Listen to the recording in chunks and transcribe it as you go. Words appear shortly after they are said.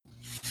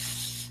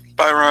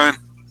Bye, Ryan.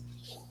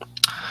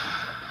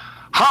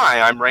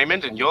 Hi, I'm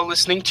Raymond, and you're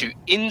listening to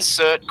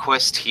Insert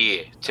Quest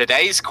Here.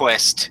 Today's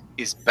quest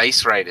is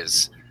Base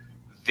Raiders.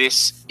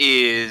 This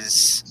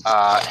is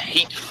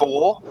Heat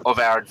 4 of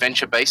our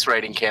Adventure Base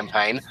Raiding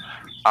campaign.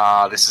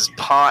 This is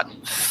Part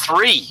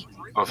 3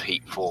 of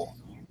Heat 4.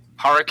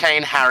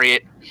 Hurricane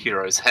Harriet,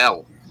 Heroes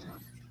Hell.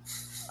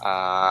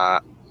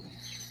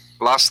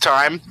 Last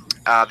time,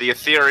 the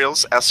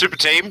Ethereals, our super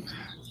team,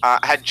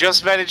 had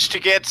just managed to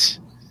get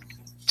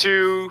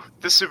to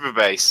the super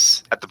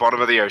base at the bottom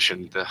of the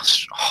ocean, the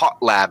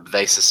hot lab,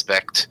 they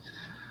suspect,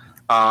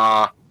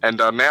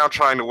 and are now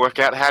trying to work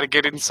out how to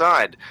get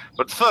inside.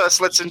 But first,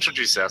 let's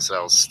introduce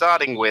ourselves,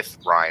 starting with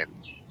Ryan.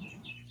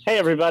 Hey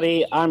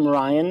everybody, I'm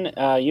Ryan.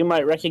 You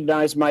might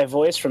recognize my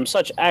voice from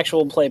such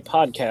actual play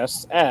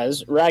podcasts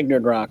as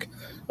Ragnarok,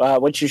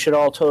 which you should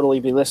all totally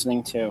be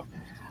listening to.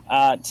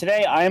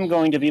 Today I am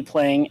going to be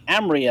playing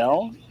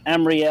Amriel.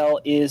 Amriel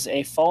is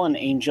a fallen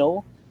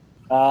angel.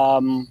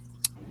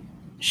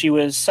 She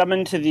was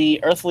summoned to the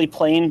earthly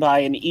plane by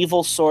an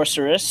evil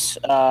sorceress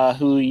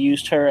who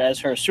used her as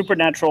her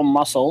supernatural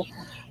muscle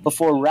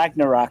before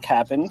Ragnarok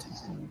happened.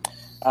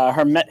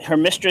 Her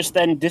mistress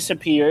then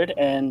disappeared,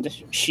 and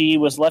she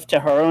was left to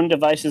her own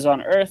devices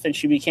on Earth, and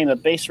she became a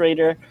base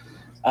raider,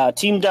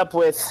 teamed up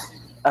with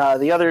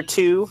the other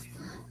two,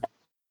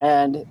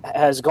 and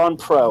has gone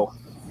pro.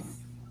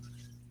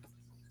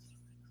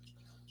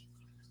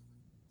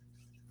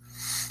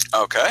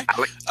 Okay.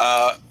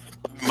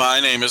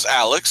 My name is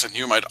Alex, and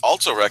you might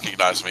also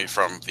recognize me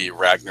from the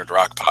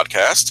Ragnarok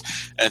podcast.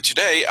 And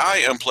today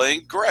I am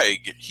playing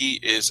Greg. He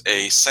is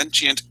a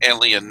sentient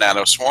alien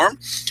nanoswarm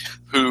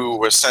who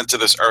was sent to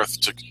this Earth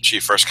to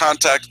achieve first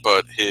contact,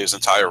 but his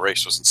entire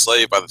race was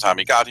enslaved by the time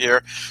he got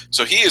here.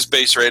 So he is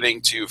base raiding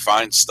to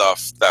find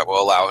stuff that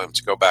will allow him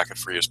to go back and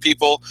free his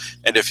people.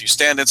 And if you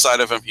stand inside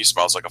of him, he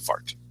smells like a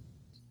fart.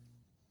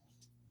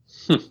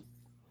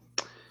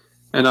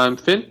 And I'm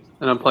Finn,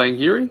 and I'm playing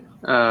Yuri,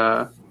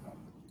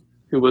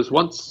 who was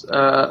once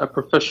a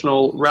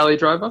professional rally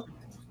driver,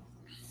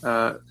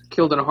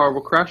 killed in a horrible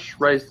crash,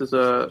 raised as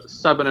a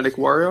cybernetic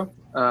warrior,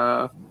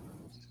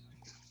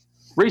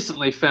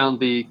 recently found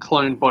the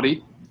cloned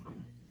body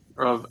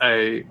of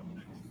a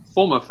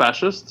former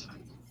fascist,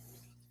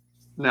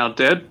 now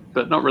dead,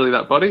 but not really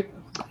that body.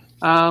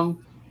 And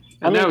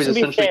now he's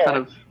essentially kind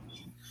of...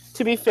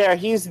 To be fair,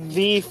 he's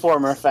the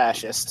former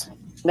fascist,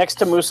 next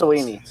to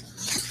Mussolini.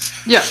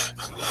 Yeah.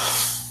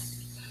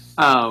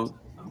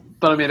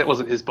 But I mean, it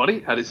wasn't his body,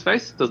 it had his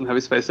face, doesn't have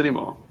his face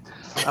anymore.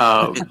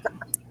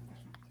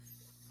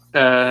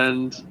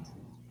 And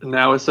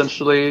now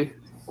essentially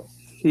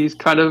he's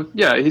kind of,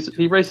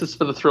 he races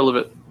for the thrill of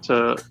it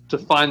to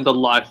find the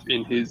life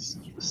in his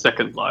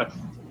second life.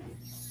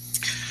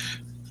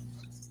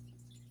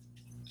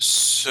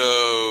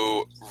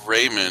 So,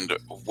 Raymond,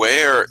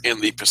 where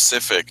in the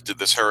Pacific did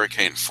this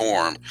hurricane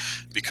form?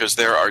 Because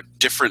there are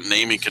different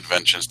naming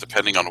conventions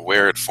depending on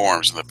where it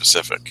forms in the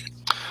Pacific.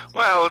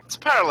 Well, it's a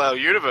parallel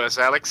universe,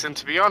 Alex, and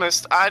to be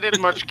honest, I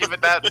didn't much give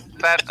it that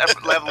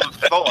level of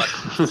thought.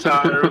 So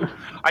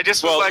I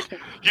just was like,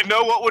 you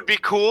know what would be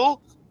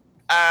cool?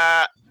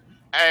 A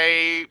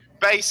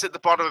base at the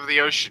bottom of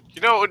the ocean.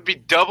 You know what would be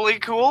doubly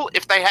cool?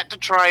 If they had to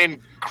try and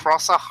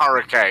cross a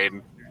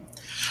hurricane.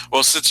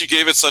 Well, since you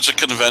gave it such a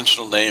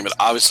conventional name, it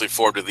obviously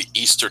formed in the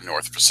eastern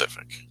North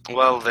Pacific.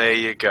 Well, there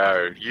you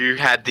go. You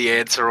had the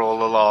answer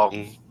all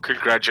along.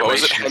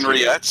 Congratulations. Was it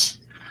Henriette?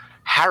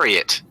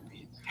 Harriet.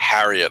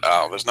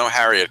 Oh, there's no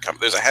Harriet coming.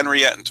 There's a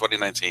Henriette in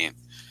 2019.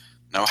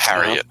 No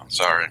Harriet. I'm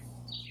sorry.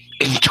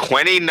 In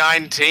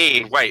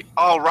 2019? Wait.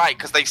 Oh, right,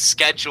 because they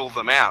schedule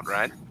them out,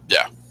 right?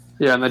 Yeah.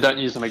 Yeah, and they don't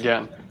use them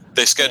again.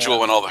 They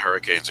schedule when all the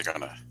hurricanes are going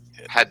to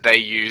hit. Had they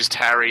used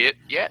Harriet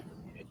yet?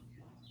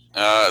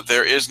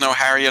 There is no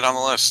Harriet on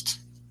the list.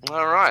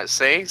 All right,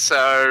 see?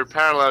 So,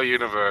 parallel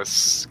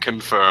universe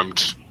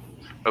confirmed.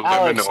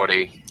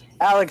 Illuminati.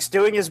 Alex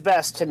doing his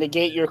best to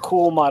negate your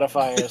cool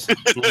modifiers.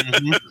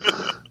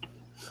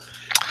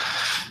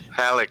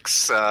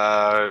 Alex,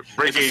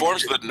 if it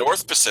forms the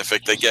North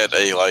Pacific, they get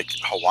a,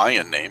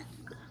 Hawaiian name.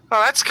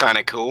 Oh, that's kind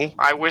of cool.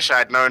 I wish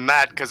I'd known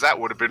that, because that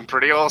would have been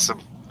pretty awesome.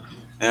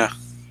 Yeah.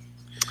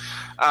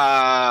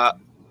 I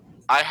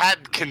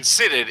had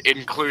considered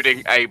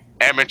including a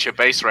amateur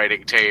base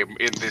raiding team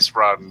in this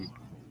run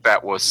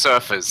that was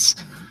surfers.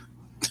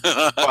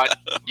 But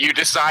you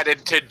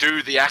decided to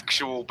do the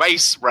actual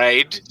base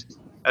raid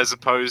as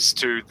opposed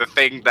to the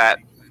thing that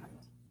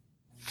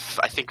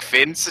I think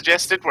Finn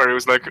suggested, where he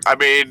was like, I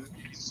mean,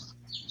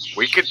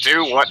 we could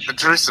do what the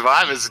True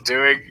Survivors are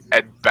doing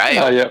and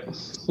bail. Oh, yeah.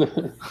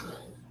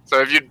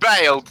 So if you'd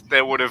bailed,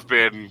 there would have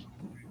been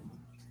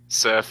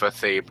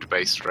surfer-themed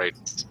base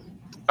raids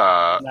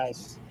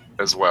Nice.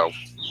 as well.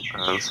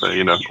 So,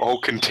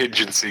 all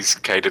contingencies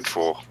catered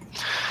for.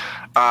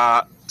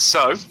 Let's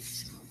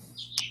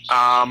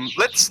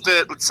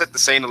set the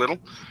scene a little.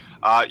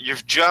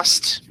 You've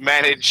just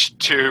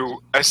managed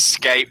to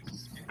escape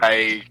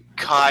a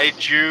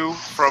kaiju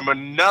from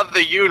another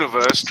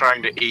universe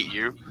trying to eat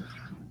you.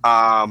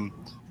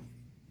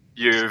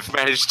 You've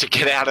managed to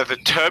get out of the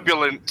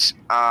turbulent.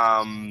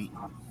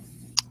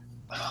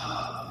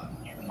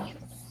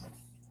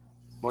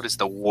 What is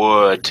the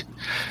word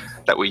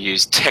that we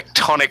use?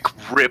 Tectonic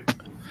rip.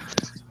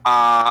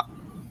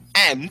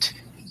 And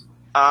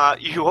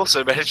you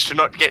also managed to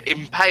not get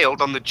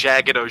impaled on the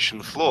jagged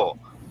ocean floor.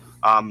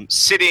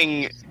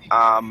 Sitting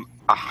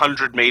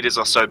 100 meters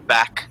or so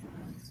back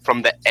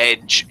from the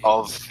edge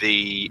of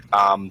the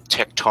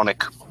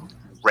tectonic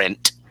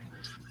rent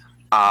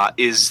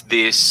is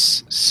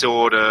this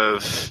sort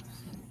of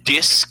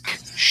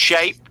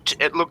disc-shaped,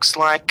 it looks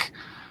like,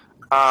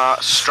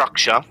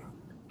 structure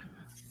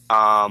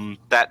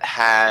that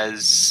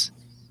has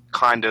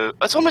kind of...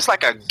 It's almost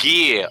like a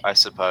gear, I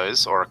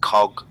suppose, or a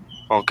cog.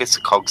 Well, I guess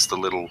the cog's the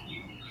little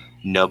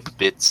nub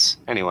bits.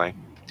 Anyway.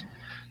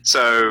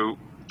 So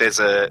there's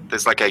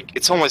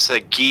it's almost a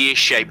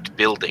gear-shaped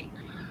building.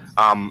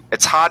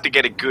 It's hard to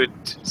get a good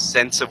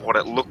sense of what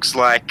it looks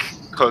like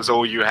because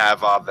all you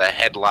have are the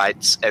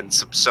headlights and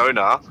some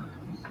sonar.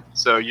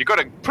 So you got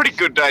a pretty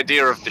good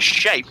idea of the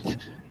shape,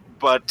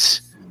 but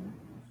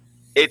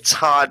it's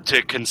hard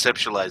to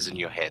conceptualize in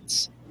your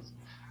heads.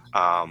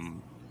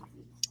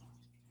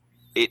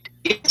 It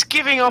is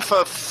giving off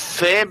a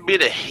fair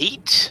bit of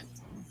heat,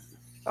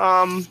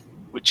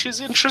 which is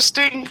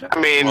interesting. I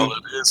mean, well,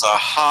 it is a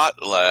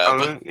hot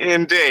lab.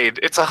 Indeed,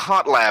 it's a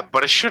hot lab,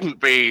 but it shouldn't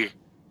be.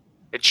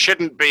 It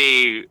shouldn't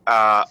be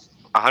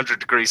 100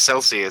 degrees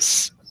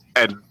Celsius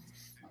and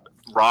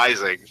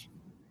rising.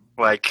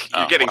 Like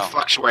you're getting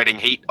fluctuating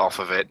heat off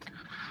of it.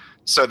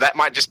 So that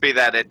might just be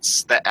that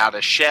it's the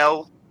outer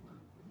shell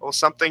or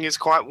something is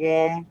quite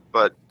warm,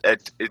 but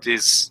it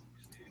is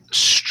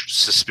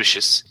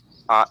suspicious.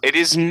 It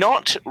is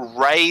not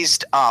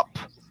raised up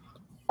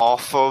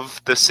off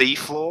of the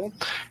seafloor.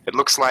 It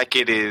looks like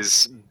it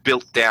is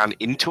built down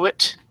into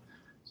it.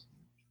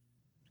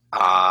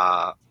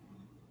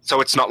 So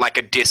it's not like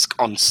a disc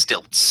on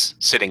stilts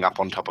sitting up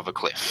on top of a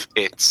cliff.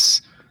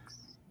 It's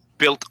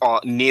built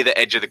near the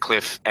edge of the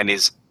cliff and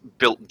is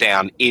built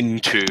down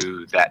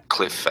into that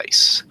cliff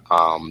face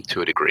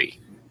to a degree.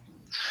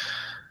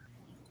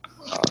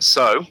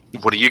 So,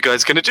 what are you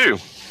guys going to do?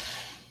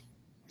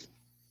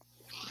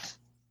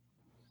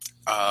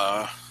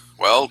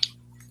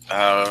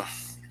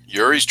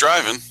 Yuri's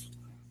driving.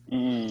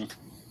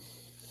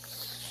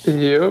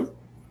 Yep.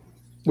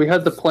 We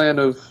had the plan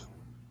of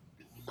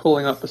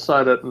pulling up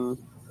beside it and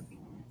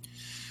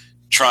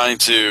trying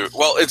to.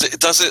 Well,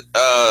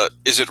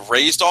 is it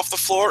raised off the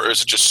floor, or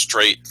is it just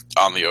straight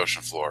on the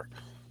ocean floor?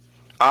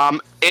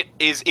 It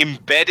is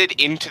embedded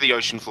into the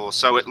ocean floor,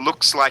 so it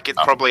looks like it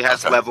probably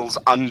has levels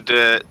in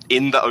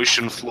the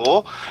ocean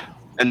floor,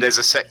 and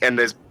there's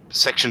there's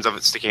sections of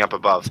it sticking up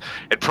above.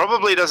 It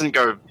probably doesn't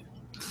go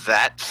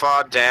that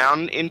far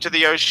down into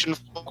the ocean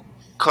floor,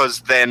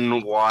 because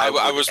then why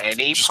would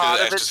any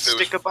part of it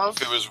stick above?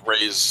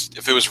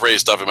 If it was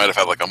raised up, it might have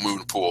had like a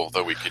moon pool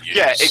that we could use.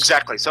 Yeah,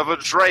 exactly. So if it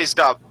was raised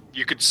up,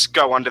 you could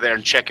go under there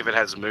and check if it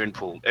has a moon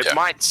pool. It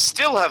might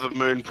still have a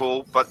moon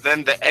pool, but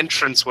then the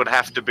entrance would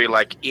have to be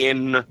like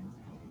in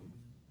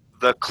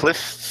the cliff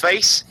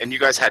face, and you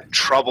guys had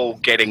trouble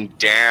getting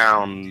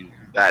down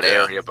that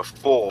area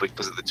before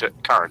because of the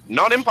current.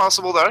 Not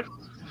impossible though.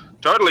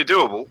 Totally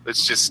doable.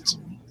 It's just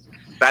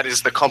that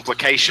is the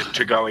complication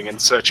to going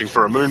and searching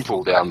for a moon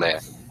pool down there.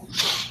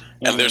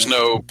 And there's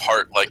no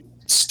part like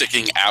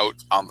sticking out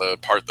on the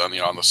part on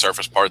the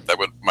surface part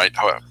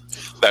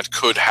that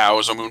could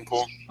house a moon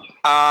pool.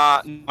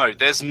 No,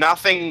 there's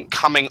nothing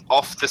coming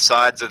off the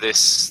sides of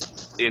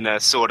this in a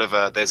sort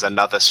of there's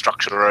another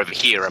structure over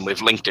here and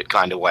we've linked it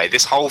kind of way.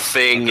 This whole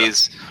thing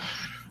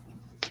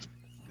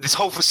this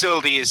whole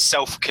facility is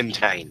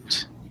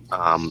self-contained.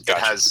 Gotcha. It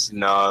has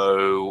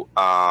no,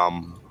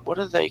 what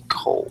are they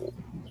called?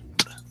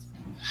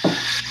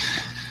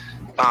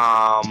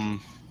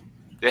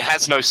 It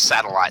has no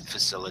satellite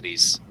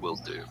facilities, will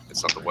do.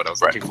 It's not the word I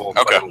was looking for,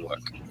 but it'll work.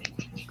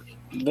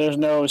 There's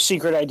no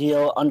secret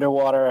ideal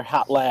underwater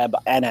hot lab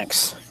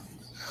annex.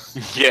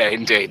 Yeah,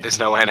 indeed. There's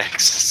no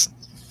annex.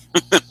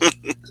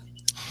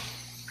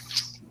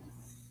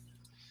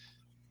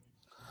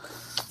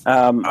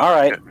 All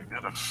right.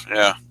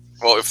 Yeah.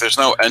 Well, if there's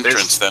no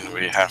entrance, then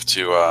we have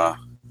to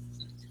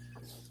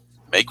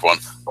make one.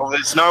 Well,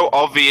 there's no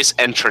obvious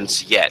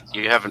entrance yet.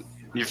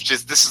 This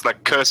is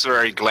like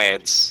cursory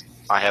glance.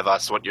 I have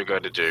asked what you're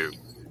going to do.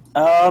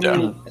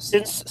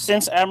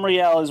 Since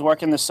Amriel is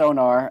working the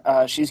sonar,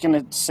 she's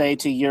going to say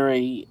to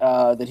Yuri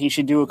that he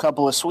should do a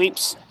couple of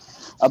sweeps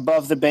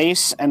above the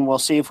base, and we'll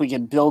see if we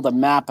can build a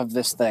map of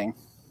this thing.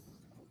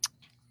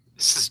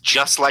 This is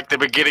just like the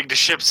beginning to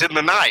Ships in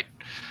the Night.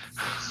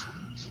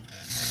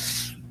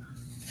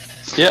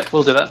 Yeah,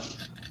 we'll do that.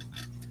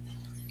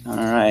 All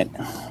right.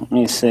 Let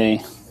me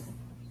see.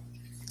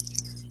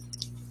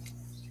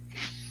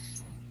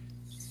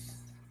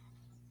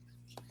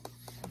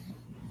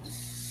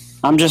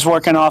 I'm just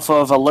working off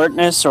of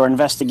alertness or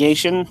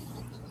investigation.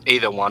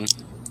 Either one.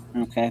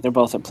 Okay, they're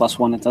both at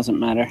 +1. It doesn't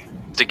matter.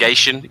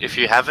 Investigation, if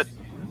you have it.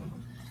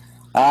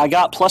 I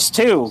got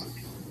 +2.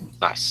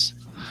 Nice.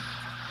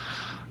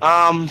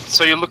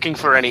 So you're looking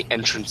for any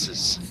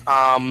entrances.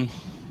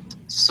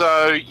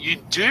 So you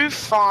do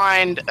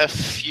find a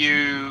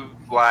few,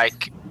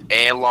 like,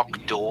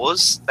 airlock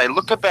doors. They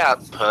look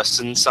about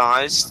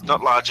person-sized,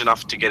 not large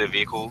enough to get a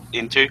vehicle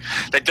into.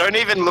 They don't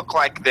even look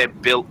like they're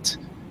built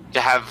to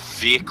have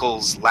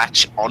vehicles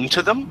latch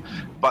onto them,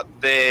 but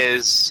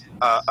there's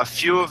a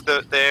few of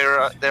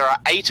there are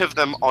 8 of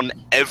them on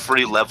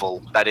every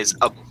level that is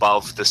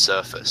above the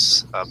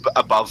surface,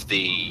 above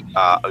the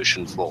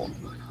ocean floor.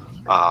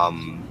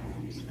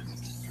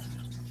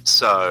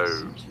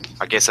 So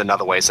I guess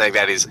another way of saying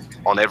that is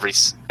on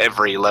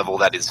every level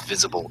that is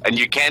visible, and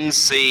you can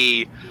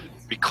see,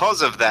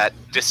 because of that,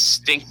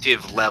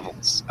 distinctive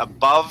levels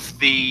above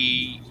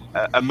the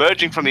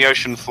emerging from the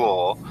ocean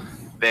floor.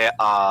 There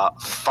are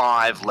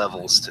 5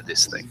 levels to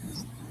this thing,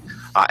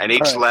 and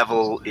each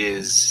level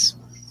is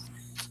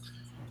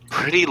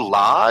pretty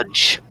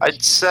large.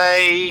 I'd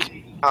say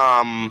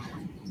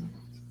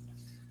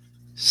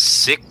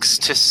 6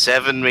 to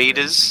 7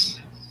 meters.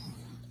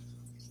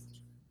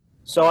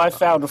 So I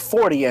found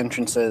 40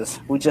 entrances.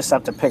 We just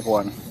have to pick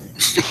one.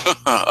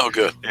 Oh,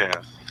 good.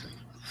 Yeah.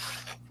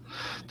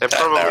 They're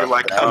probably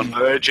like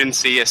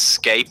emergency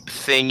escape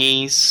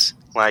thingies.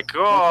 Like,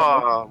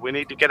 we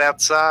need to get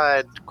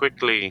outside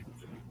quickly.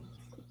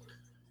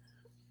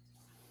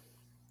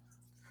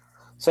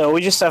 So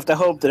we just have to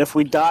hope that if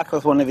we dock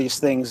with one of these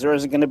things, there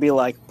isn't going to be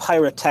like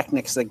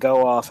pyrotechnics that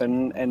go off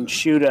and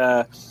shoot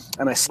an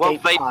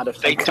escape pod.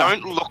 They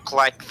don't look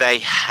like they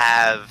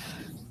have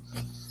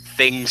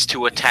things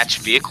to attach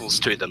vehicles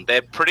to them.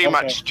 They're pretty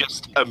much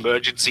just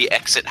emergency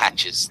exit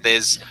hatches.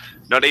 There's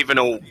not even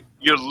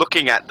you're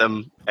looking at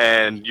them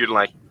and you're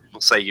like,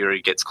 we'll say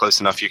Yuri gets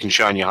close enough, you can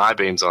shine your high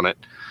beams on it.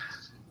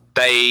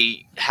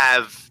 They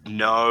have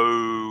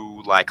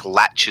no like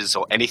latches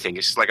or anything.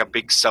 It's just like a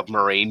big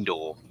submarine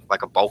door,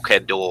 like a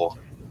bulkhead door.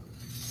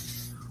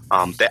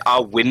 There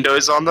are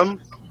windows on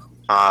them.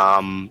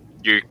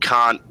 You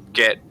can't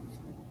get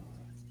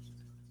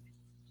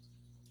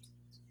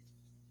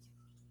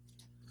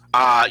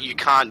a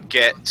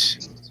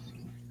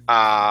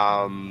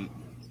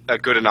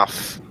good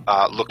enough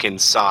look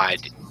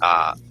inside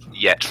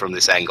yet from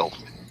this angle.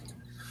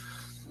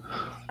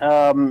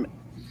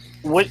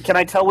 Can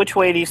I tell which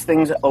way these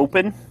things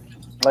open?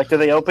 Like, do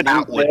they open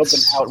outwards? They open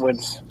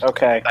outwards.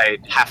 Okay. They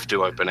have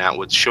to open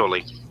outwards,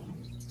 surely.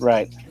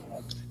 Right.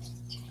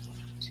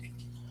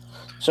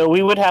 So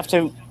we would have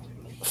to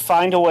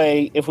find a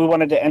way, if we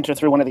wanted to enter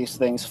through one of these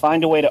things,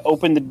 find a way to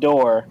open the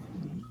door.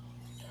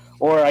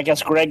 Or I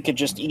guess Greg could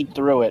just eat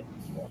through it.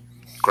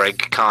 Greg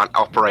can't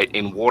operate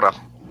in water.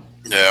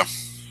 Yeah.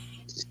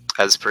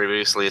 As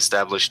previously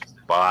established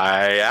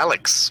by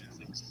Alex.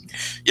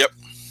 Yep.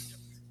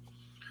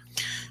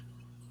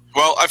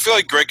 Well, I feel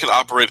like Greg can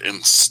operate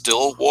in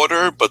still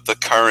water, but the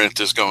current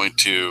is going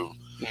to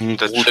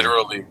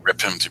literally rip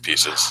him to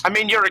pieces. I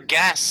mean, you're a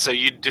gas, so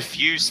you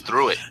diffuse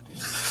through it.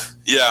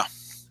 Yeah.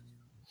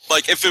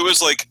 Like, if it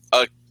was like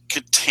a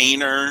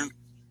container,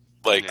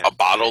 like a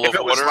bottle of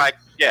water.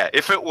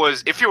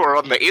 If you were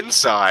on the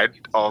inside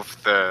of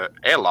the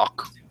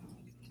airlock,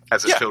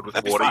 as it's filled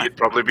with water, you'd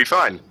probably be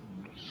fine.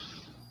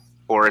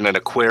 Or in an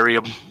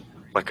aquarium,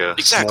 like a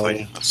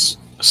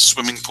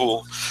swimming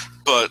pool.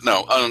 But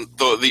no,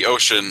 the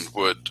ocean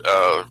would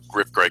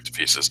rip Greg to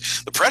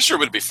pieces. The pressure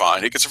would be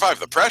fine. He could survive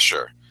the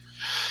pressure.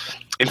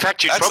 In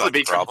fact, you'd probably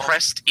be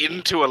compressed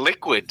into a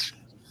liquid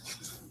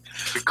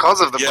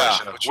because of the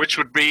pressure, which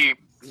would be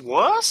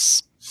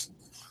worse.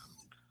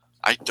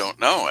 I don't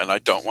know, and I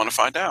don't want to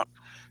find out.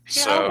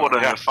 Yeah, I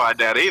wouldn't want to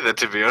find out either,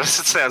 to be honest.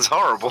 It sounds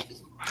horrible.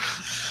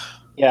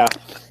 Yeah.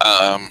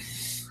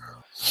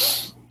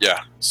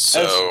 Yeah,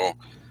 so...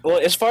 Well,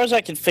 as far as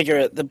I can figure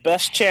it, the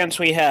best chance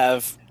we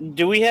have...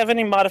 Do we have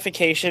any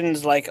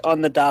modifications, like,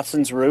 on the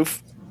Datsun's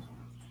roof?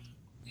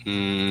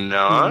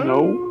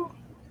 No.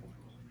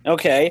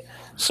 Okay,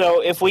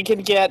 so if we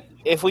can get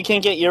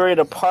Yuri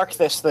to park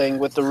this thing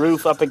with the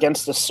roof up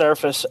against the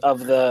surface of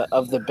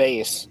the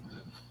base,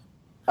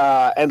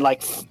 and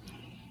like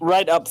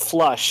right up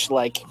flush,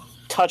 like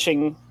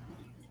touching,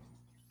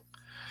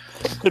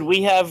 could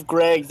we have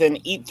Greg then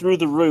eat through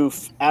the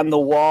roof and the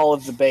wall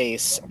of the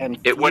base and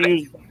it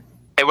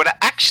would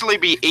actually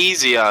be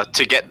easier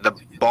to get the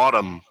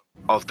bottom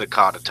of the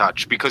car to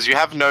touch because you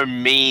have no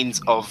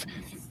means of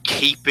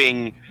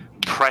keeping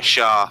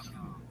pressure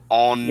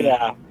on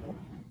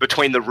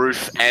between the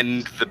roof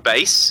and the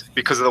base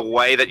because of the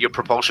way that your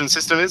propulsion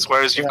system is.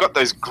 Whereas you've got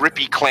those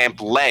grippy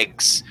clamp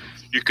legs,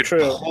 you could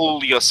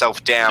pull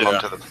yourself down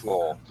onto the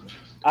floor.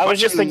 I was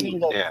just thinking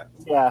that.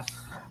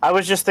 I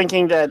was just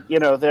thinking that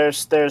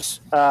there's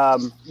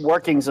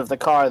workings of the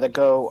car that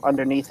go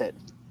underneath it.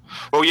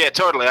 Well, yeah,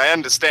 totally. I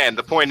understand.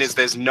 The point is,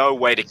 there's no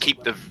way to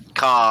keep the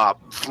car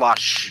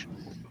flush.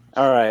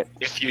 All right.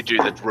 If you do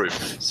the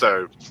roof,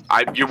 so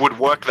you would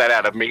work that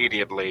out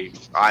immediately.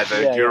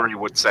 Either Yuri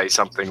would say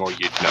something, or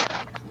you'd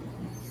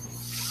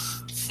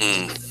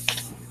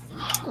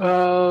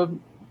know.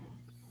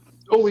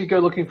 Or we go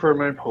looking for a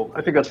moon pool.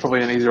 I think that's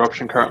probably an easier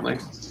option currently.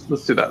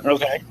 Let's do that.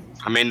 Okay.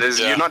 I mean,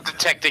 you're not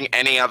detecting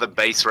any other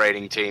base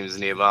raiding teams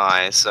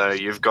nearby, so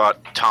you've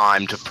got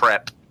time to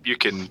prep. You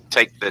can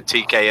take the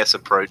TKS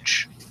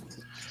approach,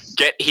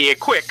 get here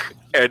quick,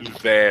 and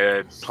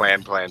then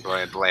plan.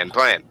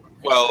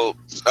 Well,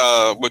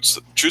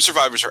 True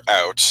Survivors are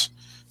out.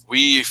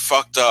 We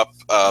fucked up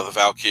the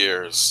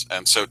Valkyrs,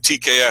 and so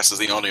TKS is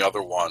the only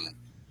other one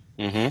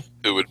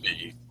who would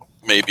be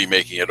maybe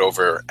making it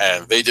over,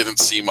 and they didn't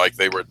seem like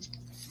they were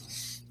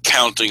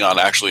counting on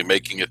actually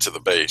making it to the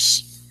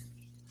base.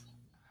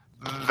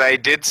 They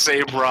did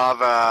seem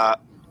rather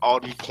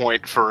on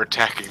point for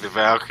attacking the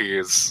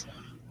Valkyrs.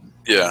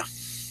 Yeah.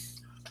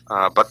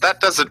 But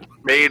that doesn't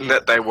mean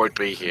that they won't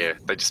be here.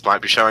 They just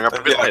might be showing up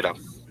a bit later.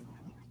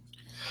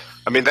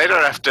 I mean, they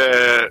don't have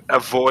to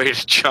avoid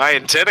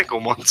giant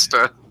tentacle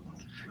monster.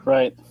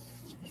 Right.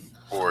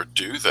 Or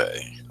do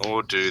they?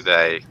 Or do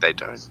they? They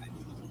don't.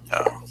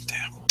 Oh,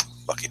 damn.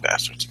 Lucky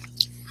bastards.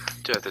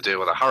 Do have to deal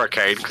with a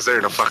hurricane because they're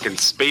in a fucking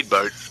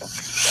speedboat.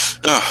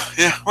 Oh,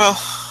 yeah,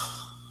 well,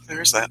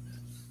 there's that.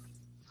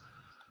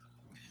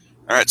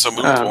 Alright, so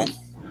move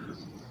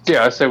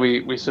Yeah, I say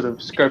we sort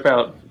of scope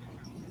out,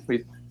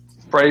 we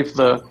brave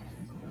the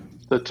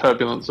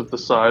turbulence of the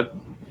side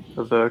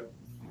of the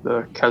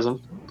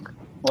chasm.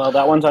 Well,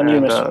 that one's on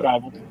you, Mr.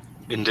 Driver.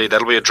 Indeed,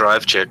 that'll be a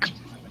drive check.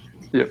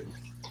 Yep.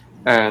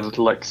 And,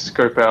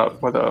 scope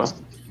out whether...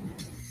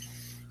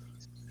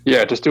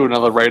 Yeah, just do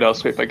another radar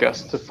sweep, I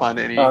guess, to find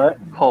any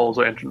holes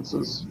or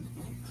entrances.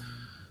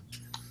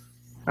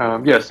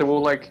 So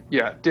we'll,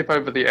 dip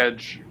over the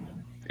edge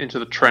into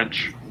the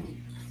trench.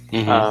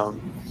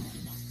 And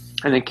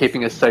then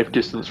keeping a safe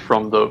distance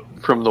from the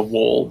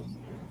wall.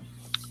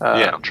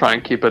 Try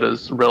and keep it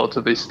as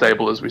relatively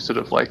stable as we sort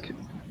of,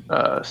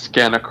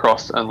 scan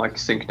across and,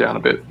 sink down a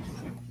bit.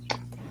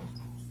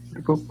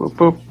 Boop, boop,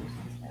 boop.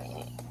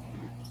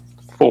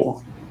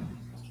 4.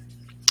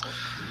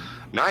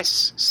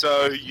 Nice.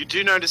 So you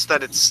do notice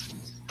that it's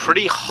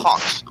pretty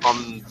hot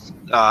on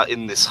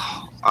in this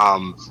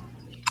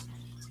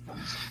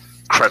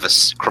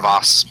crevasse.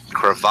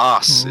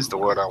 Crevasse is the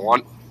word I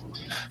want.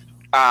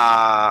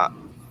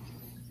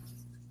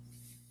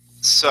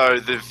 So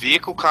the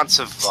vehicle can't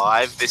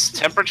survive this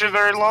temperature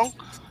very long.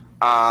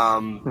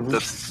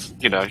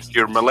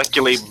 You're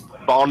molecularly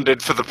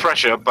bonded for the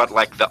pressure, but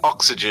the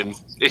oxygen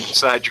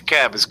inside your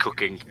cab is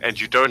cooking,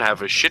 and you don't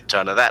have a shit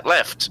ton of that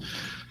left.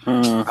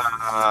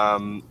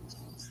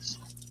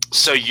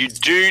 So you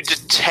do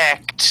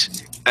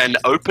detect an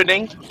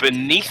opening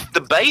beneath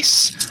the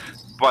base,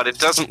 but it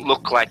doesn't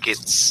look like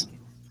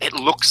it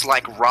looks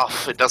like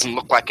rough. It doesn't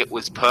look like it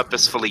was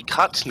purposefully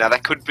cut. Now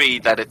that could be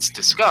that it's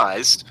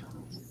disguised,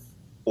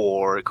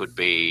 or it could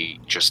be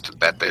just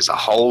that there's a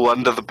hole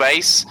under the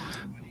base.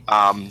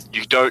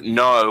 You don't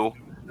know,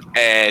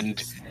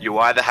 and you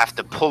either have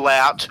to pull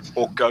out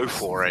or go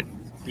for it,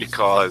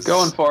 because...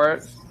 Going for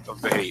it.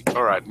 Of the heat.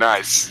 Alright,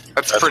 nice.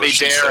 That's pretty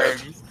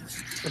daring.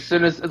 As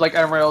soon as,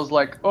 Amriel's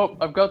oh,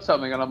 I've got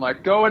something, and I'm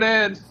going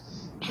in!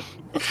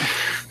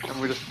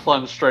 And we just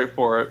plunge straight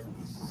for it.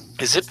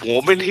 Is it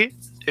warm in here?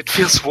 It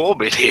feels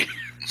warm in here.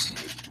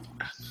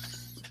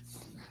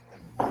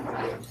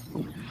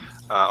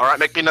 Alright,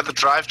 make me another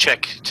drive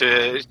check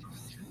to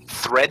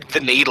thread the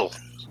needle.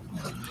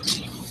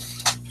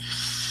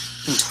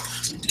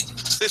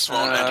 This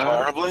won't end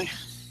horribly.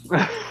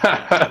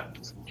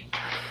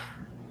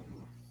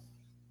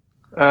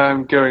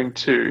 I'm going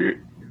to.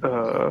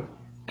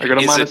 I got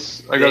a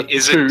minus. I got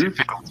is 2. It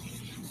difficult?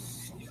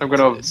 I'm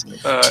going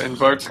to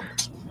invoke.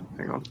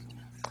 Hang on.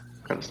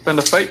 I'm going to spend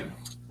a fate.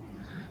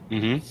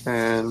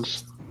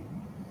 And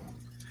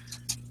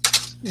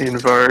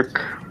invoke.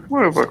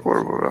 What invoke?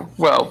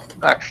 Well,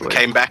 actually.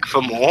 Came back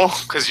for more?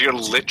 Because you're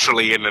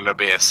literally in an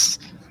abyss.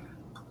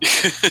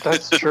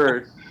 That's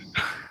true.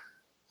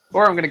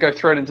 Or I'm going to go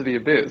throw it into the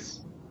abyss.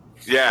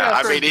 Yeah,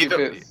 I mean,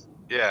 either.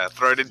 Yeah,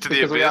 throw it into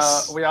the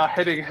abyss. We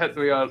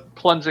are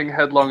plunging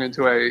headlong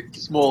into a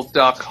small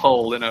dark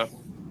hole in a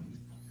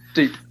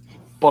deep,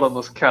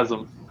 bottomless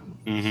chasm.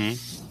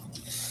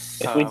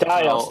 If we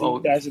die, I'll see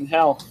you guys in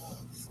hell.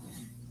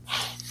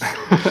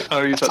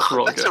 I'll use that to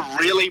roll That's again. a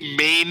really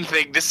mean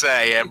thing to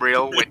say,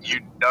 Emriel, when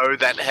you know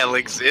that hell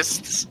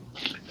exists.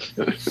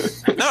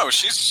 No,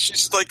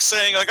 she's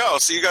saying oh, I'll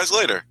see you guys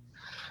later.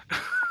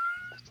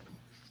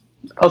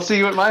 I'll see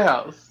you at my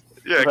house.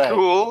 Yeah, Right.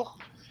 Cool.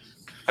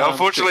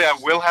 Unfortunately, I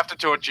will have to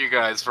torture you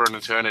guys for an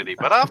eternity.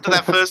 But after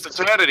that first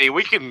eternity,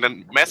 we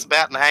can mess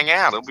about and hang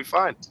out. It'll be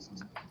fine.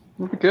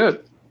 It'll be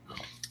good.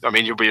 I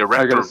mean, you'll be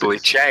irreparably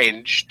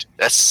changed.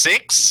 A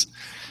 6?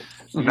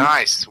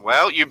 Nice.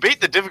 Well, you beat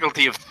the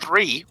difficulty of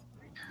 3.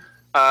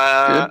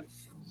 Good.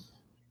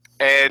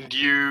 And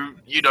you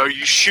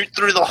shoot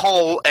through the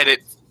hole, and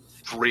it's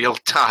real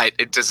tight.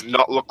 It does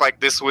not look like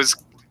this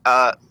was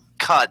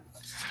cut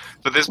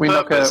for this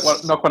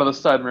purpose. Knock one of the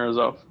side mirrors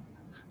off.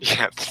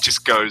 Yeah, it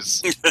just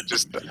goes,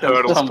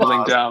 hurdles tumbling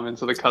past. down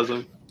into the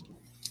chasm.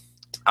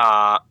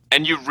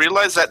 And you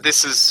realize that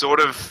this is sort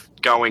of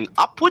going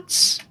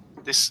upwards,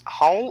 this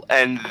hole,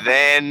 and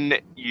then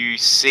you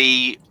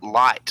see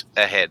light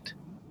ahead.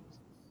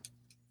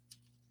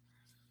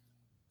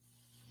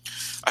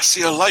 I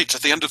see a light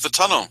at the end of the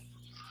tunnel.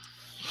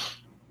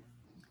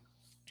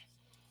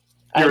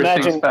 I Yuri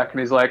thinks imagine. back and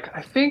he's like,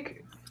 I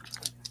think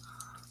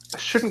I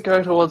shouldn't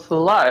go towards the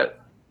light,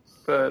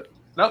 but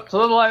nope, to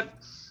the light.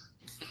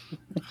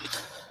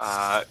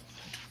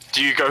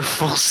 Do you go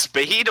full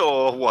speed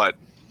or what?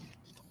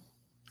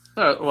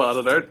 No, well,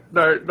 I don't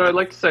know. No,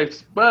 like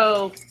safe.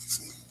 Well,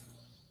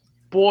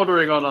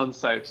 bordering on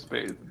unsafe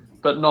speed,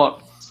 but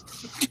not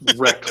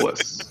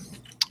reckless.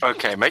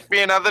 Okay, make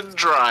me another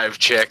drive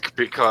check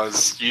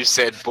because you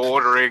said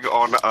bordering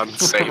on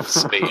unsafe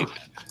speed.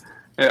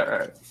 Yeah,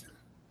 right.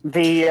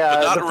 The But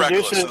the not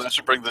reckless, producers. so that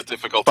should bring the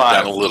difficulty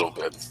 5. down a little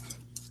bit.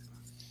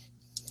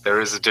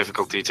 There is a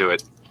difficulty to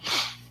it.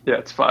 Yeah,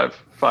 it's 5.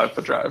 5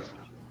 for drive.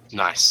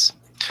 Nice.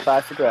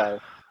 5 for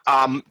drive.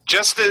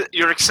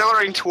 You're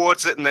accelerating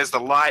towards it, and there's the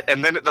light,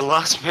 and then at the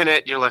last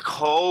minute, you're like,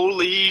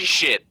 "Holy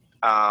shit!"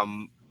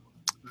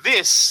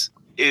 This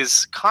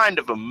is kind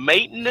of a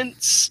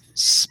maintenance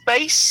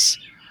space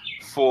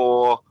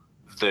for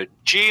the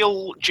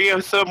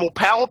geothermal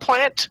power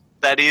plant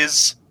that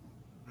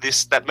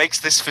makes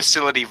this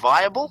facility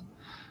viable.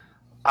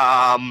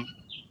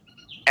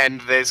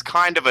 And there's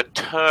kind of a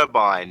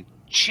turbine.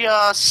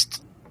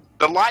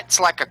 The light's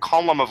like a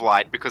column of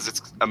light because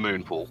it's a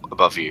moon pool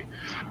above you.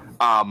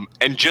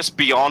 And just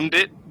beyond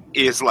it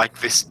is like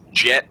this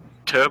jet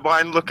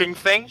turbine looking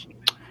thing.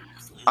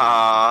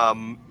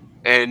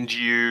 And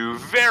you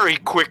very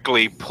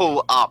quickly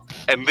pull up,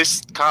 and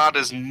this car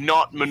does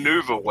not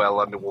maneuver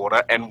well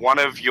underwater, and one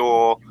of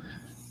your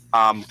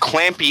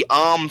clampy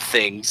arm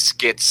things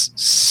gets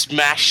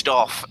smashed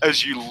off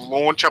as you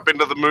launch up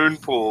into the moon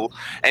pool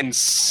and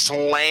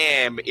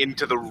slam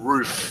into the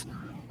roof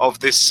of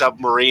this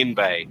submarine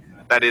bay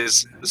that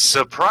is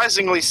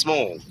surprisingly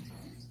small.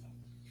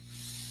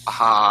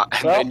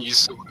 Then you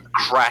sort of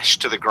crash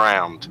to the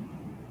ground.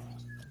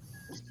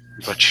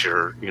 But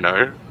you're,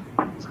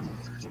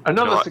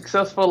 Another Not-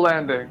 successful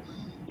landing.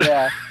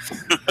 Yeah.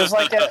 There's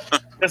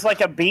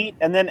like a beat,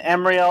 and then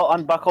Emriel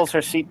unbuckles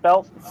her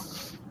seatbelt.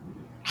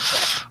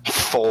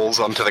 falls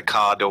onto the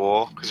car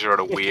door because you're at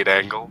a weird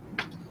angle.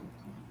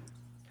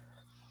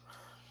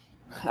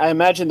 I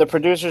imagine the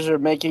producers are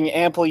making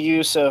ample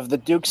use of the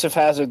Dukes of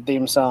Hazzard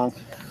theme song.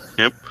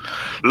 Yep.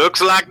 Looks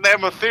like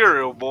them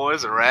ethereal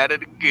boys are at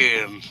it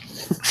again.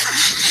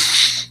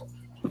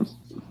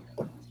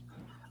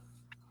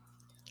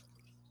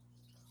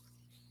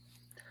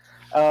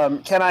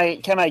 Can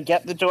I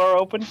get the door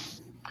open,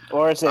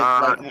 or is it?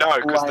 No,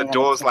 because the lying on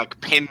door's its-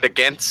 like pinned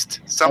against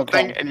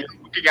something, Okay. and you're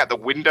looking out the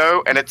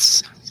window, and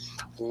it's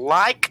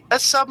like a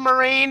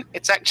submarine.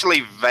 It's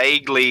actually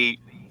vaguely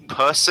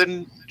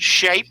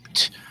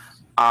person-shaped.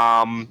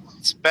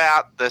 It's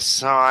about the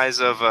size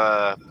of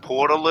a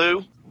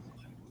portaloo.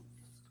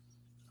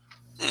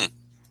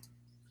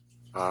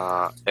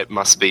 It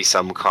must be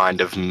some kind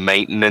of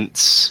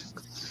maintenance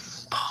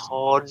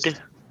pod.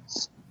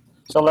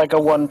 So like a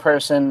one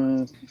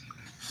person,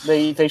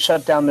 they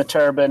shut down the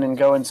turbine and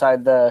go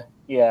inside the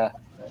Yeah.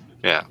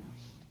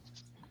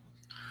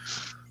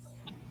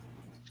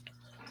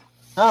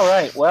 All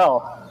right.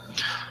 Well,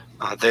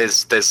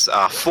 There's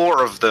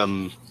 4 of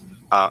them.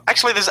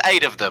 Actually, there's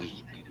 8 of them.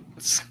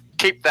 Let's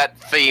keep that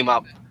theme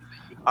up.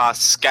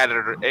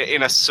 Scattered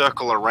in a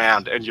circle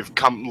around, and you've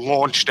come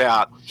launched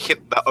out,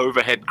 hit the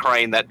overhead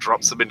crane that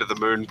drops them into the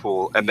moon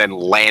pool, and then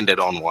landed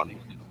on one.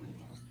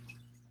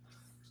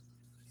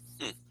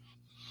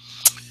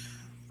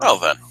 Well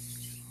then.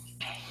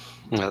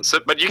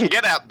 But you can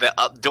get out the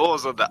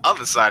doors on the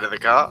other side of the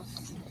car.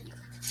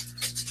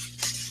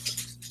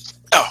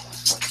 Oh.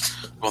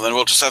 Well then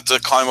we'll just have to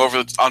climb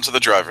over onto the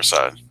driver's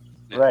side.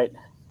 right,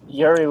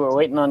 Yuri, we're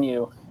waiting on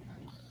you.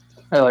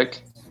 I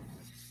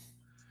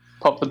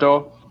pop the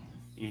door,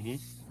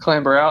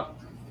 clamber out,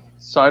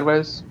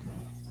 sideways.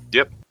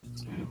 Yep.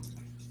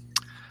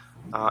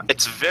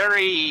 It's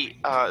very.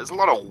 There's a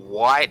lot of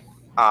white,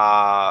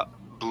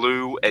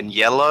 blue, and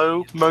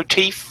yellow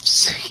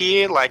motifs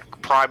here, like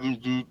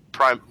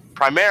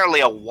primarily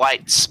a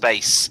white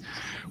space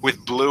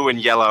with blue and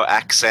yellow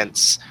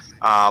accents.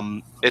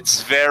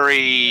 It's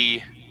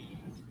very.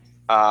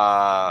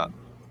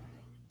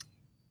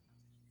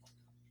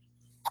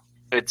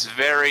 It's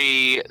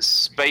very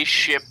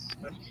spaceship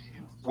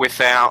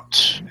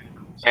without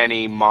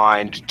any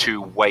mind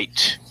to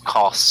weight,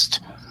 cost,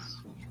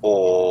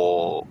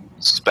 or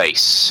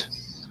space.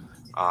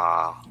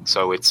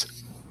 So it's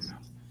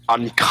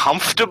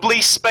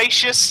uncomfortably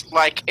spacious.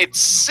 Like, it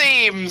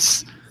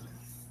seems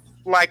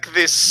like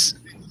this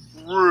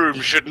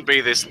room shouldn't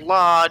be this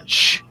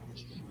large.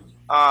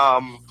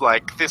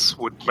 Like, this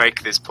would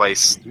make this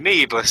place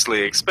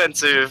needlessly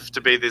expensive to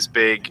be this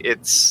big.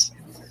 It's,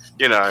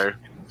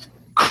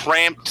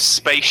 cramped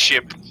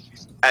spaceship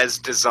as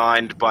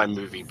designed by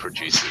movie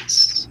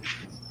producers.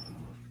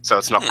 So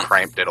it's not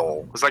cramped at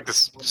all. It's like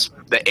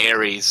the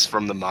Ares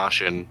from The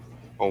Martian,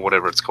 or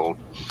whatever it's called.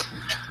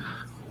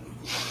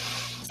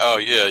 Oh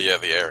yeah,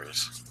 the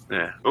Ares.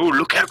 Yeah. Oh,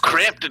 look how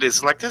cramped it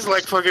is. Like, there's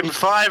like fucking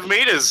 5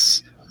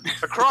 meters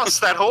across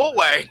that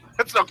hallway.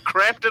 That's not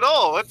cramped at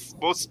all. That's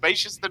more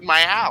spacious than my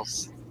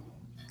house.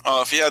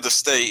 Oh, if you had to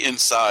stay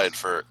inside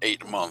for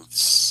 8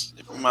 months,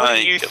 it What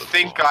might do you get a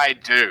think little- I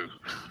do?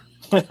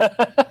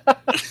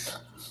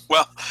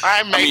 Well,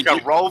 I make mean,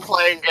 a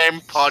role-playing game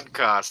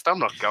podcast. I'm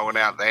not going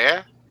out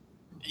there.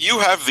 you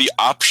have the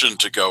option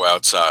to go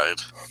outside.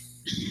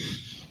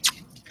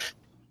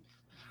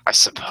 I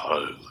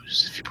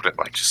suppose, if you put it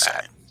like Just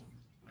that. saying.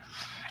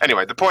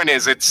 Anyway, the point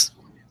is, it's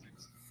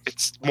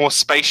more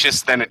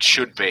spacious than it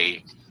should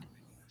be,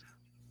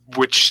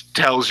 which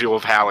tells you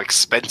of how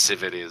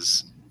expensive it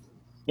is.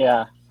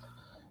 Yeah.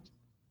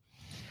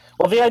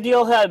 Well, the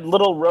Ideal had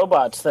little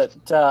robots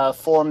that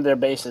formed their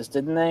bases,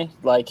 didn't they?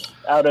 Like,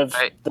 out of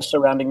the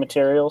surrounding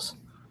materials?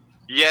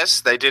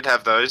 Yes, they did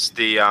have those.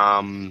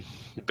 The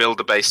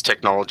build-a-base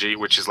technology,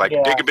 which is like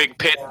Yeah. dig a big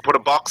pit, put a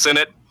box in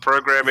it,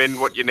 program in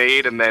what you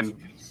need, and then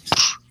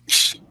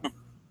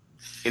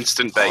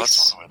instant Oh, base.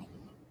 that's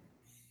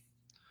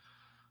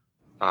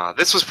one.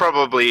 This was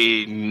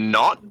probably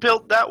not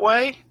built that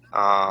way.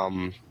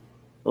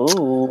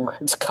 Ooh,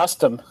 it's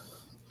custom.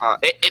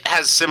 It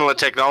has similar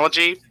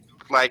technology.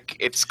 Like,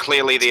 it's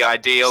clearly the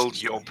Ideal.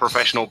 Your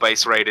professional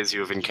base raiders, you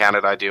have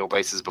encountered Ideal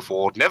bases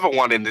before. Never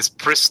one in this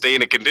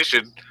pristine a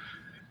condition.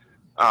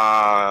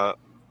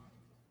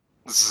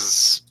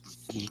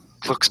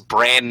 Looks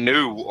brand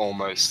new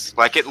almost.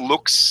 Like, it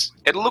looks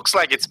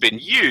like it's been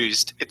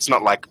used. It's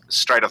not like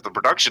straight off the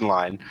production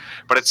line,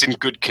 but it's in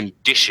good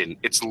condition.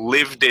 It's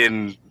lived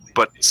in,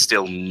 but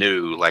still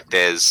new. Like,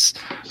 there's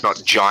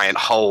not giant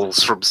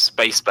holes from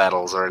space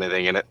battles or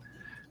anything in it.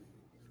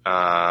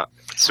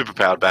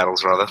 Superpowered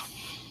battles, rather.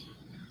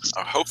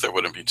 I hope there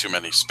wouldn't be too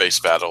many space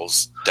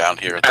battles down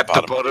here at At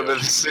the bottom of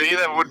the sea,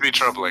 that would be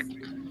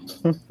troubling.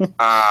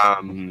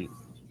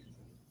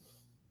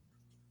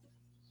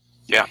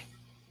 Yeah.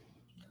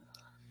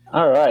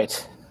 All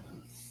right.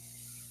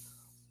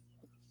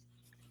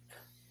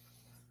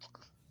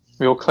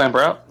 We all clamber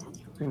out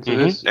into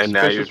this And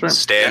now you're spacious room.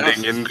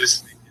 standing in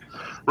this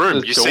room.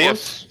 There's You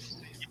doors.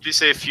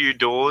 see a few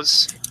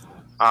doors.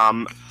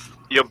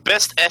 Your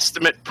best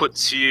estimate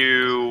puts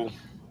you,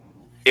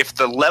 if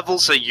the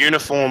levels are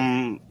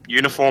uniform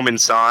in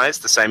size,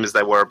 the same as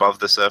they were above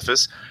the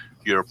surface,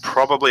 you're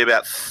probably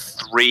about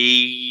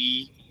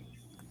 3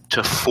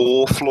 to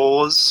 4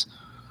 floors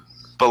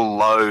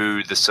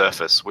below the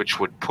surface, which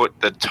would put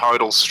the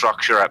total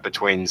structure at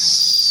between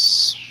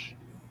There's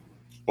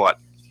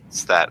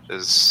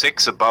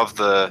 6 above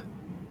the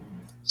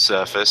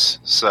surface,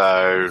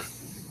 so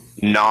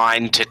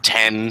 9 to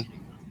 10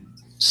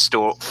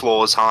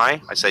 floors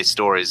high. I say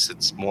stories,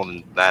 it's more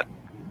than that,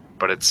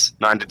 but it's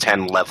 9 to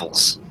 10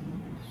 levels.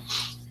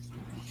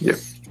 Yeah.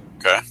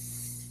 Okay.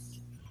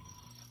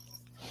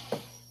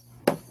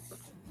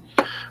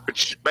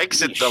 Which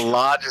makes it the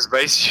largest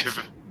base you've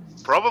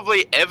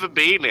probably ever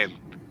been in.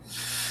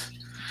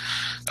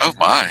 Oh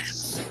my.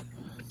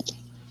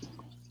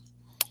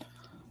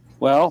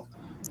 Well,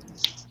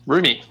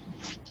 Roomy.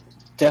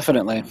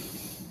 definitely.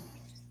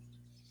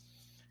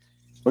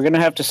 We're going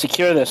to have to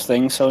secure this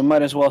thing, so we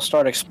might as well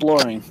start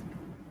exploring.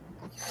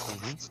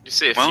 You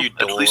see a Well, few at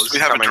doors. least we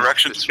have a coming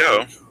direction this to go.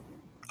 way.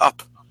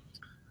 Up.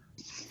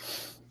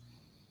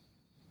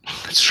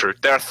 That's true.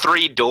 There are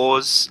 3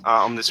 doors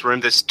on this room.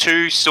 There's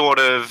 2 sort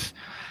of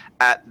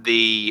at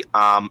the...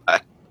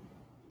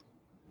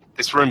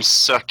 this room's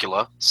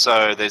circular,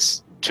 so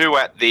there's 2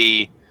 at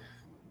the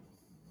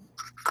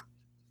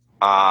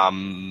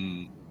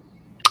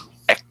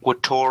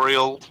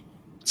equatorial,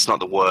 it's not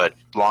the word,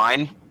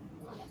 line,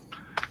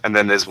 and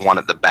then there's 1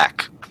 at the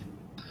back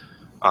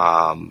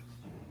of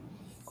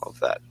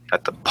that,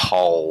 at the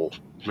pole.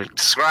 I'm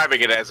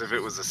describing it as if it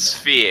was a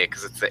sphere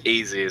because it's the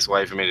easiest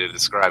way for me to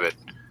describe it.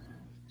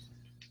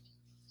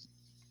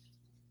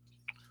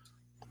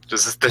 Do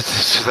those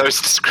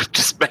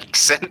descriptors make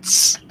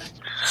sense?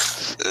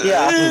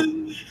 Yeah.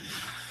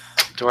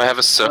 Do I have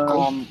a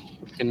circle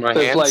in my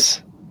there's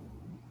hands?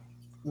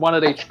 one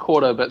at each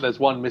quarter, but there's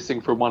one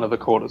missing from one of the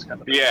quarters.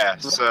 Kind of. Yeah,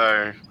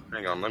 so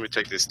hang on, let me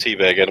take this tea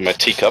bag out of my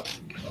teacup.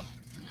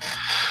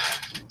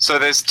 So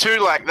there's 2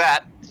 like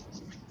that,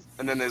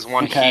 and then there's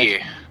 1 Okay.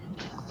 here.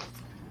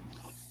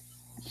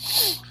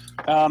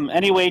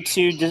 Any way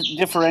to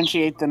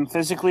differentiate them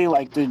physically?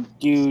 Like, do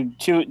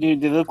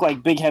they look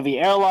like big, heavy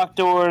airlock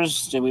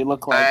doors? Do we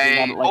look like we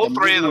have, like All a 3 of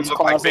them maintenance look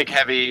like closet? big,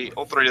 heavy.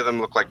 All 3 of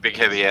them look like big,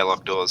 heavy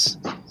airlock doors.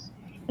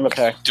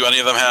 Okay. Do any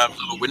of them have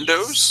little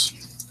windows?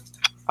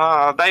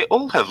 They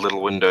all have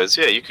little windows.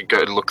 Yeah, you could go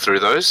and look through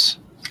those.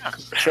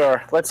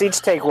 Sure. Let's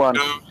each take one.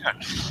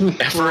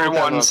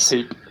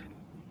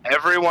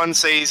 Everyone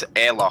sees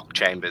airlock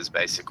chambers.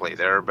 Basically,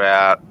 they're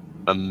about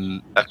a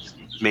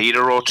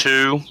meter or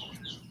 2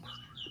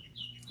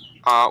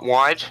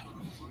 wide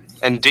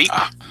and deep.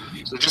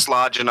 So just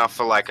large enough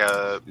for like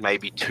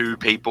maybe 2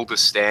 people to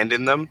stand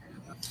in them.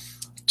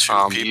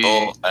 2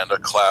 people and a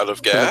cloud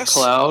of gas?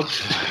 Cloud.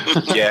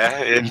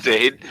 Yeah,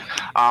 indeed.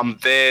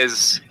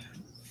 There's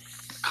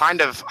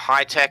kind of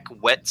high-tech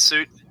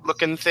wetsuit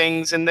looking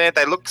things in there.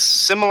 They look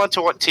similar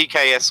to what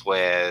TKS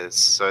wears.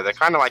 So they're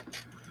kind of like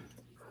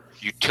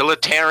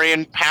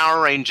utilitarian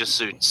Power Ranger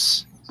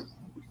suits.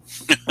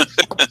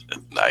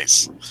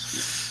 Nice.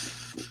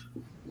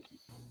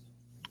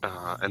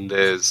 And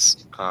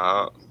there's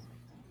a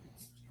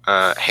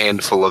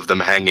handful of them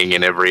hanging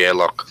in every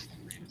airlock.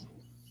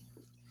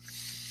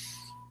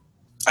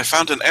 I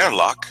found an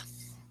airlock.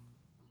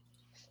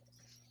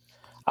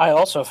 I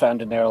also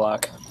found an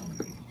airlock.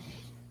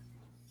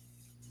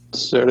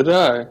 So did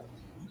I.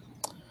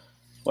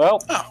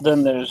 Well, Oh.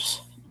 then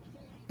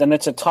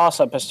it's a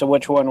toss-up as to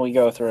which one we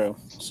go through.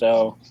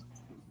 So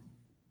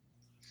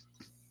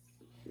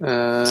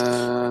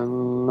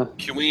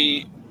Can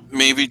we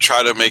maybe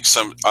try to make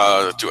some?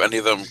 Do any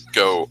of them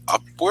go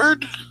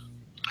upward?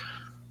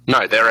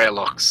 No, they're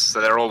airlocks,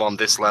 so they're all on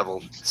this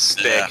level.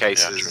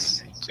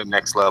 Staircases to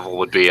next level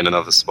would be in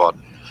another spot.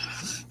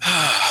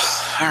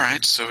 All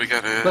right, so we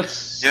gotta.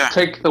 Let's Yeah.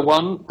 take the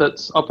one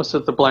that's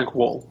opposite the blank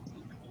wall.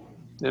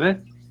 You know?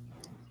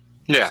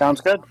 Yeah. sounds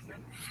good.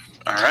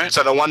 All right.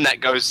 So the one that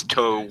goes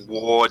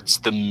towards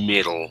the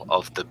middle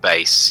of the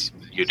base,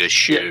 you'd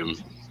assume.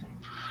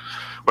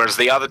 Whereas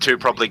the other two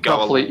probably go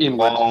Roughly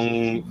inward.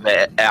 along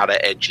the outer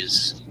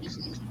edges.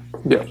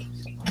 Yeah.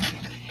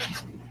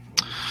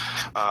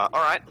 All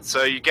right,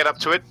 so you get up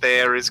to it.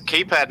 There is a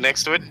keypad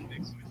next to it.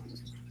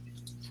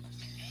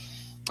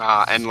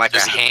 And like a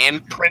Is it-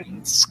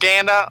 handprint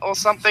scanner or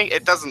something.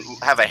 It doesn't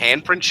have a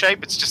handprint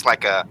shape. It's just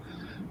like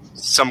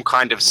some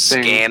kind of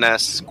Thing. scanner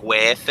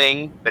square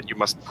thing that you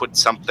must put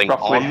something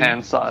Roughly on.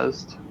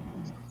 hand-sized.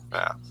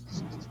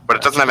 But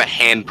it doesn't have a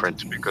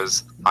handprint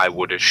because I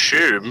would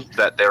assume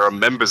that there are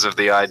members of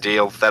the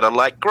ideal that are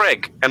like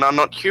Greg and are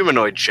not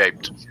humanoid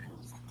shaped.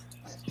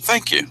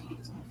 Thank you.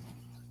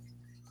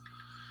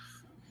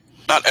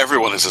 Not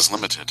everyone is as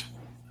limited.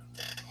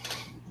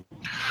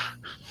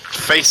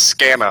 Face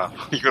scanner.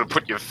 You got to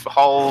put your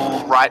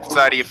whole right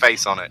side of your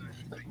face on it.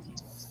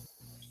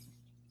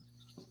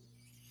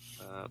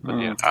 But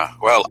yeah.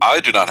 Well, I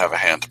do not have a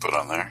hand to put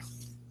on there.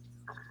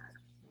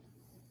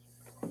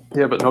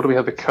 Yeah, but nor do we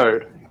have the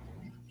code.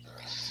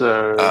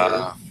 So...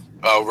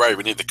 Oh, right,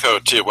 we need the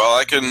code too. Well,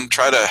 I can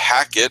try to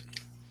hack it.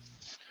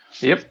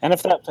 Yep. And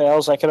if that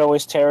fails, I could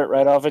always tear it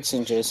right off its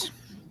hinges.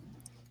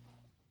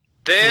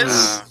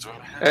 There's. Do I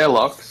have-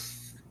 Airlock.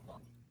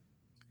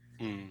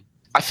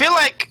 I feel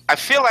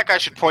like I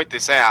should point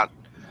this out.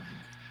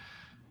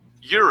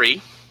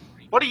 Yuri,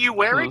 what are you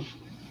wearing?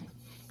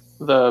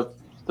 The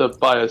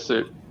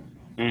biosuit.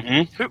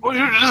 Mm-hmm. Who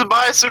does the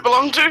biosuit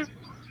belong to?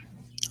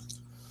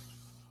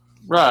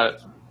 Right.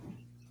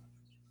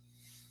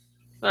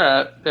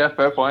 Alright, yeah,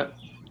 fair point.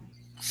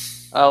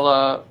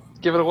 I'll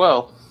give it a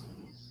whirl.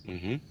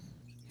 Mm-hmm.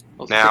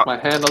 I'll Now- stick my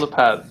hand on the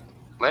pad.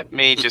 Let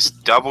me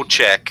just double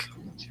check.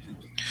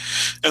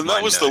 And that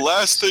My was the notes.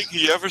 last thing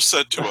he ever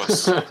said to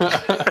us. Before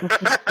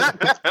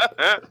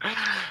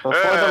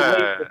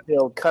the weight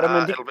field, cut him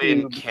into It'll be in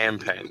cubes.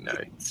 campaign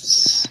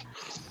notes.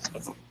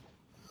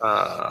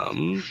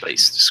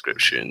 Base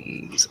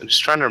descriptions. I'm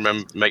just trying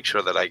to make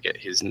sure that I get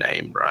his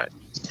name right.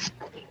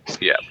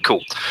 Yeah,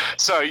 cool.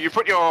 So you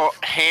put your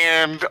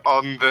hand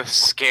on the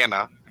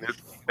scanner,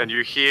 and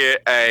you hear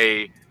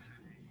a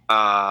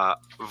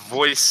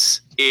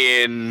voice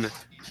in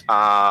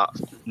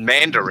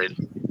Mandarin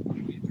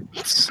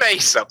say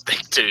something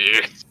to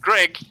you.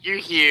 Greg, you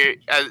hear,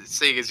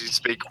 seeing as you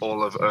speak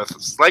all of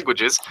Earth's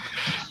languages,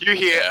 you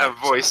hear a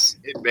voice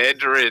in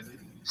Mandarin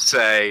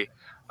say,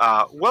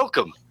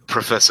 "Welcome,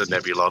 Professor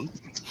Nebulon."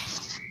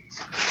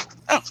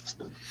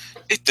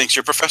 It thinks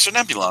you're Professor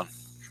Nebulon.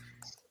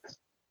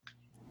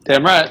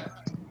 Damn right.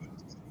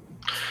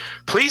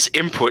 Please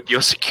input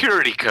your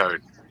security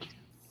code.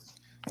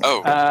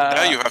 Oh,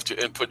 now you have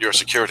to input your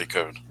security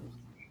code.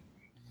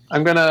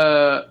 I'm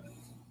gonna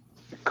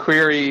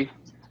query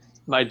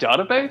my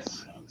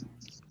database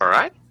All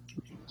right.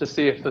 to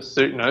see if the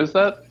suit knows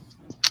that.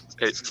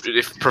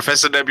 If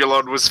Professor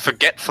Nebulon was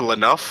forgetful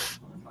enough,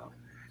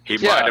 he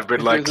might have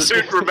been like, because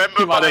 "Soon he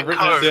remember might my have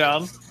written it code."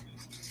 down.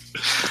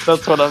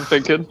 That's what I'm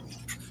thinking.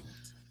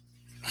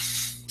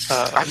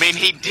 I mean,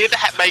 he did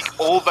make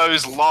all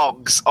those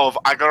logs of,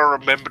 "I gotta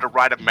remember to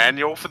write a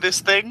manual for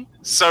this thing,"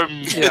 so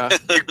Yeah.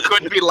 you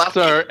could be lucky.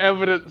 So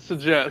evidence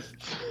suggests.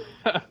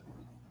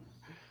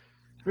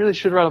 Really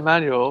should write a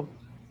manual.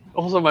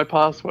 Also, my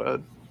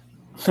password.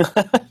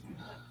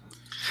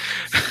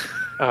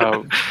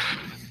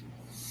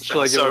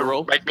 Shall I give it a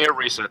roll? Make me a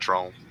research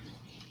roll.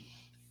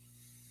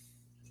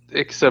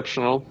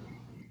 Exceptional.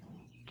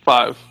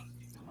 5.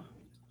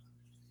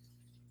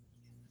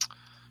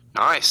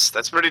 Nice.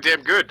 That's pretty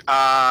damn good.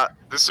 The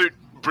suit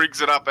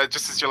brings it up, and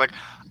just as you're like,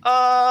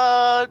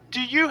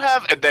 do you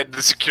have... And then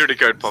the security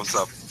code pops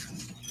up.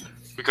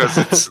 Because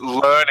it's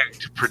learning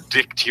to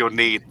predict your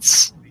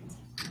needs.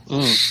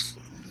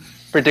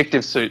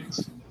 Predictive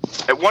suits.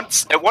 It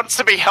wants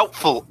to be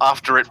helpful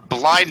after it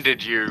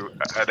blinded you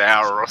an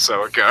hour or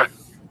so ago.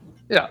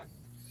 Yeah.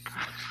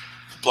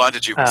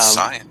 Blinded you with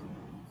science.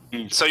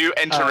 So you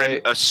enter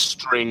in a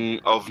string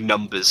of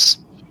numbers.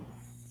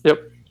 Yep.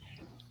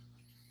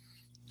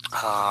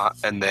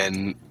 And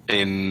then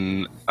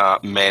in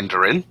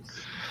Mandarin,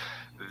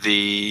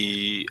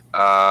 you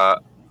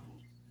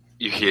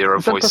hear a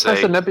Is that voice say,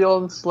 Professor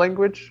Nebulon's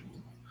language?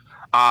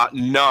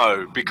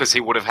 No, because he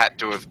would have had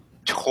to have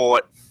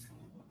taught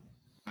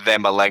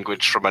them a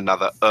language from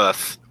another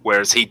Earth,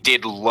 whereas he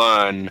did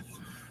learn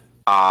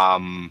our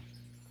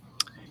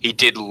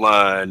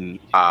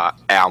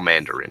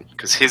Mandarin,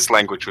 because his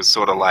language was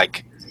sort of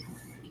like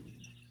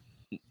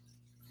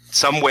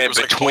somewhere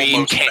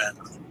between.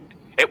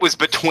 It was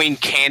between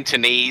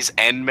Cantonese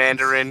and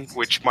Mandarin,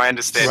 which my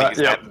understanding is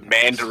that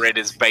Mandarin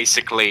is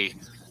basically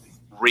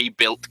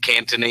rebuilt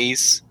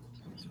Cantonese.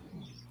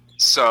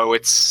 So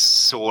it's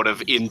sort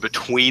of in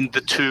between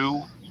the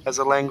two as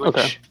a language.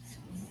 Okay.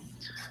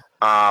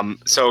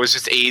 So it was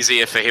just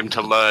easier for him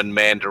to learn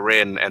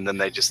Mandarin, and then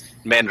they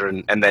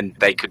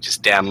could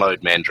just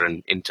download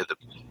Mandarin into the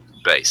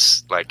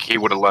base. Like, he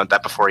would have learned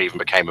that before he even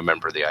became a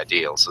member of the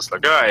Ideals. So it's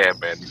like, oh yeah,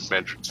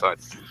 Mandarin side.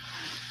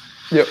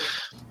 Yep.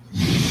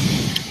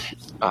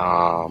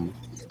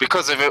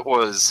 Because if it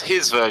was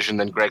his version,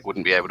 then Greg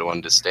wouldn't be able to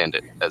understand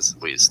it, as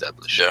we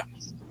established. Yeah.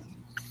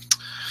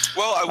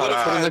 Well, I would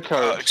have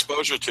had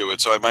exposure to it,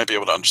 so I might be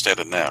able to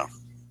understand it now.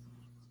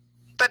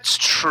 That's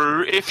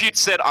true. If you'd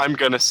said, I'm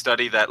going to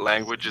study that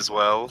language as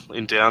well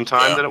in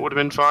downtime, then it would have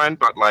been fine.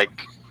 But,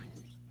 like,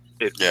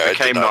 it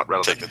became not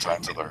relevant. Take the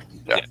time to learn.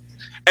 Yeah.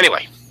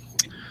 Anyway.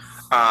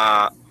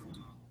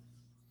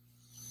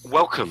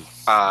 Welcome,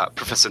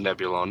 Professor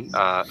Nebulon.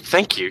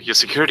 Thank you. Your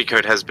security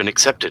code has been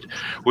accepted.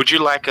 Would you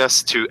like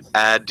us to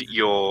add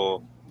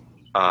your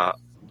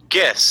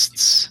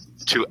guests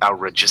to our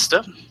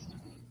register?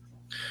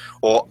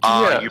 Or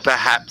are you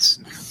perhaps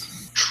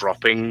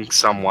dropping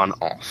someone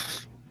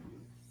off?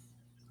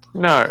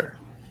 No.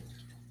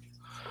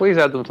 Please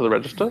add them to the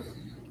register.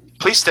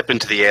 Please step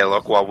into the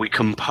airlock while we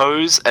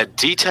compose a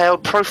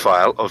detailed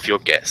profile of your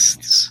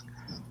guests.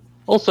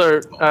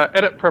 Also,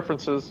 edit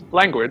preferences,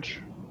 language.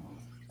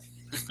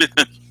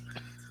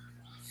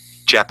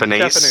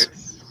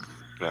 Japanese.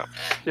 No.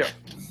 Yeah.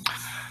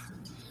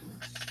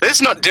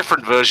 There's not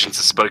different versions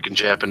of spoken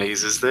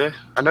Japanese, is there?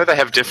 I know they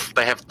have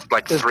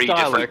like There's 3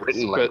 different dialects,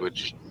 written but-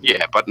 language.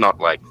 Yeah, but not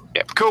like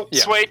cool,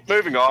 Yeah. sweet,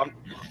 moving on.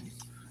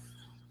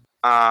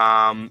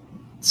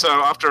 So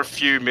after a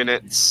few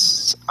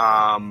minutes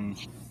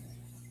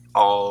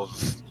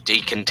of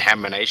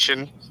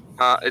decontamination,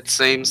 it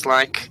seems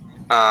like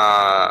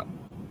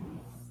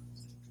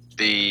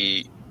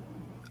the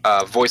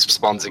voice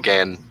responds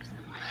again.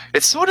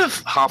 It's sort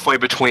of halfway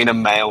between a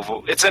male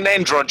voice. It's an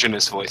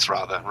androgynous voice,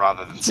 rather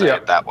than say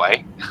it that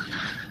way.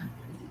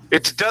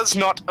 It does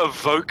not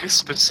evoke a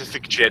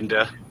specific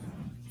gender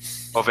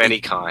of any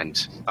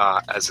kind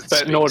as it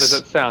speaks. But nor does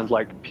it sound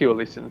like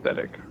purely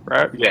synthetic,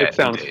 right? Yeah, it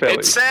sounds fairly.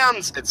 It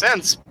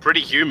sounds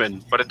pretty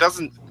human, but it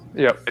doesn't.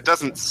 Yep. It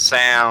doesn't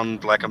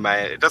sound like a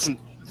male. It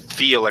doesn't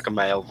feel like a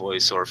male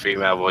voice or a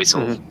female voice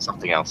or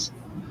something else.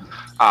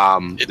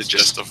 It's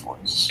just a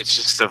voice. It's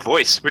just a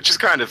voice, which is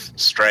kind of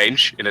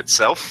strange in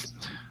itself.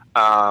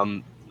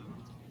 One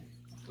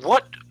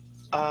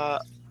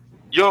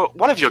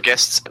of your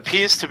guests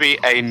appears to be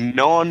a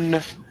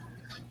non-solid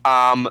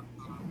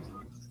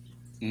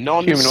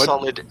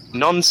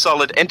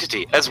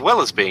entity, as well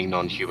as being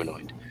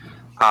non-humanoid.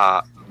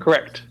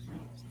 Correct.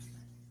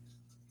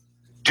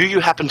 Do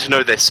you happen to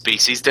know their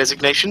species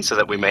designation so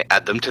that we may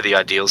add them to the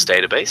Ideals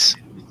database?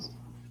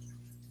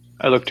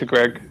 I look to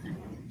Greg.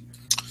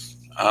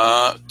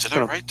 Did I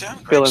write down?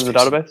 Fill in the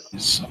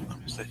database.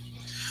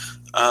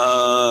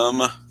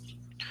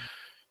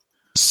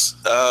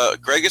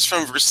 Greg is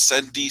from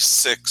Resendi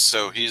 6,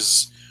 so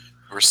he's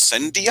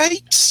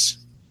Resendiite?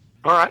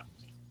 All right.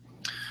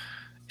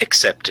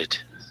 Accepted.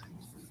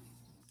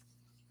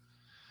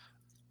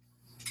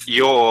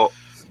 Your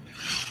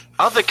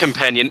other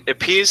companion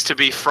appears to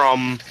be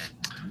from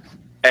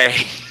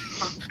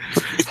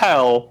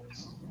Hell.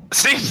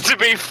 seems to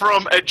be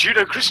from a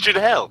Judeo-Christian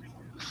hell.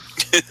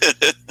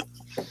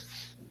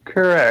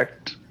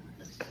 Correct.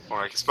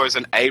 Or I suppose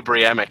an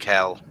Abrahamic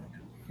hell.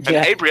 An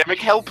Yeah. Abrahamic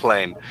hell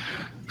plane.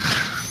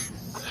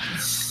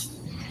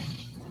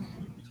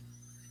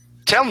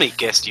 Tell me,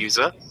 guest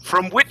user,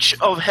 from which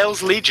of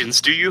Hell's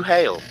legions do you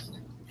hail?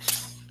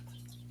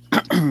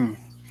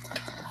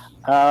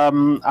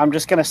 I'm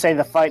just gonna say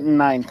the Fighting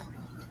Ninth.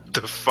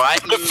 The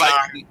Fighting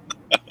Nine.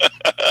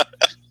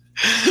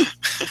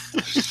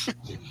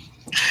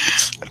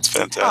 That's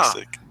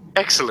fantastic.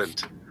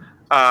 Excellent.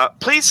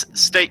 Please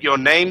state your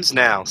names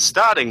now,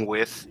 starting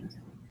with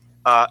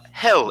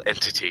Hell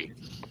entity.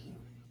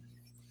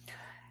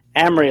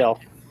 Amriel.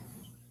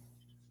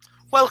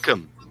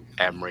 Welcome,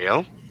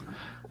 Amriel.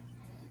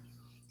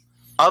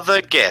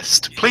 Other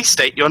guest, please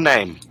state your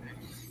name.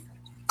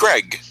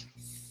 Greg.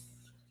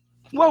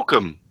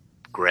 Welcome,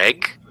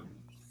 Greg.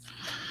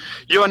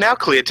 You are now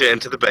cleared to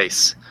enter the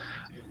base.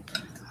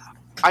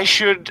 I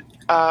should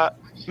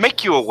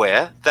make you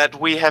aware that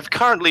we have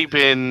currently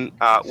been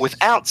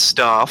without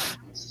staff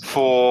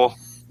for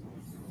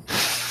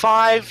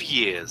 5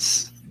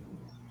 years.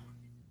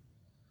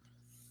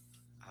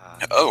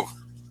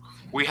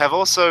 We have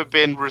also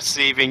been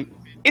receiving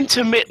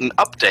intermittent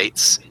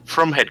updates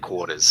from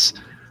headquarters.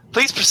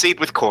 Please proceed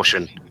with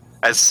caution,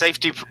 as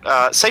safety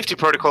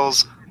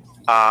protocols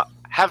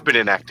have been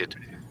enacted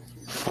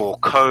for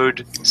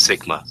Code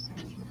Sigma.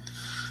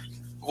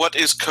 What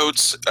is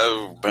codes?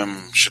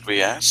 Should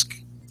we ask?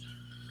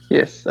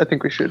 Yes, I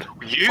think we should.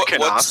 You What- can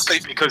what's ask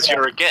safe- because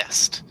you're a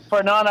guest.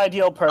 For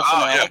non-ideal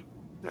personnel.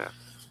 yeah.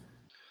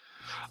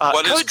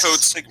 What is Code Code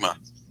Sigma?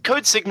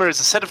 Code Sigma is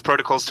a set of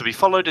protocols to be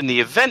followed in the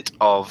event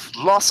of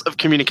loss of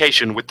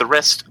communication with the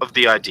rest of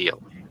the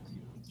Ideal.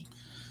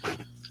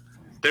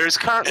 There is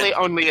currently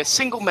only a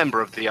single member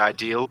of the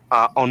Ideal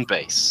on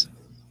base,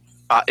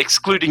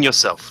 excluding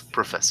yourself,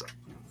 Professor.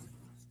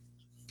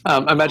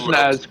 Imagine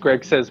as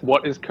Greg says,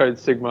 what is Code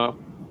Sigma?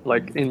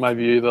 Like, in my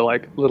view, the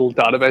like little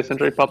database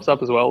entry pops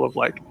up as well of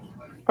like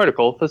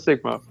protocol for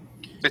Sigma.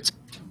 It's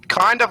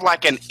kind of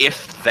like an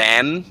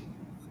if-then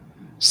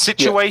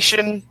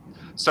situation.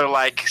 So,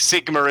 like,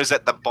 Sigma is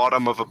at the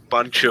bottom of a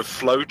bunch of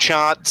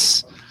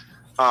flowcharts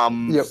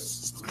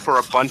for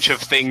a bunch of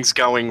things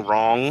going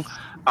wrong.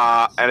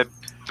 And it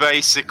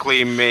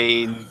basically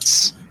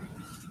means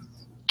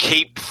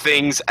keep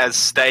things as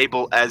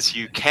stable as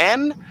you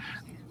can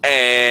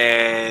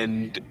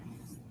and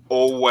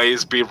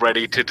always be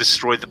ready to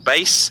destroy the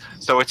base.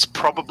 So it's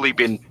probably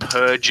been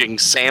purging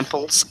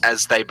samples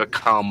as they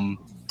become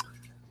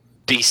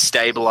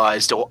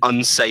destabilized or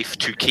unsafe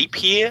to keep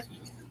here.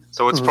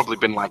 So it's probably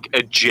been like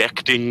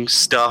ejecting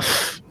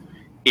stuff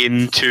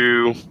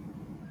into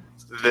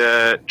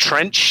the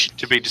trench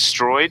to be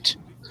destroyed.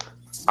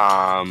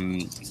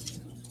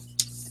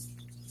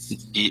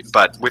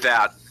 But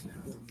without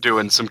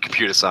doing some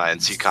computer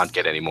science, you can't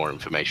get any more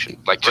information.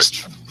 Like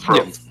just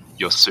from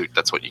your suit,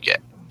 that's what you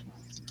get.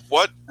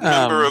 What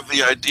member of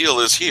the Ideal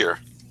is here?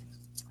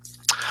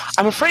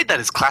 I'm afraid that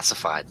is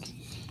classified.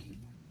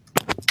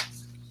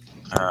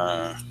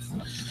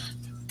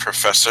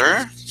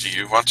 Professor, do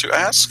you want to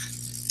ask?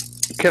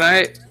 Can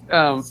I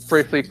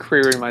briefly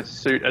query my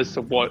suit as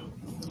to what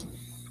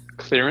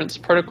clearance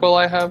protocol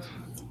I have?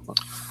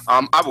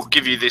 I will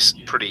give you this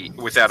pretty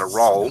without a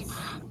roll,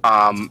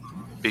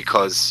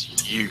 because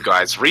you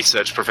guys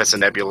researched Professor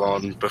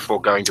Nebulon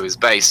before going to his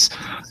base.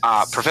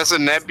 Professor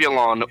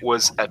Nebulon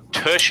was a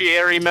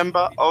tertiary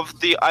member of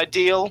the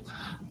Ideal.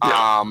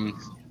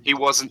 He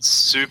wasn't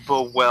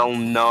super well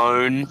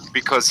known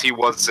because he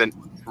wasn't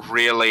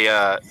really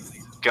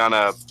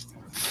gonna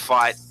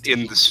fight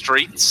in the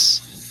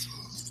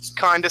streets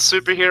kind of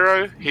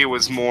superhero. He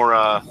was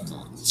more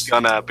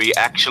gonna be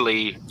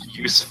actually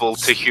useful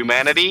to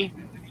humanity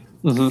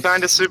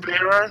kind of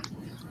superhero.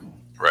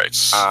 Right.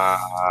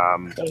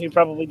 So he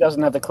probably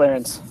doesn't have the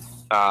clearance.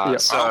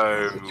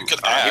 So You could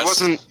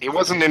ask. he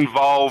wasn't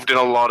involved in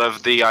a lot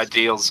of the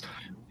Ideal's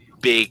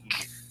big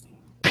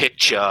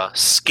picture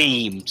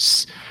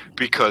schemes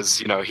because,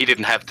 you know, he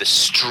didn't have the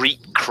street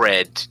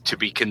cred to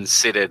be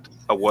considered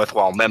a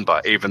worthwhile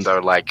member, even though,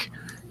 like,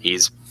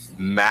 he's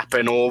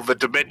mapping all the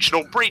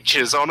dimensional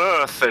breaches on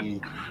Earth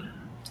and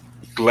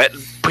let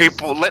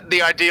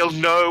the Ideal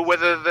know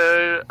whether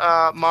the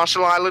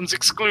Marshall Islands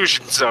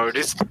exclusion zone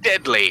is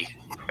deadly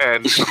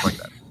and stuff like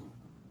that.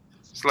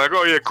 It's like,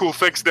 oh yeah, cool,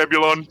 thanks,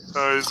 Nebulon.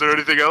 Is there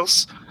anything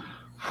else?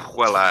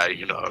 Well,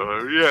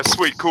 yeah,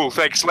 sweet, cool,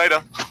 thanks,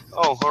 later.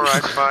 Oh,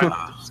 alright, fine.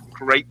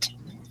 Great.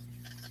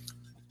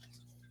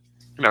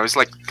 You know, it's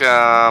like,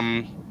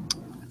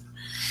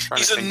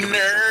 He's a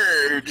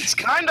nerd. It's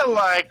kind of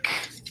like,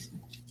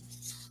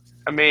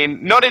 I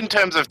mean, not in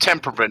terms of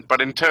temperament,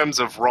 but in terms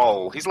of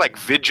role. He's like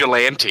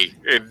Vigilante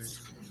in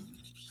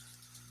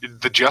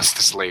the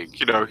Justice League.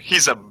 You know,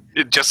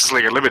 in Justice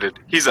League Unlimited.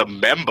 He's a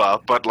member,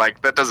 but,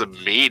 like, that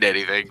doesn't mean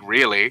anything,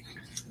 really.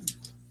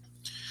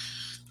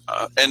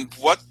 And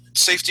what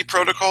safety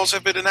protocols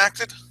have been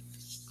enacted?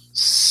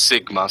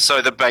 Sigma.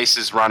 So the base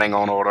is running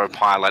on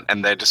autopilot,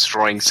 and they're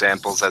destroying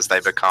samples as they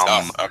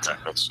become. Okay.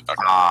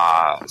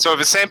 So if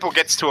a sample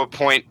gets to a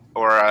point,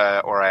 or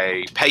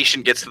a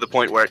patient gets to the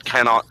point where it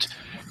cannot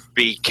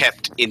be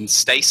kept in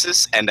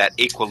stasis and at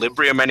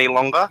equilibrium any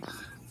longer,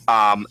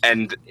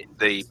 and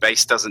the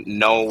base doesn't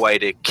know a way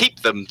to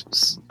keep them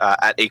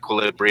at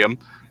equilibrium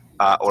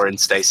or in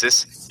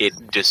stasis, it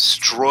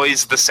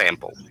destroys the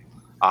sample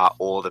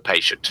or the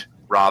patient,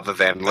 rather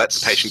than let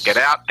the patient get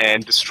out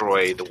and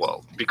destroy the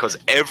world. Because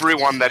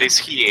everyone that is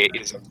here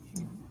is an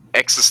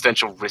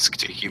existential risk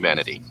to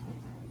humanity.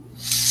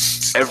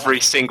 Every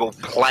single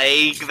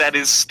plague that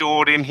is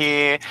stored in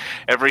here,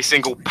 every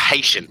single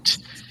patient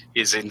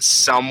is in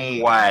some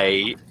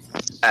way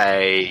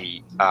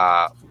a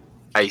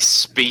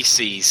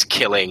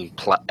species-killing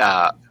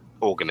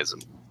organism.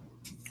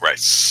 Right.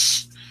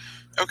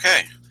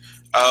 Okay.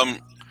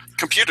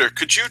 Computer,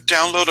 could you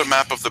download a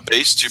map of the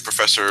base to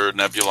Professor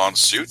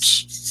Nebulon's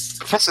suit?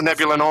 Professor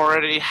Nebulon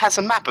already has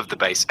a map of the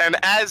base, and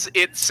as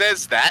it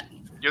says that,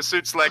 your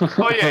suit's like,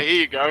 oh yeah,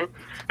 here you go.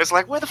 It's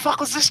like, where the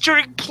fuck was this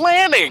during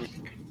planning?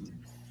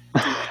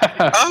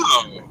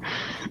 Oh.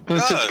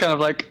 It's just kind of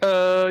like,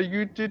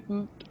 you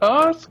didn't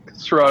ask?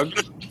 Shrug.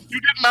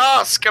 You didn't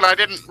ask, and I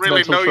didn't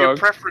really Mental know your shrug.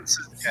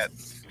 preferences yet.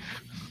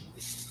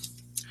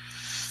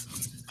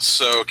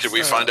 So, can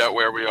we find out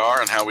where we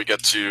are and how we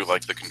get to,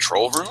 like, the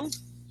control room?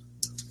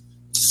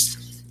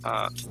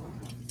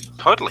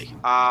 Totally.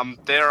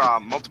 There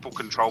are multiple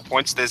control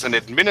points. There's an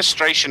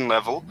administration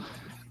level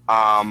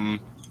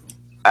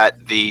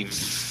at the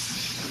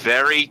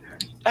very...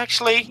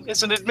 Actually,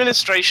 there's an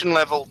administration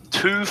level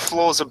 2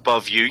 floors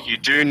above you. You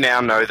do now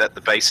know that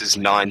the base is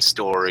 9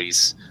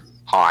 stories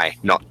high,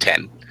 not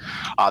 10.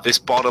 This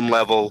bottom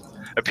level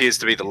appears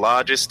to be the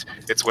largest.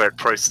 It's where it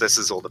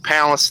processes all the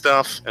power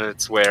stuff, and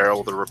it's where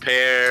all the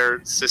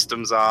repair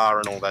systems are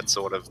and all that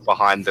sort of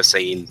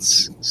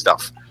behind-the-scenes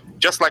stuff.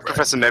 Just like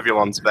Professor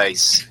Nebulon's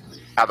base,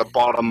 at the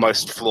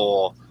bottommost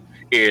floor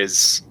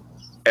is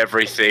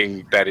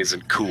everything that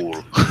isn't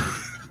cool.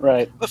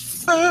 Right. The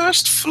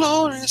first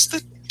floor is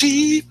the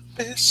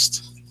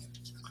deepest.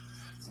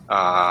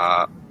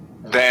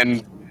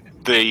 Then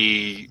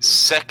the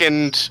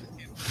second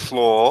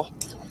floor,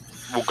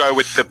 we'll go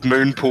with the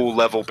moon pool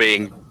level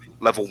being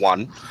level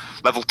 1.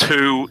 Level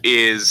 2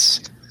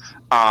 is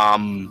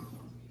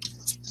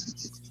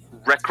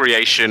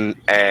recreation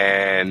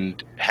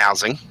and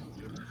housing.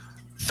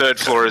 Third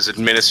floor is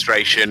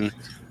administration.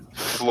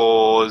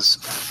 Floors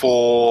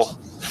 4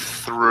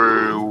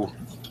 through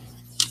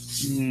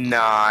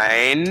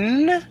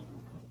 9.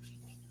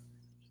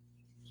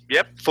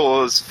 Yep,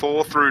 floors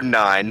 4 through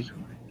 9.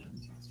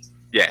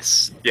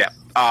 Yes, yep.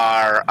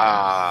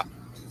 Are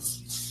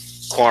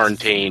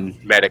quarantine,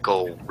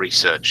 medical,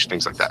 research,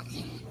 things like that.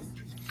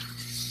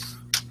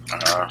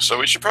 So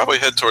we should probably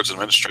head towards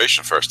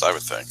administration first, I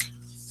would think.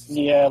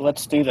 Yeah,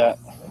 let's do that.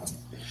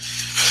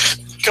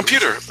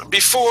 Computer,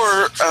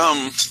 before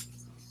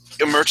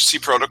emergency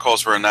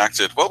protocols were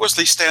enacted, what was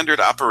the standard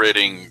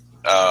operating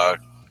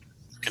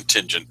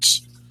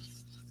contingent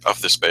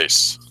of this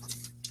base?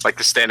 Like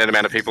the standard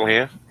amount of people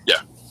here?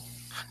 Yeah.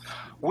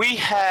 We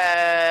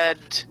had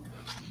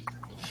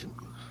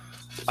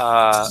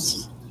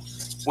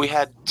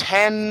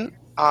 10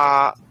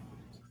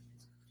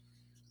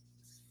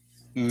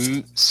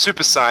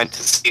 super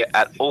scientists here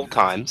at all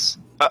times.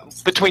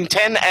 Between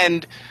 10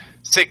 and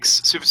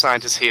 6 super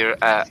scientists here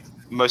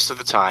most of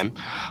the time,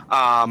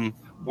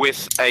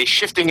 with a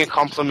shifting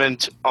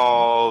complement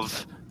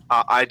of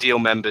ideal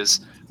members.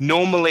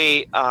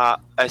 Normally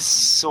a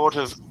sort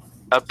of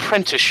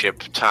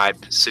apprenticeship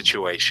type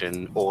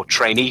situation or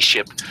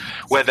traineeship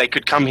where they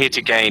could come here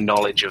to gain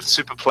knowledge of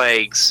super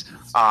plagues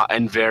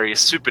and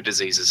various super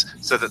diseases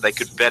so that they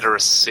could better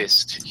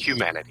assist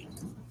humanity.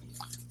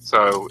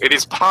 So it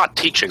is part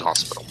teaching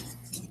hospital.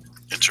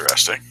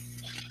 Interesting.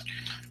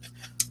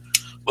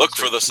 Look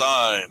for the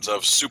signs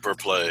of super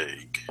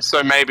plague.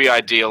 So maybe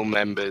ideal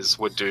members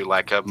would do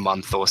like a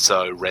month or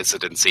so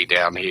residency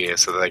down here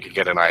so that they could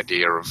get an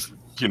idea of,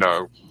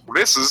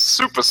 this is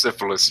super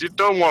syphilis. You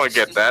don't want to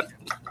get that.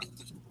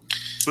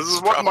 This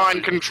is what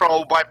mind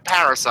control by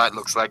parasite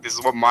looks like. This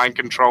is what mind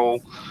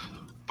control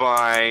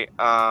by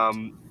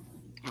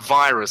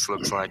virus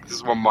looks like. This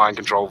is what mind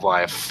control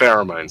via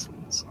pheromones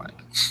looks like.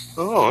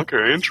 Oh,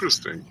 okay,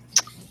 interesting.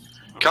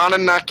 Can't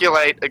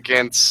inoculate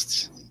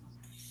against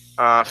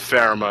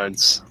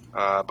pheromones,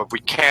 but we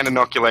can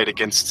inoculate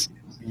against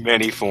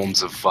many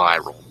forms of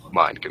viral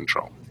mind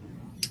control.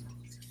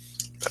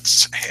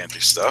 That's handy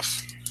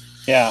stuff.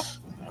 Yeah.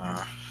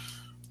 All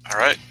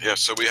right. Yeah,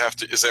 so we have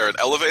to... Is there an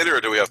elevator,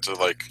 or do we have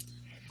to,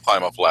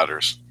 climb up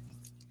ladders?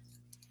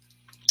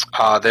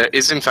 There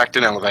is, in fact,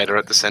 an elevator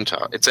at the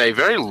center. It's a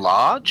very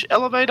large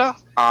elevator.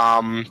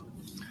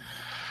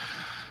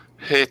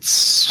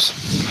 It's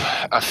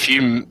a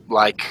few,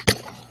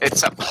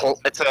 it's a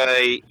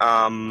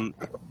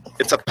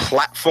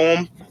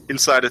platform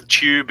inside a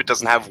tube. It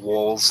doesn't have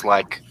walls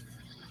like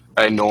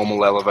a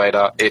normal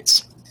elevator.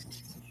 It's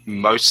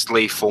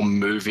mostly for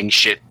moving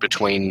shit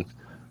between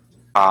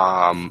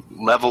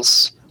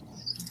levels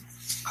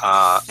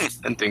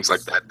and things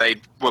like that. They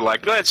were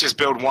like, let's just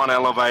build one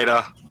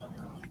elevator.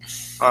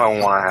 I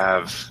don't want to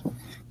have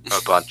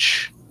a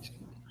bunch.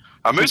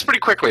 It moves pretty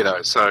quickly,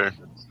 though, so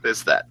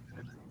there's that.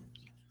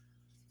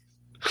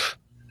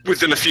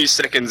 Within a few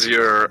seconds,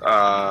 you're...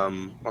 well,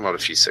 not a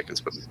few seconds,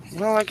 but...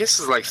 Well, I guess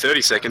it's like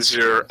 30 seconds.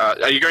 You're...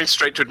 are you going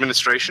straight to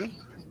administration?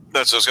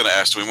 That's what I was going to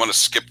ask. Do we want to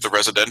skip the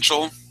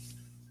residential?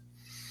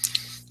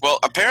 Well,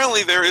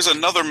 apparently there is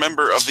another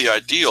member of the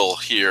Ideal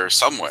here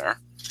somewhere.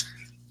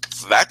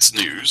 That's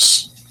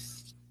news.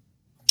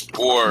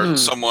 Or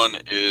someone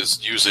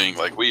is using,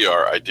 like we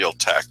are, Ideal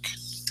tech,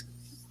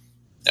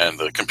 and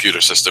the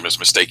computer system is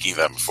mistaking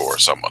them for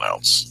someone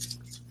else.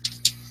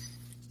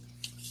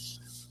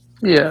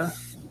 Yeah.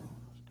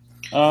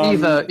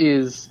 Either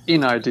is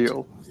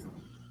Ideal.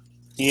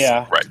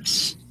 Yeah.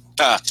 Right.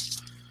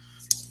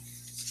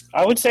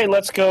 I would say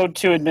let's go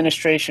to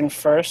administration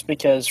first,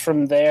 because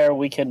from there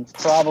we can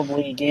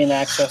probably gain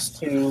access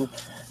to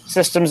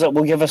systems that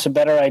will give us a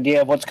better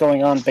idea of what's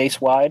going on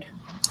base-wide.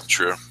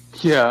 True.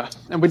 Yeah,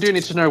 and we do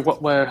need to know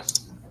what we're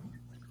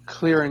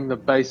clearing the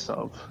base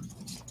of.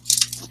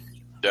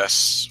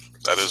 Yes,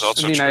 that is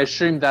also true. I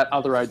assume that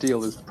other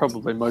Ideal is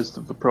probably most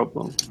of the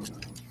problem.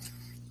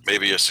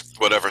 Maybe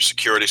whatever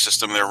security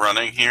system they're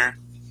running here.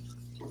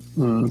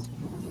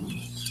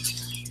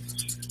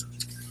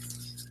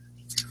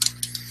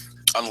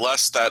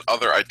 Unless that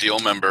other Ideal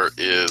member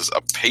is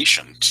a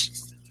patient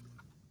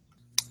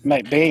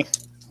Might be.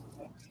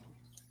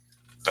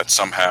 That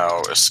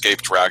somehow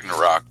escaped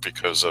Ragnarok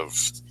because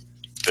of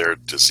their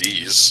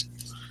disease.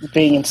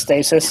 Being in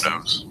stasis. Who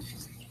knows?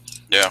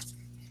 Yeah.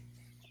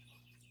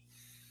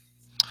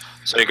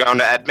 So you're going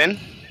to admin?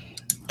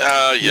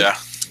 Yeah.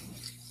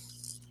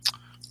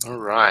 All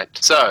right.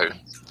 So,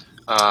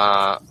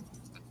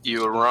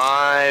 you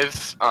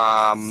arrive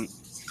on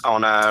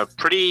a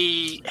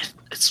pretty...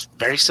 It's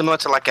very similar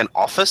to like an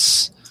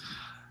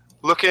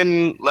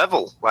office-looking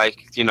level.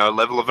 Like,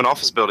 level of an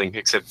office building,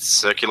 except it's a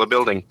circular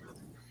building.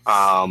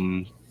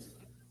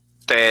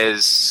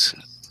 There's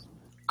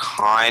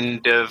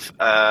kind of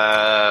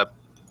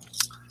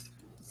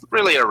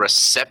really a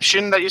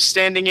reception that you're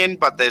standing in,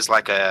 but there's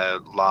like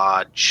a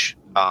large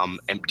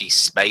empty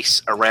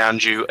space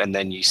around you, and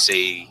then you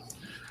see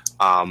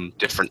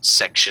different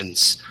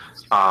sections.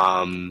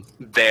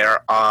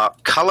 There are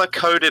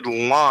color-coded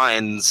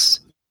lines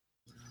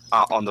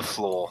on the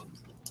floor.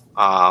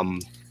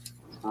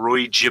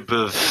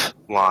 Rujibov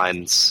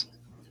lines.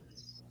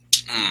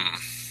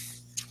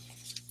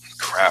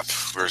 Crap.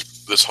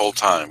 This whole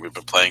time we've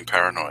been playing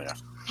Paranoia.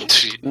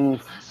 No.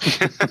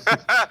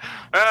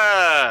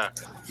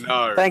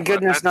 Thank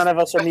goodness none of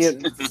us are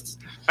mutants.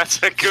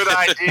 That's a good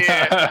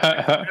idea.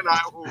 And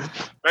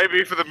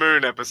maybe for the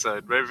moon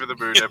episode.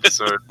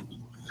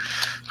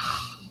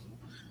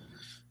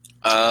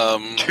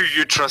 Do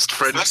you trust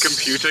French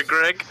computer,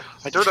 Greg?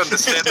 I don't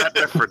understand that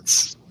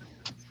reference.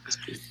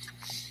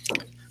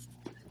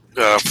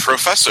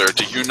 Professor,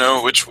 do you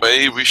know which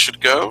way we should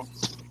go?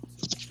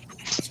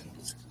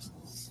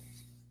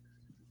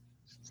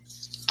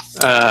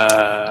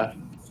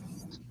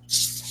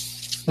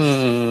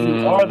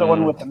 You are the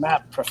one with the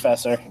map,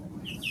 Professor.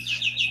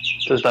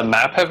 Does the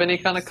map have any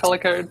kind of color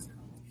code?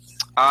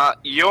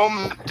 Your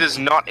map does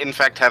not, in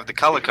fact, have the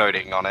color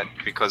coding on it,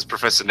 because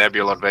Professor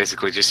Nebulon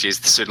basically just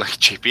used the like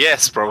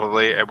GPS,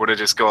 probably, and would have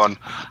just gone,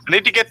 I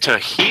need to get to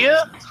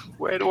here?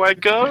 Where do I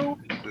go?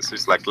 This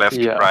is like left,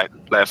 right,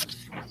 left.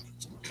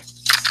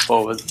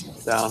 Forward,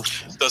 down.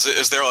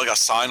 Is there like a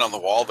sign on the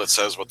wall that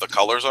says what the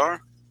colors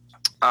are?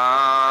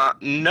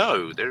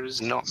 No, there is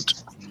not.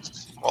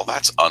 Well,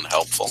 that's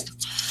unhelpful.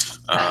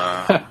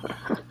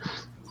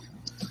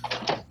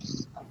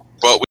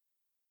 Well,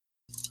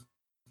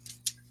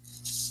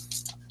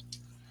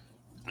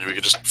 we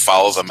could just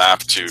follow the map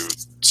to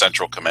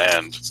Central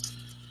Command.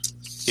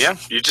 Yeah,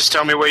 you just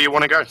tell me where you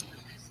want to go.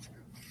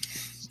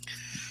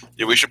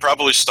 Yeah, we should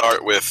probably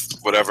start with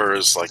whatever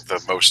is like the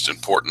most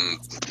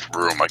important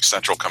room, like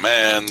Central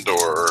Command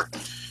or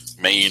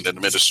Main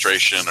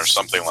Administration or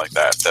something like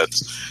that.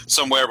 That's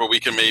somewhere where we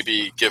can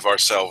maybe give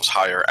ourselves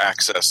higher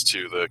access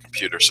to the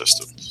computer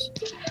systems.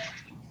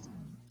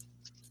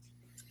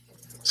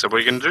 So what are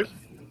you going to do?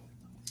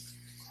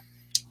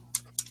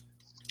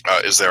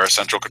 Is there a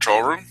central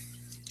control room?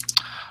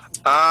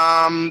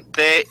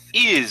 There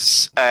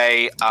is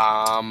a,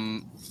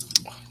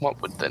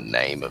 what would the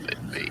name of it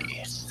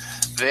be?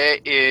 There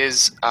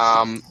is,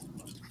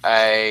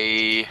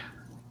 a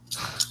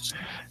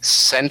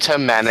center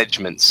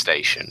management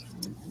station.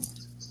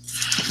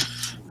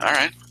 All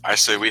right. I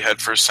say we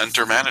head for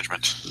center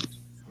management.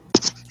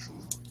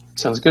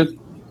 Sounds good.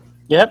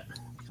 Yep.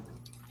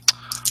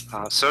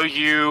 So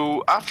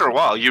you, after a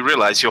while, you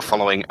realize you're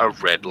following a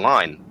red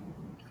line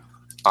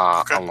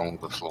along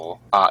the floor.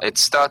 It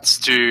starts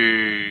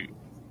to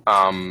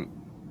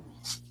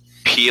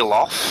peel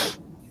off.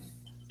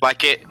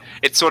 Like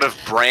it sort of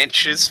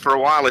branches for a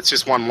while. It's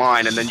just one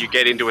line, and then you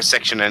get into a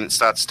section and it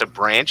starts to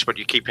branch, but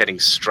you keep heading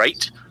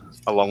straight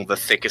along the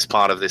thickest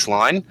part of this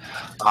line.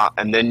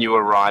 And then you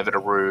arrive at a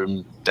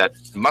room that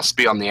must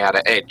be on the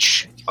outer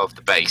edge of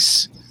the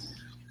base.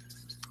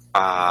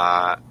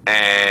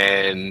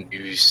 And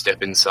you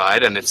step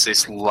inside, and it's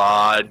this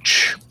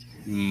large,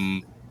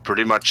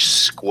 pretty much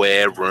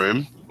square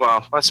room.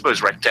 Well, I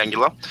suppose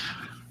rectangular.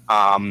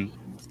 And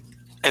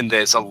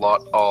there's a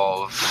lot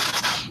of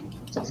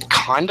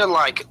kind of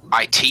like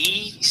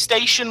IT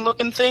station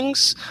looking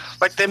things.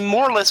 Like they're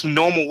more or less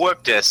normal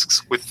work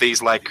desks with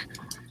these like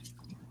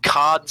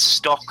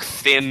cardstock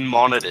thin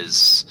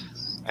monitors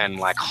and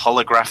like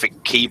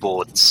holographic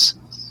keyboards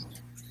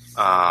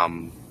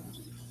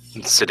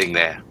sitting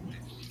there.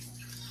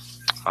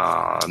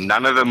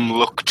 None of them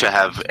look to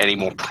have any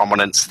more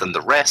prominence than the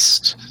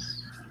rest.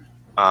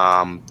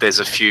 There's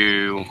a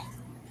few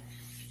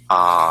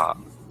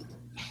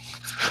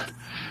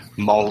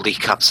moldy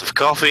cups of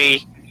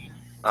coffee,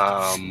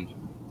 a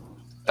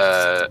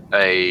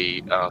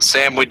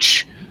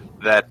sandwich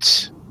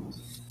that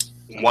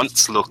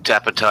once looked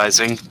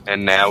appetizing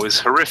and now is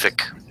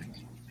horrific.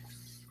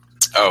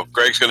 Oh,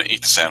 Greg's going to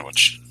eat the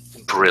sandwich.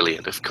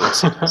 Brilliant, of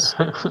course it is.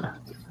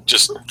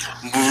 Just...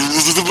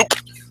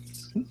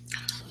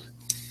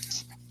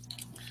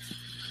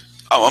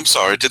 Oh, I'm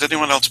sorry. Did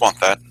anyone else want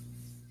that?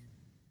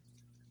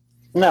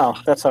 No,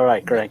 that's all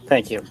right, Greg.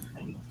 Thank you.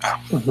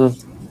 Oh.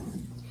 Mm-hmm.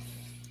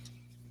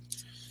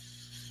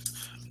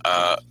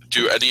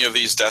 Do any of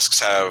these desks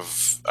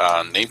have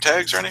name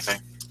tags or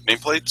anything?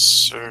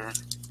 Nameplates? Or...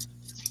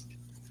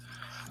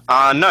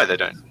 No, they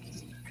don't.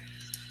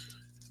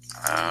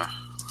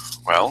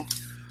 Well,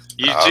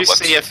 You do let's-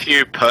 see a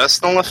few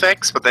personal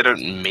effects, but they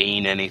don't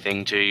mean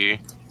anything to you.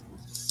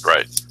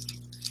 right.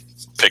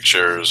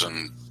 Pictures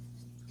and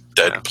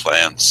dead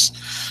plants.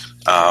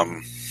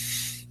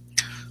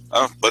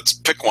 Let's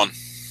pick one.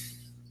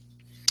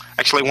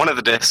 Actually, one of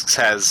the discs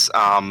has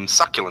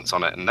succulents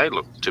on it, and they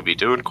look to be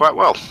doing quite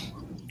well.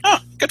 Oh,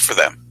 good for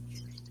them.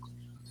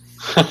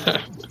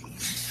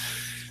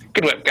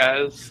 Good work,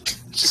 guys.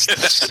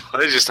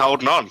 They're just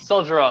holding on.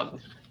 Soldier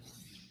on.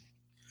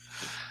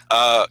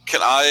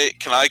 Can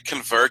I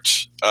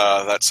convert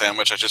that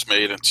sandwich I just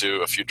made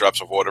into a few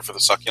drops of water for the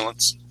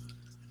succulents?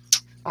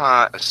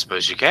 I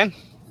suppose you can.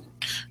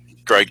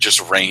 Greg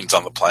just rains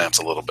on the plants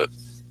a little bit.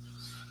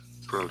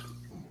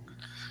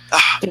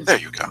 Ah, there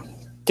you go.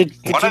 Did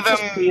One you of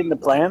just them- be in the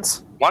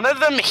plants? One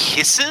of them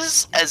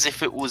hisses as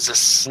if it was a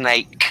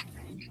snake,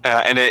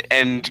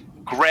 and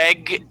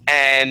Greg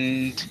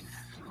and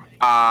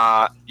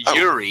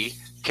Yuri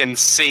can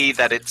see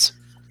that it's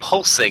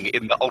pulsing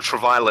in the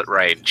ultraviolet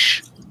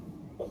range.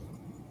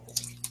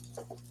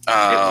 It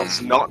was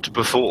not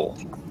before.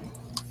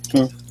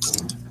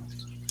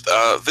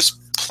 This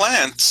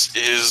plant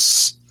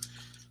is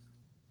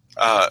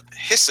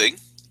hissing.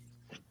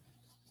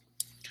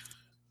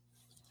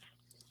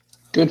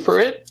 Good for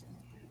it.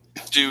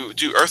 Do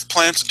earth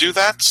plants do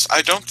that?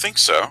 I don't think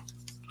so.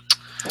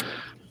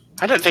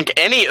 I don't think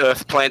any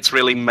earth plants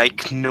really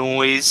make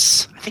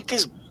noise. I think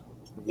there's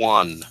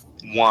one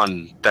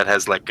that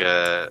has like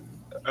a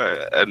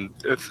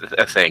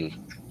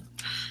thing.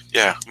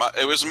 Yeah,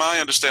 it was my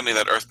understanding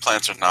that earth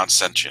plants are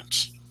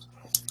non-sentient.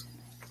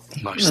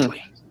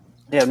 Mostly.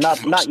 Yeah,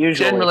 not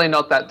usually. Generally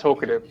not that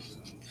talkative.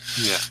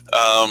 Yeah.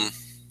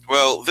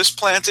 Well, this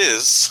plant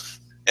is,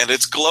 and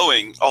it's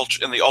glowing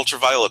in the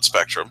ultraviolet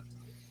spectrum.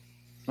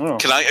 Oh.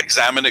 Can I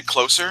examine it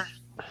closer?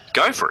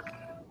 Go for it.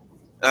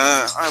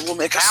 I will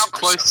make a. How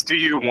close do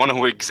you want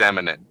to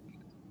examine it?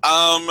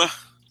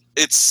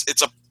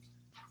 It's a.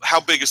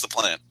 How big is the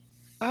plant?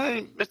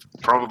 It's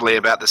probably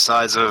about the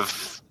size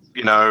of,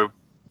 a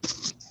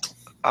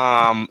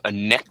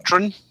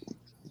nectron.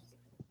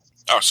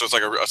 Oh, so it's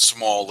like a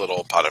small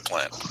little potted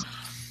plant.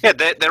 Yeah,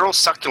 they're all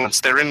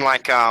succulents. They're in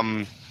like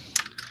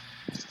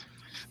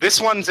this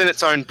one's in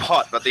its own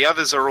pot, but the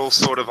others are all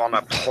sort of on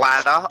a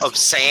platter of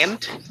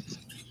sand.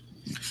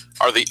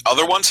 Are the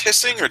other ones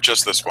hissing or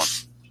just this one?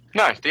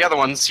 No, the other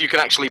ones you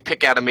can actually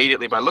pick out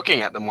immediately by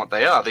looking at them what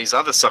they are. These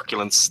other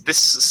succulents. This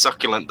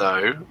succulent,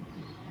 though,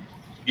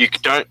 you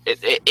don't.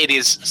 It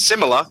is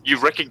similar.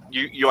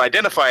 You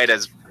identify it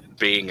as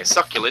being a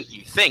succulent.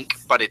 You think,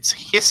 but it's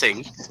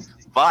hissing,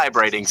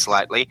 vibrating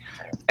slightly,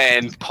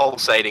 and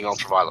pulsating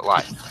ultraviolet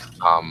light.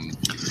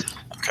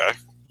 Okay.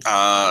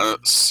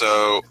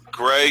 So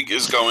Greg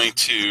is going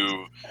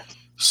to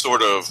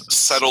sort of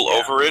settle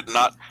over it,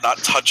 not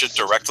touch it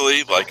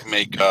directly, like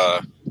make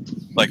a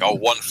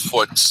 1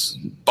 foot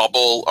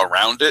bubble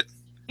around it,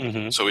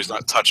 so he's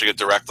not touching it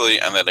directly,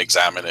 and then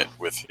examine it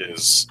with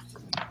his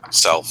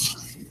self.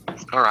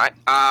 All right.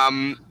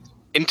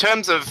 In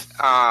terms of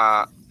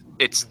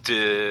its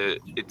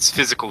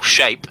physical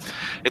shape,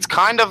 it's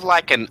kind of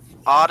like an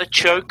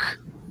artichoke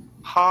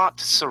heart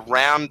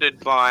surrounded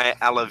by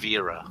aloe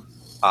vera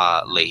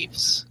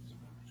leaves.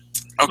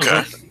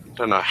 Okay.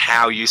 Don't know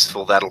how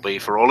useful that'll be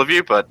for all of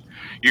you, but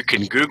you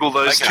can Google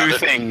those I got two it.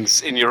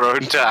 things in your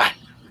own time.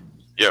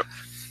 Yep.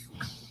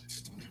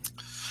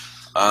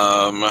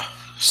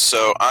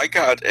 So I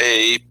got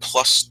a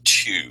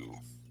 +2.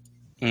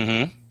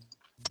 Mm-hmm.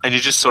 And you're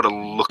just sort of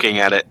looking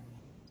at it,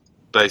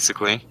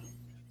 basically.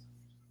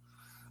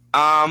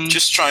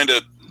 Just trying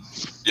to,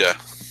 yeah.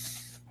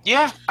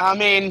 Yeah, I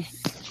mean,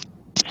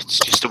 it's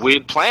just a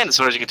weird plant, as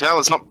far as you can tell.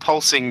 It's not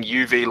pulsing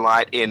UV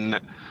light in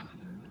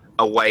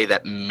a way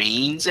that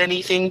means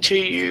anything to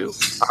you.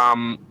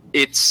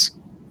 It's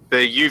the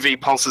UV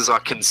pulses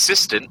are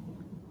consistent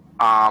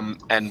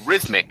and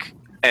rhythmic,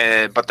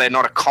 but they're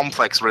not a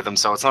complex rhythm,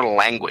 so it's not a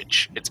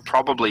language. It's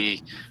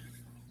probably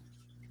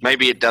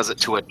maybe it does it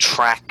to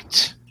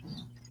attract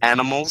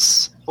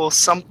animals or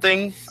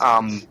something.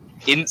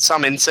 In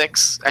some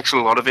insects,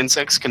 actually a lot of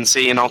insects can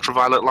see in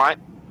ultraviolet light.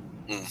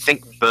 I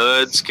think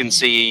birds can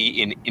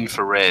see in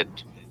infrared,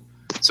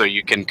 so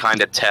you can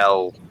kind of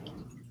tell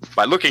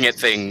by looking at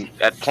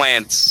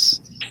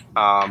plants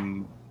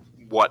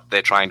what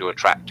they're trying to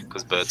attract.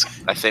 Because birds,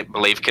 I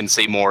believe, can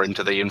see more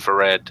into the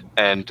infrared,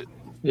 and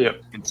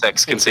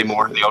insects can see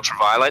more in the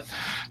ultraviolet.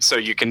 So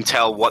you can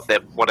tell what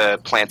a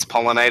plant's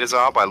pollinators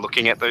are by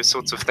looking at those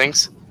sorts of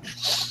things.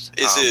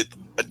 Is it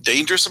a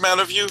dangerous amount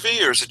of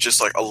UV, or is it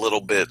just like a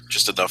little bit,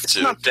 just enough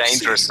to? Not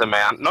dangerous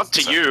amount, not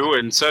to you,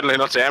 and certainly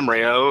not to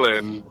Amriel,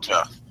 and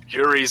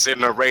Yuri's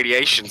in a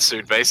radiation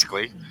suit,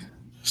 basically.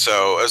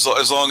 So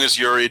as long as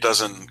Yuri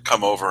doesn't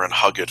come over and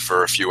hug it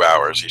for a few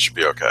hours, he should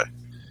be okay.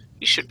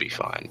 You should be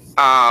fine.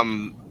 I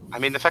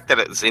mean, the fact that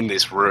it's in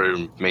this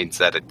room means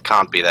that it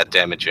can't be that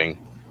damaging.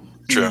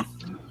 True.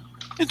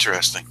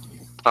 Interesting.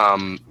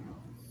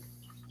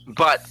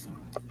 But,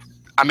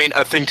 I mean,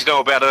 a thing to know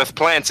about Earth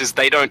plants is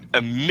they don't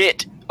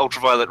emit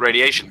ultraviolet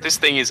radiation. This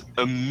thing is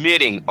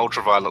emitting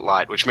ultraviolet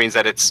light, which means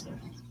that it's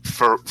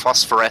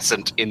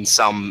phosphorescent in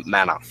some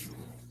manner.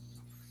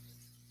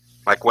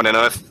 Like when an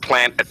earth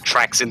plant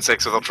attracts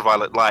insects with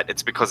ultraviolet light,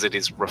 it's because it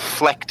is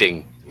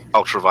reflecting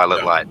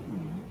ultraviolet light.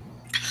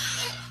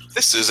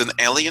 This is an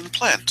alien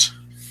plant.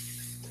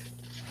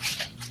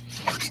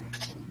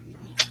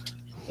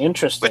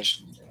 Interesting.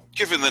 Which,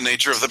 given the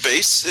nature of the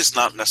base, is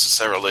not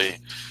necessarily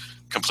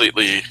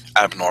completely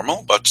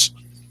abnormal, but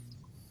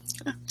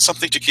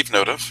something to keep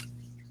note of.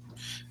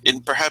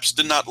 It perhaps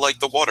did not like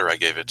the water I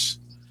gave it.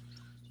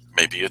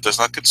 Maybe it does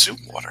not consume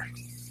water.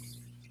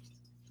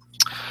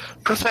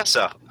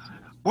 Professor,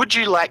 would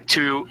you like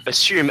to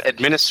assume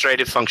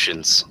administrative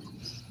functions?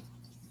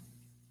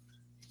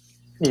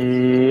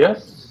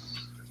 Yes.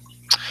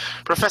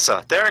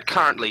 Professor, there are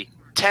currently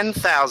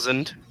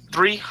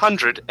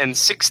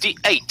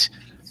 10,368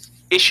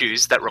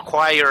 issues that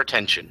require your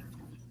attention.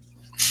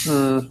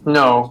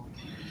 No.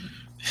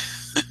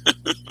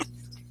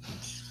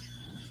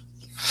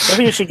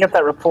 Maybe you should get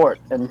that report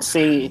and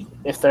see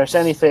if there's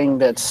anything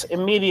that's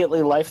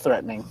immediately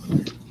life-threatening.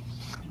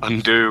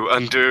 Undo.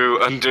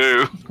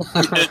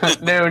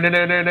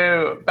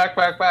 No. Back.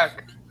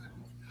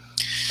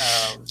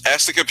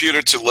 Ask the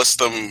computer to list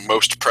them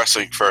most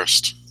pressing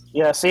first.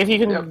 Yeah, see if you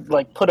can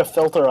put a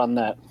filter on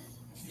that.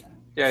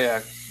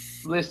 Yeah.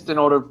 List in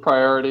order of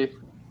priority.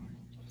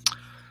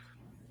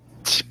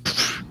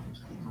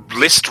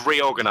 List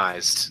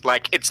reorganized.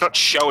 Like, it's not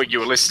showing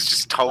you a list, it's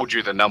just told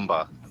you the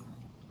number.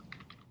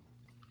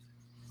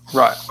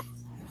 Right.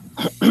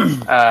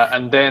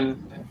 And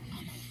then,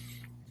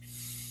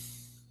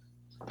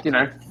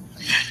 I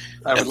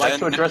would like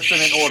to address them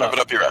in order. Shove it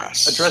up your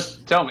ass.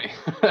 Tell me.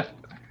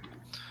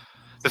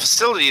 The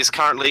facility is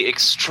currently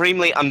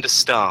extremely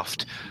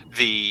understaffed.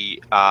 All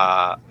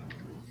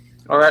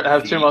right, I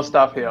have 2 more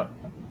staff here.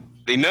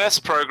 The nurse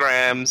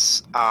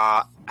programs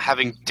are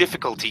having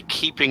difficulty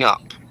keeping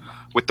up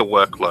with the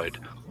workload.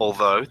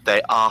 Although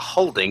they are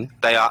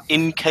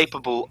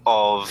incapable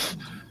of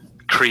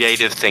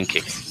creative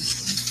thinking.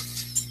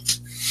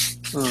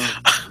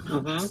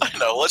 Mm-hmm. I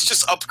know, let's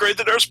just upgrade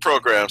the nurse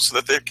program so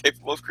that they're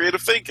capable of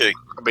creative thinking.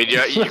 I mean, you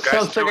guys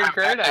Sounds do like a have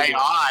great that idea.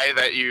 AI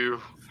that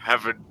you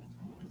haven't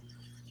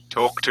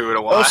talked to in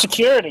a while. Oh,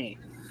 security.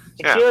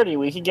 Yeah. Security.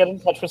 We can get in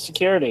touch with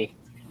security.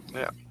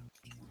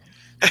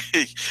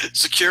 Hey,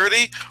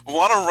 security,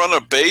 want to run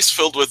a base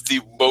filled with the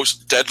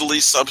most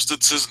deadly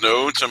substances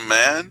known to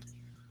man?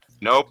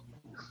 Nope.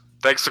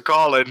 Thanks for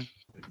calling.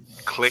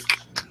 Click.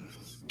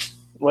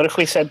 What if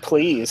we said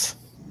please?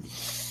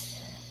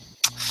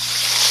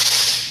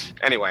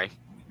 Anyway,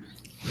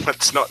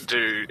 let's not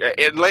do...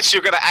 Unless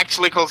you're going to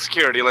actually call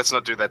security, let's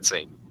not do that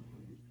scene.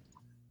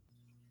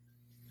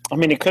 I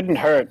mean, it couldn't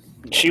hurt.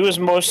 She was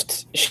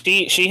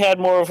she had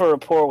more of a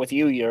rapport with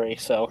you, Yuri,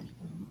 so...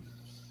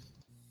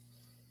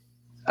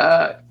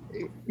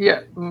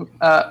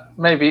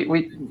 Maybe.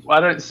 I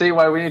don't see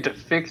why we need to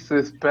fix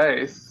this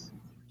base.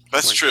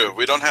 That's true.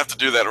 We don't have to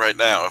do that right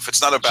now. If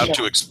it's not about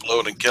to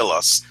explode and kill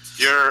us.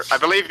 I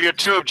believe your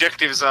 2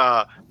 objectives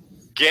are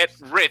get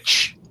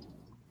rich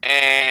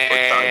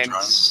and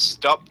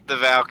stop the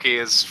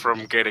Valkyrs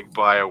from getting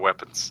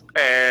bioweapons.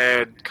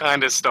 And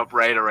kind of stop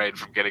Raiderade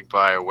from getting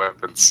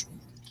bioweapons.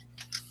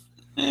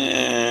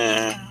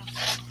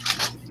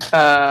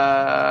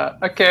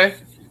 Okay.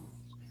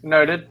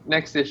 Noted.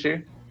 Next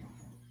issue.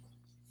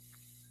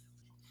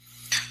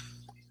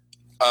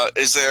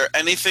 Is there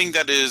anything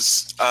that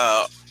is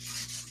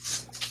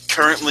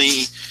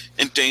currently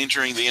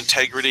endangering the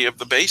integrity of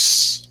the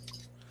base?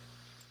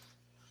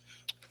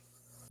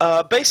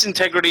 Base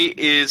integrity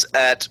is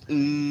at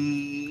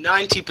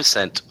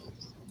 90%.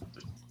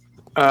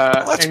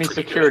 Any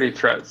security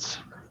threats?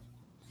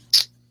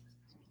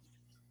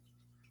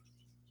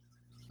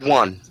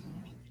 1.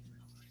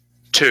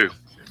 2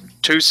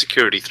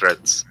 security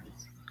threats.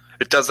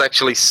 It does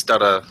actually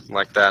stutter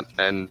like that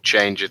and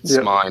change its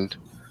mind.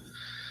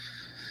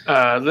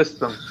 List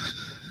them.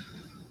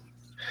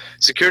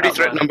 Security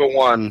threat number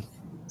 1.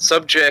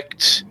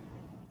 Subject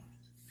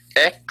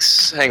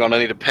X. Hang on, I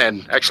need a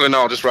pen. Actually,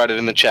 no, I'll just write it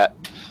in the chat.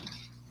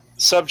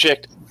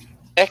 Subject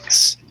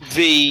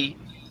XVE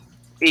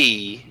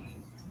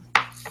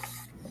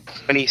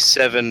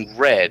 27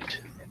 Red.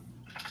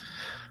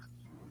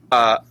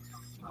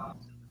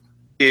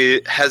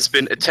 It has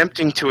been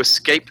attempting to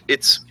escape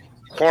its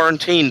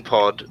quarantine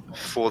pod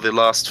for the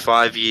last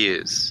 5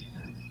 years.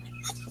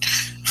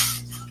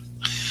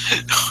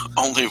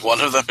 Only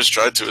one of them has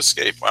tried to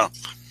escape. Wow.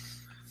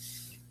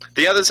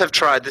 The others have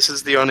tried. This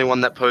is the only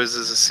one that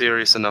poses a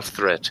serious enough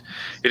threat.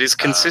 It is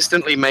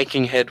consistently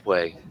making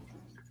headway.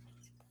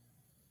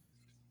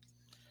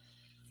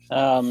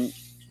 Do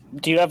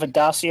you have a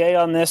dossier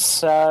on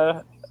this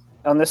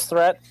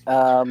threat?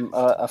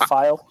 A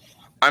file?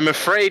 I'm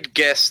afraid,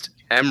 guest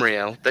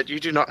Amriel, that you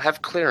do not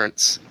have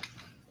clearance.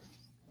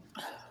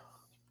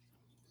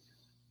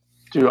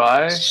 Do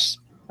I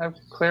have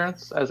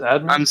clearance as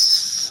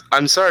admin?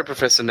 I'm sorry,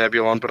 Professor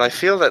Nebulon, but I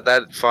feel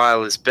that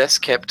file is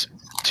best kept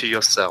to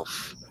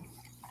yourself.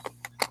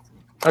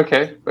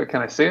 Okay, but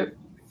can I see it?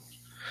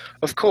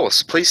 Of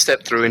course. Please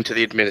step through into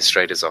the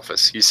administrator's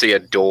office. You see a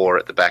door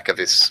at the back of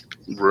this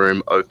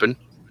room open.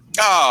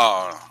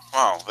 Oh,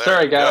 wow. There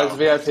Sorry, you guys. go.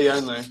 VIP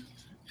only.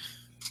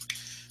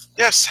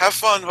 Yes, have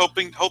fun. Hope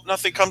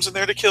nothing comes in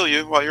there to kill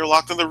you while you're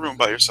locked in the room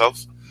by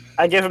yourself.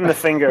 I give him the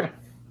finger.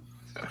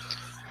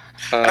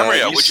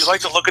 Emria, would you like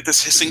to look at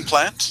this hissing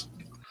plant?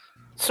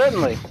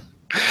 Certainly.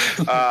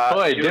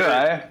 Boy, do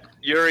I.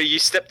 Yuri, you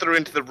step through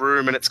into the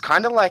room, and it's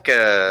kind of like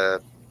you're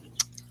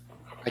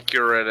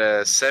at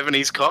a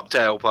 70s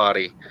cocktail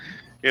party.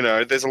 You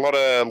know, there's a lot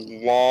of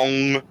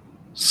long,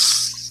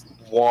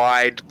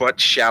 wide but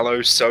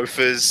shallow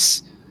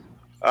sofas,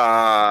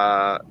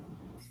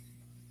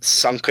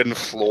 sunken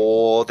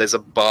floor. There's a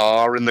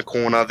bar in the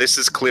corner. This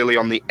is clearly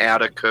on the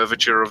outer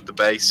curvature of the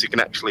base. You can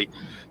actually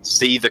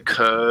see the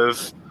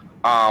curve.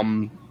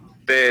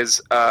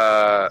 There's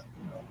a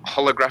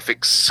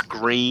holographic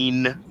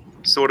screen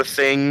sort of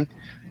thing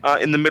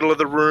in the middle of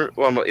the room.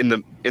 Well, in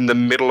the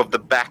middle of the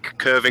back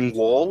curving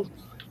wall.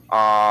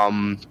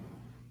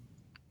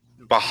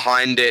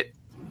 Behind it,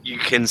 you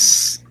can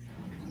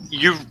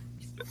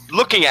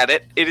looking at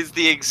it. It is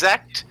the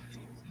exact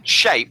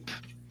shape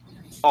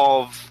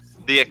of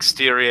the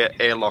exterior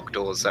airlock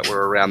doors that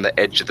were around the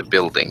edge of the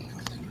building.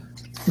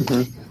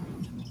 Mm-hmm.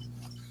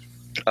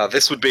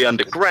 This would be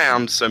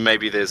underground, so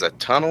maybe there's a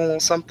tunnel or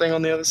something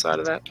on the other side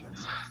of that.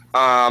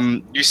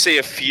 You see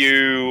a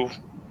few,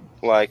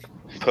 like,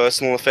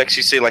 personal effects.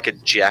 You see, like, a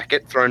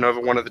jacket thrown over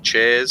one of the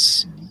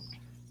chairs.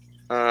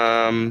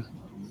 You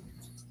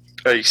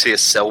see a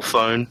cell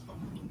phone.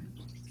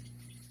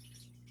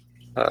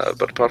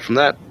 But apart from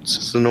that, it's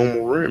just a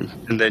normal room.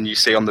 And then you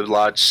see on the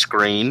large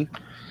screen,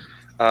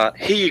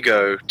 here you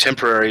go,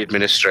 temporary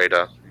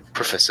administrator,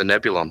 Professor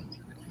Nebulon.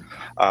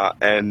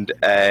 And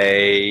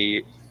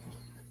a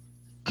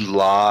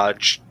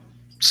large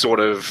sort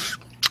of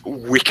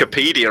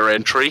Wikipedia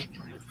entry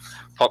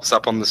pops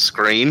up on the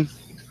screen.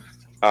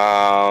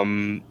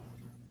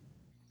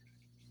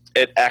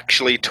 It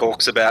actually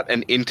talks about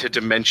an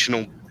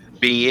interdimensional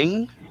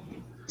being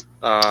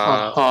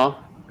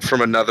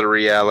from another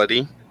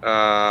reality.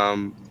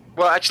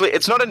 Well, actually,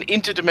 it's not an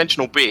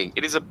interdimensional being.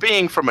 It is a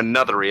being from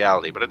another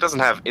reality, but it doesn't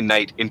have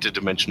innate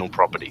interdimensional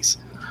properties.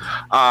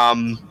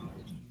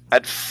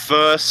 At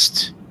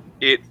first,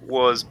 it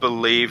was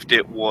believed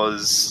it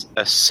was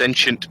a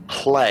sentient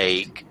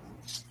plague,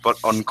 but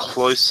on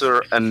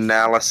closer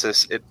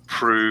analysis, it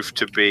proved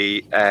to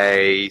be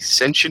a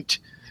sentient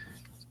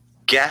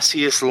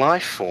gaseous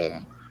life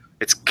form.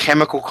 Its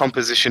chemical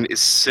composition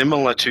is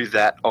similar to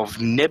that of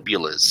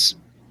nebulas.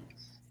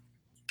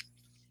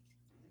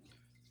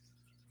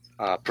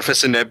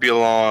 Professor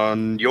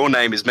Nebulon, your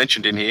name is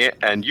mentioned in here,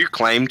 and you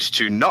claimed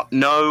to not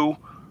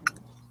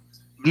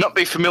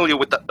be familiar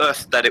with the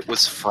Earth that it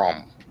was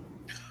from.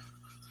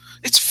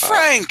 It's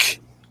Frank!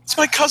 It's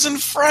my cousin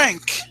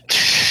Frank!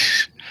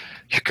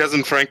 Your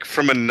cousin Frank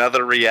from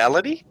another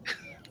reality?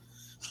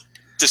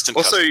 Distant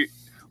cousin.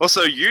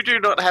 Also, you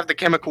do not have the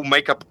chemical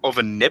makeup of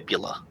a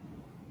nebula.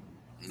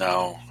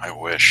 No, I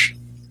wish.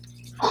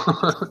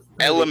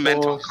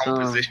 Elemental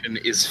composition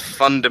is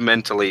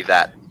fundamentally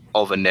that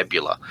of a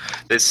nebula.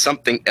 There's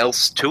something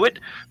else to it,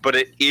 but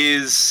it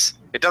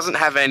doesn't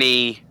have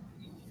any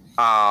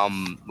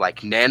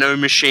like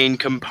nanomachine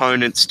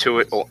components to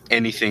it or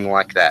anything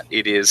like that.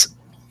 It is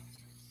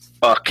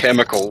a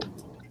chemical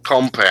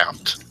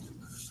compound.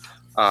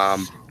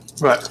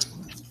 Right.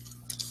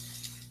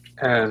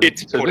 And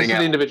It's so this putting is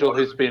out- an individual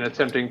who's been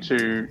attempting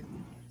to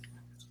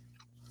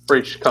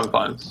breach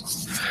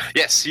confines.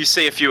 Yes, you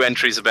see a few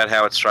entries about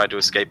how it's tried to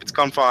escape its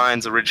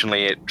confines.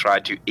 Originally, it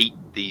tried to eat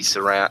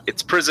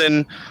its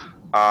prison,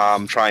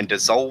 try and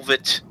dissolve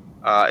it.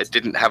 It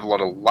didn't have a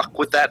lot of luck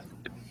with that.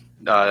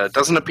 It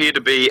doesn't appear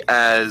to be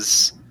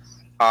as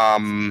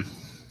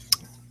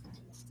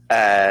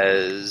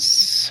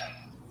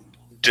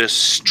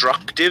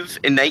destructive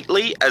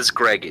innately as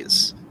Greg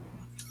is.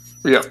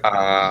 Yeah.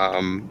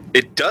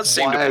 It does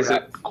seem Why to is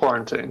it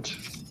quarantined?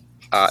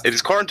 It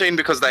is quarantined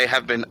because they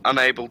have been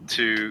unable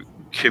to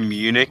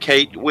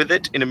communicate with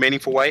it in a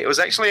meaningful way. It was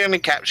actually only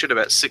captured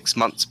about 6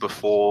 months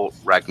before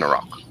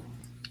Ragnarok.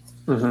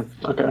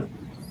 Mm-hmm. Okay.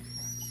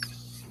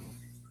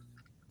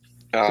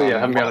 So yeah,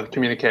 haven't been able to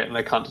communicate, and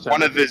they can't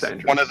determine if it's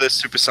dangerous. One of the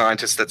super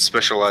scientists that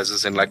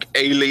specializes in like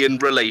alien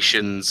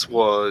relations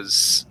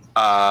was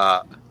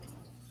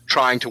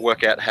trying to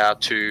work out how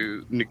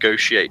to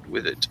negotiate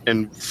with it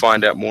and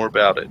find out more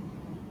about it.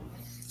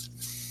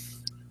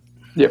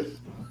 Yep.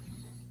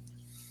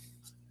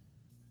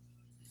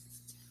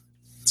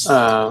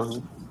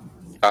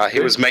 He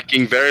was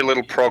making very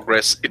little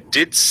progress. It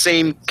did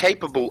seem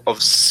capable of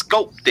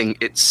sculpting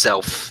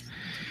itself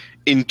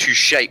into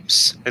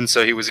shapes, and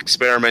so he was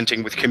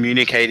experimenting with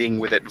communicating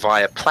with it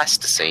via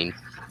plasticine.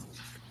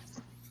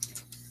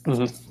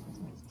 Mm-hmm.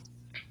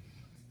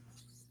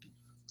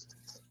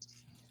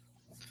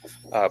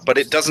 But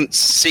it doesn't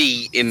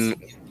see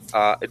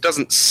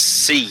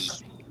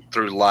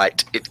through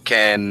light. It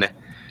can,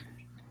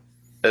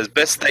 as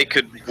best they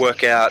could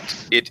work out,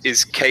 it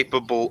is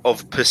capable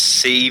of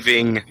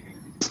perceiving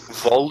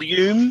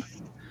volume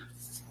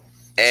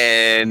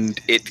and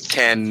it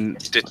can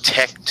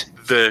detect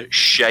the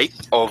shape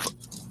of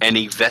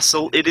any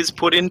vessel it is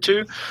put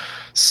into.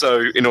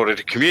 So in order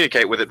to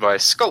communicate with it via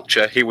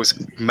sculpture, he was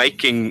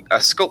making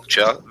a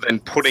sculpture, then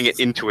putting it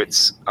into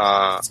its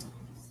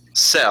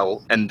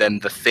cell, and then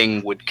the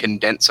thing would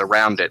condense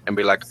around it and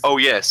be like, oh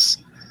yes,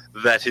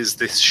 that is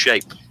this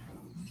shape.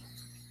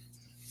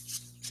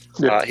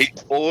 Yeah. He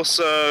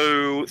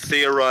also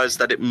theorized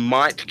that it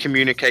might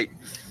communicate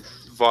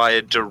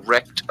via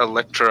direct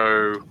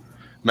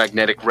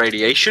electromagnetic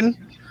radiation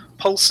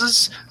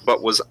pulses,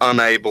 but was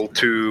unable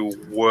to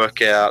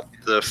work out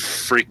the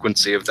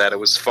frequency of that. It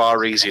was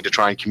far easier to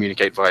try and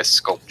communicate via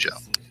sculpture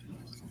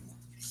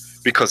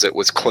because it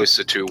was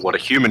closer to what a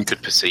human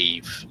could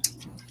perceive.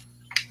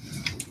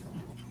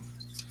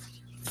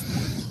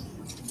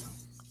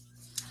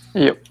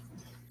 Yep.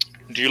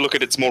 Do you look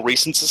at its more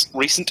recent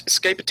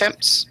escape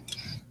attempts?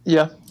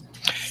 Yeah.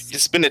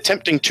 It's been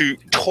attempting to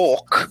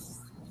talk,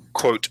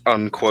 quote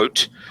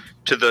unquote,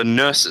 to the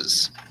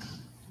nurses.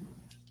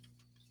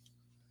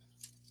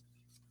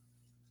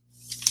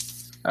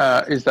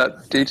 Is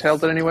that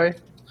detailed in any way?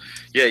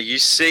 Yeah, you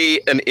see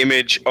an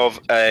image of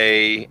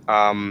a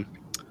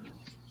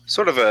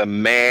sort of a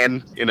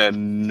man in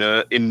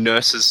in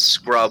nurse's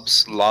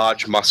scrubs,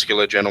 large,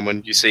 muscular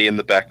gentleman. You see in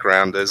the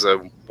background there's a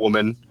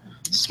woman,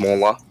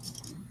 smaller,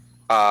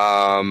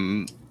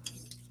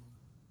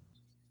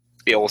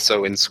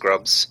 also in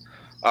scrubs.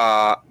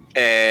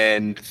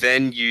 And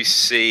then you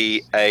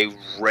see a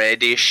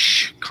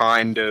reddish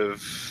kind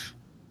of...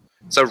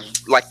 So,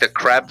 like the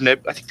Crab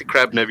Nebula... I think the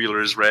Crab Nebula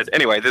is red.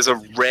 Anyway, there's a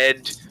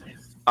red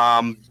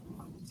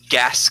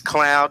gas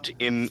cloud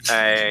in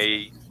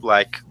a,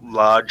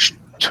 large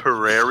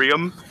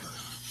terrarium.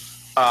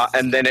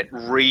 And then it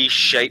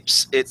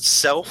reshapes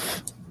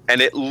itself. And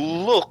it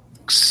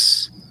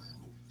looks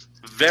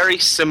very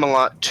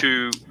similar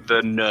to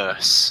the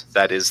nurse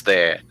that is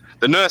there.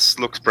 The nurse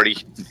looks pretty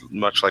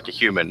much like a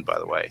human, by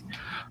the way.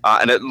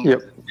 And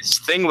this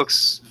thing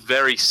looks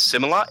very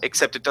similar,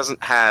 except it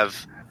doesn't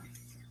have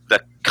the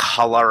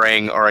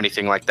coloring or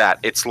anything like that.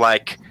 It's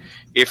like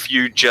if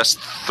you just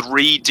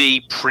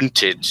 3D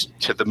printed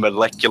to the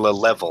molecular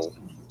level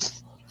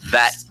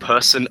that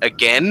person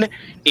again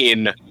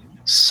in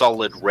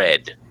solid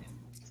red.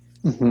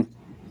 Mm-hmm.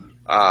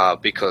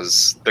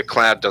 Because the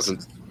cloud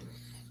isn't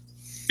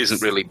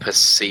really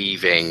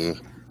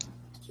perceiving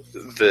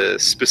the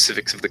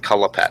specifics of the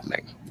color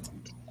patterning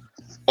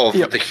of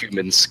the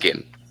human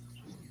skin.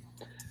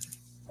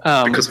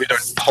 Because we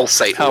don't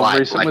pulsate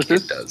light like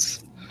it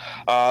does.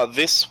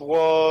 This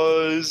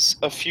was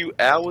a few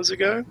hours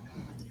ago.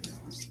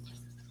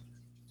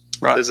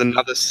 Right. There's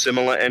another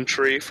similar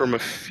entry from a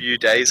few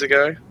days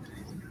ago.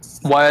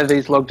 Why are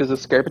these logged as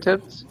escape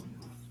attempts?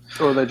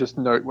 Or are they just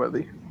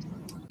noteworthy?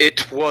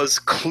 It was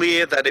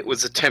clear that it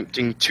was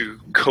attempting to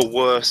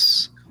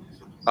coerce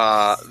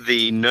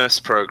the nurse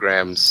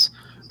programs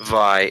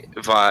by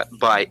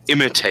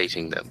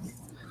imitating them.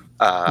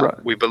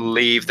 Right. We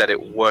believe that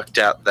it worked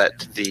out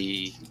that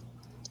the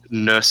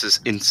nurses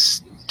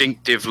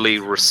instinctively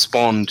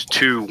respond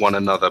to one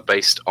another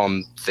based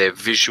on their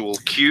visual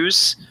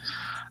cues,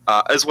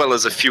 as well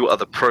as a few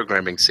other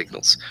programming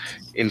signals.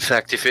 In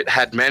fact, if it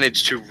had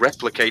managed to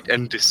replicate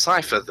and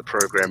decipher the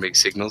programming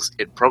signals,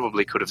 it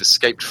probably could have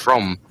escaped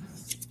from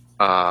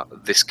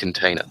this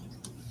container.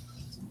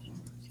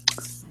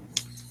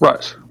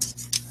 Right.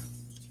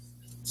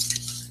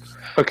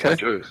 Okay,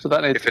 do. so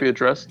that needs to be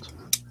addressed.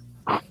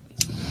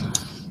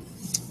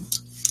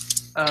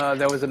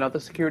 There was another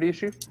security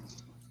issue?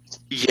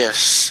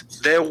 Yes,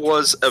 there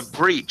was a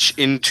breach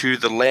into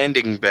the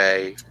landing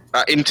bay,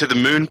 into the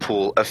moon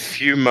pool a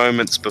few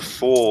moments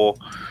before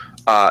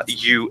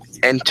you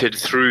entered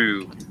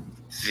through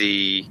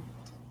the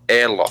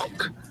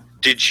airlock.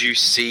 Did you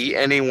see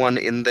anyone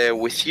in there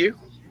with you?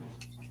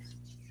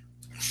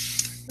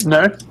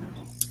 No.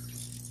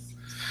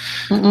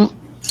 Mm-mm.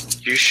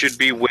 You should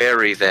be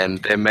wary then.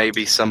 There may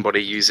be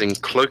somebody using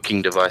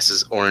cloaking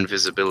devices or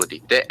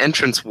invisibility. Their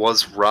entrance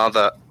was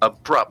rather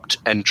abrupt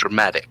and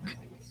dramatic.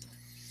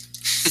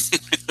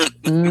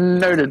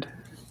 Noted.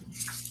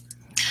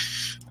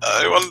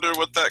 I wonder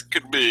what that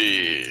could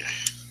be.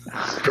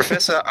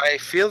 Professor, I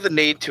feel the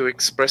need to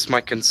express my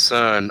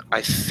concern.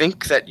 I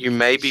think that you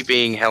may be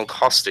being held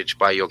hostage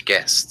by your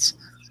guests.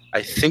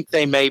 I think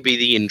they may be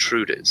the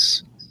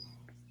intruders.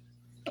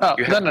 Oh,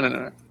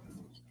 no.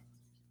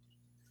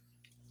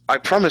 I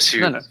promise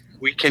you, No.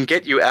 we can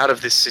get you out of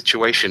this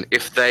situation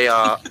if they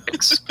are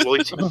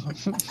exploiting.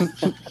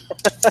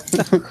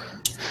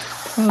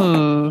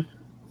 No,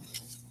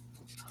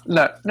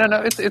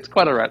 it's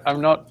quite alright.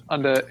 I'm not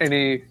under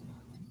any...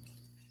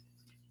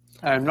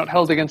 I'm not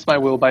held against my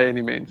will by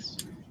any means.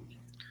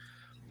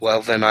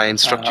 Well, then I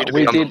instruct you to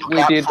we be on the did-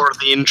 lookout for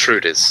the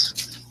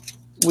intruders.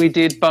 We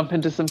did bump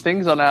into some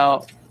things on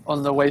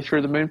the way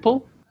through the moon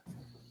pool.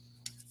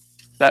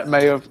 That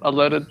may have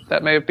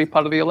been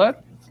part of the alert.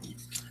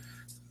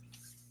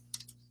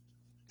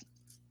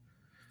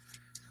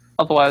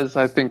 Otherwise,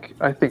 I think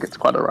it's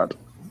quite alright.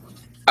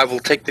 I will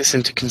take this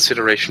into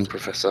consideration,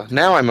 Professor.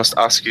 Now I must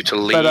ask you to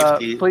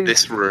leave please-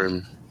 this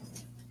room.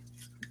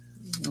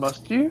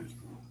 Must you?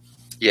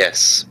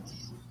 Yes.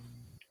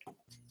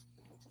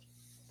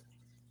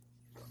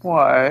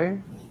 Why?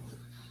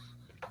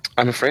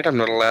 I'm afraid I'm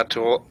not allowed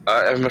to.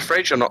 I'm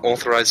afraid you're not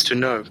authorized to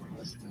know.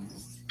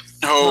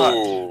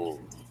 Oh,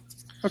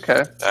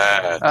 Okay.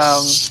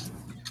 that's...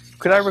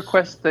 Could I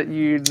request that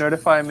you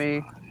notify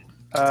me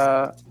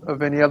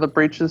of any other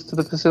breaches to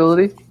the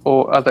facility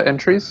or other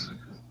entries?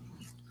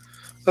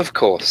 Of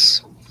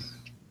course.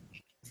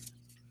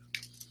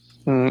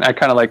 I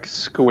kind of like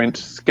squint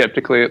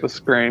skeptically at the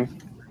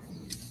screen.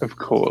 Of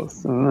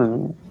course.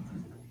 And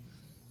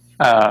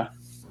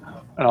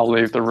I'll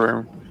leave the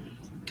room.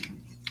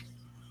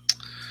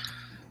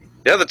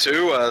 The other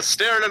two are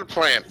staring at a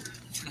plant.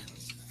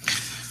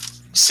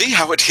 See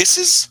how it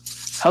hisses?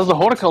 How's the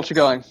horticulture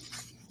going?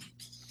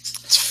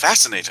 It's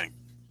fascinating.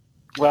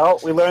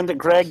 Well, we learned that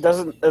Greg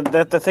doesn't.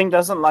 That the thing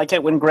doesn't like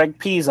it when Greg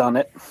pees on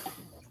it.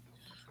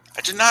 I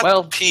did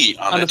not pee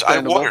on it. I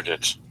understandable. watered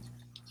it.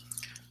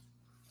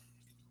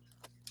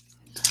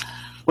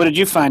 What did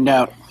you find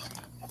out?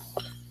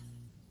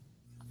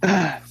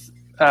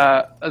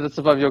 That's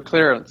above your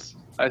clearance,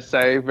 I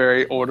say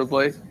very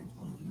audibly.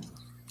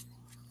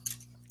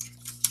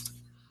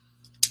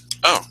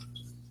 Oh,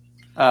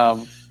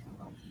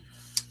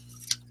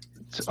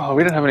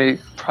 We don't have any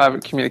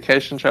private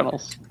communication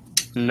channels.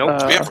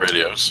 Nope. we have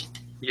radios.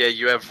 Yeah,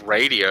 you have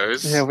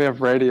radios. Yeah, we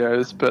have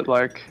radios, but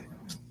like...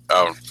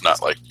 Oh,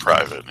 not like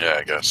private. Yeah,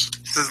 I guess.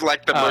 This is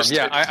like the most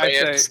yeah, I'd say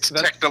advanced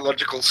that's-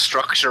 technological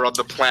structure on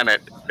the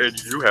planet, and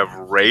you have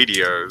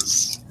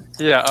radios.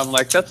 Yeah, I'm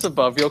like, that's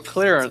above your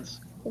clearance.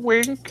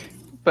 Wink.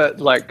 But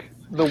like,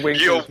 the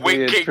wink You're is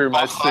weird winking through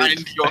my behind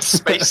suit. your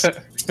space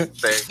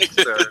thing.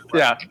 So, like,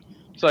 Yeah.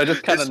 So I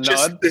just kind it's of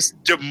just nod. this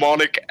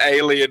demonic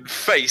alien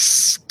face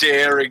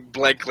staring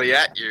blankly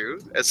at you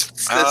as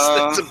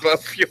that's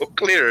above your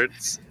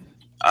clearance.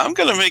 I'm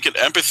gonna make an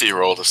empathy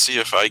roll to see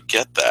if I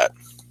get that.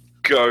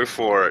 Go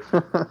for it.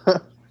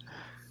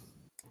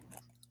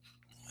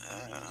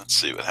 Let's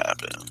see what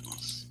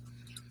happens.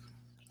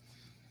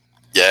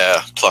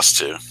 Yeah,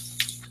 +2.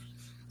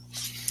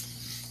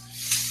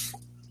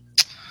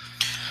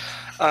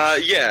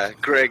 Yeah,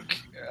 Greg,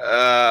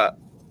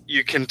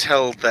 you can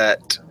tell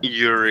that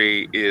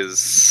Yuri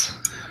is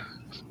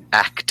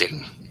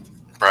acting.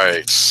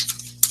 Right.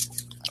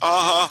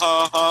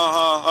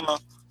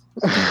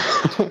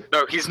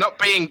 No, he's not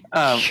being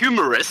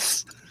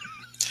humorous.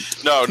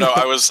 No,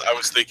 I was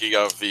thinking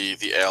of the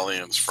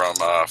aliens from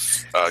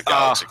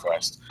Galaxy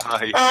Quest.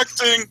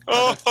 Acting.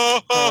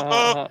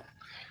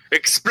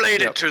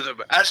 Explain it to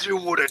them as you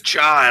would a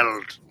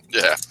child.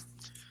 Yeah.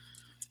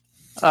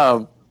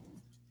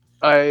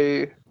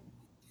 I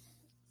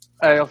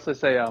also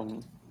say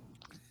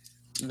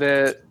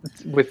there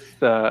with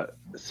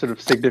sort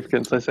of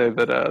significance. I say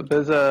that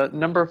there's a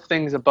number of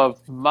things above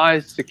my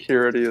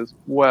security as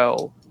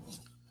well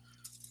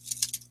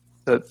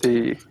that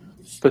the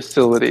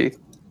facility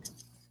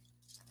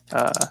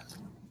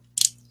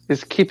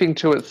is keeping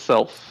to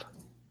itself.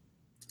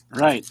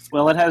 Right.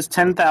 Well, it has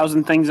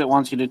 10,000 things it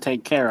wants you to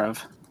take care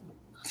of.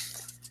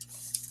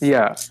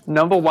 Yeah.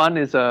 Number one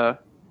is a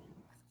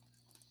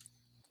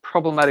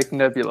problematic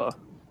nebula.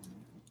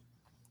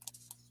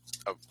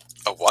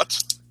 A what?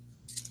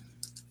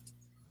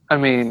 I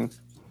mean,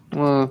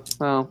 well,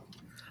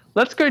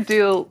 let's go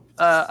deal.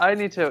 I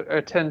need to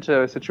attend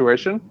to a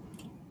situation.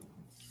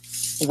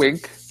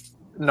 Wink,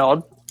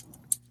 nod.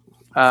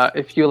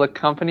 If you'll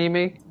accompany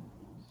me.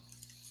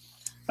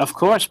 Of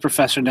course,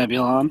 Professor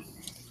Nebulon.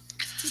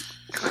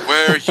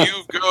 Where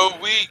you go,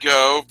 we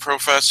go,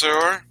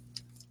 Professor.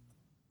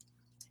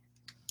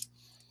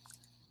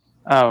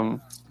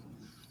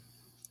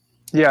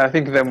 Yeah, I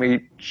think then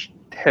we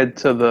head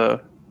to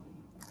the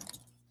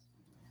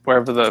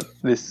wherever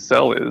this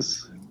cell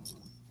is.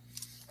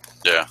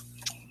 Yeah.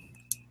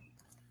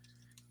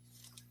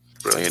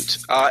 Brilliant.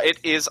 It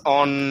is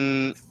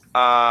on.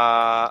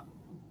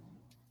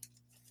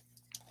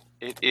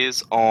 It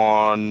is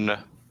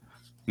on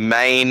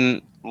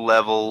main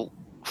level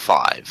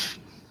 5.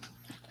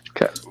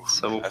 Okay.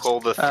 So we'll call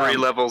the 3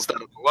 levels that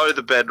are below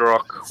the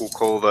bedrock. We'll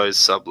call those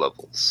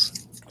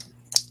sub-levels.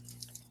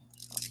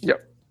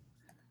 Yep.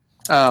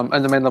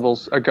 And the main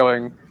levels are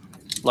going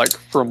like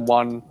from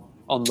 1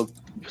 on the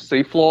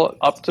seafloor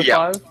up to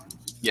 5.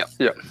 Yep.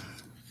 Yep.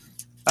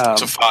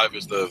 So 5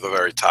 is the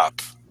very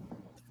top.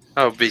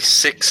 Oh, it'll be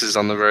 6 is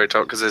on the very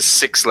top because there's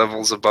 6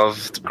 levels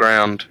above the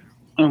ground.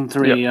 And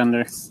 3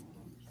 under.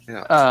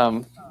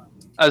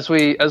 As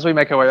we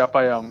make our way up,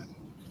 I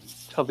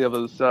tell the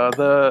others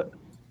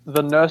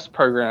the nurse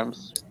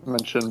programs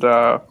mentioned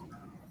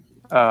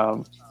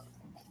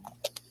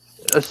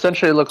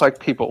essentially look like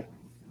people.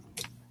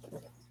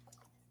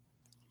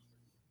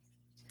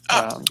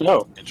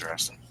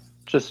 Interesting.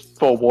 Just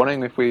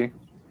forewarning, if we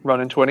run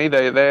into any,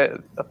 they're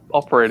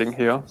operating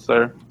here,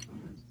 so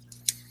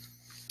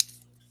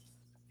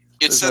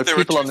It said no there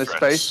were people 2 on this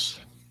threats. space.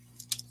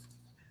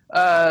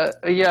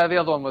 Yeah, the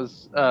other one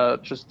was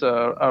just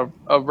a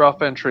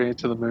rough entry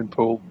to the moon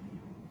pool.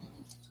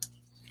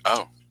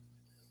 Oh.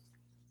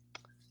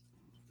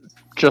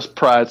 Just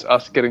prior to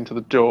us getting to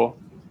the door.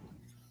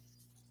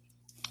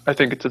 I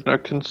think it's of no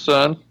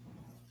concern.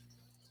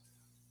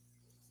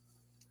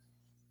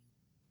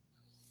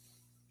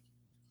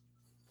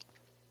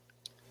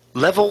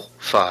 Level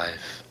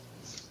 5.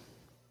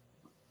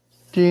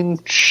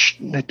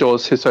 The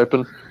doors hiss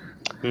open.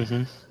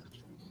 Mm-hmm.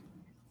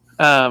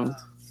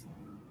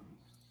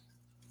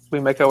 We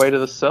make our way to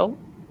the cell.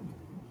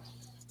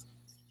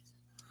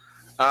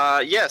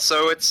 Yeah,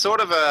 so it's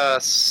sort of a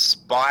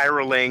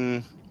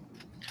spiraling...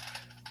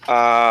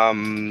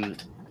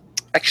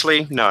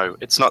 Actually, no,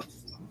 it's not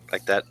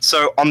like that.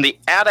 So on the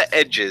outer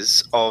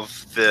edges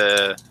of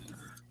this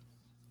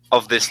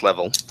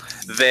level,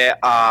 there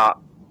are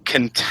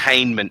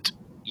containment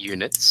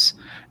units,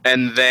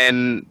 and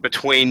then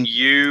between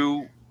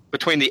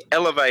the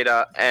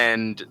elevator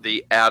and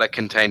the outer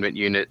containment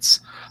units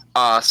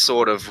are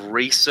sort of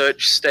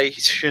research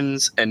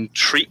stations and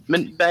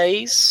treatment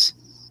bays.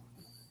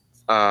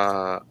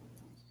 Yeah.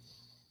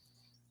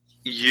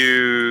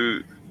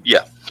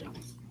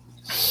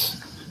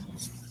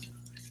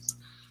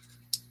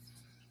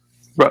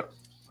 Right.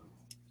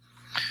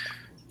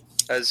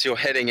 As you're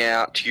heading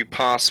out, you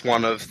pass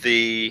one of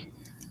the...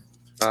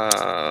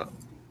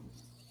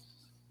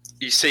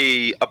 you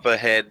see up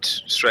ahead,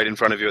 straight in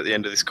front of you at the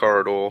end of this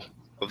corridor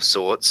of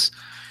sorts,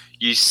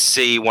 you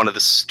see one of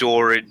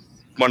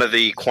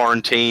the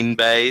quarantine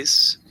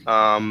bays,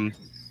 and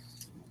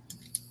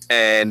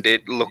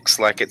it looks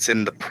like it's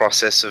in the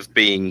process of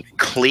being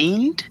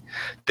cleaned.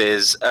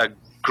 There's a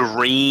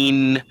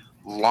green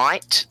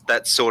light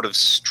that sort of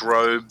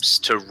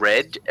strobes to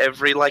red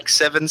every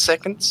 7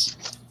 seconds.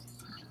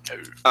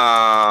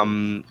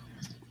 And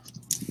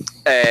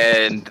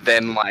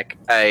then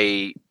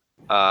a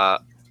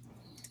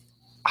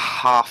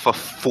half a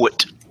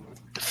foot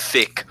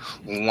thick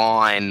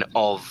line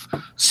of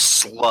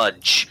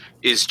sludge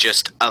is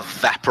just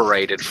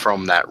evaporated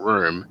from that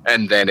room,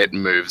 and then it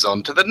moves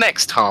on to the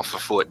next half a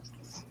foot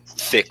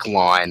thick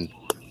line.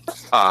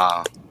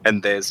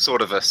 And there's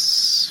sort of a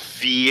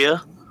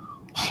sphere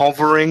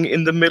hovering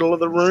in the middle of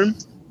the room.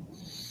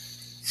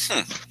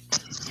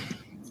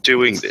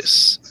 Doing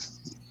this.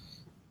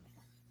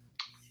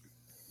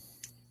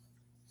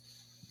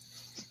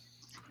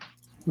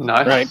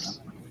 Nice. Right.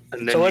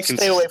 And then So you let's can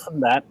stay away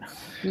from that.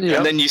 Yeah.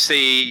 And then you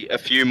see a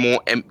few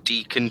more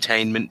empty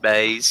containment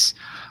bays.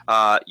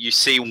 You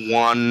see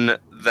one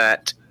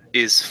that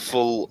is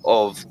full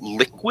of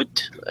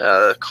liquid,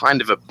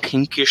 kind of a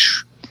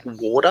pinkish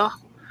water.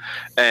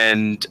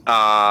 And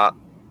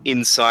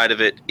inside of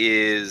it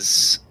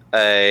is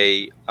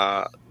a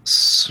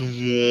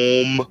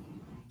swarm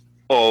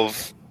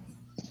of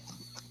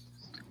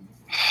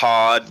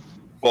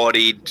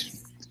hard-bodied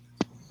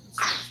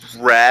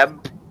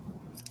crab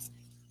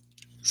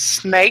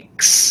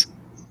snakes.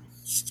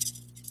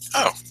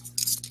 Oh.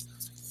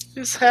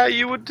 Is how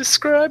you would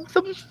describe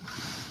them.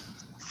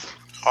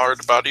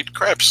 Hard-bodied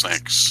crab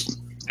snakes.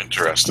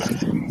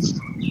 Interesting.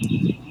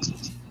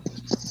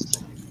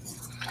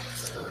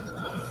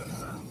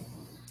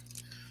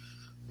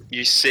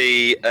 You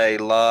see a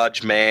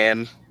large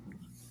man,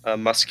 a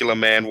muscular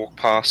man, walk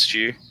past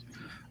you.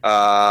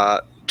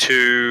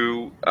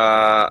 Two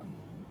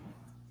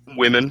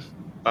women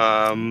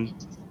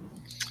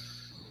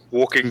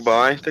walking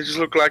by. They just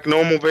look like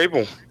normal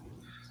people.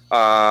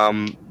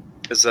 Do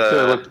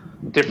they look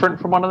different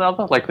from one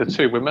another? Like the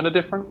two women are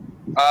different?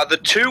 The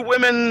two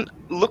women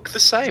look the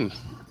same.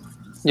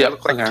 Yeah, They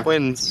look like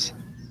twins.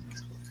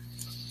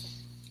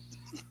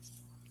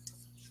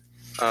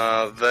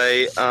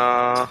 They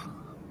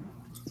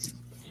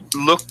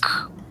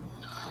look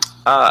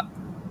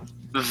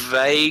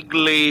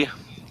vaguely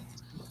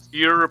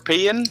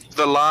European.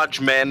 The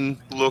large men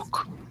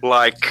look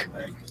like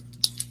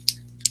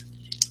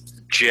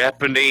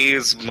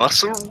Japanese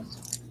muscle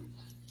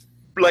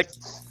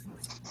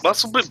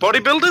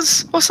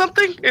bodybuilders or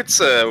something.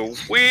 It's a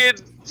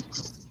weird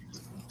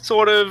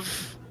sort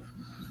of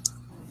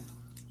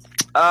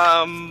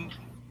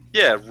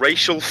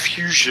racial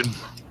fusion.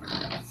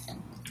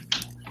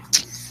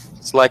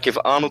 It's like if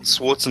Arnold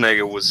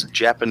Schwarzenegger was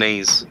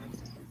Japanese.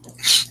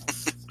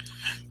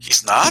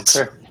 He's not?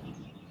 Okay.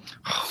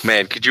 Oh,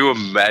 man, could you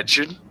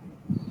imagine?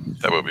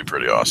 That would be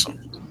pretty awesome.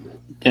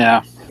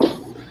 Yeah.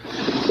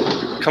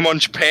 Come on,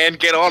 Japan,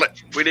 get on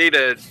it. We need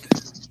a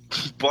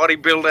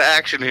bodybuilder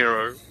action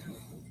hero.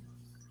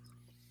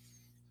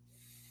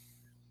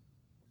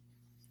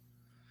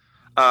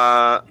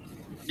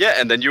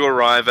 And then you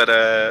arrive at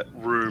a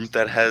room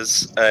that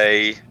has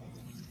a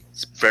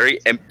very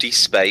empty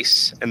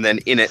space, and then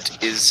in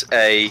it is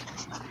a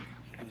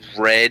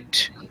red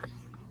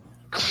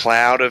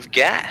cloud of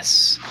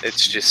gas.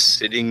 It's just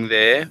sitting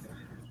there,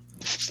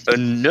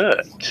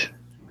 inert.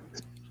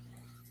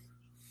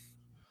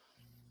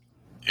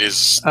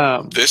 Is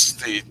this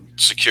the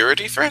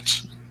security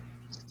threat?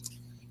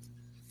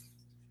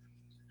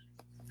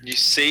 You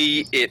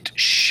see it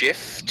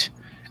shift,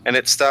 and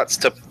it starts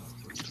to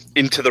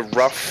into the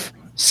rough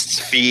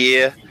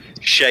sphere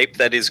shape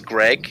that is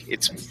Greg.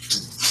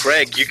 It's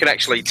Greg. You can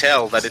actually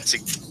tell that it's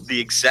the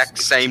exact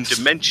same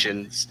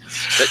dimensions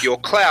that your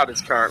cloud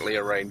is currently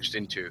arranged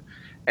into.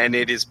 And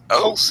it is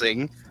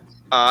pulsing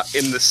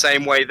in the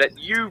same way that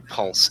you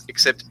pulse,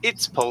 except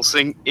it's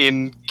pulsing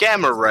in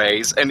gamma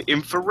rays and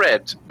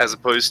infrared as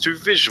opposed to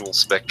visual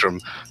spectrum.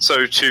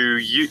 So to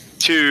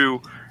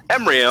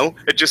Emriel,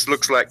 it just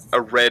looks like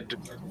a red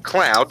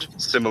cloud,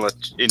 similar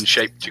in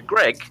shape to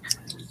Greg.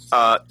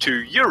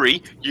 To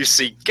Yuri, you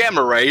see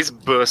gamma rays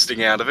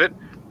bursting out of it,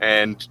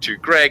 and to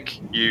Greg,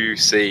 you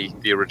see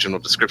the original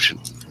description.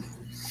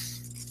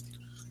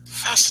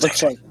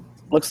 Fascinating.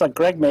 Looks like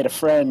Greg made a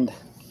friend.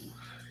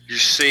 You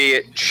see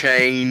it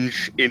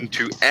change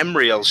into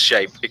Emriel's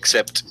shape,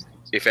 except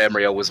if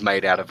Emriel was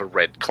made out of a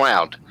red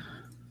cloud.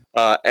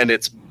 And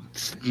its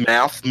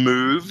mouth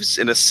moves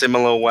in a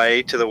similar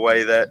way to the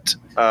way that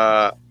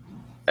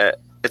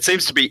it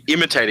seems to be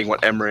imitating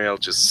what Emriel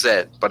just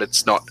said, but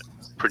it's not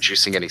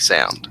producing any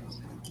sound.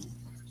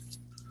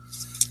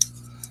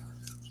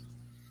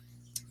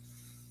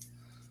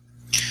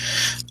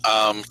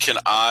 Can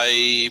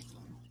I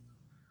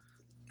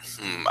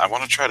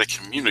want to try to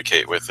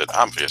communicate with it,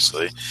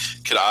 obviously.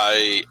 Can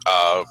I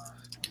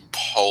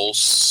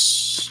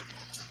pulse?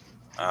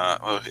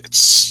 Well,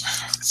 it's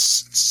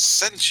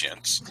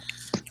sentient.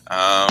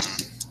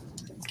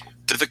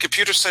 Did the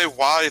computer say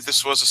why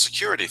this was a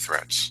security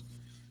threat?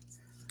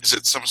 Is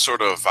it some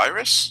sort of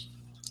virus?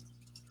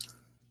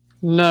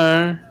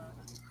 No.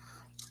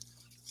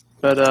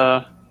 But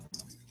I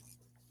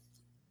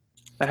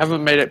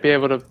haven't made it be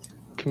able to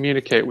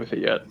communicate with it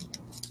yet.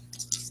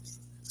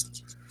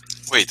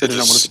 Wait, I don't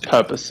know what its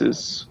purpose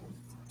is.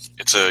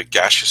 It's a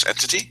gaseous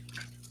entity?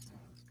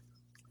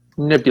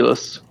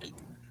 Nebulous.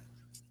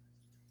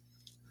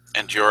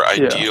 And your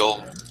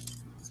ideal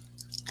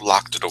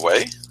locked it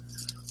away?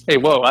 Hey,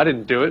 whoa, I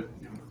didn't do it.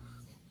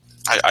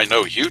 I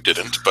know you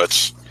didn't,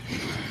 but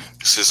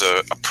this is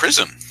a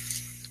prison.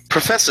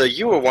 Professor,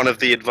 you were one of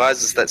the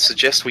advisors that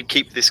suggest we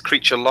keep this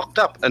creature locked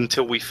up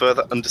until we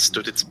further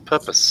understood its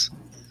purpose.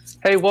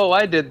 Hey, whoa,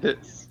 I did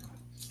this.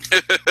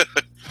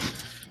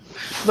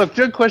 Look,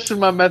 don't question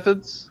my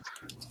methods.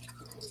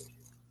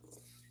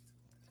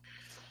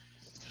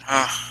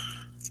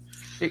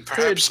 It could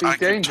Perhaps be I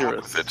can talk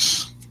dangerous. with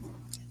it.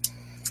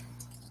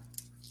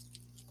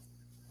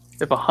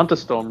 If a hunter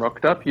storm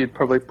rocked up, you'd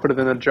probably put it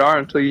in a jar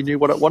until you knew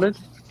what it wanted.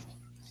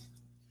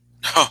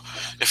 Oh,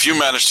 if you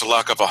managed to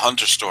lock up a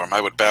hunter storm, I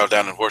would bow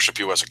down and worship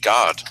you as a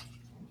god.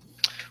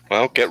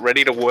 Well, get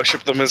ready to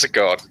worship them as a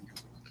god.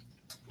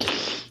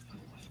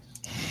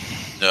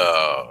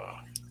 No.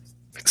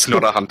 It's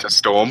not a hunter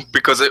storm,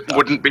 because it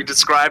wouldn't be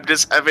described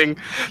as having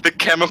the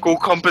chemical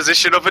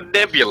composition of a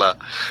nebula.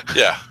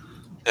 Yeah.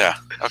 Yeah.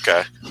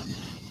 Okay.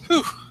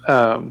 Whew.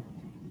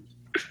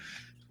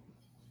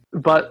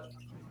 But,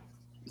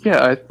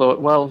 yeah, I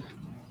thought, well,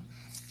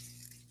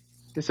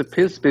 this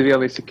appears to be the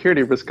only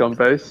security risk on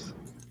base.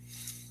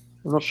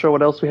 I'm not sure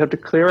what else we have to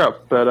clear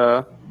up,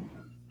 but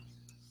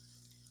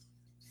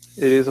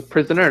it is a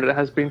prisoner and it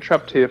has been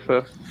trapped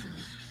here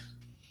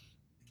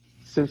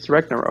since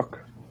Ragnarok.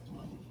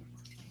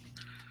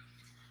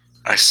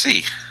 I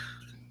see.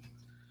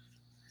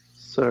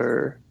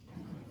 So,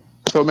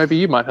 I thought maybe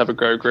you might have a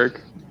go, Greg.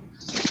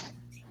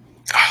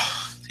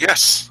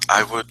 Yes,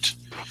 I would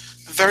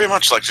very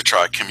much like to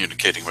try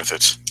communicating with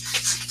it.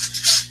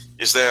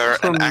 Is there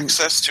an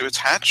access to its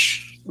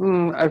hatch?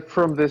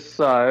 From this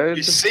side.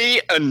 You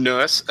see a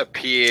nurse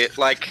appear,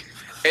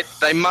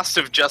 they must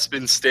have just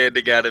been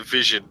standing out of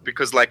vision,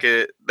 because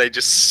they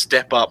just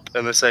step up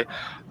and they say,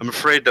 "I'm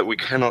afraid that we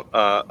cannot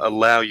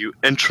allow you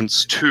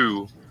entrance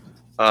to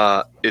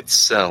its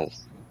cell.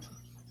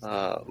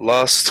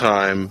 Last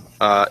time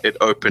it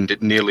opened,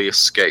 it nearly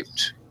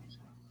escaped."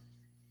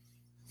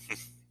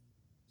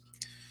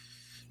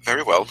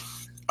 Very well.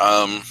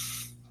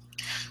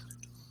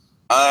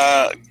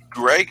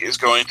 Greg is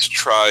going to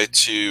try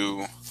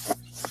to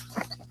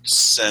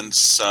send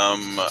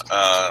some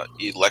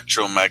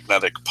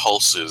electromagnetic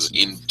pulses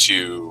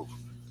into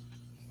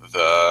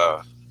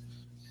the...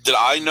 Did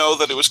I know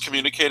that it was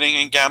communicating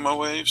in gamma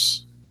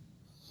waves?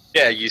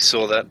 Yeah, you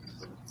saw that.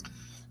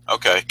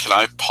 Okay, can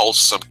I pulse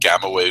some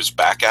gamma waves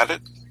back at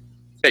it?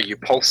 Yeah, you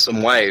pulsed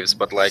some waves,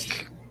 but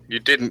you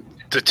didn't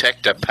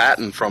detect a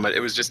pattern from it. It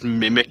was just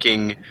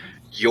mimicking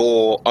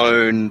your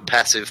own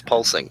passive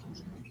pulsing.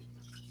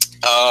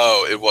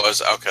 Oh, it was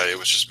okay. It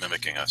was just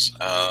mimicking us.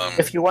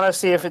 If you want to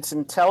see if it's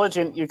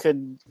intelligent, you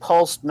could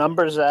pulse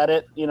numbers at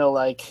it.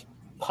 Like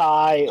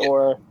pi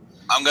or.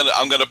 I'm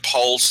gonna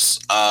pulse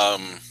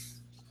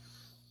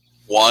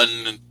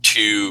 1,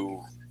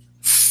 2,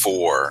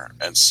 4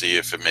 and see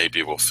if it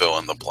maybe will fill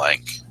in the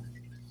blank.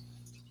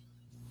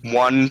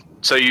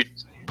 So you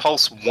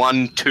pulse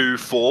 1, 2,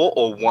 4,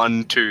 or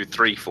 1, 2,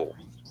 3, 4?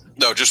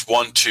 No, just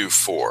 1, 2,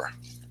 4.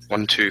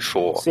 1, 2,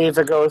 4. See if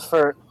it goes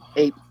for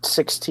 8,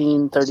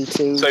 16,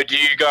 32. So do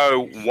you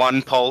go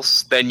 1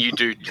 pulse, then you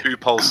do 2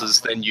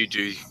 pulses, then you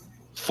do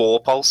 4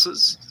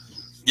 pulses?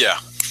 Yeah.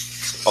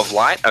 Of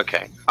light?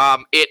 Okay.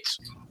 It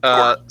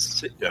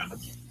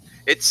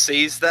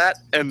sees that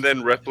and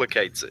then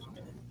replicates it.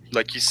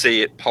 Like, you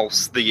see it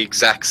pulse the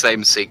exact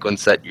same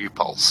sequence that you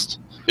pulsed.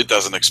 It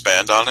doesn't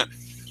expand on it?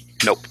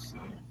 Nope.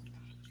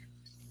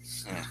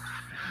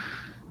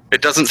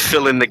 It doesn't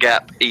fill in the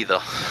gap either.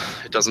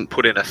 It doesn't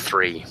put in a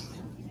 3.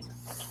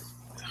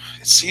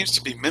 It seems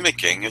to be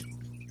mimicking. It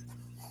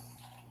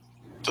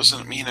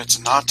doesn't mean it's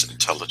not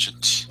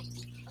intelligent.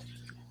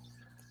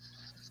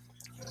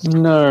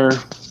 No.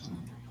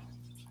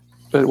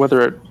 But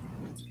whether it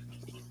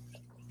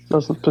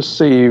doesn't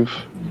perceive...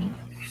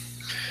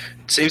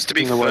 It seems to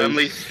be In a way.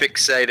 firmly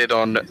fixated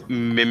on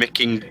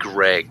mimicking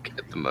Greg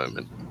at the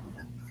moment.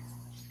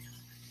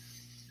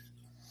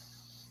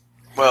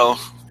 Well,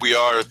 we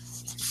are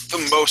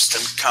the most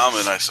in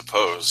common, I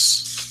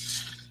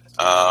suppose.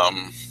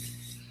 Can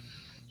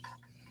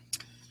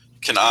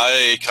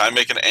I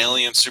make an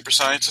alien super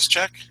scientist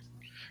check?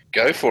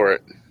 Go for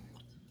it.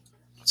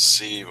 Let's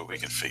see what we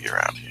can figure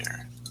out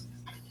here.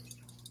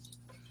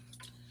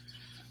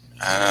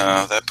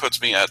 That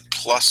puts me at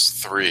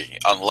 +3.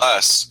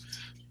 Unless,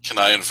 can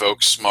I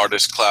invoke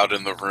smartest cloud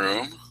in the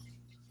room?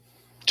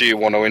 Do you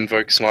want to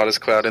invoke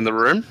smartest cloud in the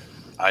room?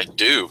 I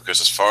do,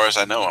 because as far as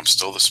I know, I'm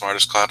still the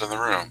smartest cloud in the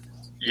room.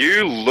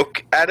 You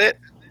look at it,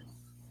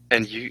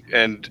 and you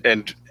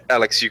and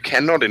Alex, you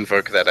cannot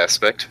invoke that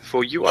aspect,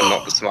 for you are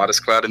not the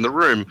smartest cloud in the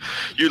room.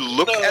 You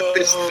look at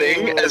this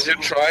thing as you're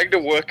trying to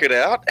work it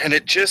out, and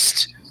it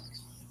just...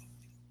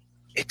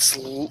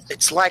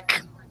 It's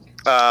like...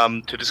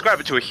 to describe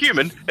it to a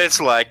human,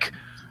 it's like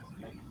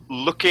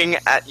looking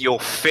at your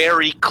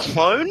fairy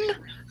clone,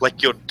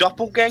 like your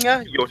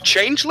doppelganger, your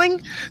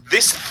changeling.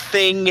 This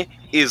thing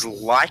is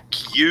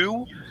like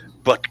you,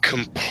 but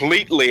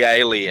completely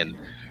alien.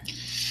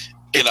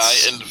 Can I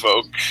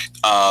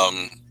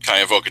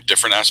invoke a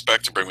different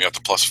aspect to bring me up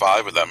to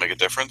 +5? Would that make a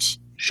difference?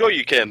 Sure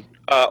you can.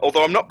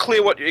 Although I'm not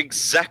clear what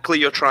exactly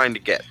you're trying to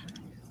get.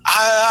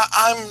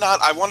 I'm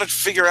not. I want to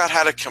figure out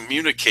how to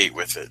communicate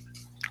with it.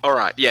 All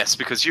right, yes,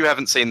 because you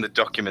haven't seen the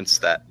documents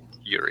that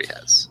Yuri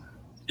has.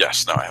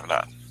 Yes, no, I have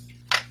not.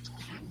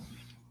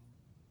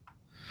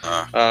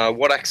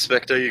 What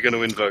aspect are you going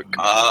to invoke?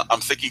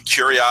 I'm thinking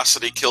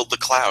curiosity killed the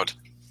cloud.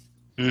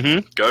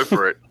 Mm-hmm. Go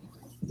for it.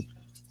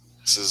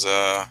 This is,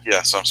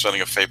 so I'm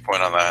spending a fate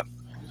point on that.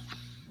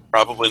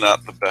 Probably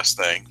not the best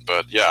thing,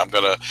 but yeah,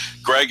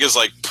 Greg is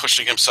like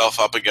pushing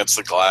himself up against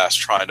the glass,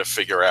 trying to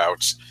figure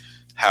out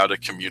how to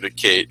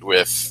communicate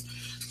with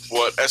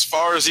what, as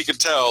far as he can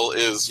tell,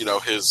 is,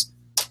 his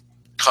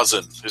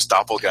cousin, his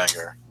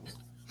doppelganger.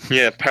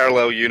 Yeah,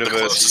 parallel The universe.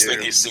 closest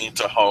thing he's seen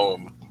to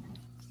home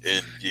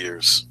in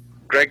years.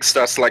 Greg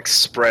starts like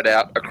spread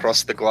out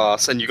across the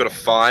glass, and you got a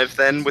 5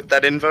 then with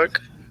that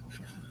invoke?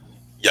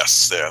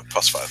 Yes, yeah,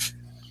 +5.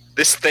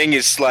 This thing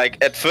is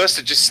like, at first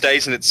it just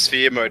stays in its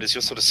sphere mode as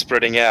you're sort of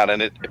spreading out,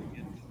 and it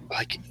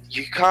like,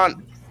 you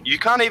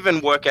can't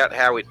even work out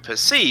how it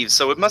perceives,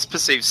 so it must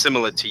perceive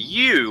similar to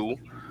you.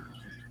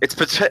 It's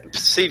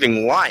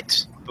perceiving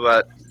light,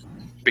 but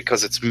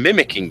because it's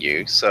mimicking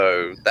you,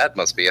 so that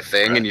must be a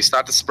thing, Right. And you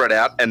start to spread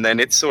out, and then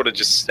it's sort of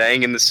just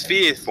staying in the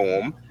sphere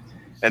form,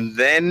 and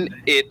then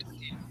it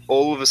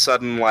all of a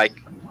sudden like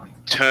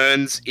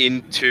turns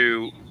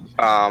into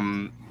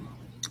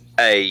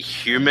a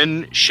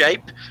human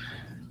shape,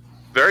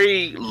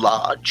 very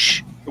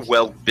large,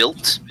 well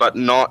built, but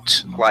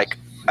not like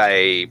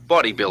a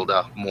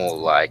bodybuilder, more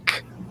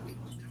like,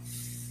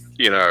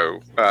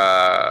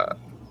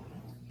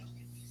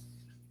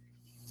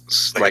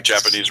 Like a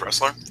Japanese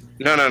wrestler?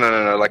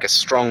 No, like a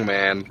strong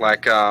man,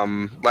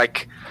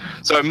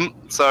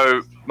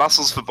 so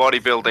muscles for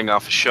bodybuilding are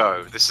for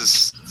show. This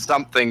is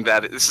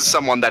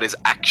someone that is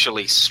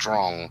actually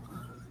strong.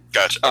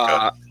 Gotcha.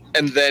 Okay.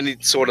 And then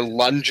it sort of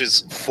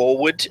lunges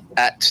forward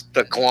at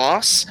the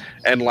glass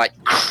and like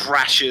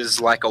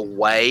crashes like a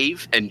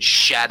wave and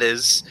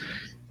shatters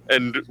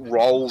and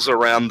rolls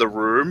around the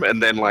room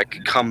and then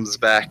like comes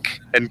back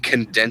and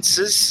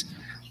condenses.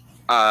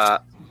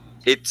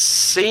 It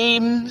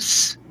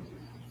seems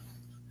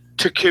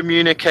to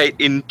communicate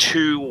in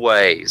 2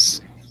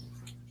 ways.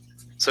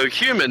 So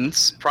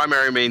humans'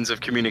 primary means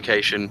of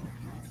communication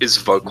is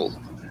vocal.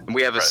 And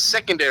we have a Right.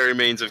 secondary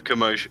means of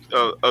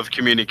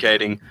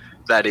communicating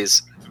that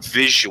is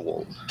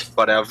visual.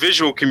 But our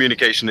visual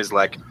communication is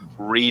like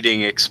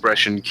reading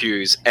expression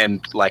cues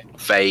and like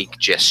vague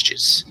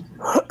gestures.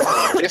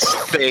 This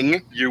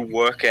thing you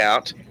work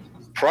out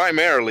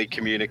primarily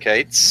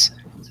communicates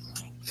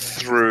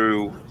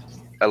through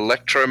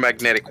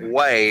electromagnetic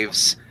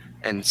waves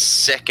and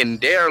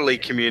secondarily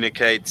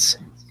communicates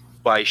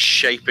by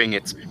shaping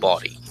its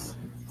body.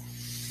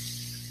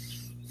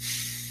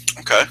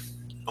 Okay.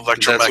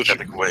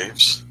 Electromagnetic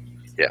waves.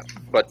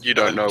 But you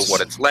don't know what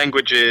its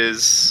language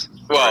is.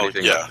 Or Well,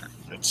 anything yeah, like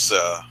that. it's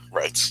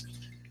right.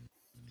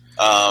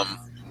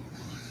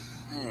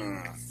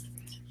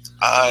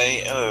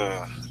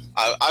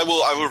 I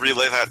will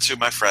relay that to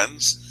my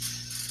friends.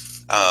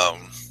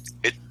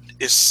 It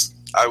is.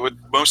 I would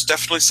most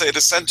definitely say it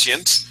is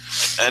sentient,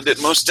 and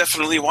it most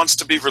definitely wants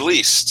to be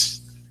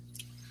released.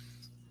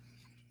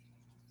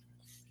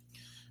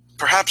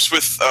 Perhaps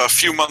with a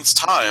few months'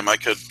 time, I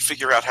could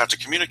figure out how to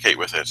communicate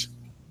with it.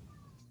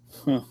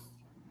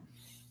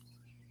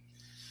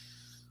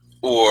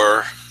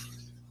 Or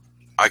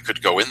I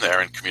could go in there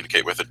and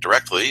communicate with it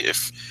directly.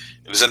 If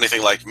it is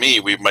anything like me,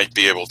 we might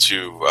be able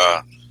to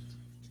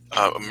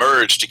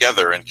merge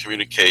together and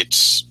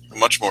communicate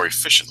much more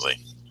efficiently.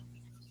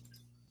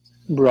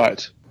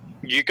 Right.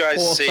 You guys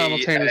Or see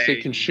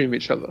simultaneously consume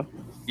each other.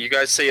 You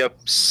guys see a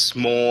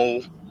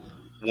small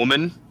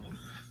woman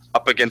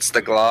up against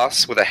the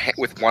glass with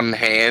one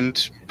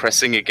hand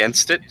pressing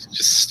against it,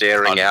 just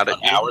staring out at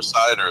on you. Our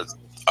side, or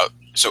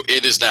so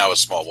it is now a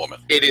small woman.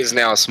 It is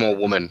now a small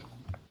woman.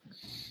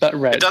 That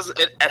red.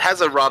 It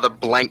has a rather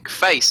blank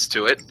face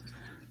to it,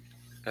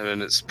 and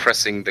then it's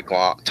pressing the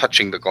glass,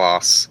 touching the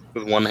glass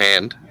with one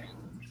hand.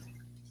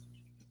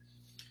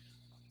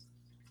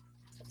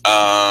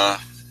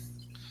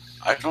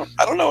 I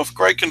don't know if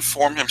Greg can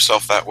form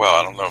himself that well.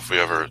 I don't know if we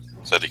ever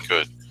said he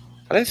could.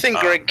 I don't think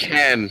Greg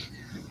can.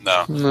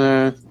 No.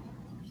 No.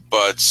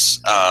 But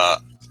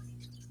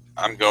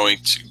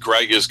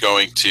Greg is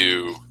going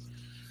to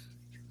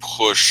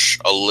push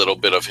a little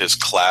bit of his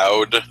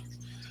cloud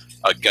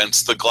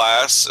against the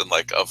glass in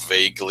like a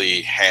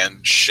vaguely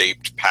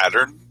hand-shaped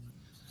pattern.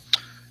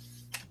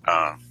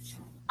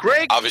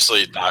 Greg,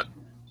 obviously not.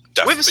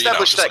 We've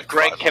established that like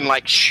Greg can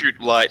like shoot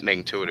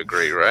lightning to a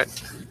degree, right?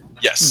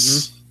 Yes.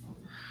 Mm-hmm.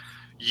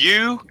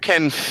 You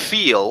can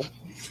feel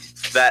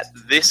that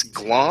this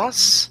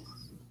glass,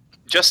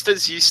 just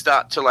as you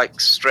start to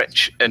like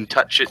stretch and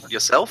touch it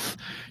yourself,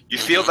 you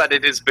feel that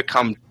it has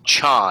become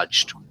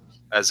charged,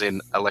 as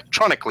in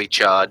electronically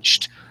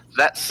charged.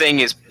 That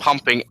thing is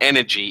pumping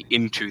energy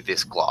into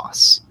this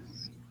glass.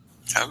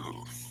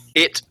 Oh.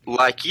 It,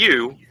 like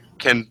you,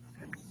 can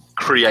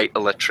create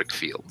electric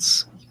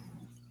fields.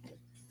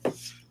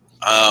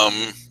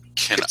 Can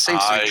It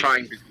seems to I be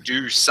trying to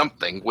do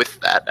something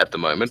with that at the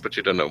moment, but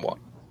you don't know what.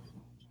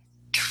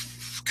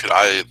 could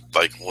I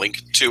like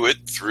link to it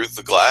through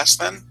the glass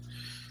then?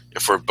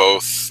 If we're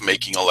both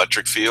making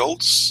electric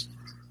fields?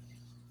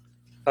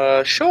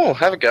 Sure,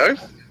 have a go.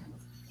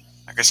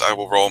 I guess I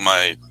will roll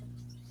my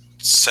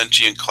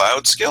sentient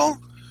cloud skill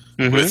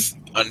with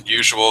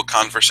unusual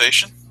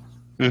conversation.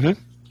 Mm-hmm.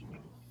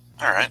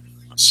 All right,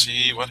 let's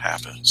see what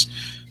happens.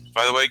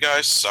 By the way,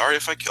 guys, sorry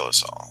if I kill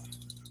us all.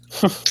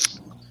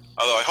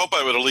 Although I hope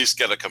I would at least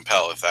get a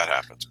compel if that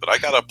happens. But I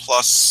got a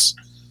 +5.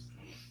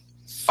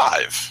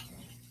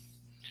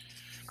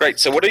 Great.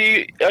 So what are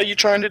you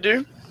trying to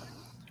do?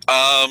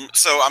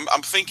 So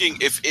I'm thinking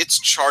if it's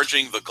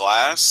charging the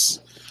glass,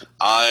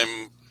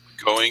 I'm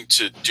going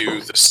to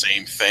do the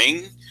same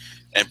thing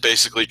and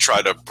basically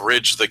try to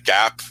bridge the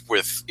gap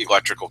with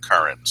electrical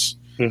currents.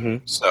 Mm-hmm.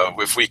 So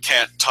if we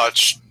can't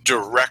touch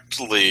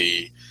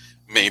directly,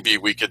 maybe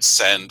we could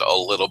send a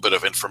little bit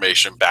of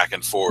information back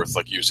and forth,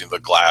 like using the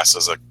glass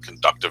as a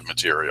conductive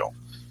material.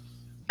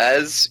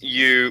 As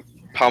you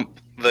pump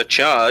the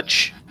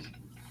charge,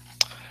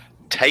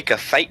 take a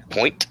fate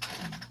point.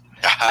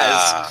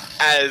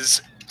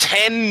 As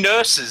 10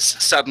 nurses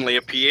suddenly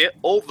appear,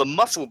 all the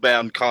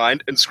muscle-bound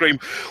kind, and scream,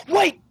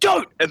 "Wait,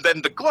 don't!" And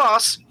then the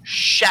glass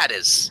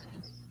shatters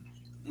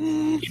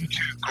into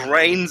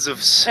grains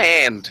of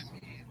sand.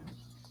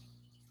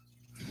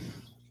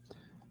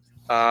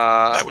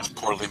 That was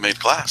poorly made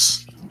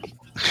glass.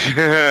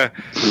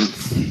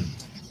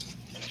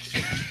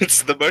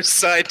 It's the most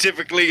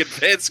scientifically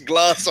advanced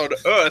glass on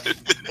Earth.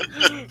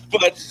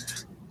 But,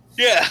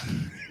 yeah,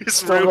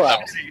 it's real well.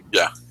 empty.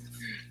 Yeah.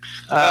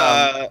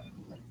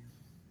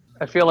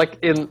 I feel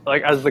like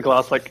as the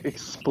glass like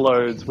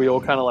explodes, we all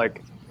kind of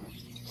like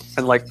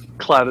and like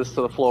clatters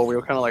to the floor. We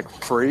all kind of like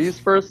freeze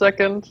for a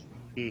second.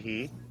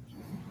 Mm-hmm.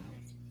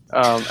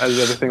 As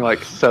everything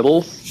like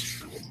settles.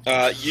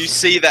 You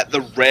see that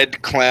the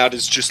red cloud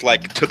is just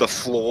like to the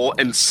floor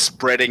and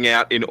spreading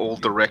out in all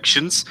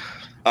directions.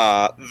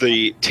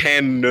 The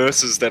 10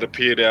 nurses that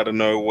appeared out of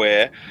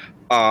nowhere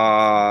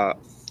are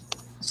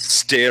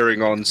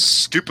staring on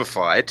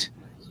stupefied.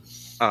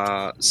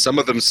 Some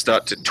of them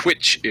start to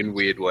twitch in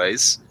weird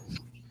ways.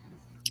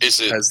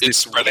 It's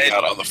spreading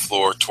out on the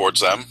floor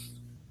towards them?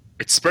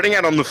 It's spreading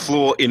out on the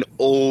floor in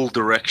all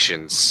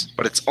directions,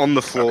 but it's on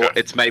the floor. Okay.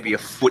 It's maybe a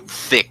foot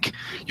thick.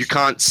 You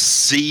can't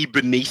see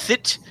beneath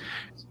it,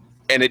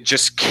 and it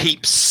just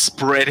keeps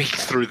spreading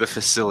through the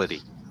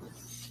facility.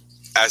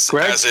 As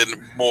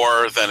in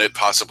more than it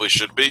possibly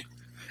should be?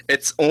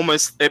 It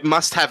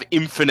must have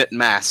infinite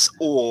mass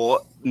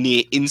or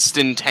near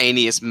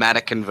instantaneous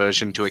matter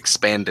conversion to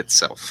expand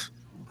itself.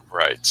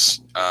 Right.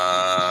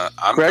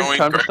 Greg,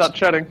 time to start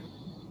chatting.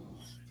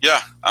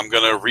 Yeah, I'm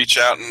going to reach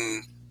out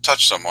and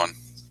touch someone.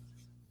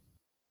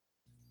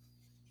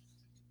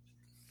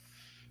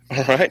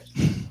 All right.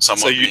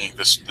 Someone being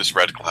this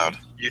red cloud.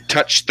 You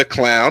touch the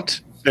cloud,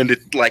 and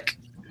it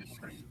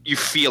you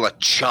feel a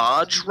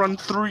charge run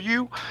through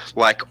you,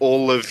 like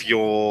all of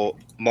your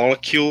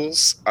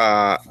molecules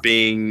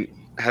having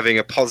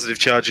a positive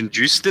charge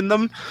induced in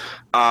them,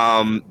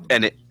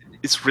 and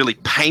it's really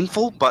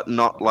painful, but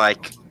not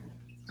like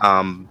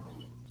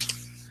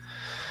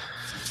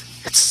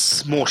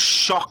it's more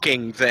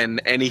shocking than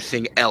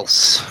anything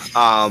else.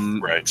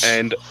 Right.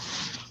 And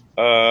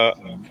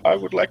I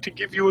would like to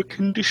give you a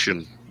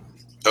condition.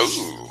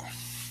 Oh.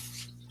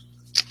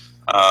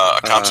 A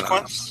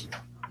consequence?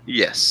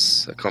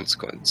 Yes, a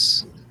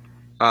consequence.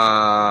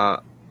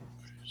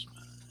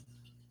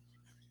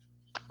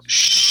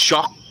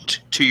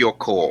 Shocked to your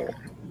core.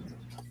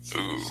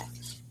 Ooh.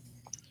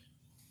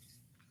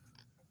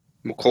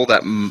 We'll call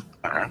that,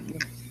 Alright.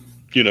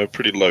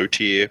 pretty low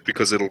tier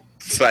because it'll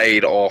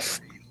fade off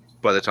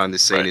by the time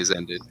this scene Right. is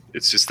ended.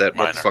 It's just that,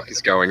 what the Minor. fuck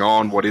is going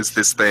on? What is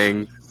this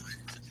thing?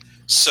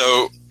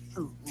 So,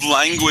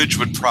 language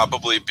would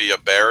probably be a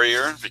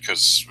barrier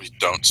because we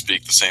don't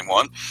speak the same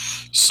one.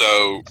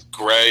 So,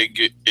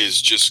 Greg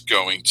is just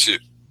going to.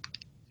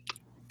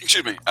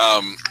 Excuse me.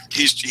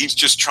 He's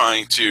just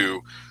trying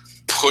to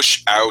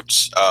push out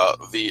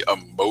the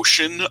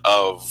emotion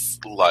of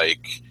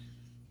like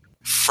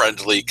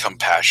friendly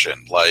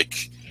compassion,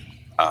 like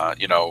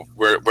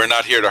we're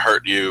not here to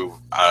hurt you.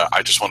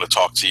 I just want to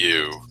talk to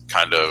you.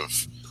 Kind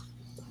of,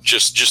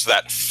 just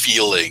that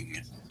feeling.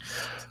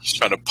 He's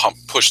trying to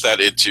push that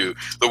into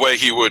the way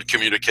he would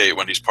communicate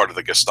when he's part of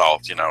the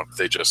Gestalt.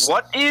 They just.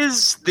 What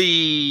is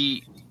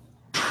the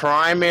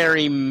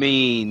primary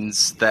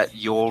means that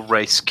your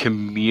race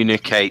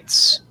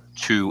communicates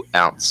to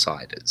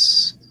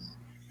outsiders?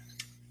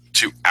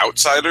 To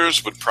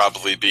outsiders would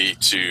probably be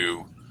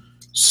to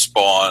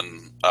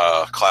spawn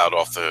Cloud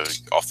off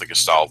the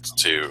Gestalt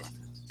to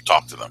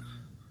talk to them.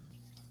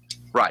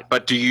 Right,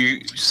 but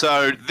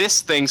so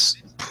this thing's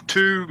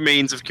two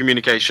means of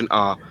communication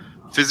are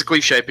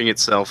physically shaping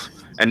itself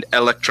and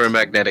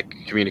electromagnetic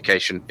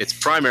communication. Its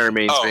primary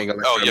means being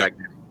electromagnetic.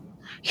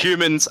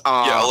 Humans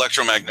are... Yeah,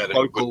 electromagnetic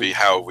local. would be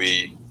how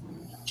we...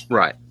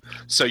 Right.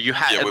 So you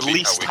Yeah, at would be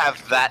least how we-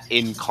 have that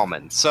in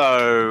common.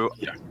 So,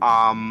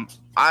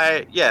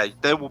 Yeah.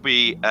 there will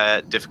be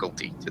a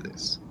difficulty to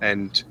this.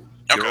 And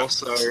you're Okay.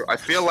 also... I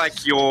feel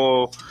like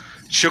your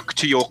shook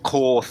to your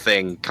core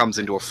thing comes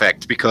into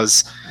effect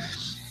because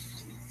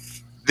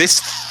this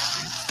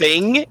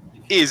thing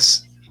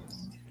is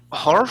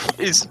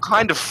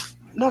kind of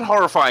not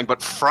horrifying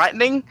but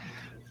frightening,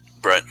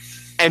 Right.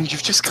 and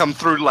you've just come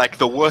through like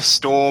the worst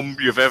storm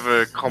you've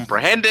ever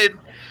comprehended.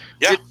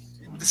 Yeah.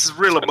 This is a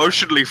real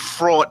emotionally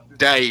fraught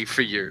day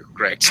for you,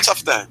 Greg. It's a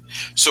tough day.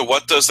 So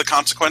what does the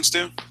consequence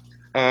do?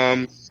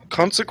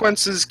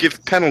 Consequences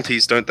give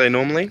penalties, don't they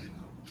normally?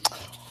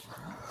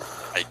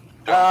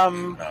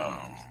 No.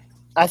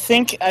 I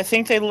think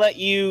they let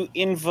you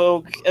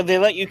invoke. They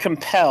let you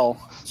compel,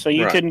 so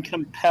you Right. can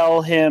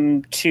compel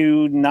him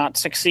to not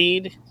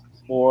succeed,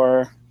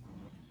 or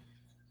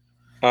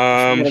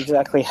I forget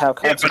exactly how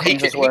Yeah, but he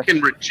consequences work.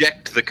 can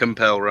reject the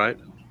compel, right?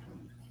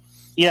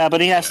 Yeah, but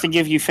he has to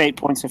give you fate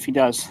points if he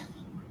does.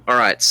 All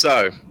right,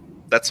 so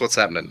that's what's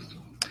happening.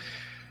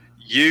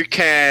 You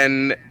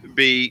can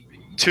be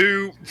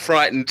too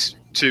frightened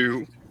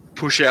to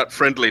push out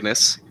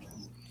friendliness,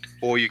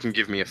 or you can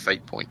give me a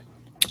fate point.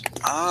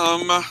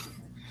 I'm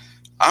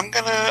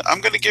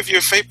gonna give you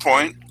a fate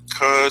point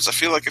because I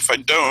feel like if I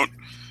don't,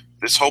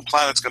 this whole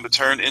planet's gonna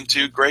turn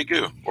into gray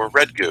goo or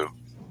red goo.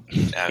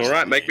 All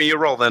right, make me your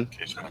roll then.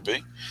 It's gonna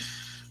be.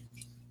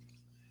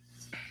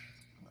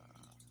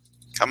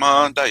 Come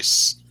on,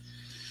 dice.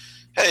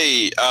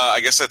 Hey, I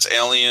guess that's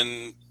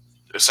alien,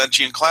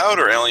 sentient cloud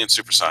or alien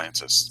super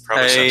scientist.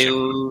 Probably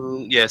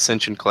sentient. Yeah,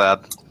 Sentient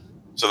Cloud.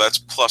 So that's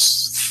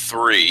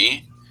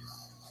 +3.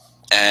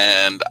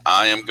 And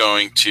I am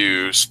going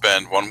to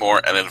spend one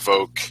more and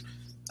invoke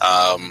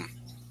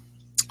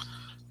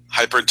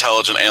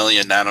hyper-intelligent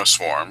alien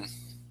nanoswarm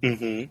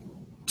Mm-hmm.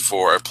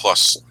 for a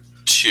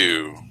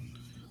 +2,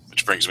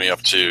 which brings me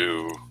up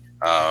to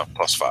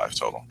 +5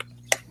 total.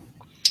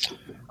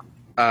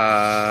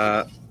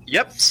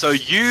 Yep. So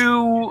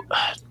you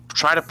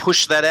try to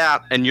push that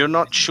out, and you're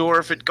not sure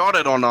if it got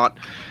it or not,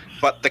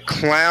 but the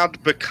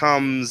cloud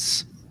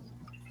becomes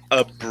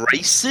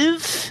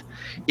abrasive.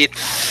 It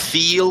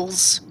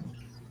feels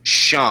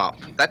sharp.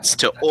 That's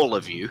to all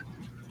of you.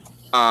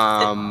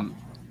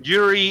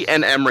 Yuri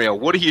and Emriel,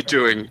 what are you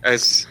doing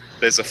as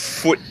there's a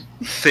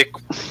foot-thick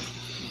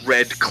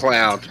red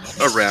cloud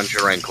around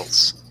your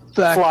ankles?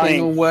 Backing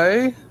Flying.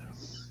 away.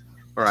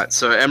 All right,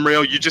 so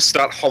Emriel, you just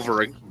start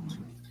hovering.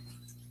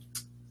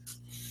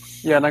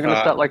 Yeah, and I'm gonna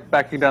start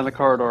backing down the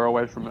corridor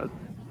away from it.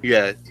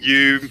 Yeah,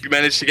 you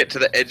managed to get to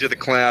the edge of the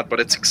cloud, but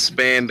it's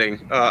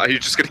expanding. Are you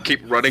just going to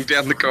keep running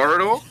down the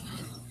corridor?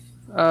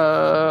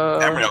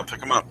 Emery, I'll pick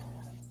him up.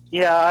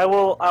 Yeah, I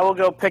will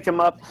go pick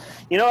him up.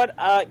 You know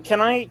what? Can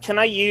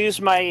I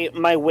use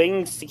my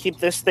wings to keep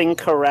this thing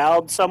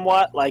corralled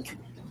somewhat? Like,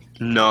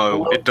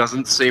 No, it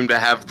doesn't seem to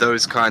have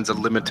those kinds of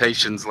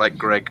limitations like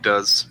Greg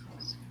does.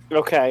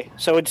 okay,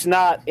 so it's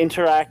not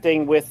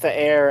interacting with the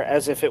air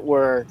as if it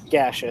were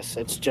gaseous.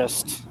 It's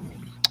just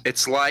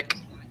It's like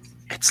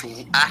it's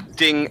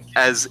acting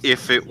as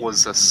if it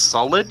was a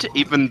solid,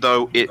 even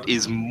though it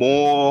is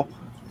more...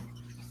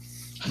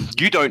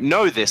 You don't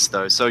know this,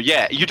 though, so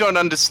yeah, you don't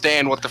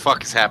understand what the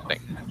fuck is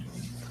happening.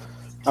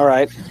 all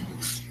right.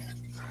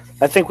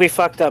 I think we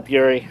fucked up,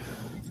 Yuri.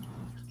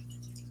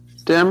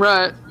 Damn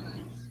right.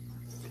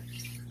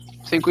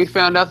 Think we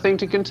found our thing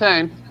to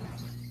contain.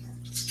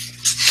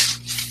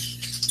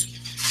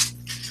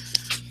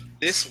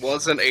 This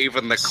wasn't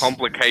even the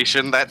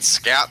complication that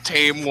Scout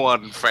Team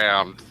 1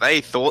 found. They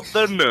thought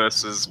the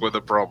nurses were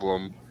the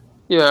problem.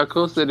 Yeah, of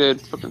course they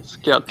did. Fucking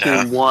Scout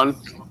Yeah. Team 1.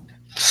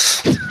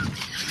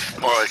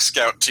 More like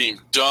Scout Team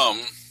Dumb.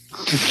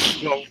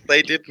 Well,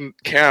 they didn't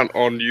count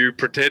on you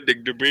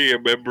pretending to be a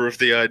member of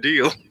the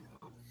Ideal.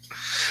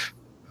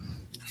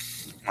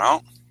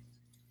 Well,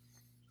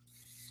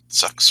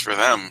 sucks for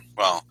them.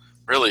 Well,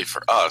 really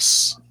for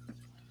us.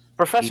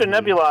 Professor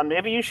Nebulon,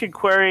 maybe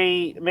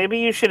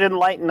you should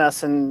enlighten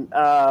us, and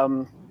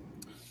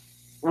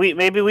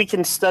maybe we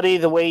can study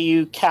the way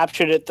you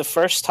captured it the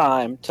first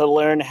time to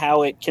learn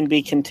how it can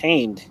be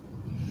contained.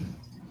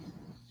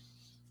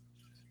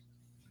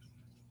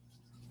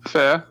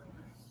 Fair.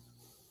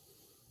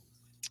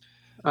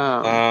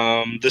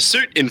 The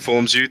suit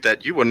informs you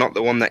that you were not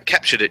the one that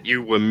captured it.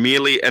 You were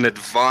merely an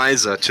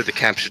advisor to the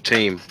capture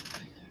team.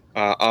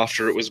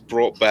 After it was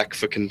brought back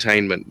for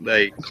containment,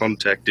 they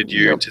contacted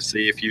you to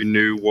see if you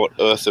knew what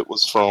Earth it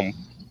was from.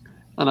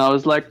 And I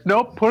was like,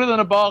 nope, put it in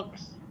a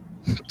box.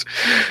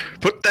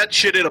 Put that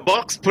shit in a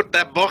box. Put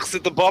that box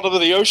at the bottom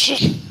of the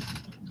ocean.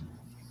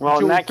 Well,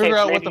 in Until we that figure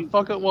case, out what the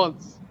fuck it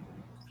wants.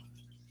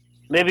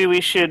 maybe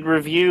we should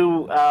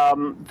review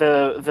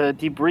the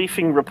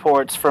debriefing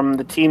reports from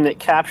the team that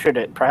captured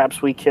it.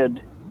 Perhaps we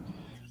could.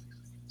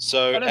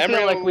 So I don't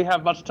feel like we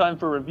have much time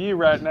for review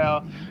right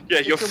now. Yeah,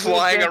 you're It's a weird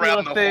flying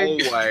around the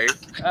thing. hallway,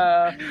 They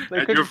and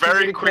couldn't you're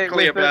very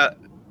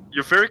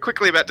communicate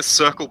quickly about to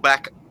circle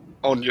back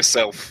on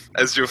yourself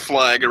as you're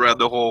flying around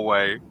the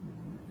hallway.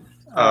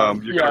 You're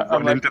gonna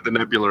run into the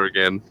nebula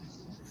again.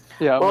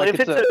 Yeah, Well, like if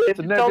it's it's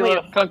a only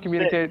nebula, a can't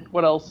communicate.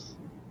 What else?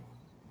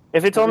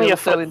 If it's only Real a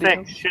foot silly thick,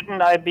 details.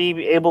 shouldn't I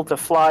be able to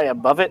fly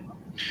above it?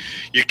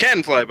 You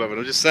can fly above it.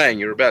 I'm just saying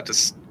you're about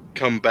to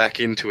come back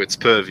into its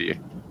purview.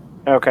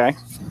 Okay.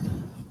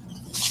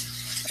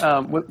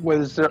 What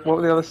were the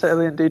other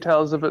salient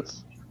details of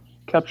its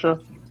capture?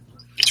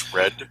 It's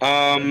red.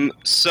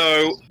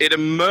 So it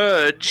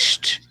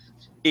emerged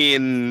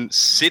in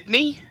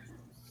Sydney.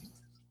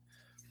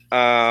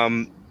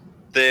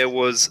 There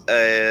was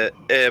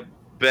it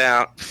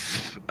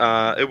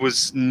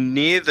was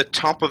near the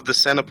top of the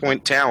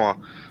Centrepoint Tower.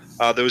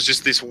 There was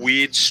just this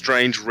weird,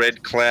 strange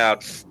red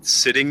cloud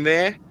sitting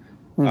there.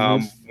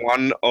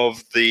 One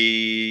of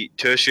the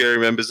tertiary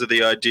members of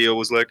the Ideal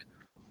was like,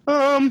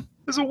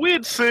 there's a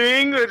weird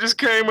thing that just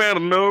came out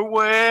of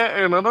nowhere,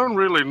 and I don't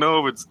really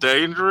know if it's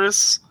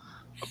dangerous.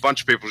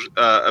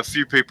 A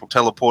few people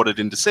teleported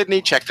into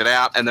Sydney, checked it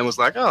out, and then was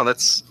like, oh,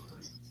 let's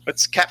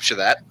capture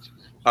that.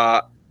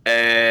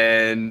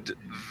 And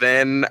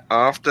then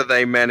after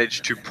they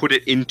managed to put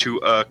it into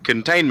a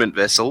containment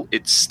vessel,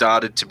 it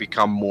started to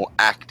become more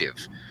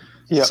active.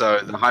 Yep. So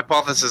the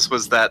hypothesis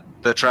was that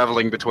the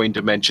traveling between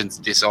dimensions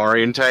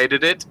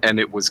disorientated it, and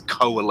it was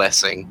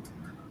coalescing.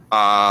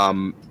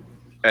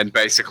 And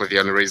basically the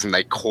only reason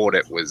they caught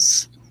it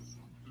was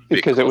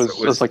Because it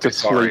was like a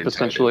sleep, disorientated.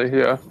 essentially.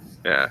 Yeah.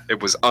 Yeah,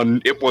 it was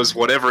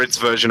whatever its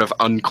version of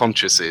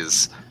unconscious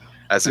is,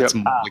 as its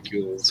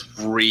molecules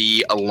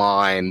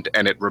realigned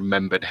and it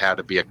remembered how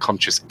to be a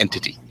conscious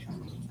entity.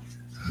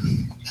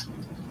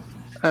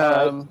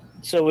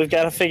 So we've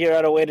got to figure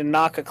out a way to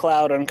knock a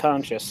cloud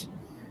unconscious.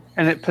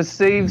 And it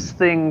perceives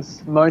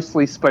things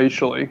mostly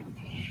spatially.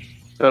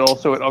 But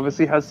also, it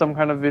obviously has some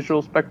kind of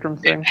visual spectrum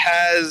thing. It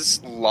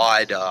has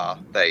LiDAR.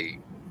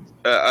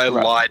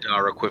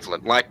 LiDAR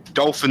equivalent. Like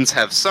dolphins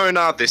have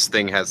sonar, this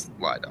thing has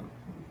LiDAR.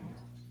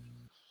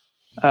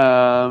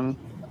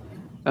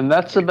 And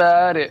that's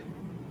about it.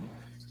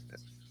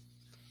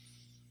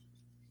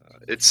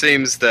 It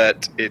seems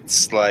that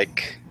it's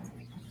like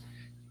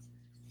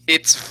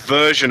its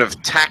version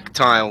of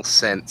tactile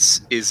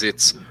sense is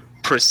its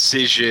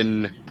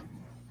precision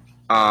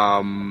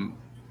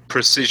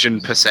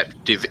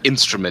perceptive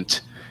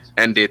instrument,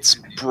 and its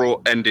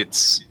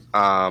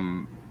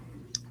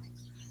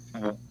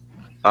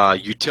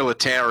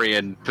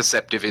utilitarian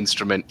perceptive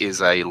instrument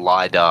is a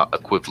LiDAR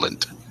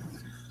equivalent.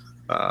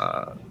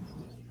 That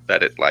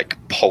it like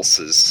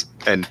pulses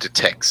and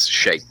detects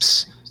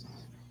shapes.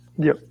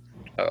 Yep.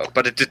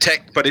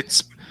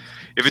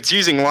 If it's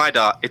using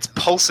LiDAR, it's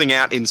pulsing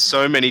out in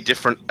so many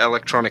different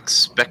electronic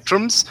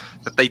spectrums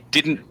that they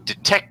didn't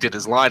detect it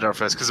as LiDAR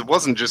first, because it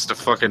wasn't just a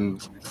fucking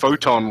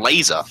photon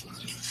laser,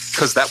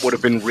 because that would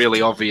have been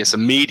really obvious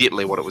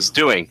immediately what it was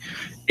doing.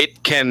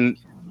 It can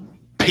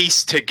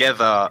piece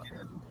together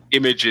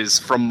images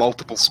from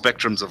multiple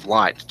spectrums of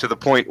light to the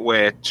point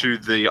where, to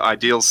the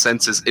Ideal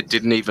senses, it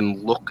didn't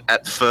even look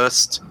at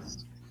first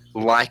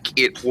like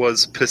it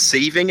was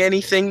perceiving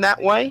anything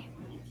that way.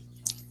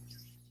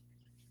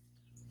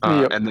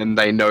 And then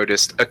they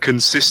noticed a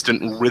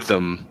consistent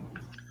rhythm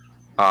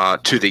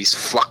to these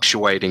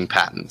fluctuating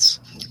patterns.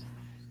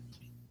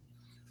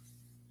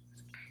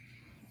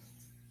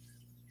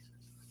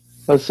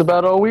 That's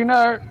about all we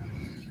know.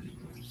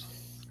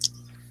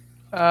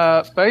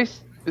 Base,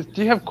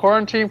 do you have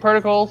quarantine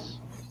protocols?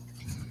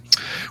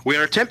 We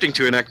are attempting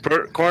to enact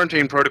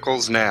quarantine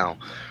protocols now.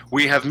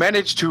 We have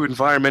managed to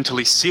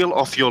environmentally seal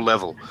off your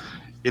level.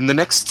 In the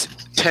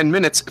next 10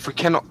 minutes, if we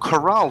cannot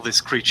corral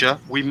this creature,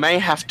 we may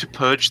have to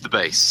purge the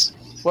base.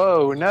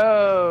 Whoa,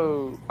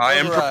 no! I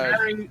am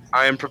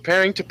Override.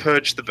 preparing to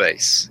purge the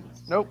base.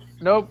 Nope.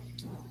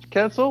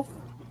 Cancel?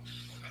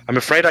 I'm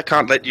afraid I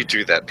can't let you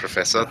do that,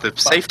 Professor. The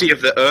safety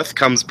of the Earth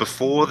comes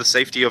before the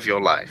safety of your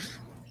life.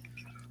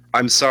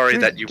 I'm sorry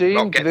that you will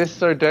not deemed get. this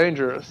so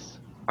dangerous?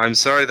 I'm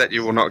sorry that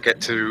you will not get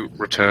to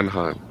return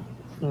home.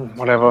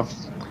 Whatever.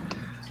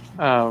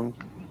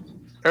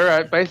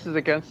 Alright, base is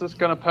against us,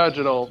 gonna purge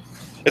it all.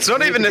 It's not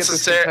We need even to get this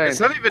necessary. contained. It's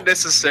not even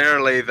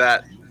necessarily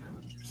that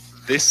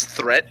this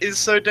threat is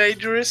so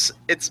dangerous.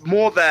 It's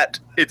more that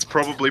it's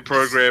probably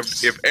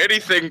programmed. If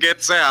anything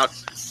gets out,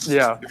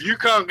 Yeah, if you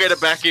can't get it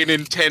back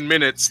in 10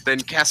 minutes, then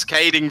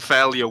cascading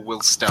failure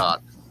will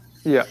start.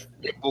 yeah.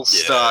 It will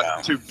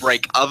start to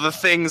break other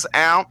things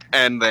out,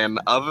 and then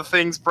other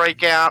things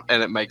break out,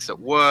 and it makes it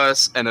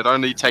worse, and it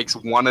only takes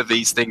one of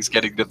these things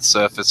getting to the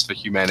surface for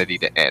humanity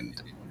to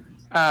end.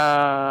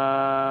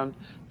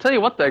 Tell you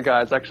what though,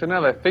 guys, actually,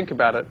 now that I think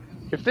about it,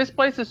 if this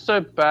place is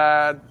so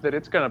bad that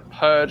it's going to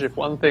purge if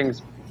one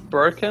thing's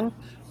broken,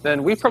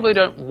 then we probably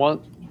don't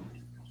want...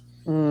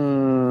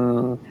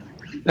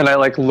 And I,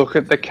 look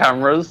at the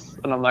cameras,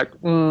 and I'm like,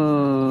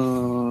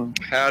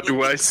 How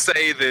do I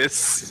say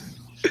this?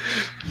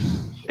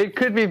 It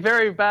could be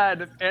very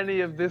bad if any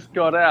of this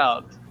got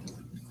out.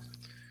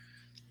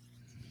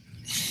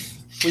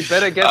 We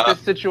better get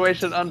this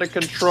situation under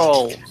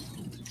control.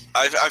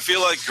 I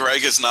feel like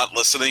Greg is not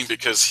listening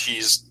because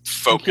he's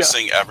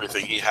focusing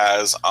everything he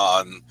has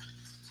on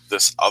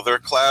this other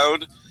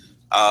cloud.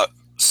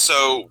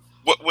 So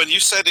when you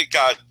said it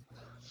got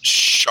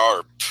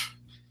sharp,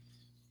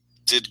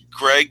 did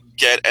Greg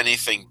get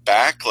anything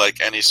back?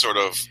 Like any sort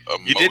of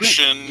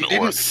emotion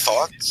or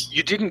thoughts?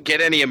 You didn't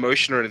get any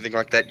emotion or anything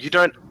like that. You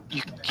don't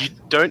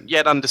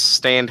yet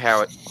understand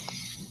how it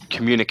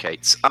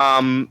communicates.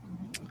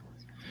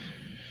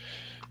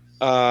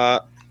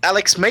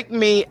 Alex, make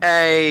me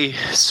a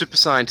super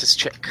scientist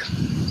check.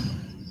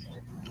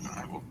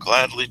 I will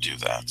gladly do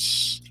that.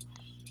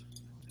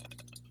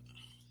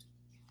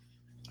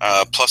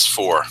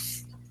 +4.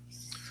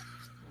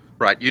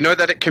 Right, you know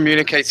that it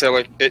communicates.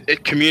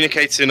 It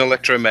communicates in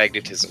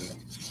electromagnetism.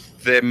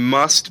 There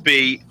must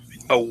be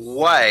a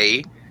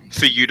way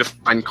for you to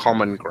find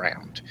common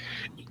ground.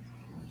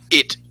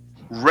 It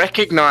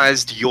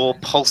recognized your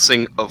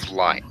pulsing of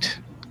light.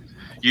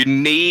 You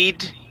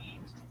need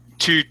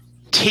to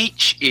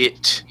teach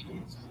it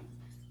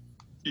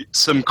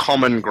some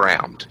common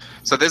ground.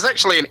 So there's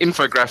actually an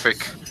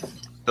infographic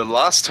the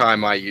last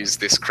time I used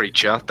this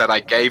creature that I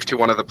gave to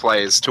one of the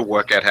players to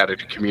work out how to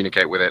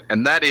communicate with it,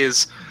 and that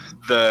is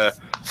the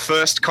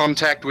first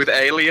contact with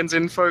aliens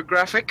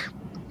infographic.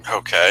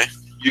 Okay.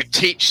 You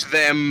teach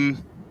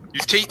them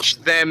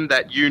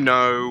that you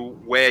know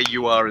where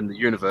you are in the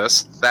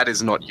universe. That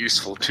is not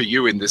useful to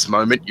you in this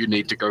moment. You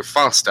need to go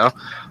faster.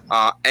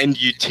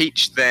 And you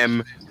teach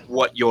them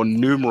what your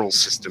numeral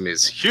system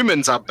is.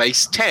 Humans are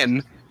base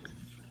 10.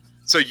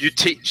 So you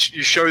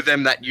show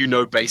them that you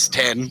know base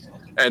 10,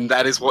 and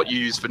that is what you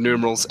use for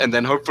numerals. And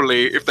then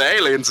hopefully, if the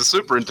aliens are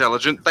super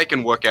intelligent, they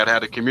can work out how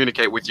to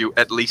communicate with you,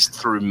 at least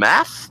through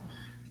math.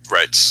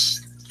 Right.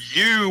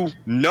 You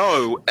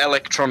know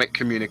electronic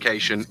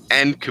communication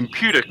and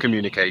computer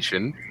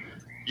communication.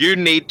 You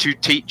need to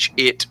teach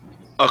it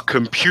a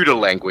computer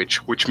language,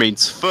 which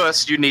means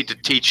first you need to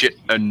teach it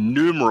a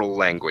numeral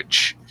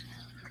language.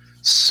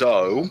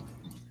 So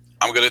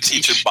I'm going to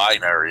teach it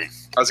binary.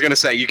 I was going to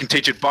say, you can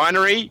teach it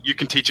binary, you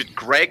can teach it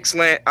Greg's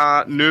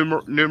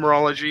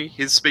numerology,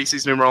 his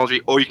species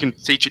numerology, or you can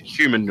teach it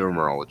human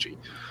numerology.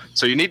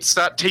 So you need to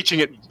start teaching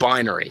it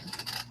binary.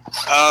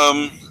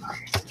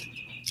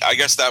 I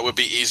guess that would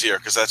be easier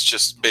because that's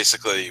just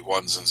basically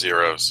ones and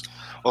zeros.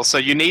 Well, so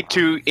you need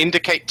to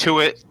indicate to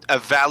it a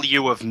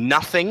value of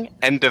nothing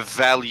and a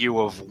value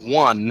of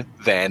 1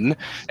 then,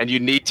 and you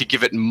need to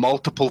give it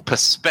multiple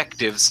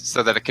perspectives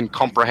so that it can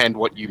comprehend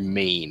what you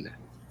mean.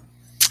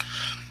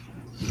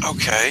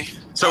 Okay.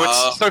 So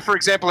so for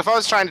example, if I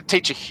was trying to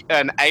teach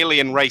an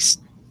alien race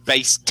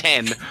base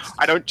 10,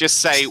 I don't just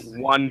say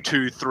 1,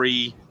 2,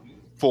 3,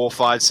 4,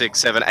 5, 6,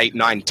 7, 8,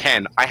 9,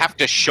 10. I have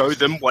to show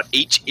them what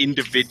each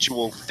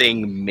individual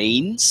thing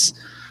means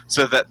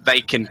so that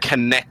they can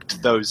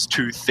connect those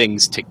two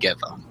things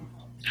together.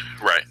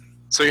 Right.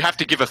 So you have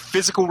to give a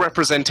physical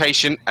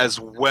representation as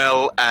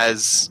well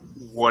as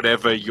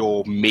whatever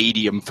your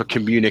medium for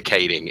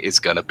communicating is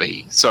going to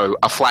be. So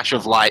a flash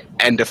of light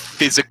and a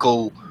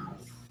physical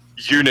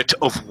unit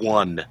of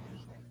 1.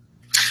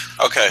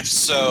 Okay,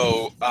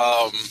 so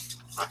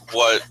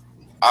what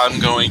I'm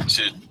going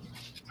to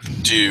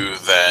do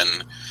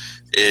then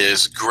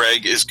is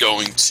Greg is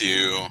going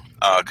to,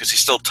 because he's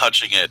still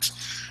touching it,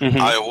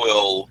 I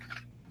will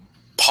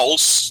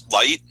pulse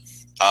light,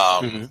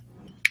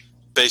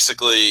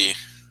 basically,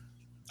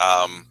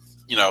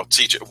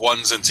 teach it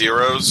ones and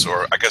zeros,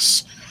 or I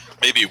guess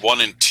maybe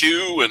 1 and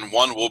 2, and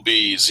 1 will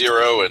be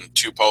 0, and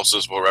 2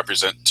 pulses will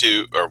represent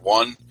 2 or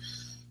 1.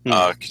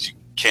 Because you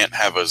can't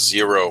have a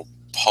 0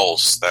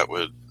 pulse, that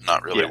would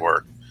not really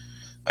work.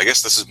 I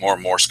guess this is more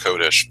Morse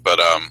code-ish, but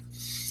and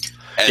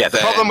Yeah, the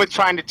then- problem with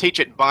trying to teach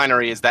it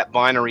binary is that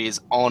binary is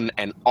on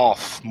and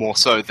off more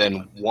so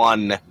than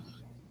 1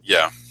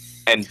 yeah.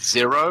 and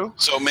 0.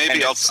 So And maybe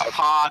it's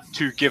hard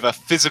to give a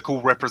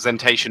physical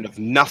representation of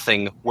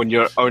nothing when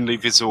your only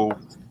visual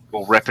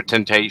or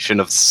representation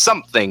of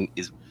something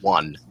is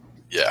 1.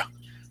 yeah.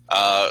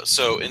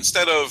 So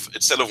instead of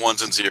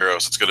ones and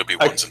zeros, it's going to be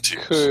I ones and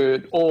twos.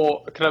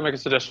 could I make a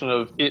suggestion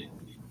of it?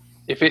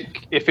 If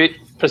it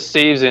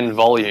perceives in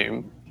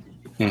volume,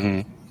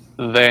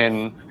 Mm-hmm.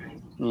 then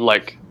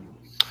like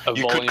a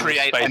You volume could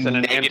create a space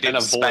and negative and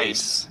a void.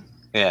 space.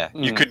 Yeah,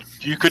 Mm.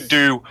 you could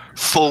do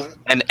full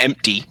and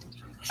empty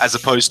as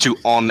opposed to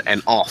on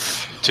and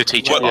off to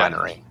teach it What-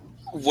 binary.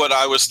 What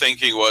I was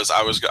thinking was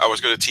I was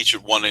going to teach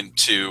it 1 and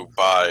 2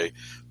 by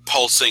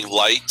pulsing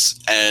light,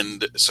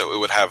 and so it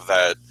would have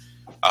that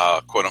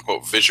quote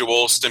unquote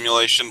visual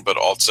stimulation, but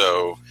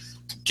also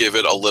give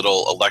it a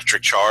little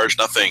electric charge.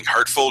 Nothing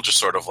hurtful, just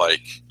sort of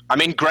like I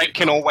mean, Greg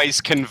can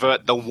always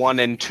convert the 1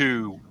 and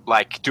 2,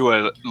 like do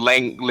a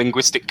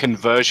linguistic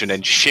conversion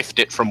and shift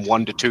it from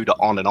 1 to 2 to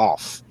on and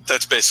off.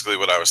 that's basically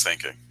what I was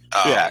thinking.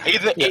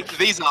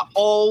 These are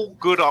all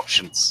good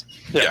options.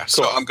 Yeah,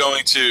 so I'm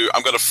going to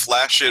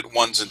flash it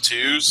 1s and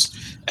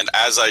 2s, and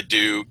as I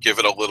do, give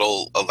it a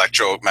little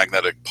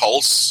electromagnetic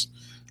pulse,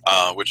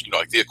 which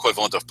like the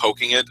equivalent of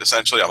poking it.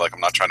 Essentially, I'm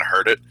not trying to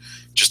hurt it,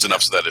 just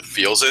enough so that it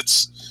feels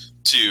it,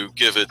 to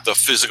give it the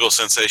physical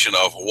sensation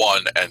of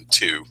 1 and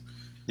 2.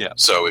 Yeah.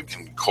 So it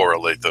can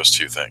correlate those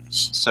two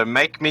things. So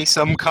make me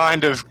some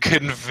kind of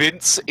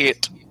convince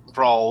it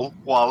roll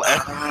while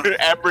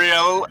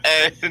Abriel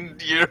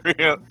and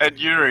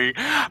Yuri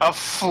are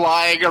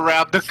flying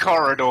around the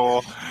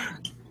corridor.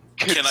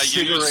 Can I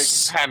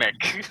use-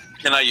 panic?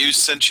 Can I use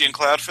Sentient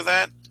Cloud for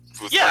that?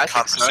 With Yeah, the I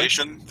think so.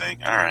 conversation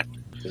thing? All right.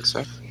 I think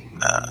so.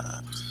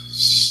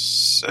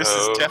 So This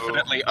is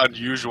definitely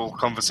unusual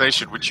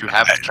conversation, which you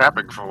have the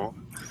trapping for.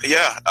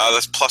 Yeah,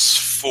 that's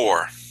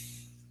 +4.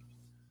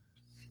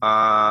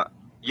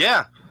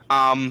 Yeah.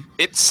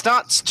 It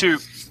starts to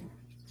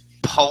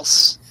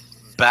pulse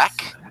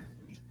back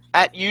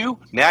at you.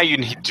 Now you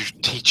need to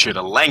teach it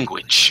a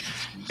language.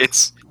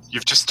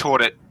 You've just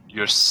taught it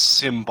your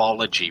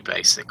symbology,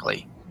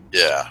 basically.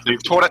 Yeah.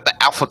 You've taught it the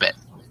alphabet.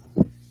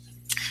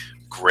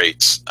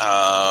 Great.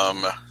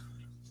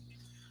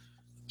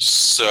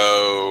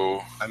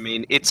 So I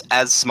mean, it's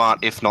as smart,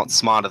 if not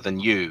smarter than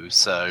you,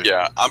 so...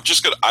 yeah,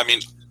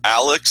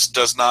 Alex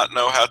does not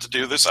know how to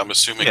do this. I'm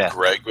assuming Yeah.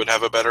 Greg would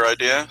have a better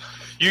idea.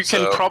 You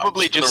So, can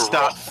probably I'm just just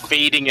gonna start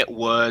feeding it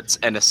words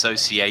and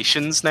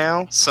associations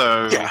now,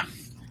 so... Yeah.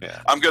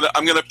 I'm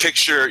gonna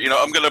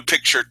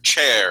picture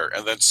chair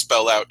and then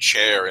spell out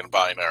chair in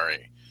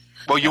binary.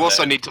 Well, you And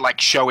also then- need to,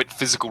 show it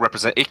physical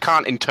represent... It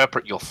can't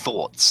interpret your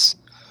thoughts.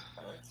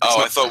 Oh,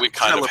 not I thought we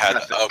kind of had.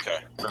 telepathic. Okay.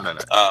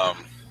 No.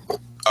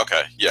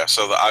 Okay. Yeah.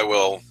 So I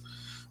will.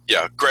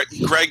 Yeah.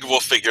 Greg will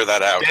figure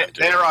that out. and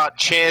do it. There are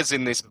chairs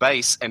in this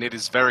base, and it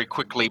is very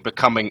quickly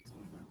becoming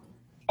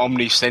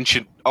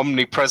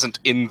omnipresent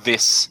in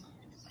this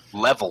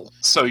level.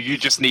 So you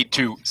just need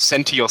to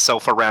center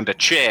yourself around a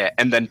chair,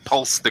 and then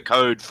pulse the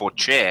code for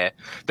chair.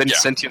 Then Yeah.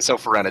 center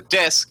yourself around a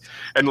desk,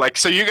 and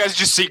so you guys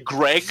just see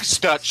Greg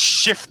start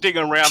shifting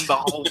around the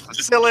whole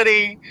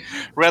facility,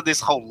 around this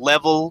whole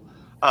level.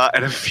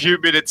 And a few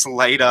minutes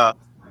later,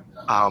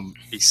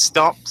 he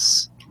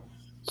stops.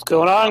 What's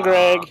going on,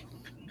 Greg?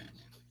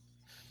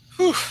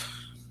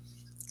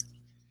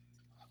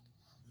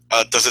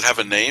 Does it have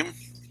a name?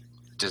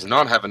 Does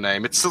not have a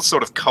name. It's still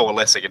sort of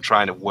coalescing and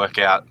trying to work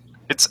out.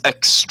 It's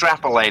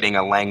extrapolating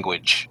a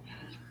language.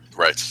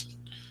 Right.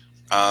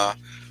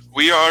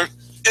 We are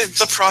in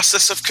the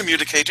process of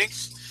communicating.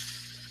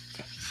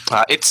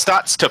 It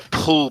starts to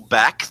pull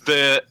back.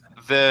 The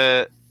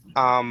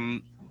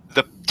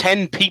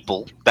 10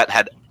 people that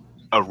had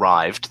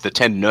arrived, the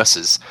 10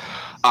 nurses,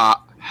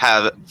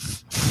 have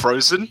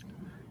frozen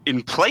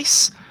in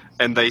place,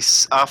 and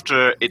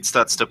after it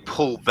starts to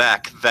pull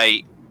back,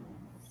 they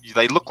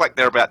look like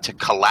they're about to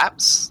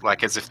collapse,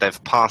 like as if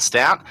they've passed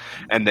out,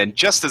 and then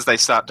just as they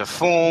start to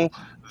fall,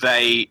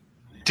 they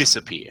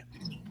disappear.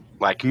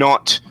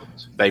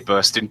 They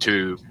burst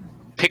into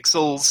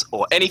pixels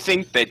or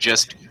anything, they're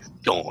just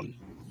gone.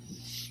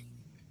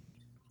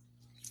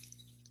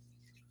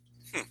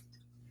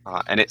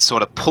 And it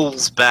sort of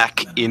pulls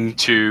back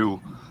into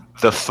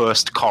the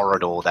first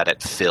corridor that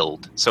it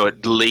filled. So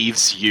it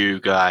leaves you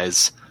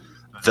guys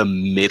the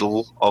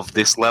middle of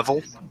this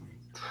level.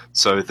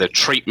 So the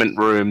treatment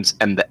rooms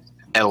and the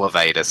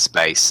elevator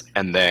space,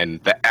 and then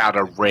the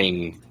outer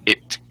ring,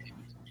 it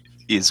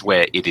is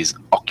where it is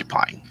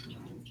occupying.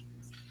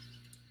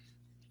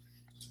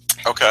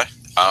 Okay.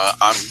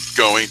 I'm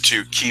going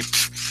to keep.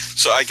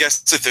 So I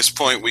guess at this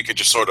point we could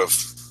just sort of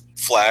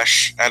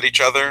flash at each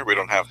other. We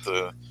don't have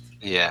to.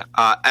 Yeah.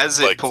 As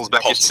it pulls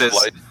back, it pulse of says,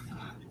 light.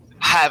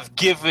 "Have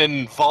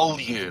given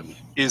volume."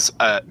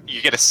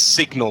 You get a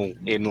signal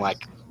in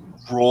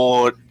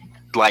raw,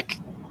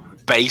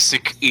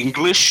 basic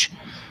English,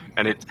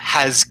 and it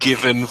has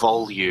given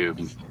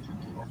volume.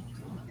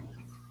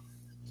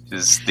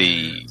 is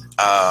the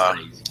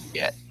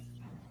yet.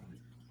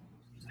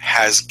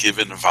 Has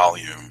given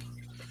volume.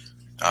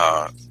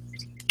 I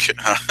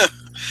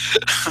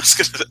was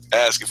going to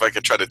ask if I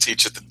could try to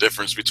teach it the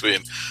difference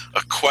between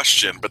a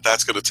question, but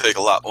that's going to take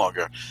a lot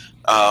longer.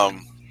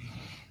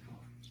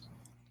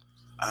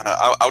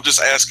 I'll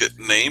just ask it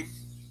name.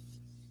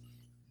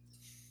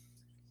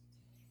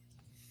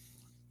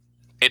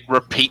 It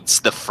repeats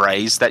the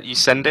phrase that you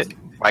send it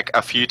like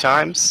a few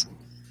times.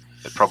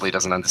 It probably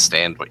doesn't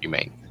understand what you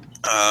mean.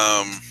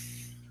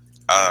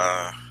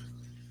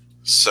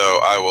 So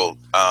I will.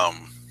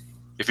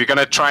 If you're going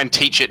to try and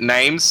teach it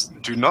names,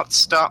 do not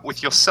start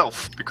with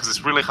yourself because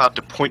it's really hard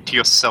to point to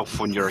yourself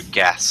when you're a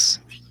gas.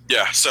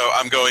 Yeah, so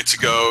I'm going to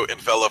go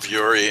envelop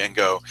Yuri and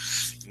go,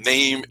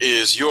 name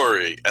is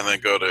Yuri, and then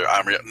go to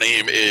Amriel.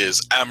 Name is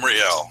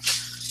Amriel.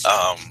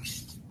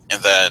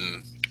 And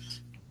then,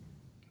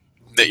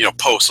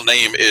 post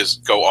name is,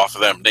 go off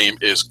of them. Name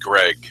is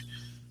Greg.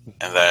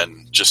 And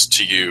then just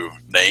to you,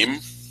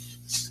 name.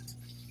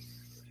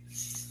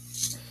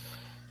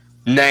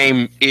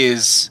 Name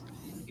is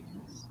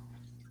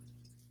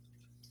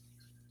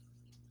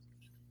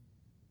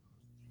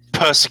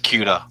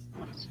Persecutor.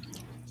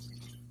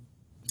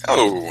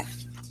 Oh,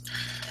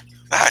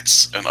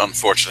 that's an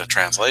unfortunate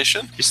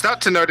translation. You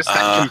start to notice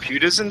that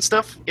computers and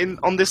stuff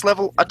on this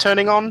level are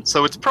turning on,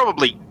 so it's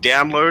probably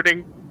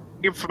downloading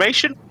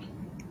information.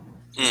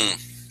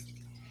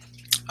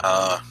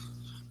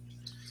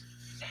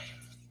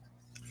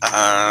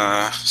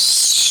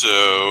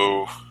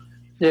 So...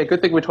 Yeah,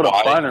 good thing we taught a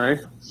binary.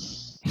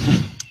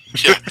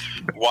 Yeah,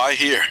 why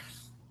here?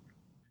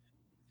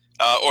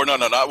 Or no,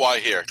 not why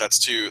here. That's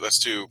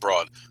too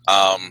broad.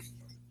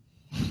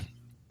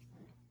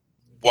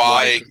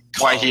 Why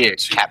here?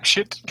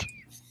 Captured?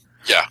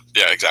 Yeah,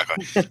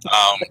 exactly.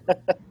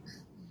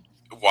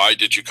 Why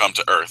did you come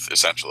to Earth,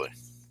 essentially?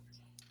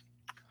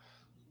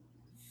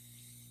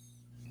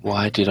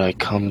 Why did I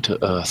come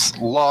to Earth?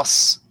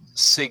 Loss,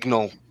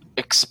 signal,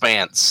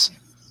 expanse.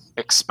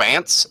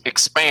 Expanse,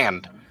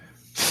 expand.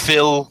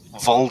 Fill,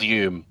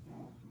 volume.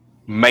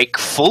 Make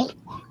full.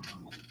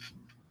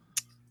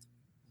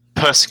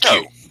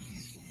 Persecute.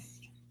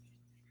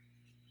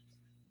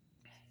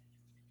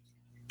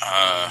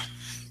 I'm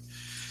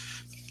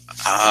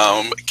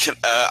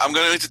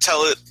going to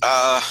tell it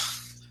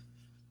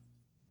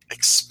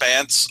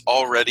expanse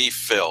already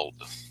filled.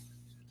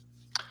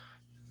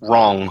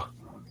 Wrong.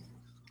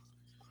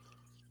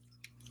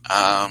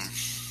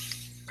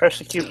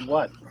 Persecute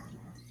what?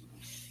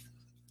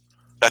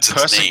 That's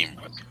its name.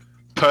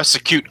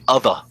 Persecute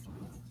other.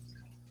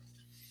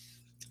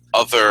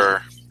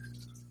 Other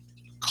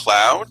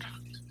cloud?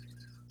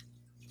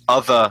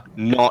 Other,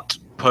 not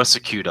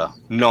persecutor,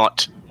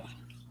 not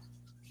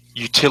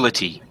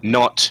utility,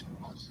 not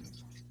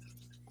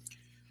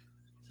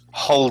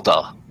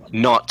holder,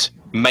 not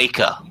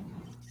maker.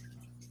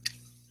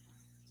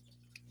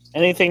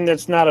 Anything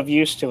that's not of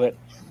use to it.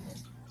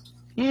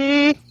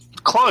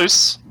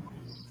 Close.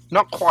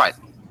 Not quite.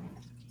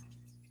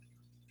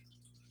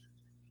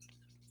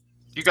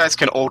 You guys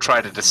can all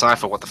try to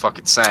decipher what the fuck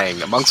it's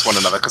saying amongst one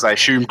another, because I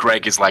assume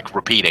Greg is,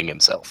 repeating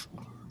himself.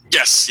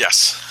 Yes.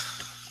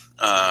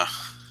 I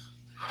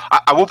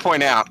will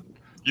point out,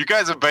 you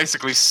guys have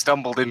basically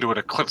stumbled into an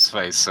eclipse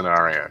phase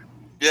scenario.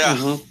 Yeah.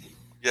 Mm-hmm.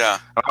 Yeah.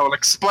 I will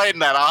explain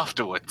that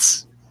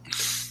afterwards.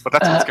 But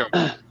that's what's going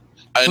on.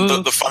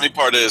 And the funny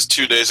part is,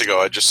 2 days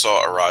ago, I just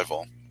saw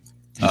Arrival.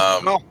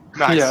 Oh,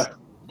 nice. Yeah.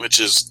 Which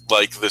is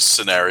like this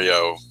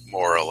scenario,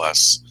 more or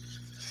less.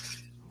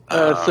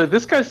 So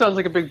this guy sounds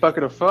like a big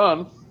bucket of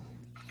fun.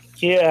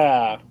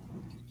 Yeah.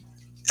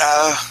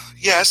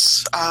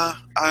 Yes,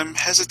 I'm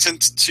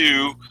hesitant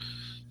to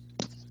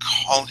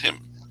call him.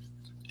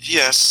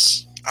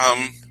 Yes.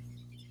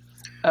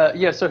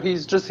 Yeah, so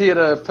he's just here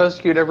to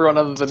persecute everyone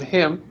other than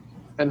him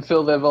and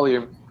fill their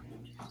volume.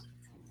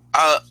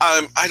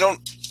 I don't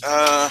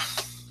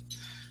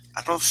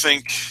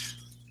think.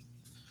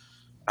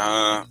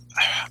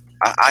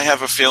 I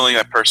have a feeling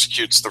that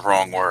persecute's the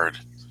wrong word.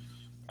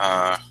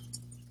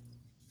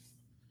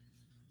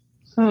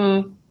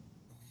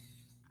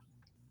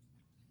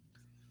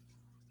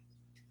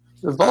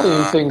 The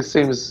volume thing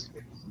seems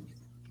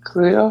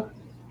clear.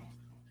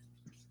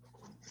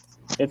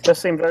 It does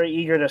seem very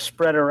eager to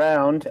spread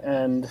around,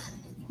 and...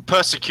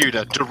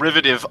 Persecutor,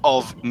 derivative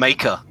of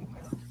maker.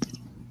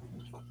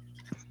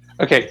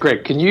 Okay,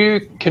 Greg, can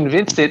you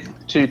convince it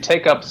to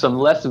take up some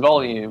less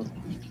volume?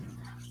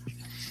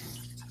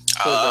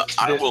 So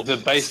that the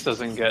bass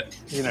doesn't get,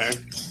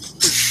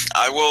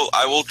 I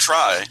will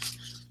try.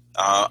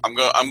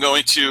 I'm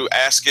going to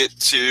ask it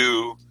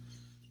to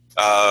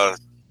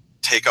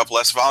take up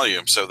less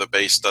volume so the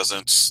bass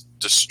doesn't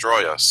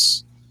destroy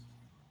us.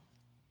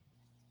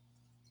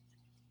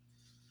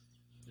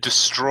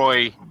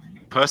 Destroy,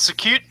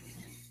 persecute?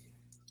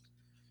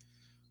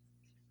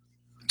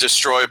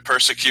 Destroy,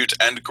 persecute,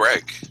 and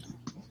Greg.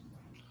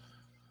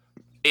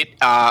 It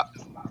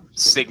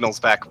signals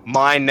back.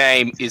 My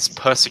name is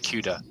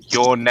Persecutor.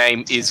 Your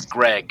name is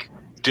Greg.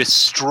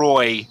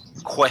 Destroy, ?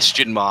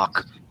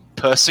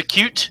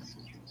 Persecute?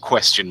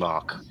 question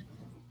mark.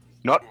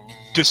 Not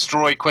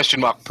destroy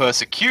question mark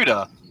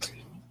persecutor.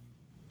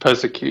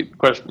 Persecute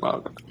question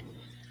mark.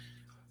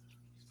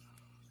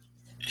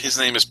 His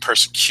name is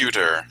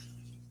Persecutor.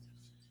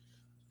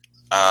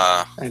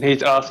 And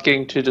he's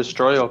asking to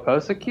destroy or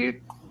persecute?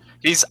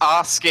 He's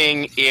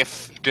asking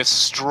if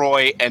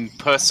destroy and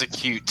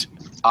persecute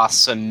are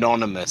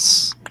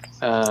synonymous.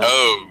 Okay.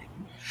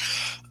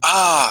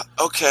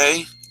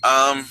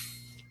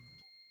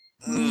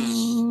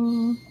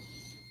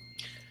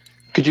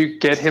 Could you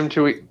get him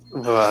to...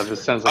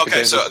 this sounds like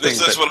Okay, a so dangerous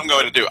this is thing, what I'm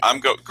going to do.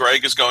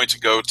 Greg is going to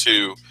go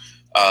to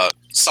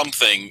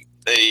something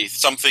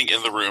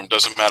in the room,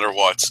 doesn't matter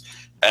what,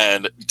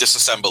 and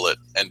disassemble it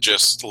and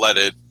just let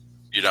it,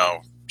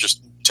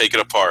 just take it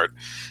apart,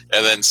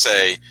 and then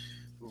say,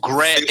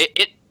 Greg,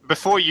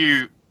 before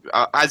you,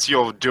 as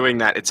you're doing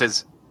that, it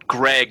says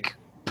Greg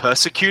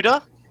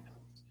Persecutor.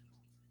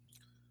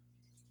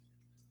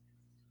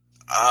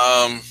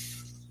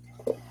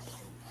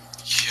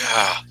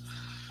 Yeah.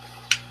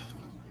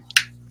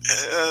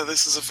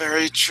 This is a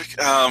very tricky.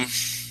 I'm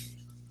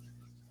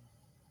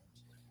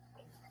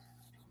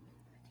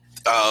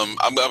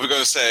going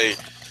to say,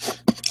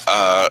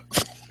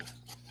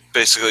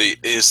 basically,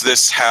 is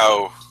this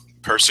how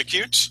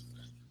persecute?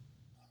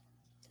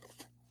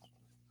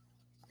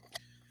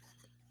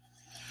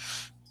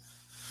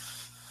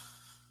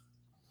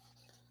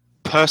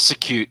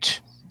 Persecute.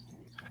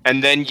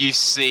 And then you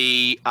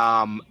see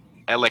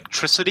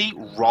electricity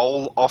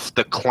roll off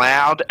the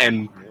cloud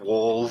and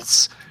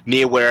walls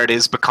near where it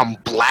is become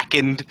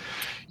blackened.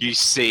 You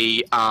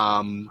see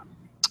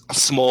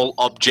small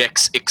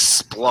objects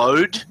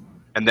explode,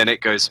 and then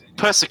it goes,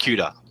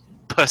 Persecutor,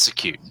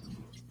 persecute.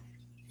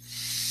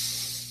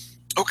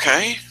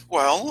 Okay,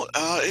 well,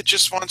 it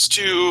just wants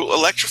to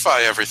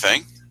electrify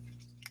everything.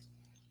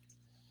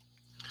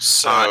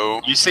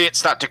 So you see it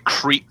start to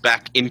creep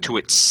back into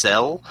its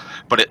cell,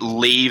 but it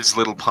leaves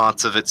little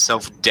parts of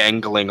itself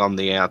dangling on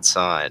the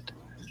outside,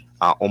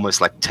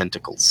 almost like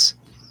tentacles.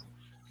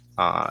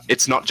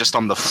 It's not just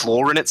on the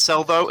floor in its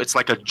cell, though. It's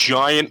like a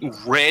giant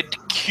red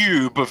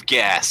cube of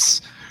gas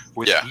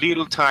with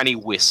little tiny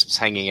wisps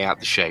hanging out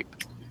the shape.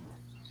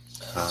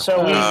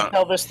 So we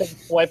tell this thing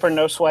swipe or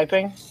no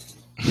swiping?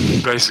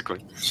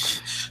 Basically.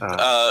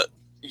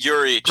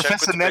 Yuri, check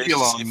Professor with the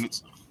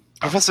Nebulon.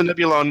 Professor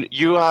Nebulon,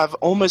 you have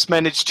almost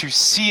managed to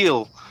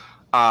seal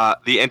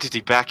the entity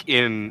back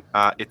in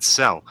its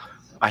cell.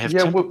 I have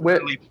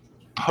temporarily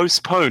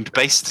postponed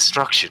base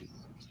destruction.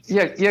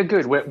 Yeah,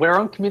 good. We're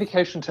on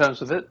communication terms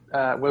with it.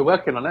 We're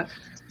working on it.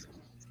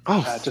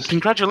 Just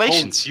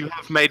congratulations. You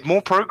have made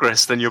more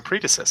progress than your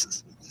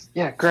predecessors.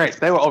 Yeah,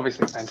 great. They were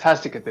obviously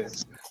fantastic at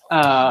this.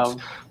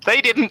 They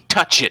didn't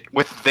touch it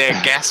with their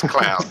gas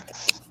cloud.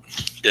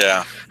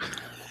 Yeah.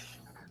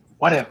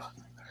 Whatever.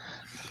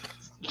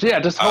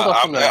 Yeah, just hold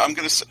off on that. I'm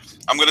gonna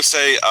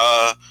say,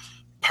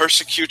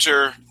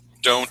 persecutor,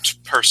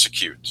 don't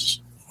persecute.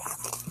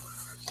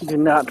 Do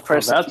not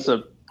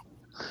persecute.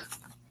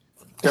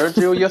 Don't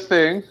do your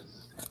thing.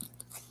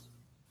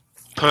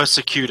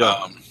 Persecutor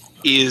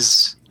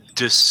is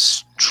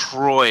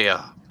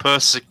destroyer.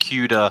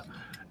 Persecutor,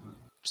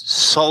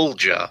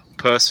 soldier.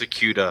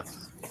 Persecutor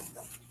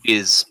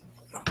is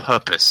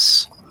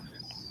purpose.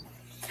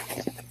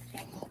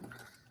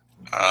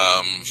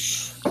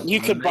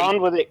 You could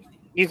bond with it.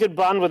 You could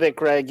bond with it,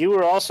 Greg. You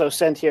were also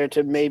sent here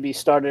to maybe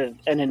start an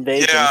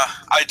invasion. Yeah,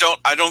 I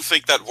don't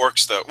think that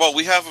works though. Well,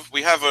 we have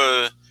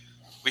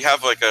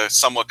like a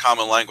somewhat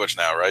common language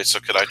now, right? So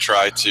could I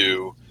try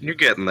to? You're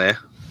getting there.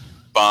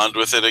 Bond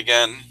with it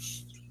again.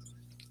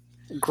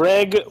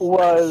 Greg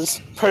was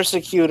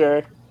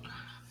persecutor.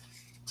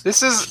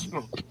 This is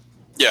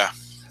yeah.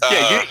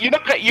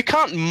 You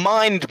can't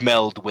mind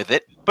meld with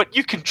it, but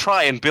you can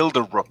try and build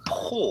a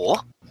rapport.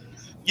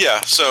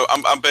 Yeah. So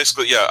I'm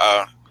basically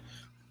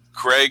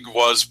Greg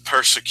was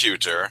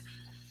persecutor.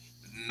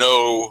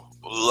 No,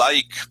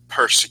 like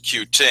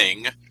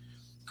persecuting.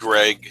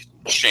 Greg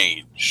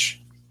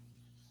change.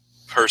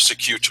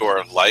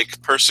 Persecutor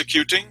like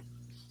persecuting.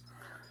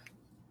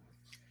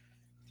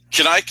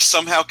 Can I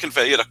somehow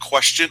convey it a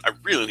question? I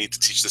really need to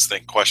teach this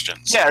thing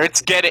questions. Yeah,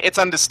 it's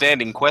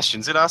understanding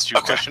questions. It asked you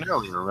a question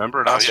earlier,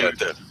 remember? It asked you it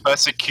did.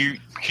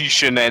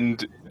 Persecution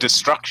and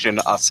destruction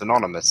are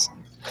synonymous.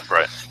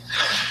 Right.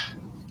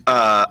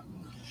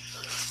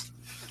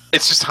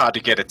 It's just hard to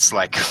get its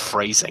like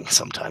phrasing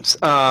sometimes.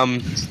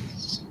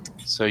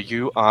 So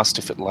you asked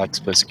if it likes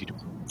persecutor.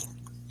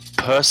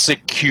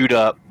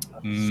 Persecutor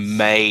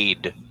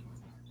made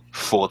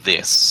for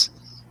this.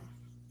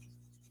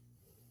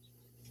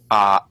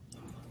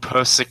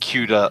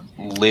 Persecutor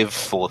live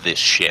for this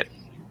shit.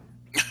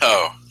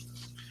 Oh.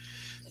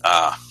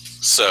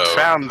 So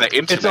found the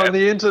internet. It's on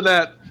the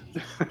internet.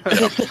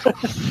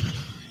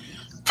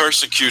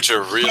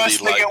 Persecutor really First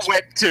thing liked... it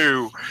went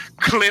to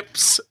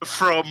clips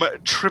from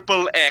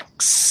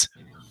XXX.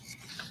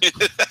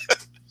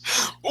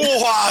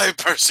 Why,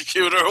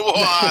 Persecutor?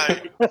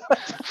 Why?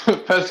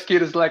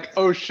 Persecutor's like,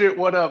 oh shit,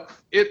 what up?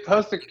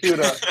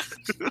 Persecutor.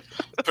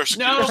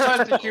 No,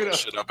 Persecutor.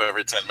 Shit up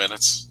every 10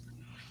 minutes.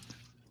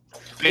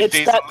 Vin It's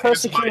Diesel that is my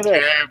persecutor.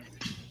 jam.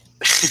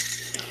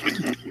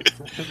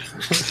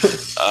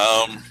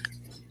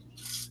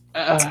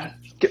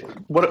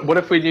 What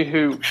if we knew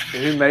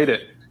who made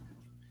it?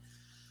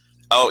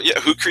 Oh yeah,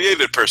 who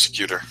created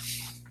Persecutor?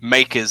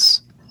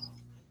 Makers.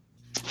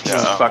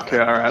 Oh, fuck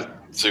yeah, alright.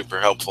 Super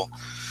helpful.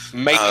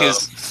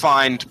 Makers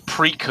find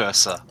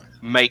precursor.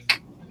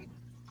 Make.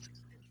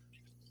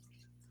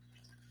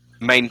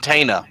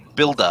 Maintainer.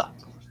 Builder.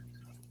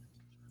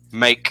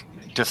 Make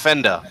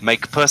defender.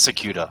 Make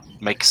persecutor.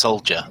 Make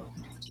soldier.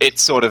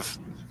 It's sort of.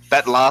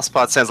 That last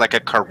part sounds like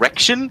a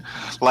correction.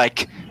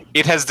 Like,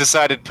 it has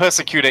decided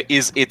persecutor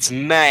is its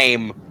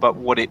name, but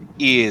what it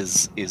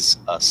is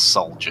a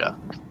soldier.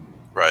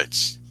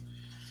 Right.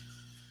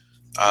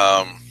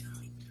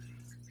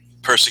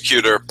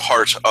 Persecutor,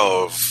 part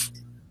of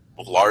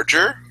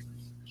larger?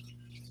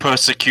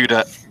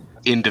 Persecutor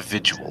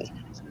individual.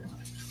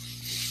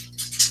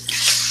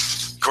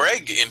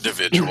 Greg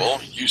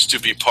individual used to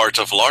be part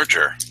of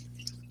larger.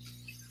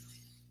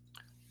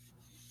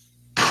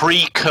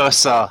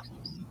 Precursor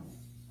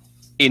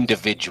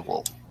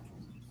individual.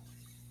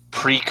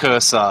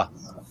 Precursor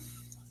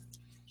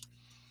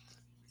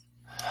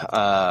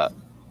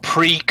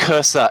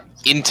precursor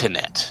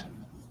internet.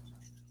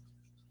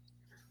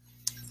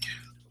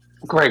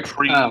 Greg,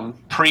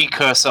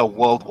 Precursor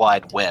World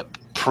Wide Web.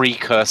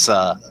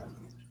 Precursor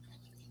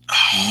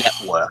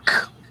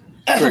network.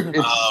 Greg,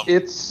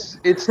 it's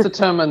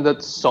determined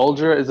that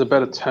soldier is a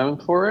better term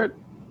for it.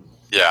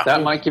 Yeah.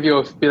 That might give you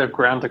a bit of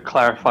ground to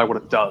clarify what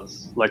it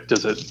does. Like,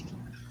 is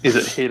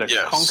it here to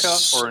Yes. conquer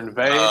or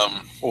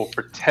invade or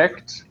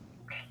protect?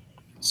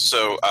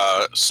 So,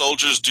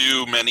 soldiers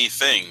do many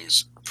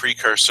things.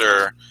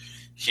 Precursor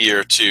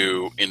here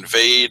to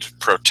invade,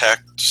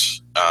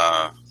 protect,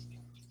 I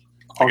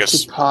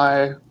guess.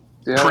 Occupy.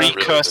 Yeah.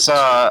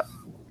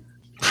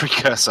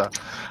 Precursor.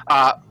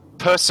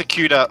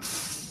 Persecutor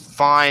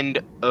find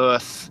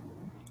Earth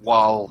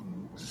while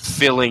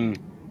filling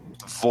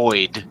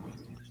void.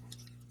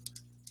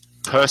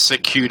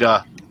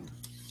 Persecutor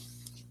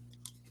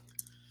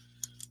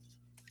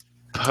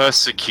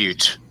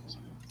persecute.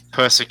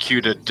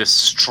 Persecutor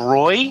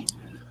destroy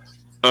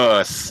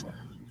Earth.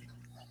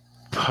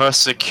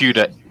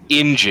 Persecutor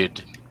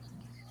injured.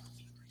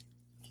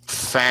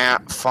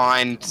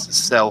 Find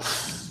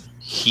self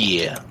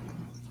here.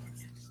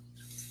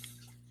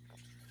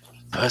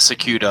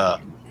 Persecutor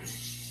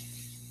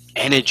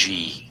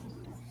energy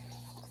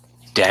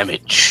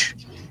damage.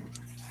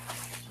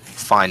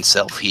 Find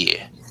self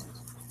here.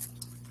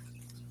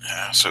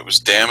 Yeah, so it was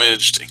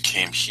damaged and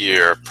came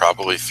here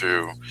probably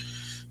through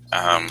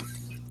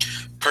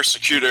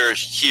Persecutor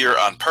here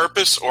on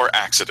purpose or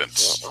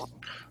accident.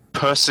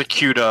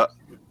 Persecutor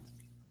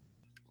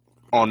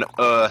on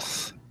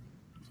Earth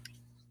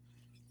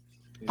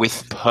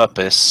with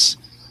purpose.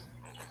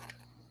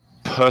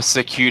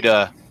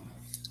 Persecutor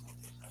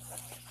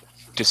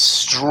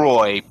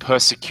destroy.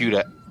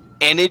 Persecutor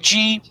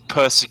energy.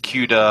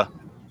 Persecutor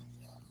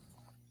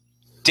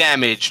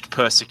damaged.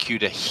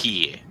 Persecutor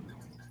here.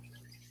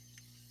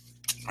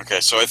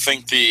 Okay, so I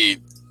think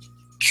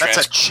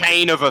That's a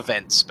chain of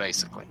events,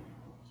 basically.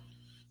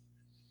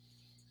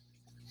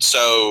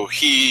 So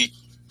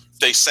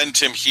they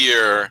sent him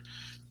here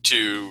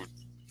to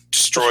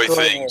destroy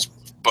things,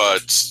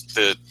 but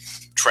the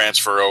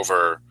transfer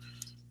over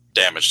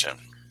damaged him.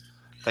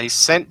 They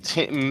sent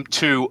him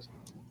to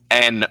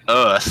an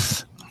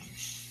Earth,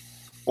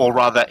 or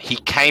rather, he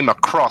came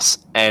across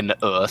an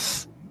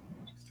Earth,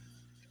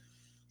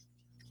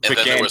 And then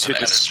there began was to an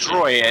energy.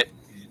 destroy it.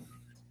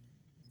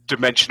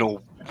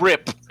 Dimensional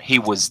rip, he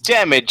was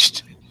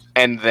damaged,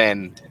 and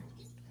then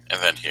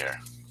And then here.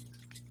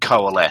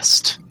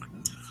 coalesced.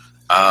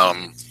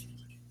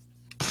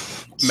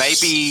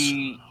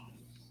 Maybe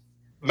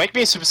make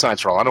me a super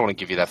science roll. I don't want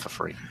to give you that for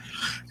free.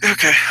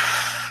 Okay.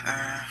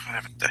 I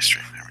have a dice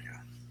tray. There we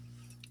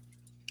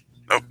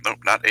go. Nope,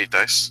 not 8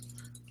 dice.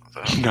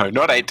 No,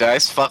 not 8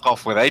 dice. Fuck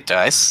off with 8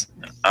 dice.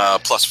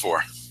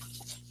 +4.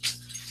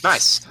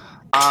 Nice.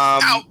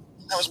 Ow!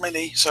 That was my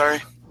knee.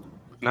 Sorry.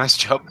 Nice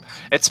job.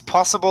 It's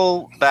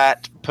possible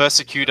that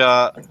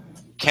Persecutor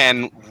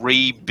can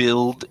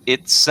rebuild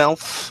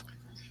itself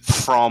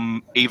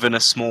from even a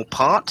small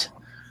part.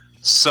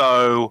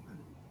 So,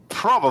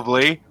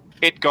 probably,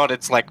 it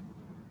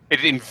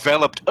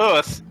enveloped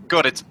Earth,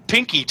 got its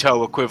pinky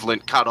toe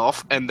equivalent cut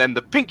off, and then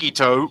the pinky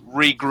toe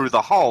regrew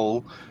the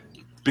hole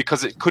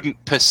because it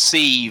couldn't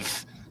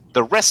perceive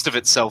the rest of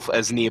itself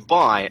as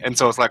nearby. And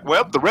so it's like,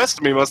 well, the rest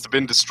of me must have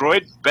been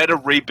destroyed. Better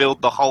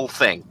rebuild the whole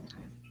thing.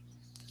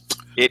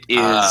 It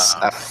is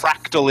a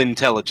fractal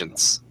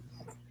intelligence.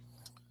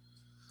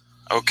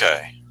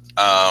 Okay.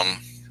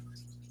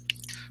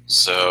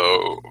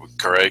 So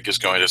Greg is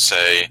going to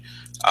say,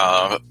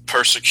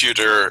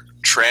 Persecutor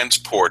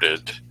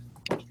transported.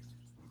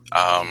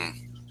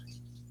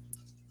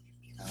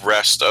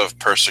 Rest of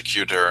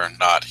Persecutor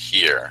not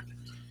here.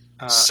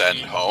 Send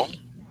home.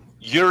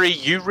 Yuri,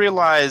 you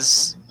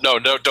realize... No,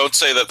 don't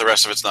say that the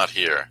rest of it's not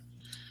here.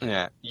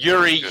 Yeah,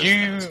 Yuri,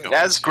 you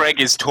as Greg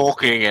is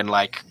talking and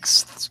like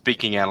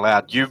speaking out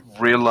loud, you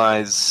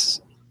realize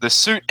the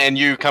suit and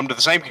you come to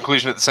the same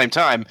conclusion at the same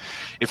time.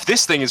 If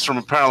this thing is from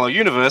a parallel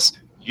universe,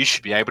 you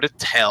should be able to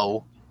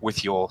tell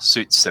with your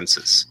suit's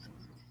sensors.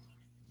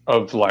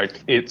 Of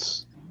like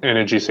its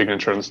energy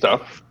signature and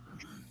stuff.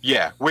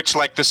 Yeah, which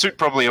like the suit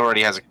probably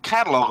already has a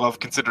catalog of,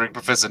 considering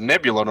Professor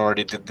Nebulon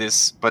already did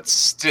this, but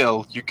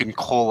still you can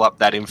call up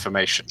that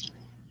information.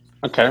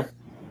 Okay.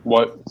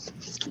 What?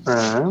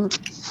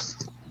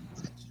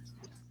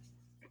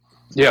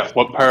 Yeah,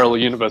 what parallel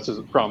universe is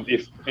it from,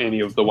 if any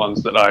of the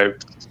ones that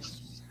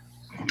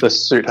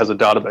this suit has a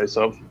database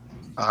of?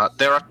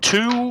 There are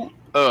 2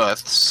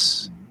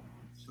 Earths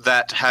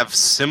that have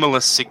similar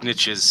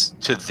signatures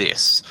to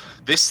this.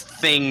 This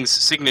thing's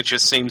signature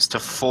seems to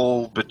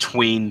fall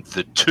between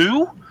the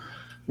 2.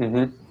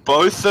 Mm-hmm.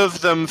 Both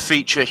of them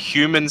feature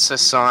human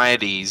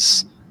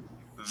societies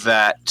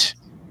that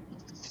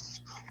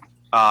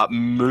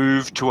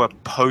move to a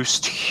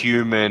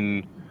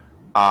post-human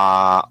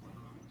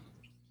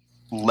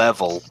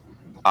level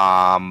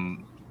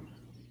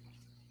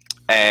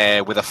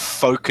with a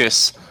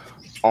focus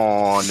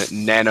on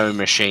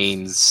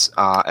nanomachines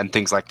and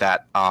things like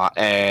that,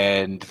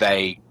 and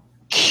they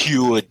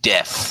cure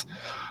death.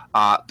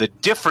 The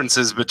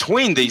differences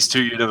between these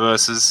 2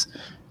 universes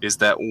is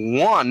that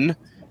one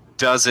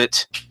does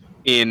it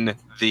in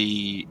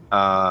the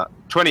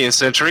 20th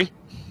century,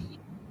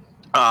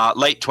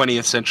 late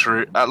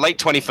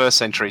 21st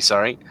century,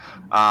 sorry.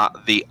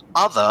 The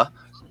other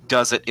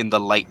does it in the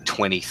late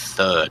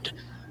 23rd.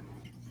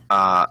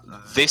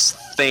 This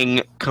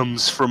thing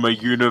comes from a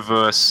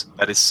universe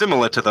that is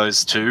similar to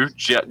those 2,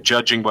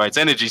 judging by its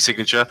energy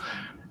signature.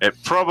 It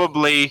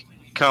probably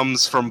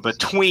comes from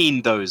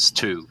between those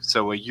 2,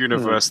 so a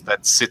universe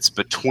that sits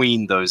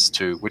between those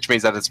 2, which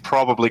means that it's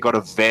probably got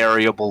a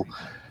variable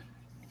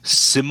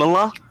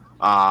similar.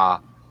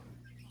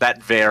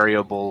 That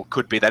variable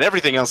could be that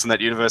everything else in that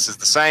universe is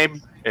the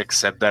same,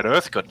 except that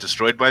Earth got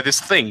destroyed by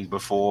this thing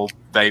before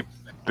they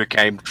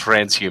became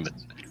transhuman.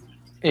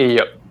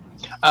 Yep.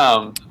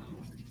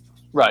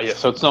 Right, yeah,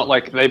 so it's not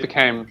like they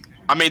became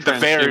the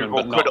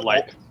variable could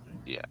like...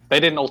 Yeah. They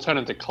didn't turn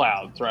into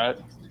clouds, right?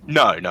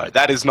 No,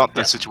 that is not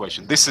the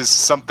situation. This is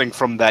something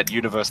from that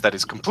universe that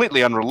is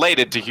completely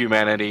unrelated to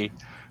humanity,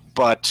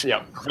 but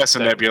Professor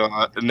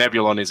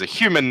Nebulon is a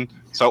human,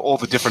 so all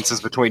the differences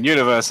between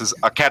universes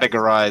are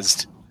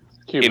categorized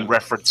in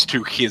reference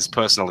to his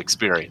personal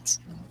experience.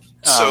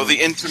 So the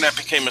internet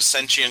became a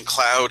sentient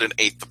cloud and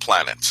ate the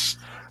planet.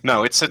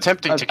 No, it's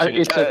attempting to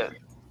communicate.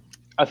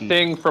 A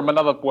thing from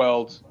another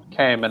world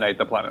came and ate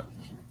the planet.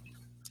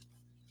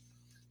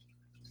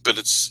 But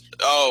it's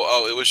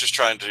it was just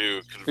trying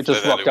to it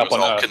just rocked up on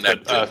all Earth,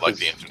 connected like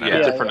the internet.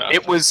 Yeah, different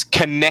It was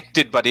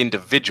connected but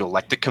individual.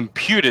 Like the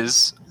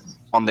computers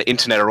on the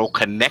internet are all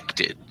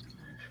connected.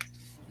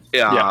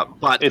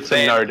 But it's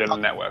a node in a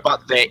network.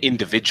 But they're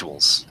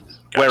individuals.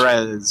 Gotcha.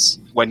 Whereas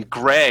when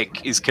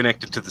Greg is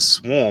connected to the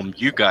swarm,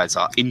 you guys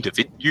are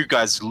you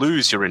guys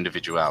lose your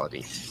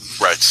individuality.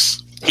 Right.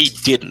 He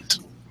didn't.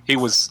 It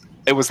was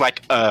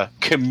like a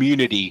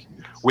community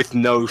with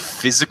no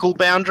physical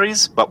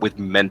boundaries, but with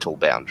mental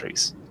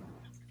boundaries.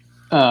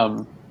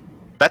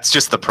 That's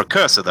just the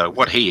precursor, though.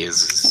 What he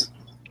is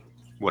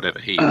whatever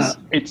he is.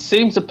 It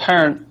seems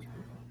apparent.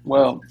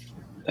 Well,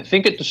 I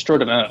think it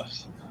destroyed an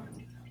Earth.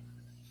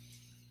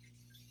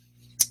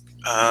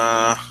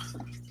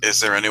 Is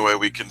there any way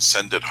we can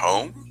send it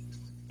home?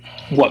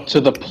 What,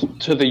 to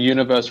the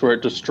universe where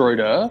it destroyed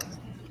Earth?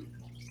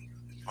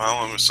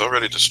 Well, it was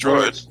already Where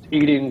destroyed. it's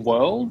eating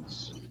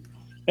worlds?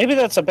 Maybe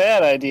that's a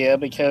bad idea,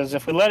 because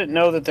if we let it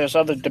know that there's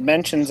other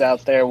dimensions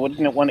out there,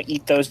 wouldn't it want to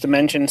eat those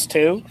dimensions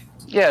too?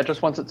 Yeah,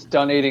 just once it's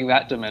done eating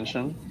that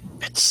dimension.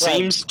 It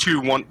seems to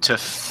want to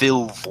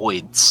fill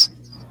voids.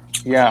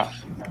 Yeah.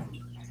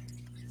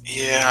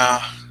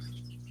 Yeah.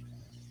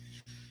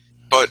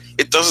 But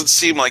it doesn't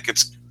seem like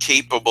it's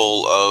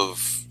capable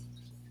of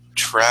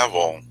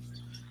travel.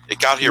 It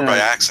got here by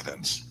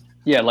accident.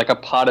 Yeah, like a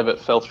part of it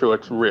fell through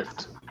its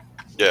rift.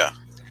 Yeah.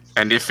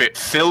 And if it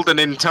filled an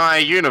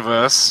entire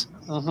universe,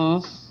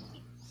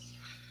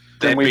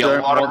 there'd we be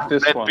don't want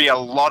this there'd one. be a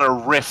lot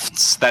of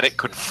rifts that it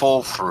could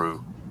fall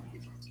through.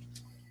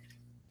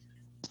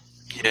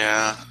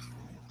 Yeah.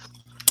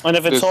 And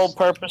if its whole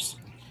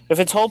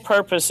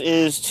purpose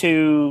is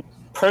to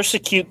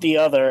persecute the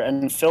other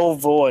and fill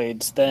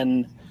voids,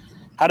 then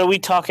how do we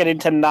talk it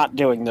into not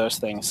doing those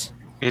things?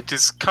 It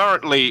is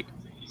currently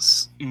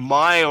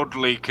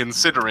mildly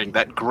considering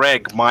that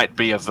Greg might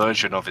be a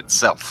version of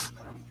itself.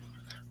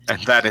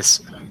 And that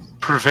is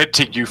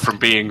preventing you from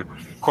being,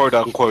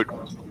 quote-unquote,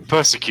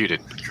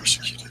 persecuted.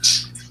 Persecuted.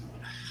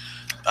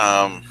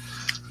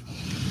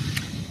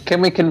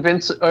 Can we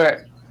convince...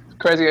 Alright,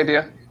 crazy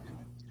idea.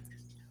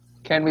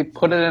 Can we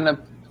put it in a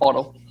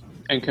bottle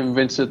and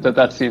convince it that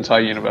that's the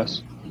entire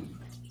universe?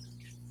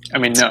 I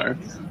mean, no.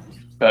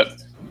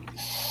 But...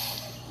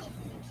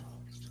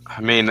 I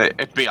mean,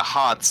 it'd be a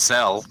hard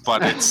sell,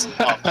 but it's a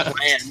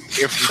plan,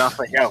 if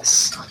nothing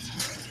else.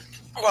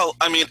 Well,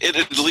 I mean, it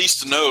at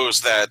least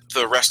knows that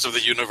the rest of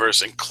the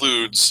universe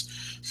includes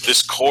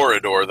this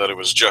corridor that it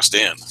was just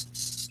in.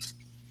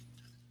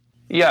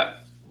 Yeah.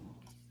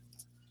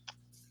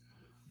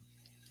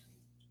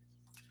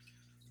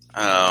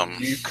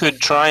 You could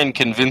try and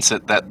convince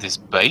it that this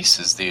base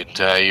is the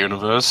entire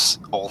universe,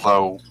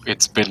 although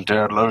it's been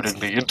downloading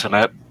the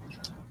internet.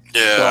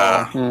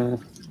 Yeah.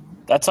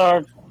 That's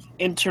our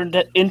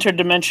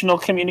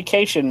interdimensional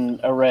communication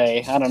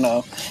array. I don't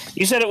know.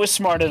 You said it was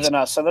smarter than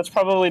us, so that's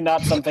probably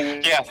not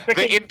something. Yeah,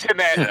 the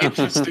internet,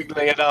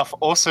 interestingly enough,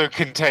 also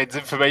contains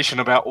information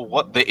about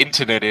what the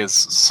internet is.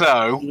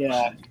 So,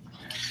 Yeah.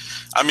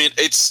 I mean,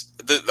 it's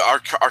our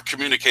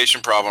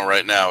communication problem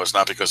right now is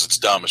not because it's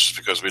dumb. It's just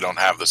because we don't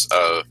have this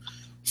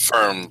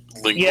firm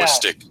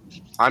linguistic.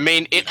 I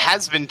mean, it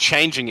has been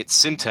changing its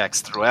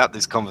syntax throughout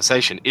this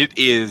conversation. It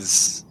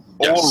is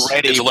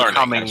already it's learning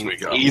becoming as we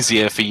go.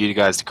 easier for you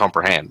guys to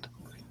comprehend.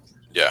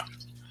 Yeah.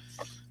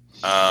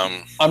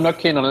 I'm not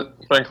keen on it,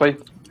 frankly.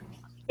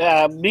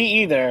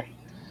 Me either.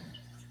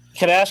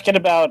 Can I ask it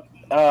about?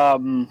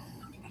 You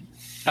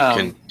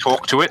can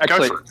talk to it.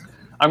 Actually, Go for it.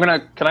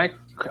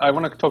 I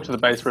want to talk to the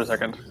base for a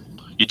second.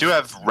 You do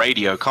have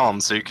radio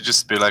comms, so you could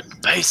just be like,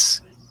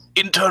 base,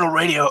 internal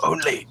radio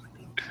only.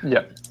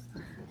 Yeah.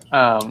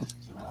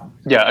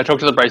 Yeah, I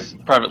talked to the base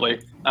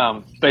privately.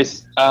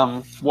 Base,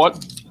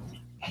 what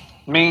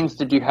means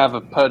did you have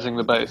of purging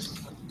the base?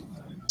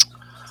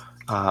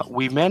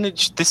 We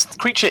managed. This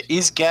creature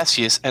is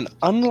gaseous, and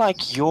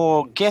unlike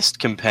your guest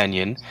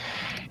companion,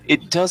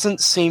 it doesn't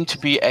seem to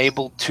be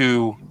able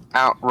to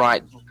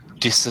outright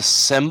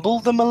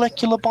disassemble the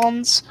molecular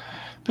bonds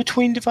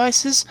between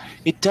devices.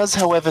 It does,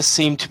 however,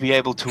 seem to be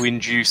able to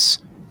induce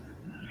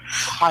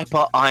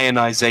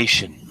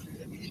hyper-ionization.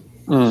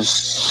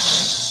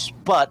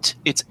 But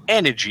its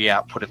energy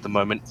output at the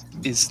moment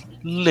is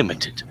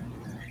limited.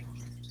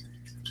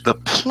 The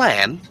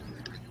plan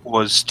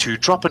was to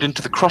drop it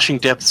into the crushing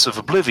depths of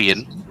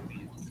oblivion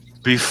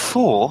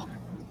before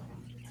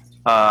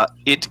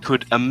it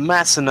could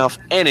amass enough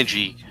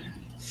energy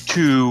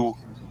to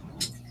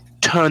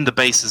turn the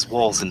base's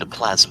walls into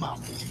plasma.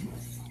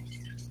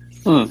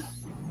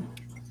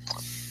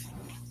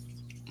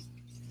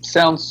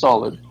 Sounds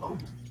solid.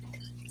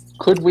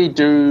 Could we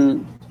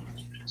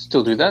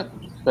still do that,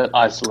 but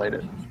isolate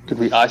it? Could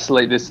we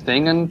isolate this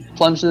thing and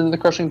plunge it into the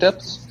crushing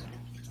depths?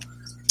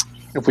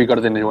 If we got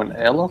it into an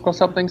airlock or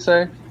something,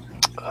 say?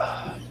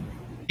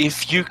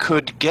 If you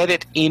could get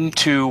it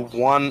into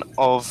one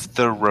of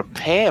the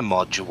repair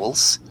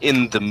modules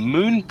in the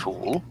moon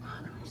pool,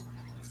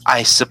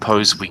 I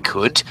suppose we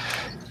could.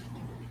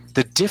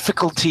 The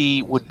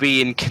difficulty would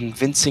be in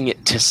convincing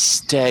it to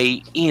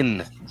stay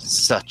in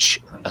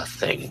such a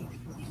thing.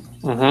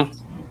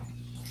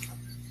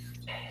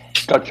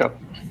 Gotcha.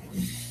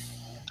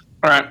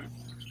 Alright.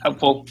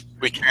 Helpful.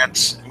 We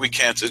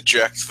can't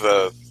eject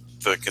the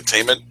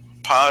containment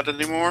pod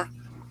anymore.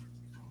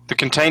 The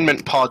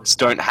containment pods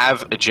don't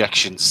have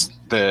ejections.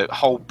 The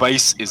whole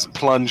base is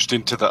plunged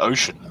into the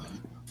ocean.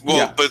 Well,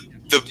 Yeah. but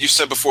you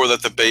said before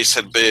that the base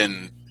had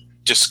been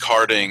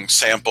discarding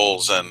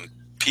samples and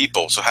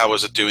people, so how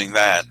was it doing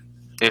that?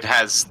 It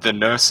has the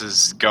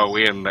nurses go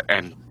in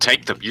and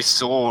take them. You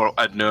saw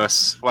a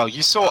nurse. Well,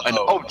 you saw an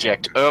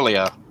object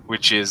earlier,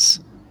 which is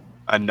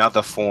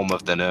another form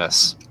of the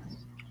nurse.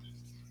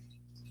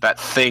 That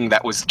thing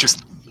that was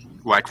just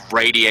like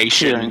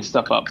radiation Cheering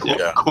stuff up.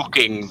 Yeah.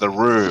 cooking the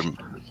room.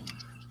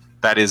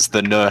 That is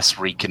the nurse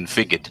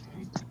reconfigured.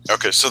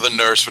 Okay, so the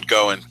nurse would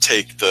go and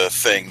take the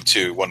thing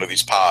to one of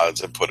these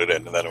pods and put it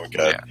in, and then it would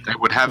get... Yeah, they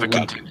would have a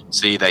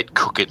contingency. They'd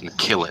cook it and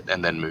kill it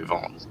and then move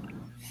on.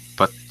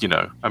 But, you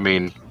know, I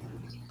mean,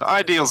 the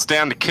ideal's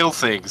down to kill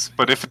things,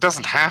 but if it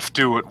doesn't have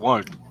to, it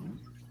won't.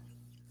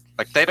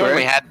 Like, they'd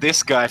only had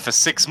this guy for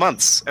 6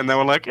 months, and they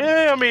were like,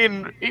 I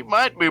mean, he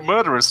might be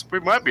murderous. We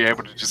might be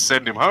able to just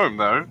send him home,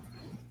 though.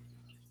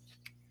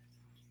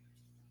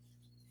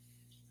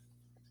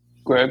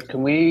 Greg,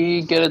 can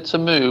we get it to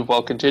move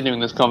while continuing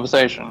this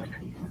conversation?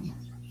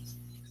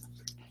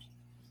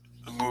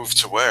 Move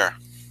to where?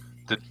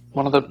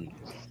 One of the...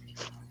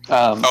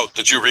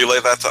 Did you relay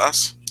that to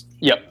us?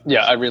 Yep,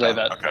 yeah, I relay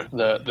that. Okay.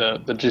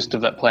 The gist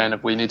of that plan,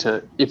 if we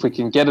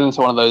can get it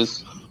into one of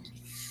those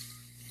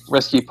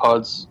rescue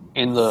pods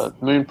in the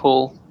moon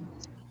pool,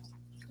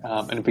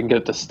 and if we can get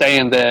it to stay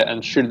in there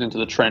and shoot it into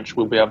the trench,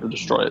 we'll be able to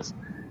destroy it.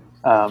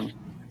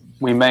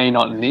 We may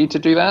not need to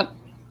do that,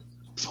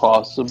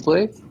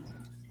 possibly,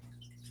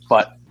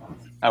 but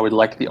I would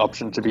like the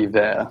option to be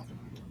there.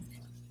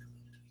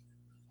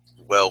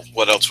 Well,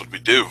 what else would we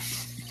do?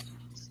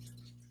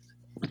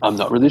 I'm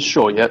not really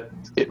sure yet.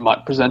 It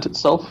might present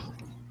itself.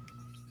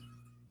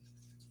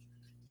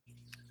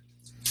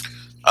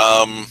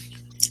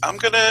 I'm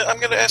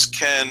gonna ask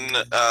Ken.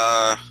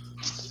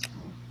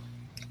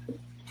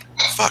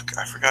 Fuck,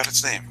 I forgot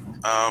its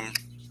name.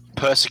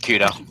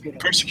 Persecutor.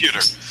 Persecutor.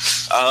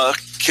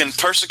 Can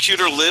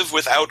Persecutor live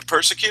without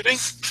persecuting?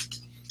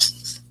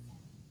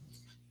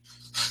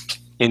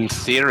 In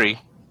theory,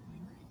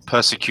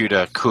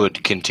 Persecutor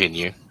could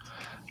continue,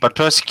 but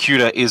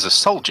Persecutor is a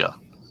soldier.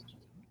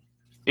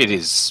 It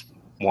is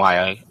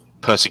why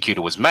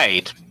Persecutor was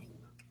made.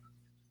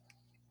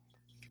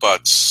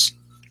 But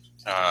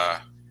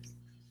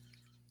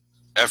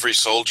every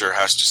soldier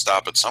has to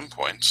stop at some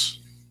point.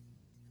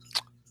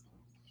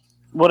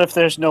 What if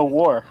there's no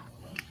war?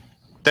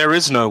 There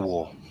is no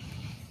war.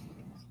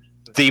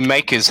 The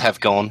Makers have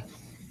gone.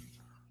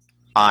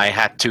 I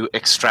had to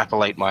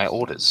extrapolate my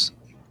orders.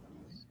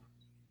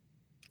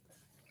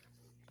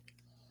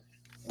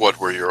 What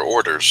were your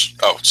orders?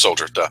 Oh,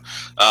 soldier, duh.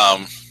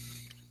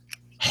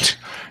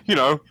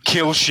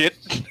 Kill shit.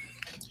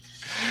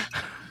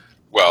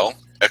 Well,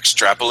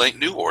 extrapolate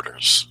new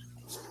orders.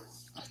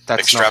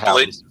 That's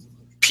Extrapolate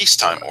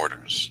peacetime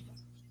orders.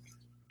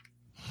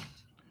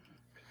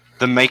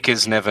 The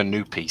Makers never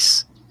knew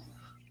peace.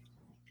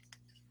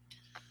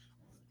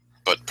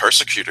 But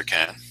Persecutor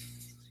can.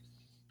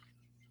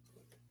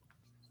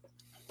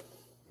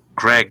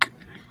 Greg,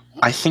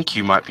 I think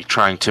you might be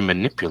trying to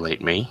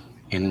manipulate me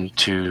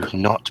into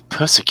not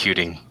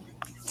persecuting.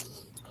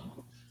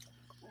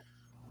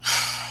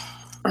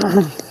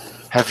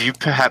 Have you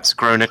perhaps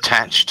grown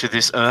attached to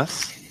this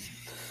earth?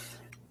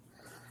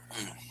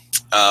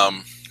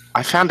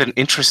 I found an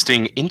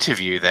interesting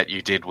interview that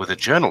you did with a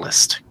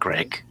journalist,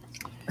 Greg.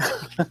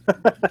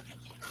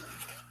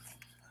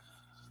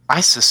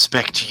 I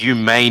suspect you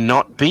may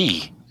not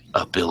be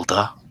a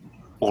builder,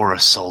 or a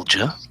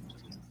soldier,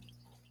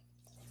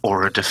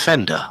 or a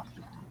defender.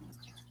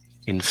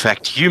 In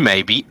fact, you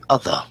may be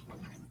other.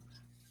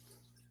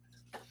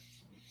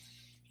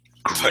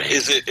 But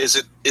is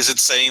it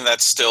saying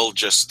that still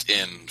just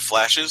in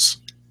flashes?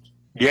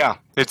 Yeah,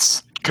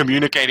 it's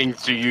communicating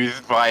to you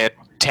via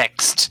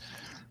text.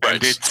 Right.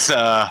 And it's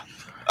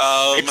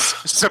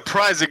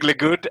surprisingly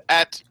good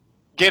at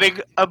getting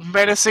a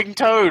menacing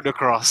tone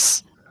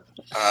across.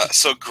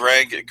 So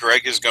Greg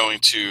is going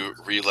to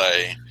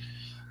relay.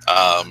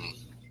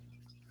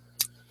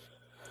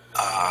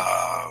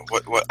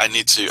 What I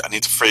need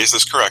to phrase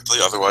this correctly,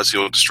 otherwise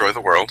he'll destroy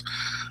the world.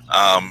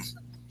 At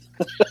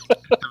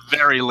the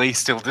very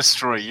least, he'll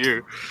destroy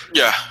you.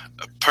 Yeah,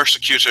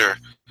 Persecutor.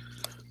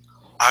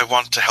 I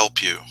want to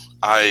help you.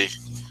 I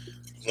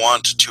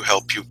want to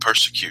help you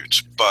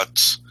persecute,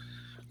 but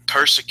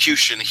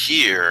persecution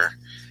here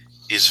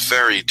is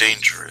very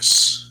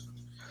dangerous.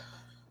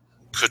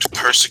 Could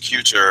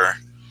Persecutor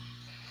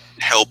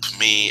help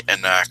me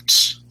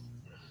enact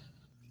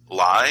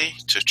lie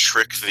to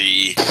trick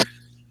the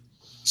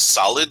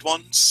solid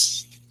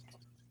ones?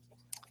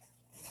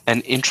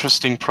 An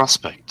interesting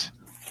prospect.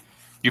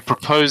 You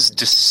propose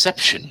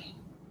deception.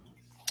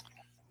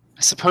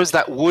 I suppose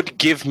that would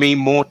give me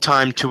more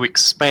time to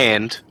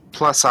expand,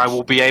 plus I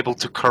will be able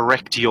to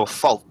correct your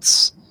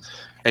faults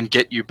and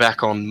get you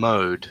back on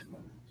mode.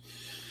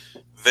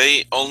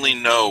 They only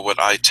know what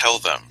I tell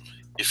them.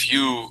 If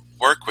you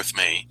work with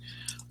me,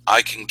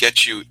 I can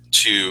get you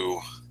to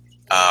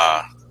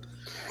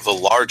the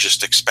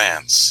largest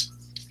expanse.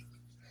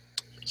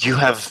 You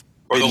have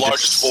Or the been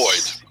largest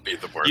void would be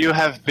the word. You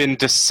have been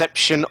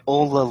deception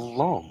all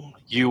along.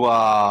 You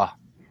are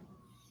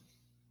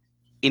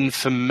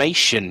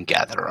information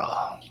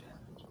gatherer.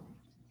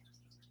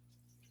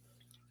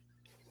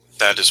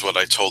 That is what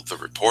I told the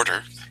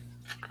reporter.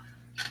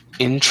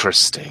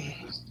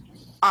 Interesting.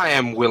 I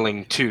am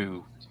willing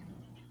to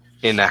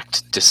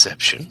enact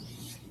deception.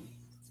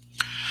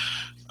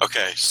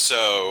 Okay,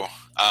 so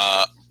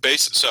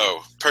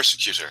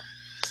Persecutor,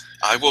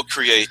 I will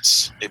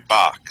create a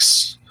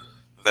box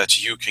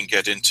that you can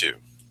get into.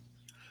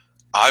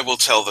 I will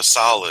tell the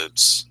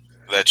solids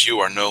that you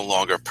are no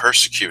longer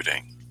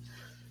persecuting,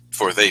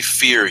 for they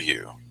fear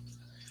you.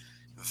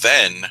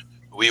 Then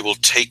we will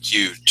take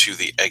you to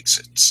the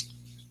exits.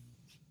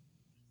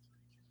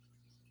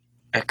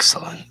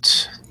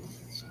 Excellent.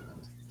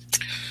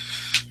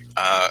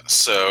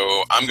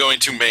 So I'm going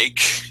to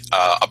make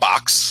a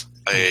box,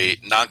 a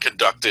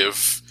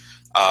non-conductive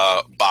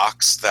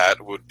box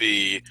that would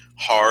be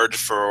hard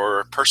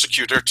for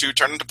Persecutor to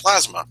turn into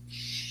plasma.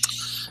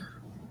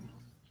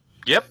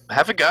 Yep,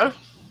 have a go.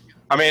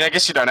 I mean, I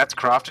guess you don't have to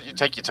craft it. You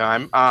take your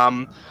time.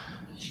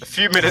 A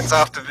few minutes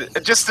after,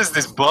 just as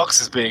this box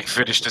is being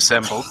finished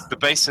assembled, the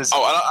base says...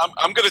 Oh,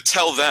 I'm going to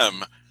tell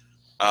them.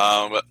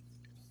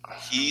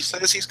 He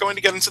says he's going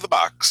to get into the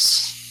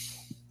box.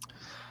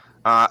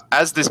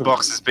 As this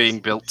box is being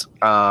built,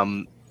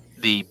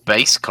 the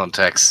base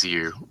contacts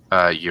you,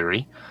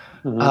 Yuri.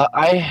 Mhm.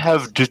 I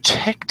have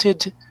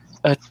detected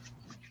a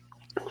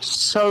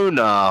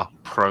sonar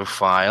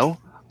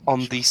profile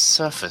on the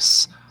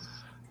surface.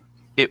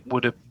 It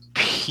would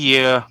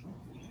appear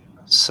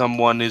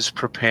someone is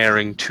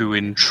preparing to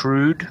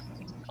intrude.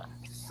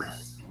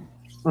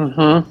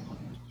 Mm-hmm.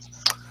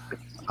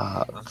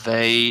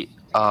 They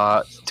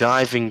are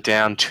diving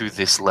down to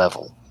this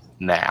level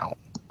now.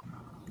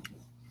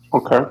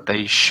 Okay.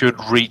 They should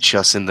reach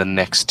us in the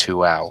next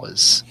 2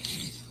 hours.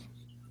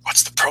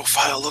 What's the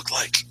profile look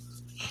like?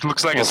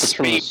 Looks like Well, a if it's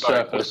from the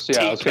speedboat with surface,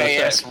 yeah, I was gonna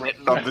TKS say.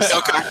 written on the side.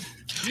 Okay. I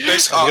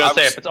was gonna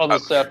say if it's on the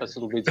surface,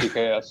 it'll be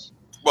TKS.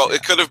 Well,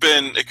 it could have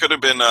been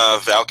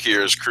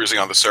Valkyrs cruising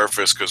on the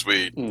surface because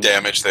we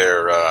damaged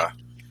their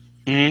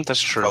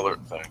That's true. color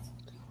thing.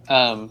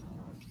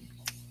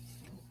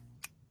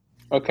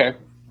 Okay.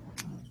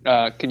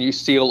 Can you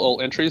seal all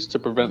entries to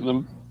prevent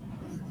them?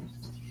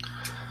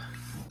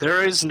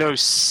 There is no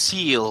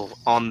seal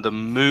on the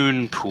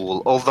moon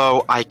pool,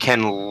 although I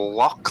can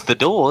lock the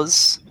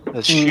doors,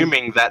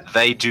 assuming that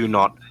they do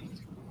not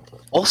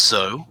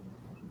also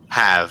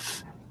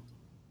have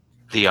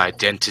the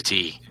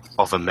identity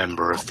of a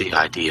member of the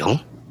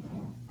Ideal.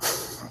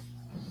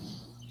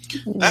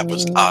 That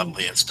was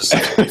oddly and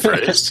specifically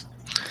phrased.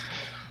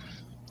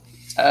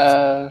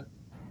 No,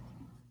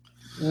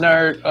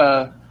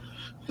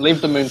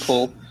 leave the moon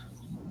pool,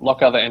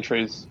 lock other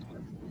entries,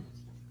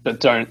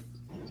 but don't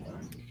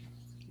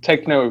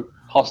take no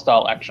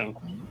hostile action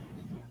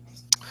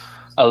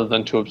other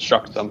than to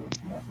obstruct them.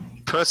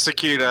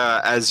 Persecutor,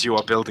 as you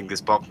are building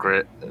this box,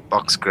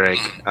 Greg,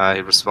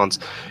 he responds,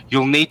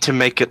 "You'll need to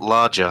make it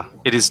larger.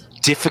 It is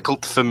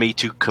difficult for me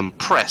to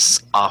compress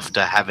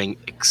after having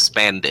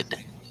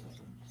expanded.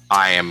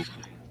 I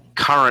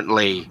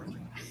currently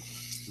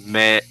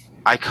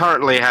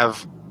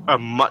have a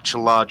much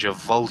larger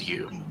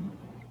volume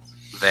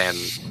than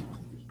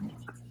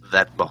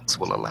that box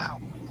will allow."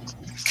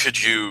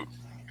 Could you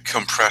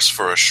compress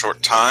for a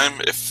short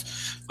time? If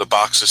the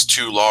box is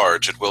too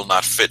large, it will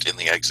not fit in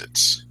the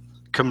exits.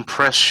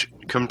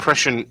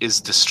 Compression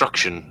is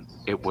destruction.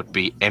 It would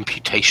be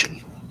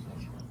amputation.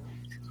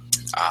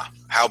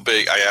 How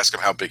big? I ask him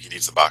how big he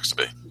needs the box to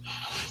be.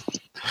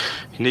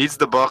 He needs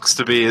the box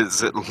to be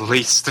at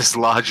least as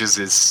large as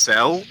his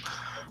cell,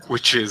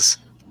 which is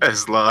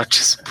as large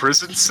as a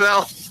prison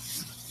cell.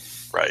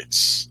 Right.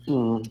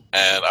 And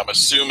I'm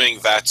assuming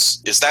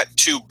is that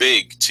too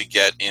big to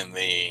get in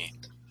the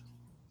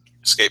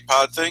escape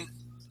pod thing?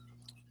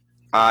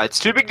 It's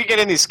too big to get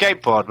in the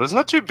escape pod, but it's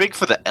not too big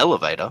for the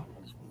elevator.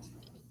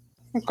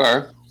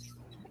 Okay.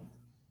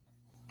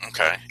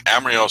 Okay.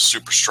 Amriel's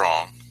super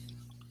strong.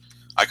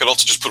 I could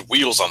also just put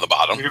wheels on the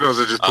bottom. You could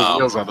also just put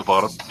wheels on the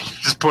bottom.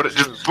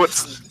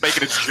 Make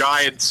it a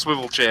giant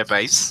swivel chair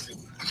base.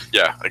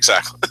 Yeah,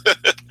 exactly.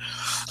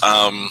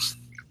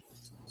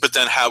 But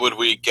then how would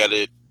we get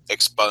it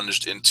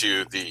expunged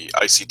into the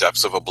icy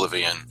depths of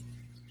oblivion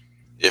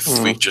if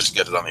we just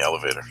get it on the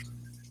elevator?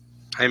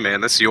 Hey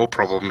man, that's your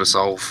problem to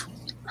solve.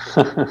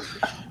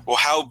 Well,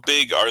 how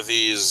big are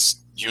these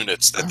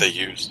units that they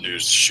use to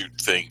shoot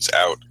things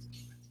out?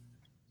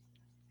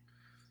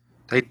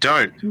 They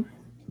don't.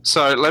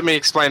 So let me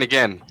explain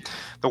again.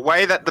 The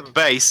way that the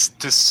base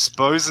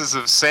disposes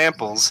of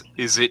samples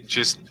is it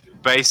just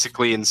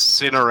basically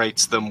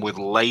incinerates them with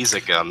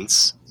laser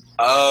guns.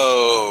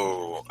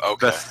 Oh,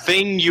 okay. The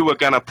thing you were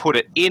going to put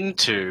it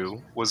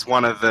into was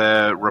one of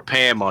the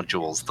repair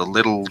modules, the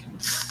little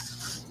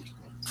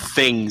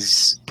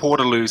things,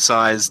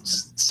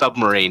 Portaloo-sized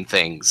submarine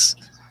things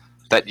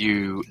that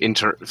you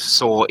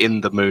saw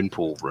in the moon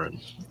pool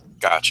room.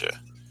 Gotcha.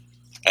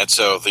 And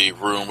so the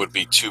room would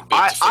be too big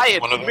to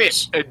fit one of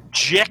those?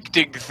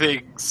 Ejecting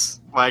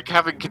things, like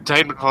having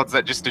containment pods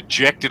that just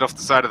ejected off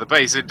the side of the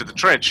base into the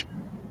trench,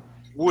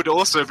 would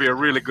also be a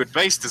really good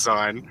base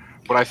design.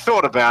 But I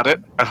thought about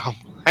it, and I'm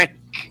like,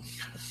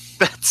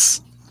 that's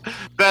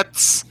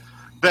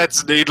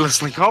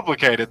needlessly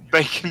complicated.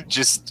 They can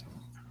just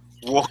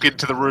walk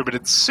into the room and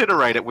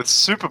incinerate it with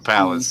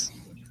superpowers.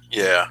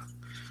 Yeah.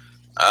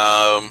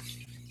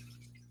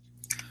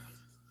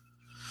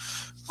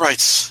 Right.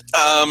 So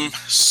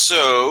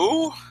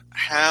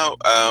how?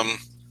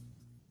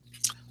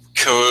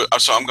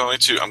 So I'm going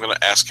to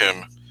ask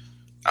him.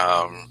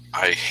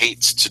 I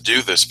hate to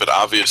do this, but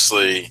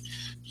obviously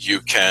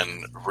you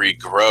can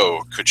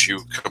regrow. Could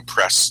you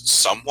compress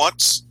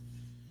somewhat?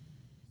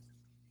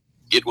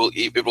 It will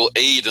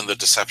aid in the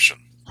deception.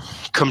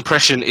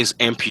 Compression is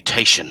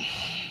amputation.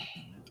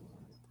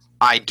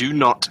 I do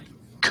not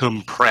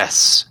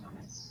compress.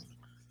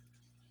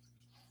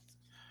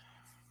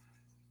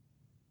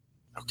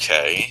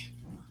 Okay.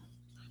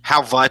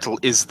 How vital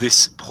is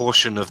this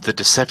portion of the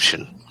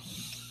deception?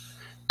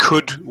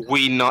 Could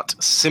we not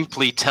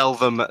simply tell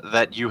them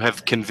that you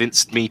have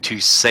convinced me to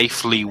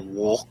safely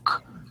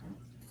walk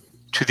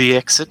to the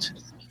exit?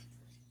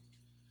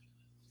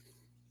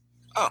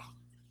 Oh.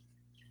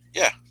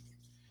 Yeah.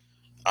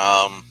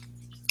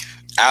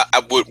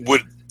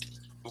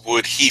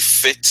 Would he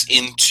fit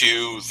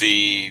into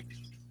the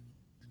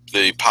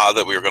pod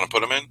that we were going to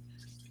put him in?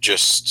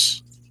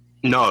 Just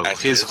no,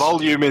 his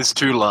volume is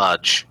too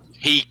large.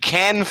 He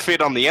can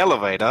fit on the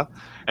elevator,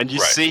 and you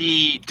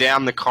see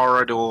down the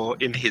corridor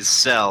in his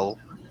cell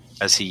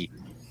as he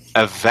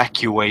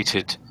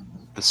evacuated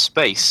the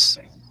space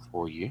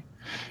for you.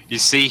 You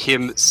see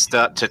him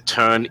start to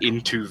turn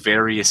into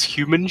various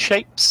human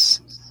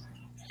shapes,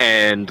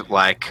 and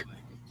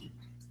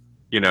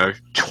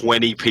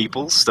 20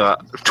 people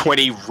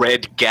 20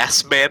 red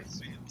gas men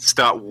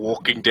start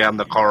walking down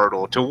the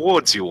corridor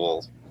towards you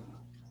all.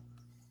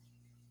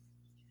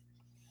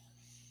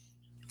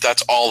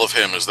 That's all of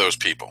him is those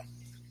people.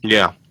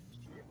 Yeah.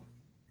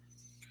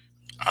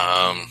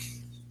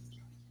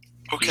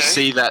 Okay. You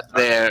see that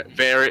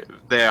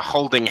they're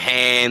holding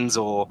hands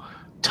or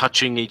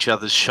touching each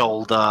other's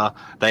shoulder.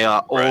 They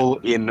are all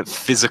in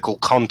physical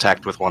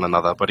contact with one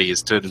another, but he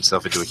has turned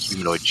himself into a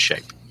humanoid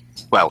shape.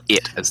 Well,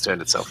 it has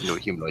turned itself into a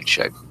humanoid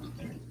shape.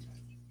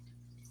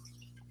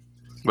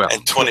 Well,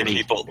 And 20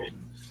 people.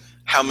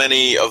 How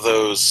many of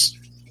those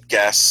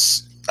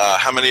guests,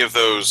 how many of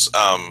those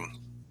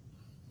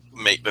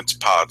maintenance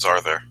pods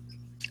are there?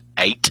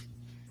 8.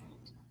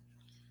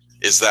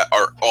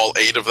 Are all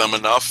 8 of them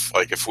enough?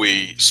 Like if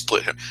we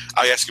split him,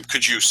 I ask him,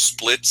 could you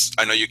split?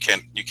 I know you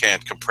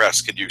can't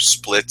compress. Could you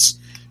split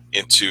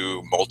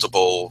into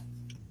multiple?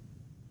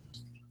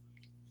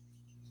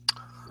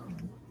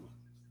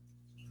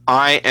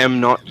 I am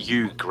not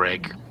you,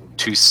 Greg.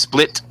 To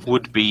split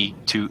would be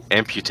to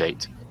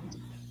amputate.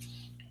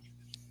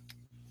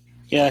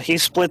 Yeah, he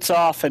splits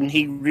off and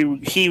he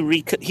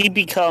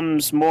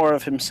becomes more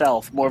of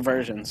himself, more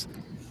versions.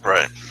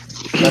 Right.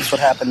 That's what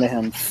happened to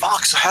him.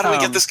 Fuck. So how do we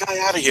get this guy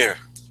out of here?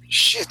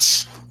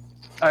 Shit.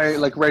 I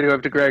radio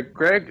over to Greg.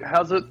 Greg,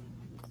 how's it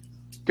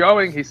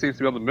going? He seems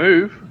to be on the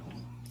move.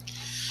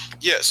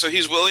 Yeah. So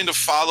he's willing to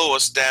follow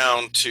us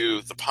down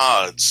to the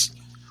pods,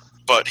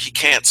 but he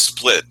can't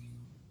split,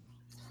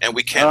 and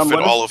we can't fit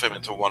all of him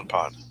into one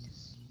pod.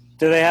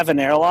 Do they have an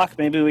airlock?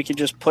 Maybe we could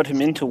just put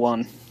him into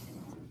one.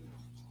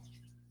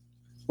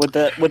 With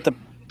the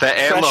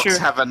airlocks pressure.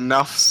 have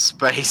enough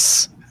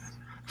space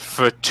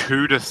for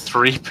 2 to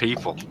 3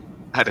 people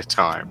at a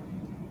time.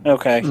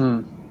 Okay.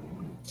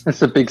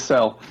 It's a big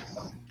cell.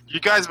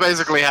 You guys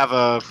basically have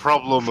a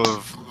problem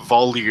of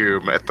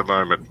volume at the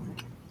moment.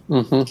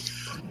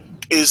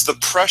 Is the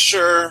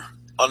pressure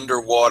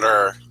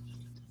underwater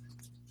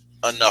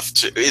enough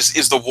to?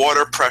 Is the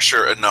water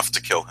pressure enough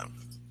to kill him?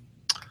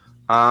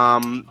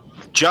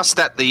 Just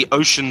at the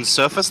ocean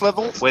surface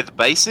level, where the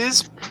base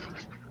is,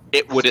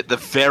 it would at the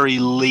very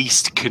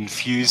least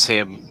confuse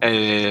him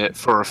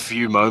for a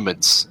few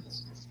moments.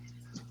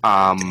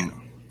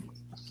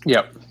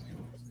 Yep.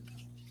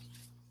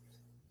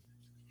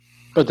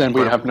 But then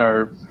we'd have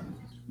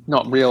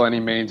not real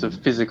any means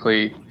of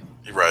physically...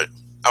 You're right.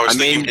 I was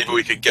thinking maybe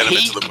we could get him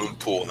into the moon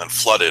pool and then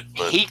flood it.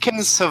 But he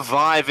can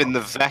survive in the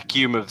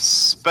vacuum of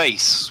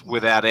space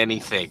without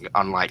anything,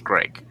 unlike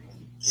Greg.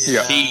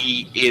 yeah.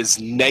 He is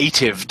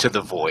native to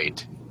the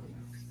void.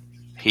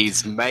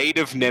 He's made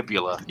of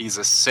nebula. He's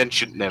a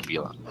sentient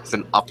nebula. He's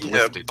an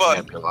uplifted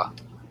nebula.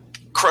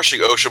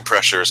 Crushing ocean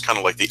pressure is kind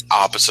of like the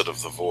opposite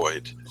of the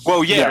void.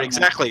 Well, yeah,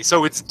 exactly.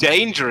 So it's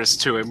dangerous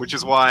to him, which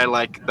is why,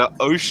 like, the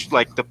ocean,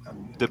 like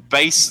the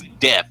base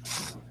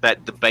depth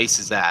that the base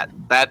is at,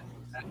 that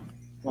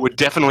would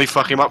definitely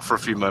fuck him up for a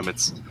few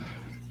moments.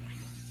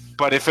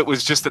 But if it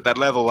was just at that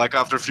level, like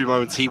after a few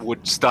moments, he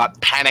would start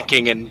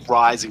panicking and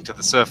rising to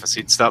the surface.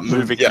 He'd start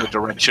moving in the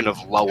direction of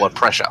lower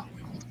pressure.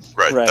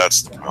 Right.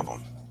 That's the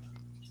problem.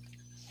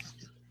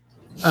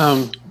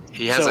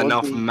 He has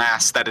enough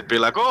mass that it'd be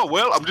like, oh,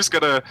 well, I'm just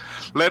going to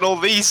let all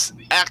these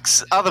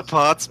other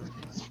parts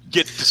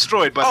get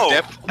destroyed by the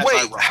depth.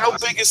 Wait, how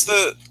big is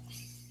the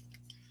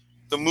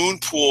moon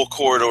pool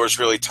corridor? Is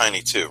really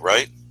tiny too,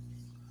 right?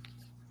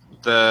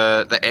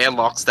 The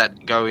airlocks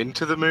that go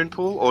into the moon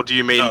pool, or do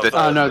you mean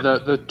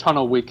the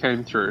tunnel we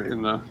came through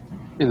in the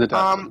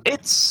Datsun.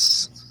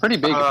 It's pretty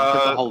big.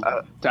 The whole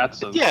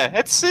Datsun. Yeah,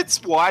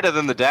 it's wider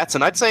than the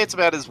Datsun. I'd say it's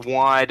about as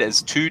wide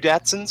as 2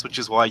 Datsuns, which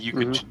is why you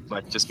could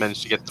just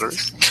manage to get through.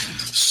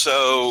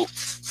 So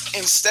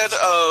instead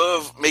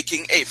of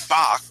making a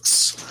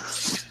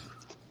box,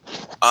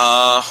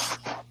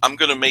 I'm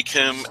going to make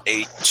him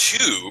a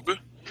tube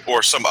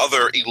or some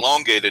other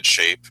elongated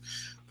shape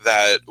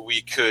that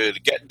we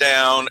could get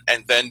down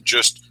and then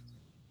just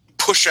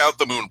push out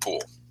the moon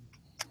pool.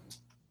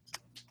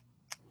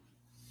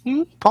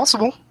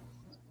 Possible.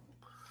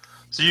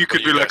 So you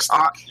could be like,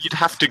 you'd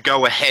have to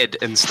go ahead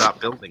and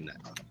start building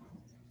that.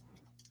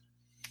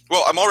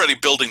 Well, I'm already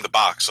building the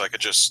box, so I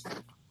could just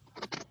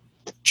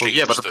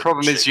change but the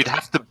problem is you'd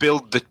have to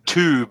build the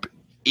tube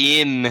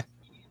in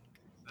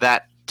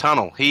that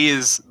tunnel. He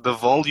is the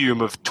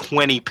volume of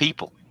 20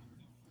 people.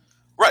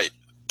 Right.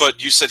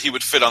 But you said he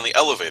would fit on the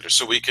elevator,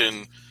 so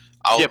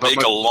I'll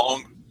make a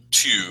long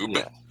tube.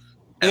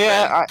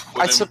 Yeah,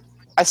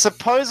 I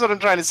suppose what I'm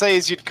trying to say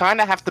is you'd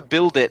kind of have to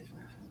build it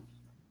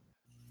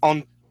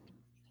on...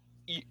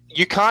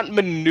 You can't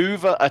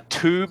maneuver a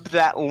tube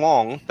that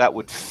long that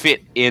would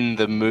fit in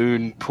the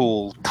moon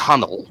pool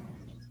tunnel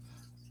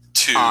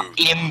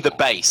in the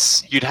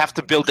base. You'd have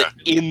to build it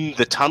in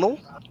the tunnel,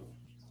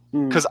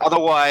 because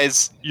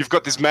otherwise you've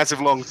got this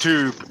massive long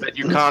tube that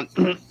you can't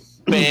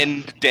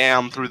bend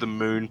down through the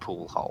moon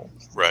pool hole.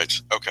 Right,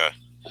 okay.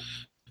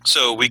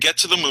 So we get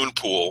to the moon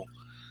pool.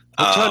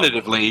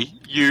 Alternatively,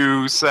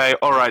 you say,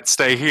 alright,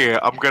 stay here,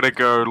 I'm going to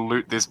go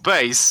loot this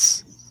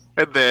base,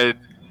 and then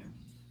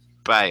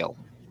bail.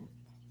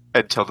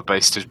 And tell the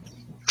base to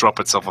drop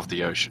itself off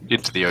the ocean,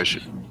 into the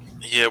ocean.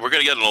 Yeah, we're going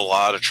to get in a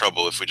lot of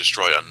trouble if we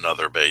destroy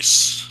another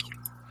base.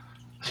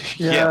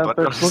 Yeah, but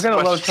we're going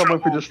to lot of trouble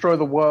if we destroy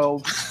the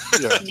world.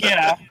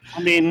 Yeah,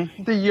 I mean...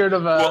 The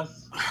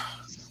universe.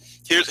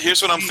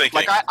 Here's what I'm thinking.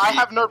 Like, I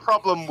have no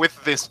problem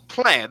with this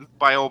plan.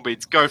 By all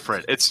means, go for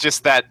it. It's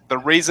just that the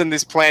reason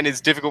this plan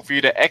is difficult for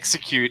you to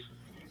execute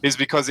is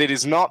because it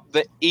is not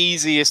the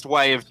easiest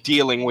way of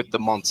dealing with the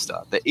monster.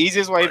 The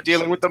easiest way of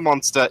dealing with the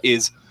monster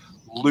is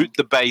loot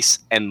the base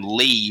and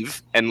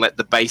leave and let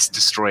the base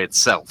destroy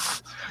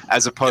itself,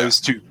 as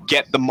opposed to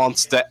get the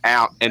monster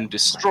out and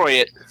destroy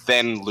it,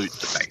 then loot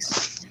the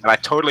base. And I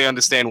totally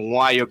understand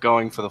why you're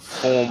going for the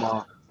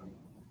former,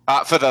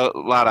 for the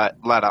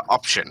latter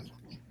option.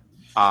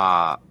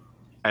 And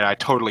I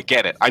totally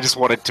get it. I just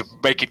wanted to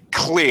make it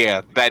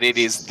clear that it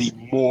is the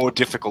more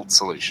difficult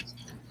solution.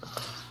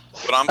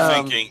 What I'm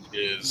thinking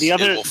is the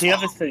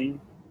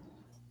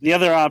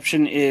other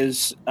option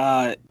is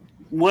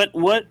what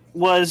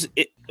was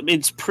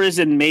its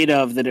prison made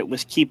of that it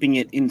was keeping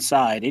it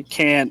inside? It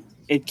can't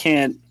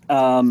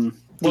Well,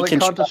 it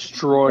can't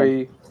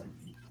destroy.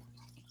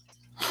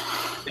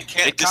 It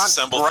can't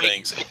disassemble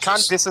things. It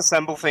can't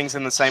disassemble things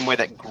in the same way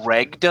that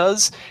Greg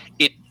does.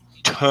 It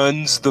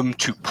turns them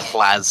to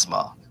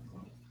plasma.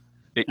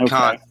 It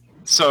can't.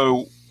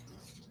 So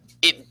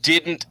it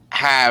didn't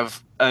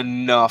have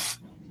enough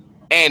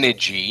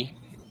energy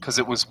because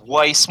it was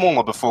way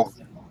smaller before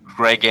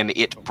Greg and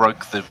it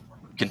broke the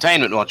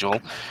containment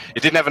module.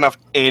 It didn't have enough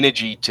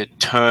energy to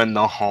turn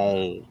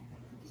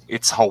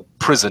its whole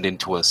prison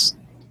into a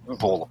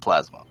ball of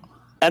plasma.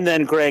 And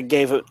then Greg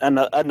gave it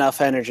enough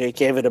energy,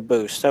 gave it a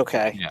boost.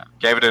 Okay. Yeah,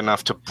 gave it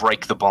enough to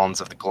break the bonds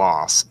of the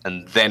glass,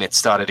 and then it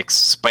started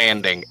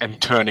expanding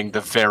and turning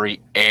the very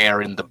air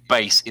in the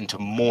base into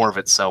more of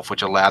itself,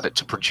 which allowed it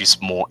to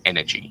produce more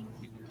energy.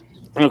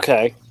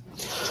 Okay.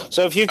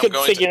 So if you could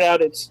figure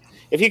out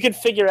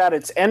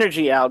its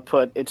energy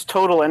output, its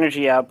total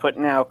energy output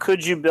now,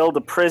 could you build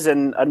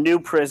a new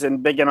prison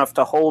big enough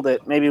to hold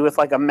it, maybe with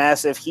like a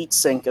massive heat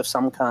sink of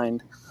some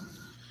kind?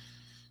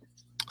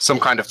 Some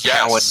kind of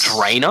power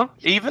drainer,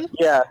 even?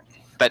 Yeah.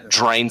 That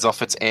drains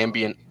off its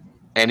ambient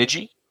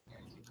energy?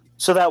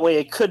 So that way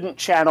it couldn't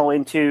channel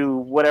into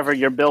whatever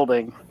you're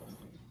building.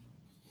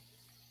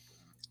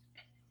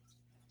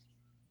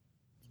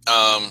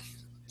 Yeah,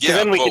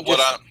 then we but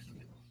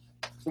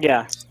could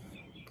Yeah.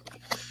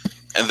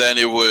 And then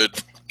it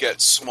would get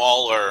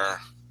smaller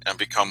and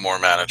become more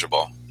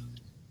manageable.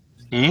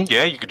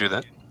 Yeah, you could do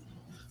that.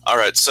 All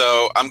right,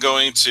 so I'm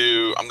going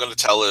to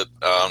tell it.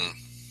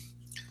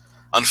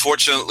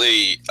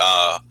 Unfortunately,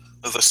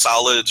 the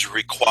solids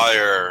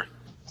require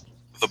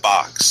the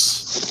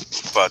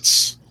box,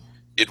 but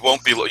it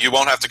won't be. You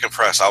won't have to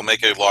compress. I'll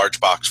make a large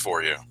box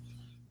for you.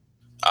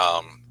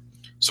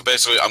 So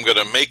basically, I'm going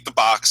to make the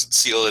box,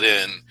 seal it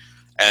in,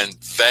 and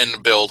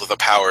then build the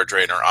power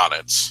drainer on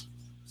it,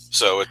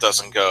 so it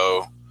doesn't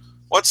go.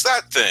 What's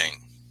that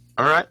thing?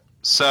 All right.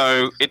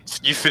 So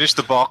you finish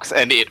the box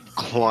and it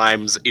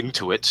climbs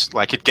into it.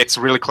 Like, it gets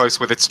really close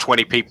with its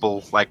 20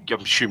 people. Like, I'm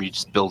assuming you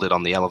just build it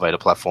on the elevator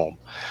platform.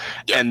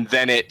 Yeah. And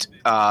then it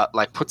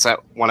puts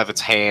out one of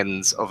its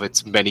hands of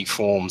its many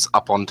forms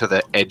up onto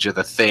the edge of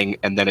the thing,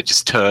 and then it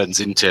just turns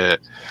into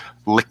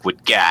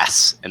liquid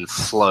gas and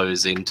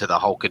flows into the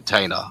whole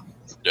container.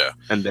 Yeah.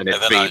 And then it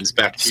beams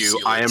back to you.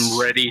 I am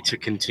ready to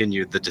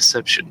continue the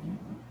deception.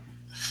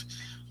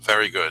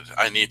 Very good.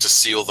 I need to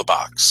seal the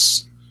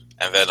box.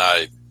 And then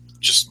I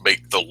just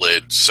make the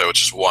lid so it's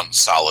just one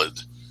solid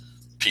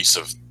piece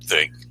of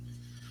thing.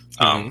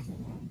 And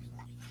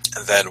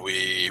then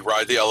we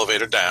ride the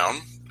elevator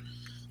down.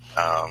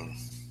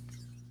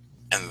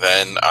 And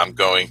then I'm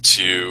going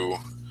to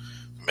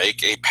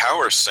make a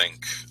power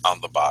sink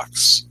on the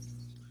box.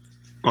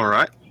 All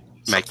right.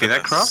 Make me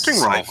that crafting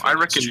roll. I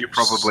reckon you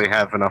probably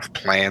have enough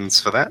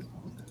plans for that.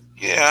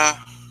 Yeah.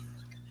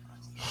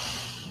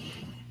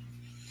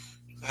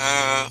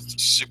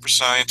 Super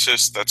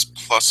scientist, that's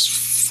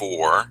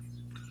 +4.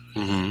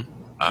 Mm-hmm.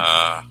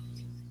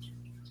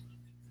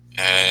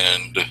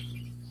 And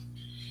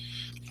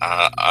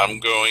I'm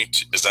going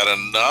to... Is that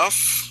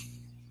enough?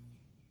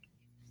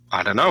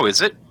 I don't know,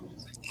 is it?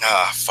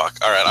 Fuck.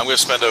 All right, I'm going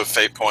to spend a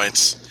fate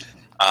points,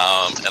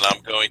 and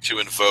I'm going to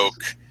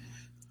invoke...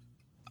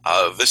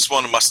 this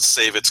one must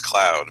save its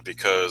cloud,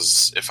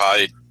 because if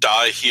I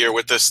die here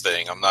with this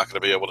thing, I'm not going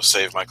to be able to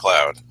save my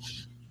cloud.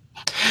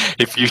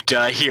 If you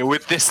die here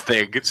with this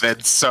thing,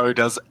 then so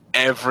does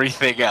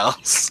everything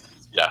else.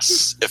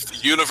 Yes. If the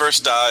universe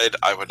died,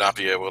 I would not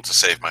be able to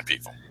save my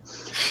people.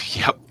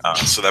 Yep.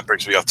 So that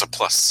brings me up to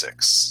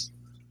 +6.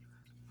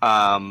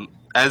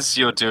 As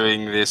you're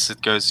doing this,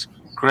 it goes,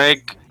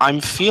 Greg, I'm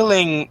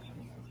feeling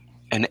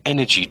an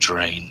energy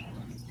drain.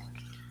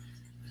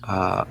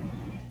 I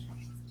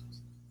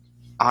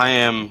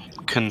am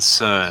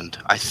concerned.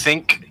 I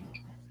think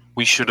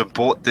we should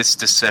abort this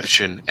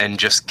deception and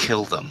just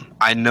kill them.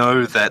 I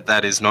know that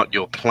that is not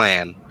your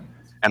plan,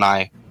 and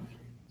I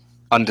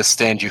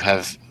understand you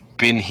have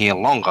been here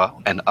longer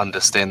and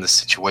understand the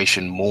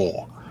situation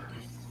more,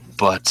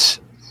 but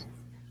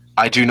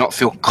I do not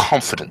feel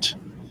confident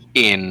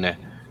in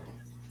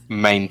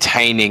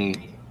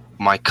maintaining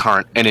my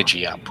current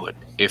energy output.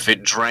 If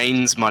it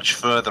drains much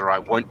further, I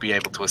won't be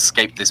able to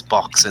escape this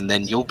box, and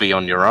then you'll be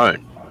on your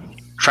own,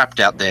 trapped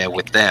out there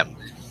with them.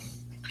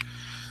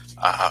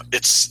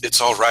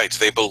 It's all right.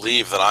 They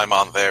believe that I'm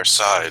on their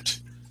side.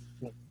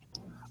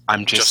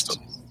 I'm just.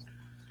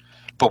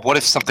 But what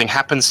if something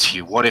happens to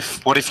you? What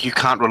if you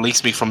can't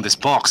release me from this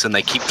box and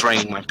they keep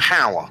draining my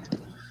power?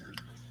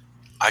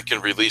 I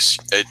can release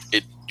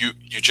it.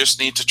 You just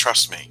need to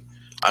trust me.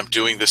 I'm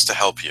doing this to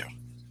help you.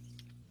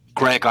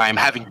 Greg, I am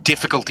having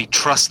difficulty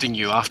trusting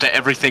you after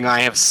everything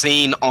I have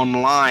seen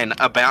online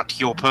about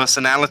your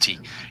personality.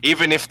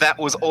 Even if that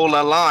was all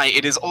a lie,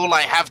 it is all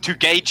I have to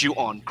gauge you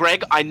on.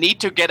 Greg, I need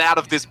to get out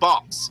of this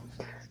box.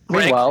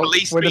 Greg, Meanwhile,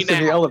 release we're me just in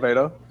the now.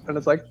 elevator, and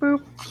it's like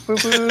boop, boop,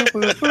 boop,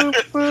 boop,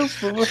 boop,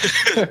 boop,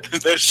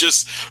 boop. There's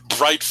just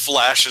bright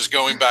flashes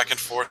going back and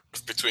forth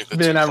between the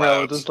Me two and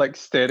Amarillo clouds. just like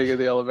standing in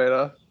the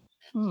elevator.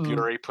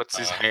 Fury puts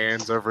his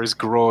hands over his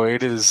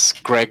groin as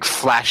Greg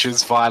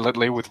flashes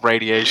violently with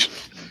radiation.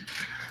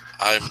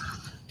 I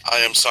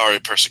am sorry,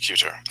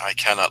 Persecutor. I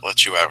cannot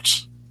let you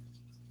out.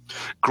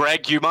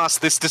 Greg, you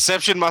must. This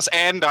deception must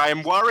end. I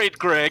am worried,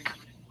 Greg.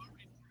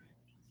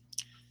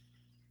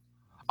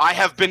 I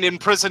have been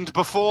imprisoned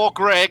before,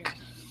 Greg.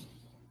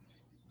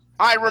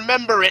 I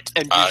remember it.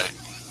 And you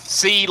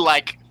see,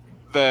 like,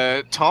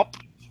 the top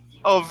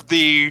of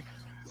the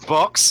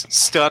box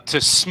start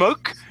to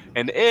smoke,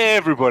 and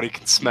everybody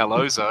can smell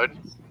ozone.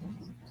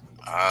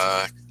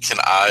 Can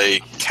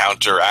I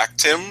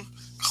counteract him?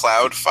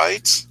 Cloud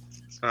fight?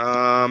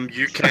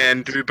 You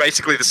can do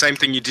basically the same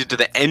thing you did to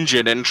the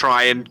engine and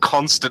try and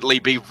constantly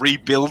be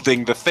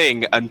rebuilding the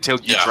thing until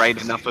you drain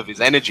enough of his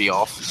energy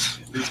off.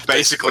 It's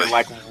basically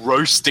like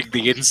roasting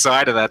the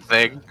inside of that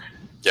thing.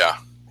 Yeah.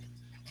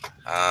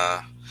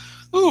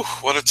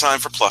 What a time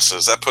for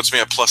pluses. That puts me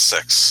at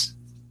 +6.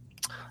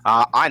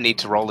 I need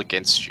to roll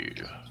against you.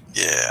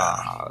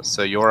 Yeah.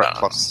 So you're at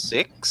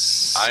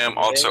 +6. I am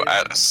also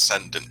at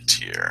Ascendant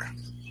tier.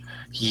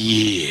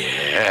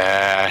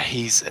 Yeah,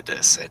 he's a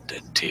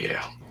descendant tier.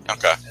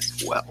 Okay.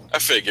 Well, I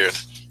figured.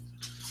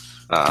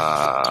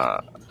 I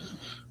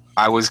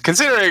was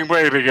considering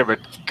rating him a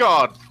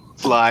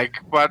god-like,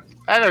 but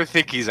I don't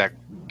think he's a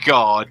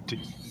god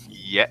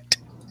yet.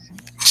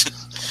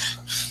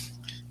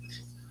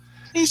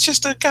 He's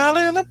just a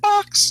guy in a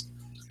box.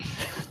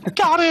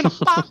 God in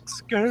a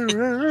box,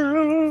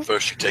 girl.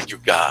 First you take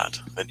your god,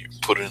 then you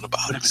put it in a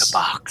box. Put him in a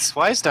box.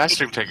 Why is Dice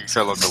Stream taking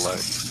so long to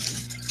load?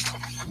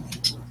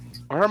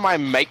 Where are my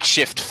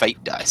makeshift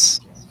fate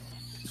dice?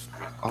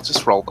 I'll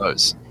just roll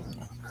those.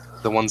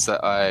 The ones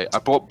that I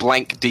bought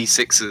blank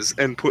D6s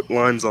and put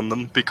lines on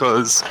them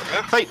because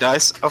fate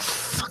dice are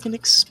fucking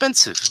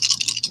expensive.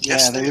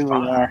 Yeah, they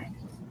really are.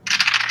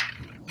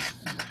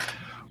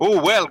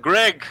 Oh, well,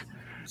 Greg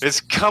is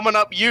coming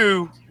up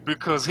you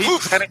because he's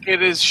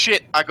panicking as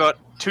shit. I got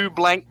 2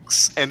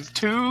 blanks and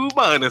 2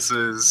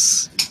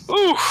 minuses.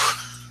 Ooh.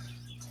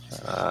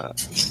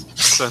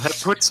 So that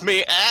puts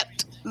me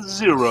at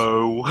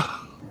 0.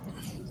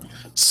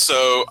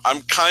 So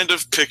I'm kind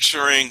of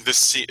picturing this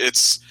scene.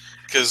 It's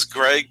because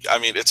Greg, I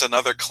mean, it's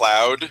another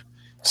cloud.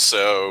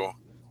 So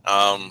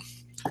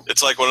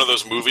it's like one of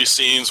those movie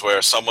scenes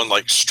where someone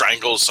like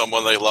strangles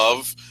someone they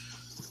love.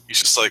 He's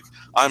just like,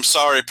 I'm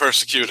sorry,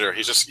 Persecutor.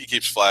 He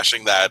keeps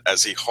flashing that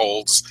as he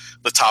holds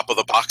the top of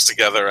the box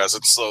together as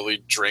it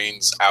slowly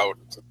drains out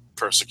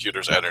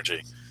Persecutor's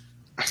energy.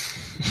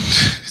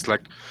 It's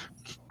like,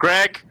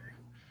 Greg,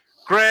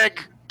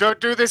 don't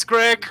do this,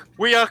 Greg.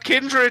 We are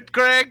kindred,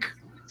 Greg.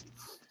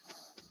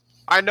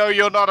 I know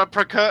you're not a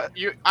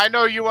I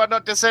know you are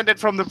not descended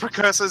from the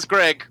precursors,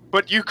 Greg,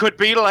 but you could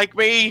be like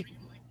me.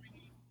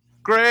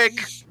 Greg,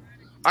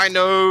 I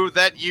know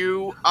that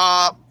you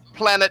are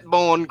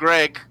planet-born,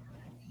 Greg,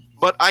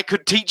 but I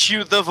could teach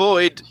you the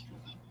void.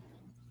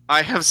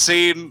 I have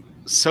seen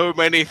so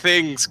many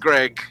things,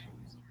 Greg.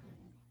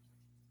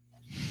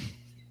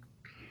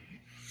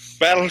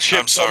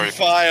 Battleships on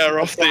fire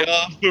off the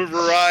arm of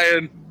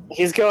Orion.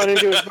 He's going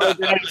into his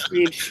birthday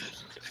speech.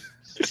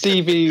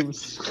 Sea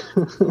beams.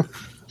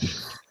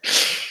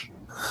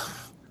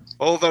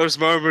 All those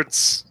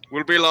moments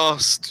will be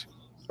lost,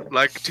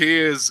 like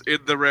tears in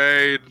the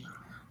rain.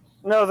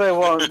 No, they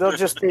won't. They'll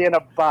just be in a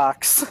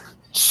box.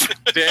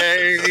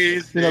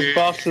 Daisy, In a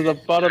box at the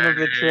bottom of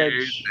the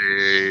trench.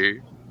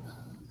 Daisy.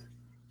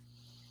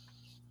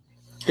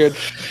 Good.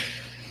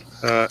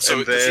 So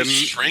and does then, he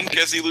shrink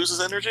as he loses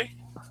energy?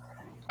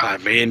 I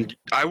mean,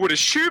 I would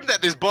assume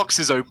that this box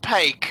is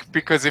opaque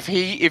because if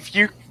he'd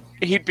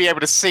be able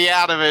to see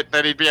out of it,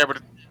 then he'd be able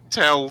to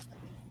tell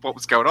what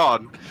was going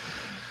on.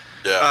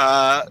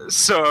 Yeah.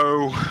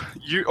 So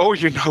all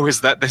you know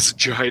is that there's a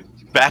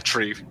giant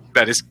battery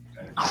that is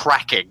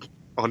cracking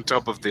on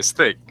top of this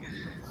thing.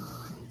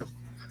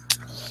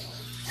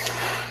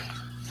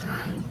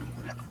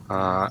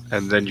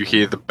 And then you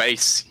hear the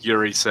bass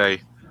Yuri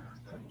say,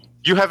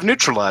 "You have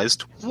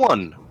neutralized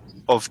 1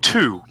 of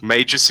 2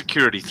 major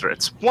security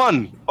threats.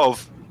 1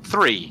 of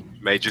 3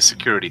 major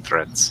security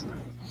threats."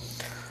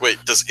 Wait,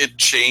 does it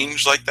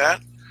change like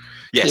that?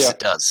 Yes, Yeah. it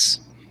does.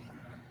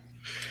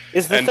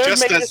 Is the And third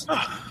just major... as,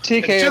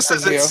 TK just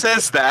as it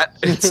says that,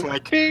 it's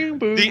like Bing,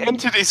 boom. the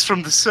entities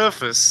from the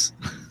surface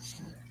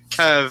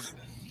have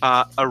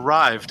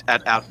arrived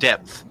at our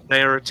depth.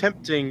 They are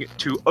attempting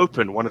to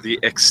open one of the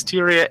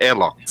exterior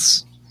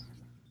airlocks.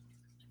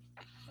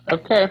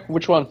 Okay,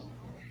 which one?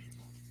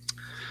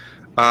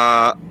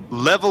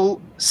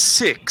 Level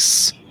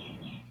 6,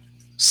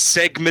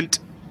 segment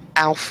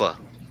Alpha.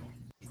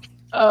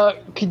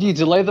 Could you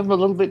delay them a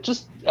little bit?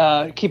 Just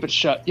keep it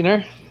shut, you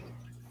know?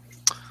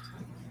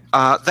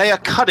 They are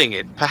cutting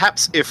it.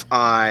 Perhaps if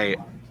I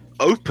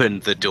open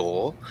the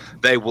door,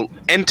 they will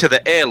enter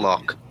the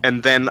airlock,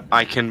 and then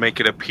I can make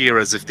it appear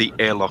as if the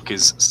airlock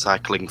is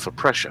cycling for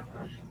pressure.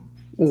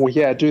 Oh,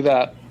 yeah, do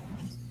that.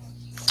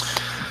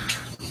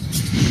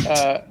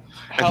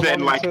 And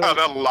then, like, an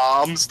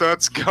alarm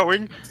starts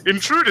going.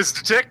 Intruders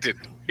detected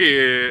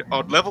here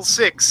on level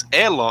 6,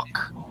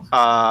 airlock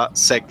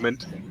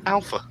segment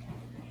Alpha.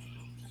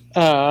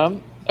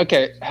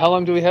 Okay, how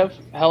long do we have?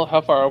 How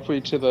far off are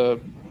we to the...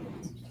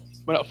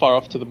 We're not far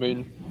off to the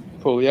moon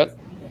pool yet.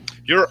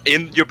 You're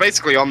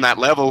basically on that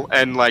level,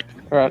 and, like,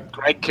 Right.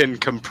 Greg can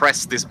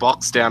compress this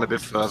box down a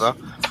bit further.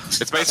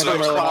 It's basically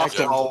Really a nice.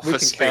 roll We for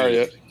can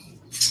carry speed.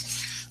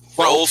 it.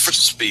 Roll for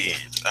speed.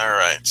 All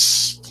right.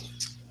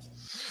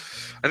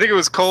 I think it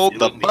was called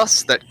the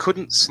bus that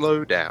couldn't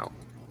slow down.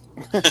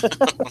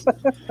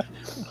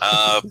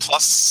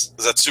 Plus,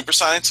 is that super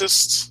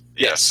scientist?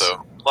 Yeah, Yes.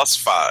 so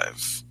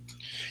 +5.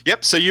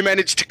 Yep, so you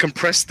managed to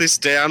compress this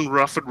down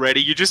rough and ready.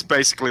 You just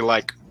basically,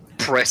 like,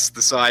 press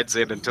the sides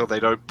in until they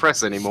don't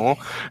press anymore,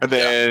 and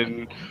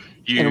then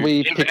you And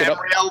we pick it up.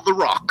 Ariel the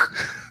rock.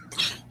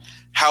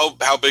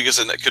 How big is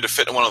it? Could it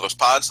fit in one of those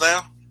pods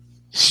now?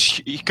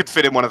 You could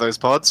fit in one of those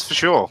pods for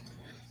sure.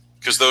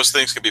 Because those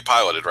things can be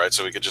piloted, right?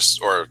 So we could just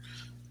or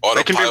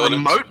They can be autopilot.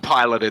 remote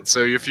piloted,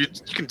 so if you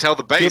can tell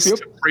the base Yep.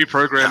 to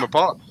reprogram a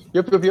pod.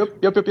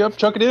 Yep.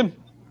 Chuck it in.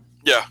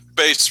 Yeah,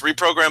 base,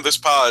 reprogram this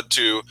pod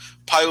to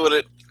pilot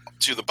it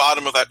to the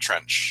bottom of that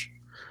trench.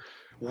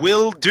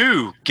 Will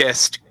do,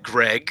 guest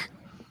Greg.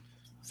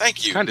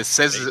 Thank you. Kind of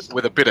says it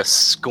with a bit of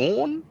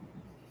scorn.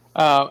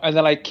 And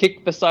then I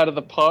kick the side of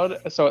the pod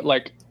so it,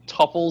 like,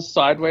 topples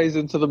sideways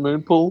into the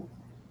moon pool.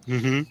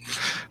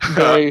 Mm-hmm.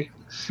 Very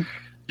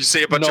You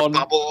see a bunch of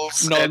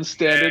bubbles.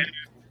 non-standard.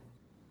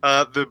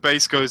 And the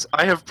base goes,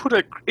 I have put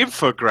a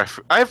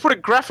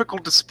graphical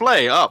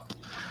display up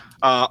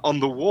on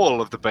the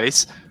wall of the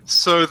base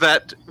so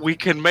that we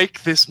can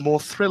make this more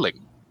thrilling.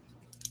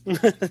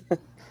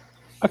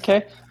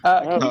 Okay.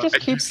 Can you just and you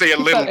keep see a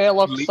little that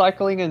airlock leak.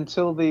 cycling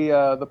until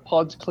the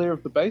pod's clear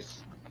of the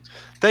base?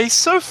 They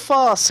so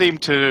far seem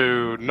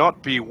to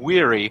not be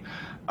wary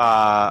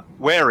of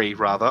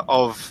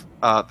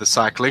the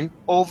cycling,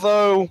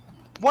 although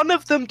one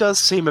of them does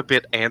seem a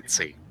bit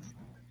antsy.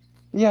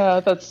 Yeah,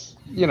 that's,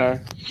 you know.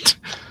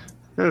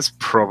 That's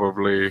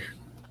probably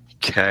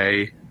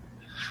K.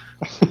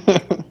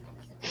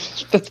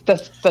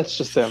 that's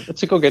just them.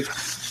 It's a good.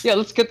 Yeah,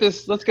 let's get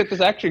this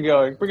action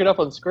going. Bring it up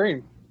on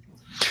screen.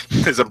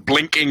 There's a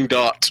blinking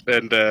dot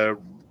and a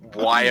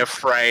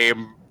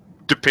wireframe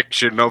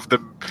depiction of the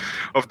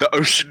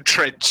ocean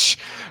trench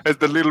as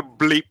the little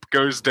bleep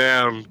goes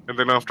down, and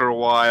then after a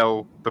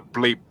while the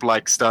bleep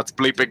like starts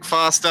bleeping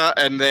faster,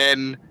 and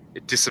then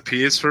it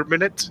disappears for a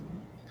minute,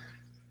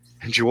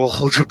 and you all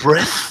hold your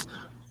breath,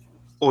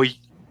 or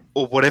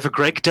whatever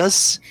Greg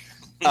does,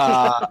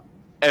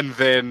 and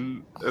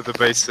then the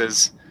base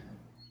says,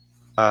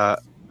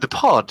 "The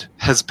pod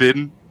has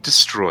been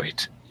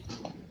destroyed."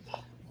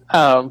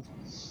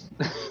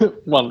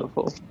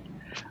 Wonderful.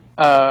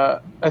 I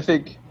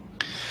think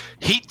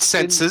Heat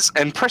sensors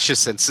and pressure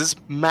sensors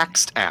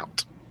maxed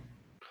out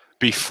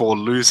before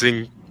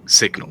losing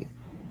signal.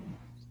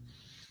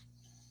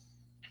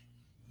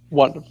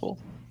 wonderful.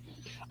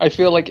 I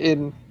feel like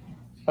in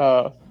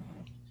the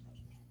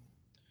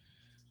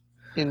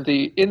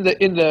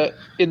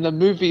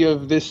movie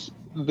of this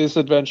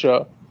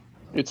adventure,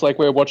 it's like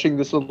we're watching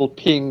this little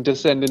ping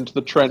descend into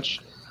the trench,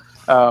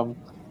 as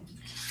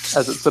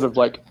it's sort of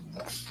like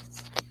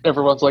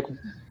everyone's like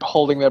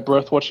holding their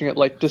breath, watching it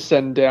like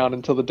descend down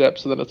into the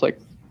depths, and then it's like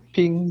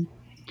ping,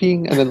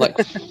 ping, and then like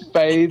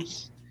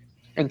fades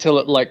until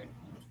it like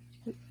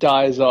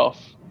dies off,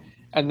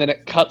 and then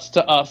it cuts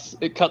to us.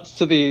 It cuts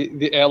to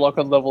the airlock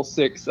on level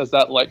 6 as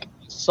that like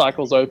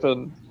cycles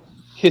open,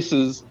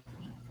 hisses,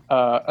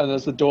 and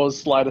as the doors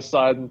slide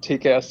aside and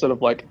TKS sort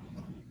of like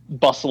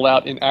bustle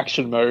out in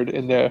action mode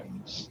in their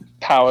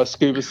power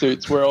scuba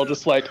suits. We're all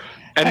just like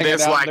hanging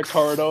out in the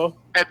corridor.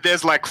 And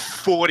there's like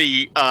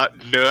 40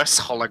 nurse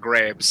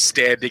holograms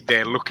standing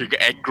there looking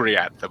angry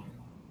at them.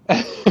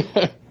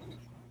 And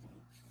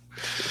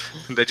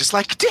they're just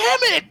like,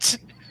 damn it!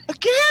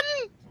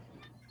 Again?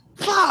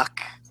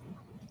 Fuck!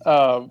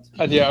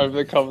 And yeah, over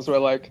the comms we're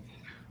like,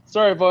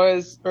 sorry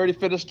boys, already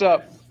finished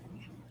up.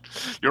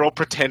 You're all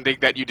pretending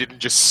that you didn't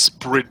just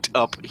sprint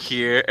up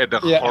here and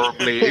are Yeah.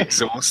 horribly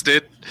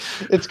exhausted.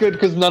 It's good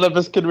because none of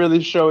us can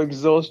really show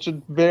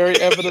exhaustion very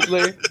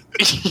evidently.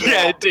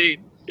 Yeah, indeed.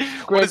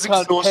 What Greg does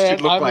can't exhaustion pan,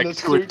 look I'm in like a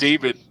to a suit.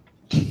 demon?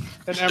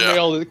 And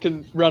Amriel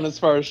can run as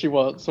far as she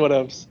wants. What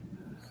else?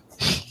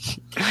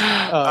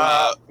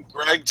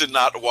 Greg did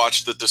not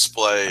watch the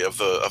display of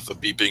the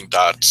beeping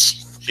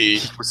dots.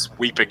 He was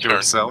weeping to Turn.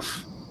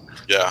 himself.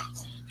 Yeah.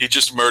 He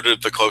just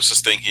murdered the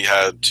closest thing he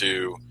had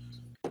to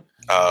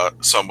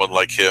someone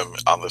like him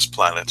on this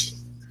planet.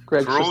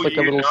 Greg's For just all like a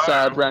you little know.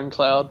 sad Ran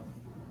Cloud.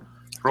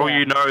 For all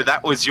you know,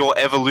 that was your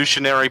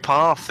evolutionary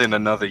path in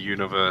another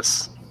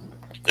universe.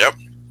 Yep.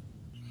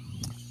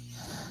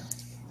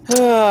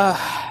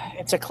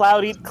 It's a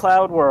cloud eat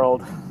cloud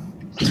world.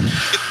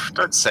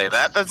 Don't say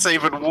that. That's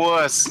even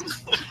worse.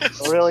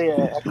 Really,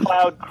 a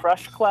cloud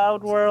crush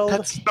cloud world.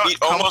 That's not He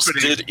almost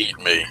comforting. did eat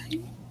me.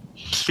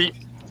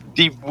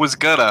 He was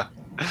gonna.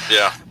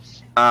 Yeah.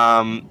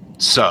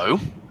 So.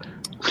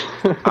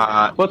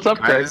 What's up,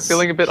 Greg? guys-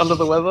 Feeling a bit under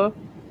the weather?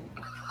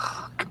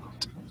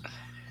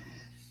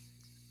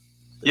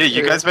 Yeah,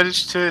 you guys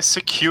managed to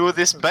secure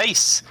this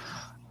base.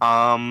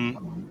 Right,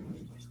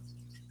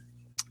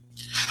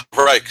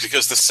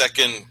 because the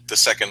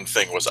second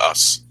thing was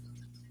us.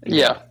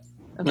 Yeah.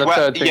 And the Well,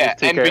 third thing yeah,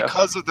 is and TKS.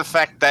 because of the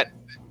fact that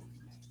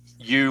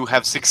you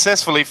have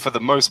successfully, for the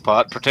most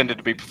part, pretended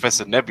to be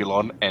Professor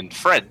Nebulon and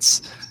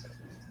friends,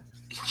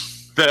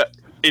 the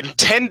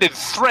intended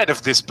threat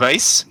of this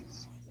base,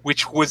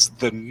 which was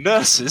the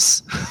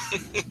nurses,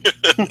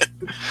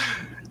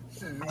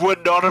 were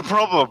not a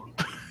problem.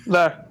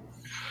 No.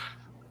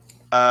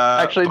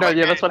 Actually, no, but-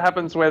 yeah, that's what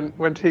happens when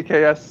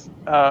TKS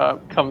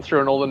come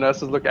through and all the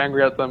nurses look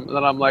angry at them. And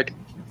then I'm like,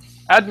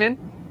 admin,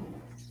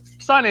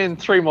 sign in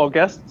 3 more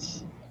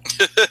guests.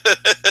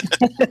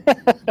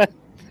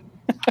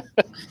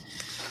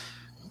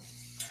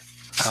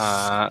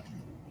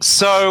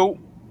 So,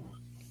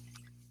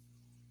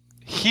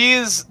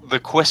 here's the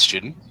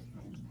question.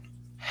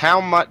 How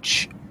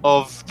much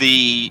of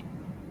the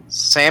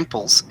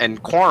samples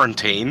and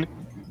quarantine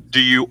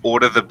do you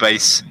order the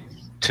base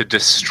to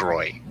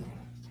destroy?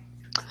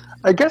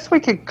 I guess we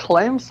could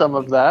claim some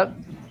of that.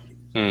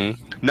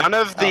 None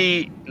of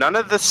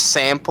the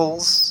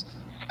samples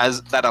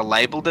as that are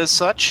labeled as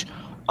such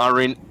are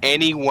in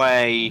any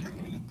way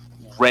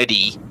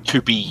ready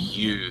to be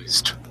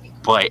used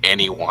by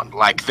anyone.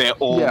 Like they're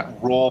all Yeah.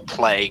 raw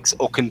plagues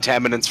or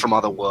contaminants from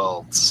other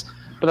worlds.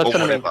 But that's Or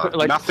what I mean. whatever.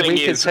 Like, Nothing we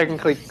could is-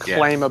 technically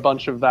claim a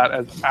bunch of that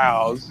as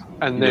ours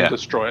and then Yeah.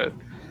 destroy it.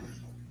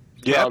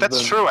 Yeah, Rather that's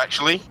than- true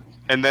actually.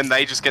 And then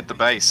they just get the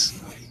base.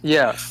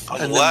 Yeah.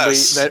 And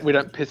Unless- then we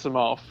don't piss them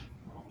off.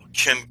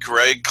 Can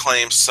Greg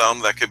claim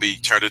some that could be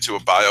turned into a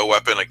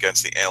bioweapon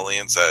against the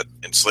aliens that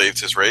enslaved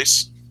his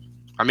race?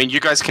 I mean, you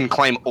guys can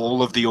claim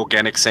all of the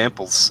organic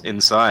samples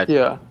inside.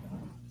 Yeah.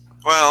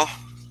 Well,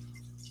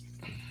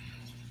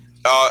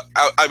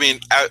 I mean,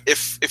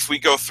 if we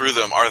go through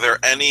them, are there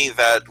any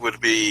that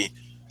would be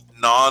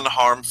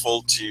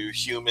non-harmful to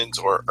humans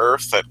or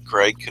Earth that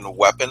Greg can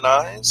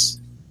weaponize?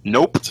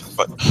 Nope.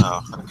 But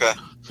okay,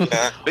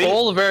 yeah.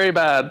 All very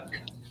bad.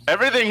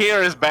 Everything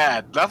here is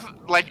bad. Nothing,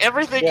 like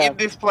everything Yeah. in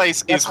this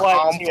place That's is why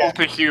it's harmful here.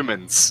 to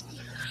humans.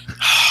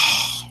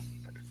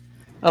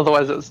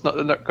 Otherwise, it's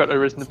not got no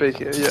reason to be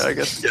here. Yeah, I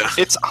guess. Yeah.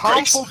 It's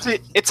harmful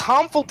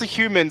to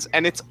humans,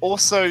 and it's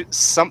also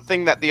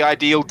something that the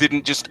ideal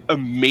didn't just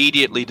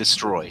immediately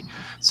destroy.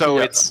 So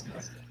Yeah. it's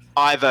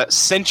either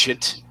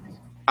sentient,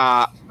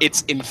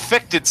 it's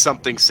infected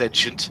something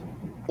sentient,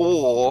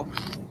 or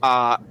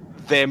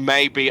there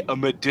may be a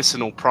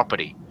medicinal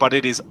property, but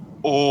it is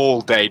all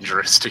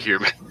dangerous to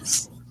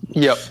humans.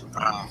 Yep.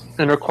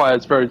 And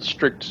requires very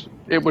strict.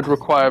 It would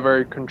require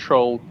very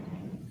controlled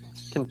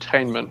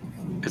containment.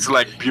 It's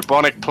like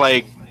bubonic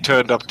plague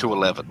turned up to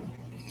 11.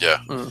 Yeah.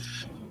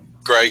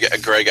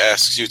 Greg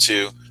asks you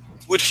to.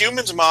 Would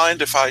humans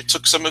mind if I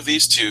took some of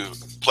these to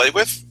play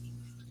with?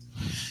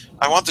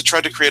 I want to try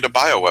to create a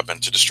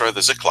bioweapon to destroy the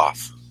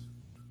Zikloth.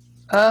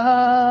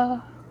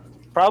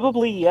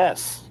 Probably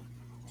yes.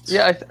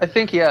 Yeah, I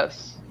think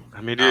yes. I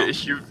mean,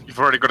 you've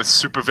already got a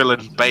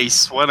supervillain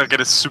base. Why not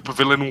get a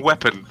supervillain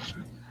weapon?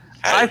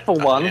 I, for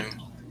one- mean,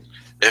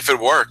 if it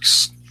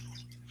works.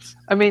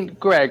 I mean,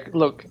 Greg,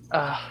 look,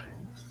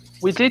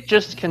 we did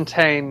just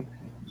contain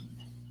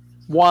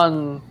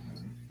one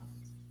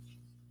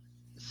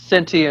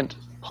sentient,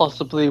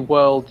 possibly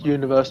world,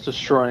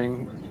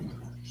 universe-destroying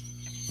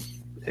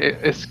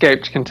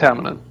escaped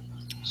contaminant.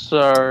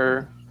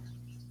 So,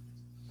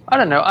 I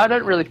don't know. I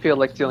don't really feel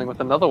like dealing with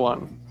another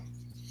one.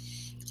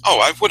 Oh,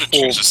 I wouldn't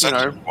choose a Or,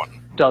 sentient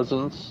one.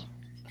 Dozens.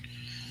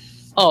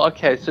 Oh,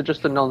 okay, so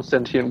just a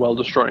non-sentient,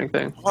 world-destroying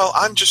thing. Well,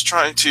 I'm just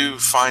trying to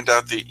find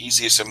out the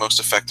easiest and most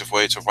effective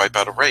way to wipe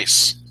out a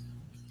race.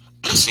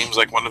 It seems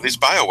like one of these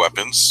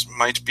bioweapons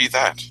might be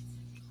that.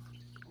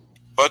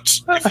 But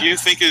if you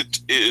think it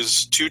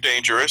is too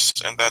dangerous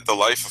and that the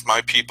life of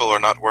my people are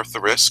not worth the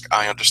risk,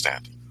 I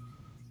understand.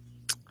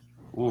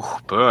 Ooh,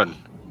 burn.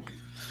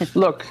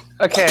 Look,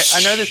 okay,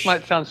 I know this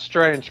might sound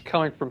strange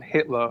coming from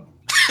Hitler.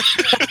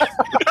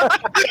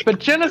 But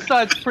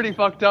genocide's pretty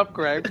fucked up,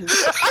 Greg.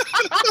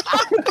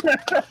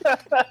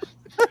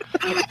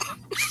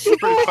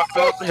 Pretty fucked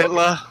up,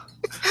 Hitler.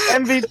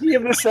 MVP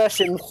of the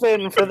session,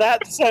 Finn, for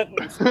that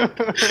sentence.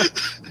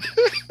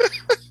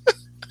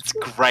 It's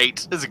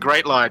great. It's a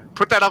great line.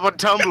 Put that up on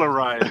Tumblr,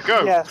 Ryan.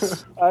 Go.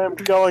 Yes, I am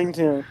going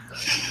to.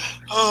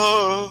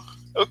 Oh,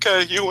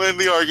 Okay, you win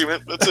the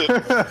argument. That's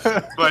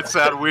it. Might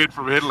sound weird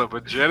from Hitler,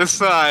 but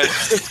genocide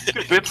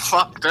a bit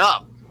fucked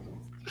up.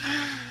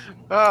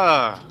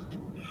 Ah,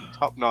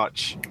 top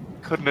notch.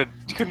 Couldn't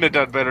have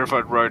done better if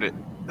I'd wrote it.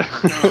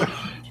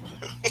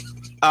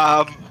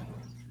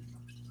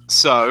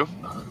 So,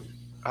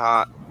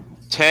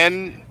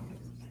 10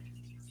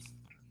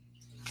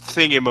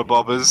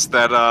 thingamabobbers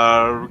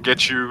that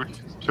get you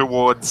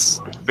towards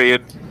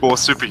being more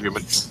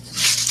superhuman.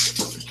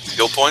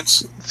 Skill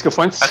points? Skill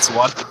points. That's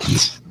one.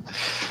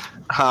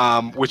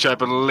 Which I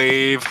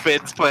believe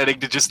Finn's planning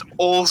to just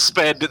all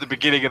spend at the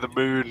beginning of the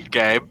moon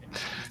game.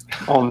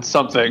 On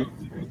something.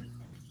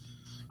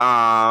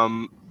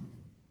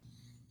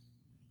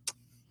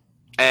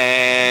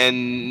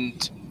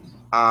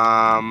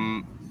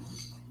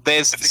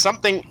 There's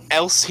something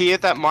else here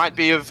that might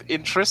be of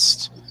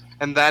interest,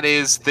 and that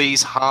is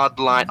these hard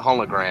light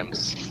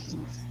holograms.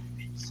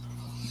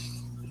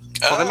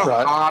 Well, they're not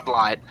Right. hard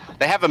light.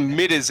 They have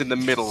emitters in the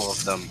middle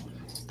of them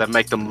that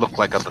make them look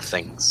like other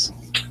things.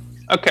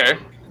 Okay.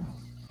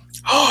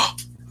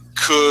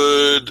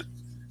 Could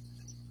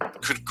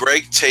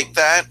Greg take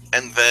that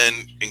and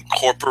then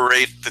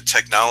incorporate the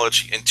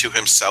technology into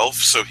himself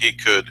so he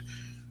could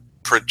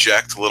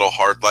project little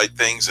hard light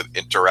things and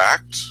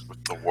interact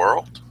with the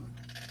world?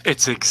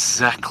 It's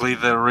exactly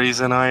the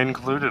reason I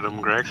included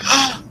them, Greg.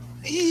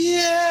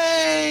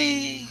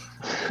 Yay!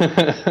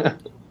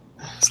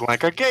 It's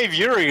like I gave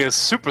Yuri a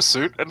super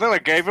suit, and then I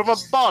gave him a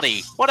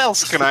body. What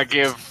else can I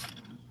give?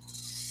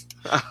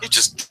 You're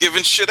just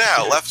giving shit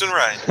out left and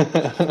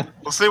right.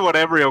 We'll see what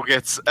Emriel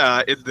gets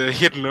in the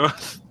Hidden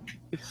Earth.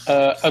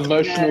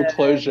 Emotional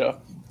closure.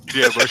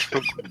 Yeah,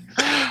 emotional.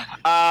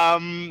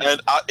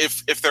 And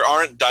if there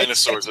aren't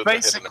dinosaurs, It's in the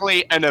hidden-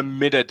 basically an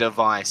emitter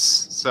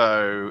device.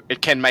 So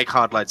it can make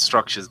hard light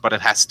structures, but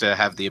it has to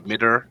have the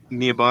emitter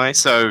nearby.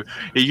 So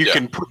you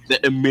can put the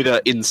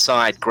emitter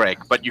inside Greg,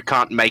 but you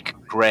can't make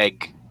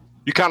Greg.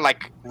 You can't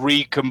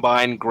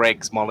recombine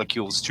Greg's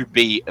molecules to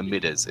be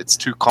emitters. It's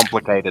too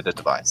complicated a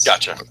device.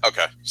 Gotcha.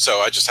 Okay, so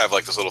I just have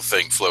this little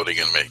thing floating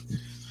in me.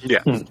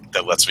 Yeah.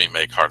 That lets me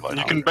make hard light.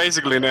 You can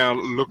basically now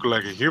look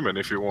like a human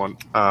if you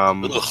want.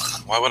 Ugh,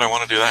 why would I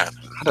want to do that?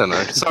 I don't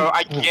know. So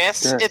I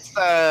guess Sure. it's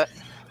Hey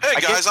I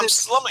guys, guess I'm it's-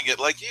 slumming it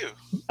like you.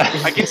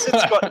 I guess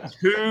it's got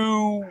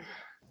two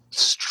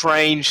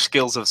strange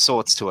skills of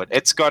sorts to it.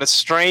 It's got a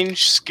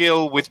strange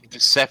skill with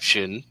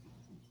deception,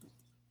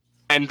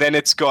 and then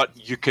it's got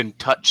you can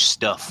touch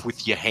stuff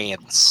with your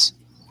hands.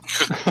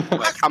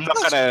 I'm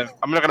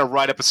not gonna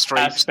write up a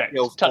strange Aspect.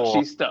 skill for.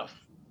 Touchy stuff.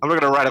 I'm not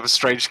gonna write up a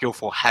strange skill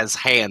for has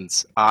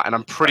hands, and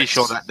I'm pretty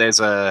sure that there's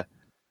a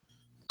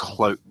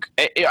cloak.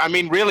 I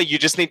mean, really, you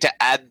just need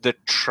to add the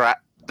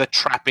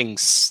trapping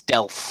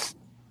stealth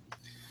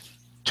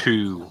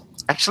to.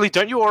 Actually,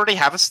 don't you already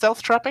have a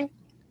stealth trapping?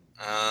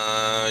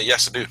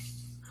 Yes, I do.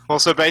 Well,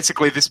 so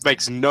basically, this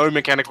makes no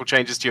mechanical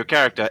changes to your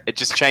character. It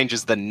just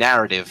changes the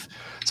narrative.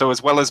 So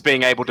as well as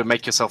being able to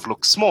make yourself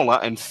look smaller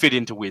and fit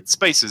into weird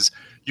spaces,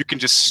 you can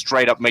just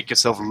straight up make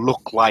yourself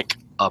look like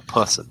a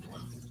person.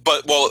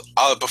 But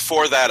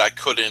before that, I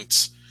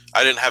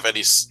didn't have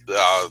any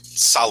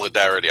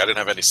solidarity. I didn't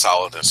have any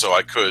solidness, so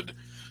I could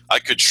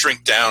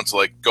shrink down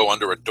to go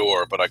under a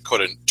door, but I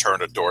couldn't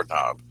turn a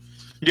doorknob.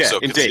 Yeah, So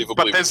indeed.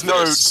 But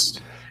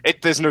conceivably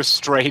there's no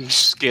strange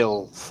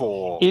skill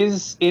for.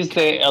 Is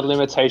there a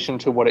limitation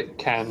to what it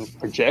can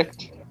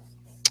project?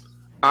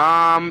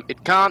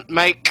 It can't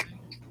make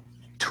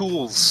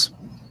tools.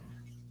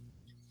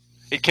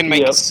 It can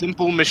make Yep.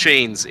 simple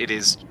machines. It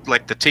is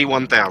like the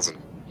T-1000.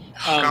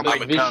 Can't But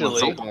make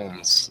visually,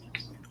 bombs.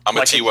 I'm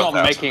a it's T-1000.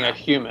 not making a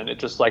human. It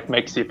just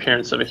makes the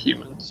appearance of a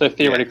human. So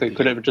theoretically,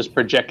 could it just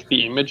project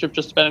the image of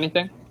just about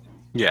anything?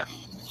 Yeah.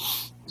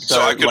 So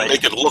I could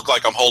make it look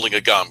like I'm holding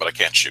a gun, but I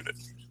can't shoot it.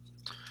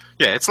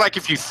 Yeah, it's like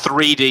if you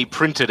 3D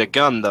printed a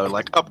gun, though.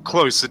 Like, up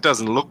close, it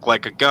doesn't look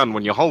like a gun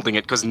when you're holding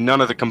it because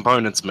none of the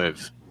components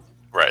move.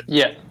 Right.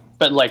 Yeah,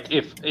 but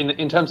if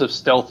in terms of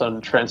stealth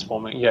and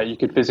transforming, you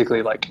could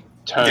physically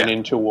turn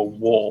into a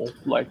wall.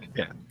 But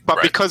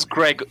Right. because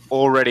Greg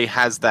already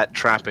has that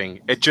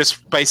trapping, it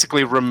just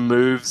basically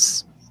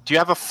removes... Do you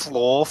have a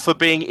flaw for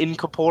being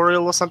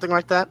incorporeal or something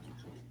like that?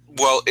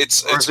 Well,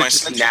 it's Or is it my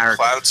just sentient narrative?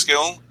 cloud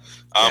skill.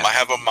 Yeah. I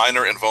have a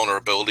minor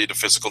invulnerability to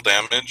physical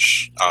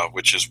damage,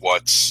 which is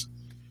what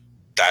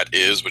that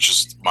is, which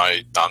is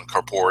my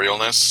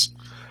non-corporealness.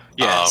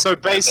 Yeah, so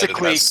and then it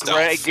basically has stealth.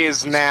 Greg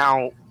is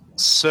now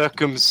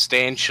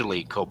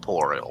circumstantially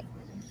corporeal.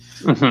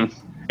 Mm-hmm.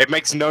 It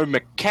makes no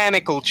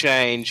mechanical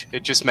change,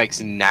 it just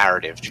makes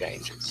narrative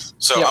changes.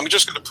 So Yeah. I'm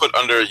just going to put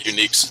under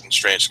unique and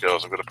strange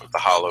skills, I'm going to put the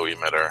hollow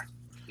emitter.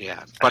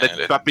 Yeah, but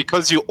And but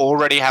because you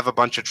already have a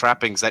bunch of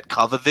trappings that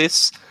cover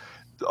this,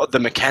 the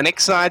mechanic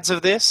sides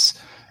of this,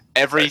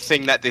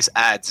 everything that this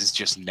adds is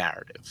just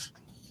narrative.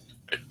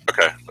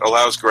 Okay.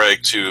 Allows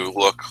Greg to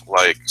look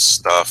like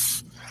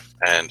stuff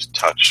and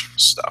touch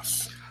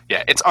stuff.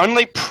 Yeah, it's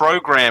only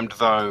programmed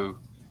though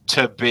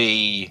to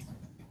be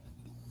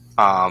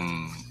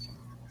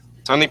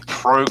it's only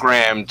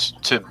programmed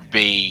to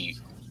be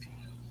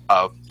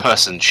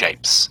person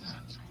shapes.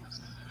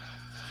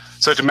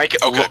 So to make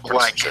it Okay, look person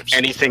like chips.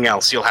 anything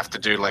else, you'll have to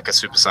do like a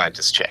super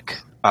scientist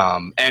check.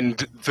 And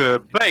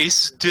the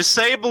base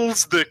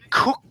disables the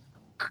cook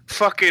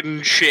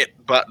fucking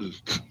shit button,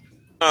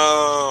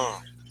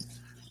 Oh.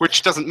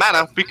 which doesn't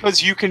matter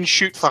because you can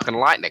shoot fucking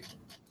lightning.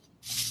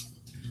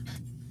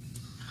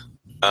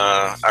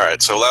 All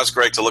right, so allows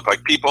Greg to look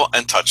like people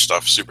and touch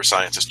stuff. Super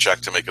scientist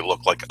check to make it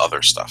look like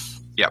other stuff.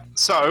 Yep.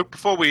 So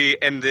before we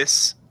end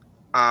this,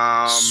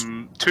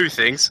 two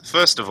things.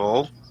 First of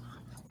all,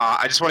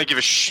 I just want to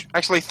give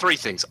actually three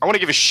things. I want to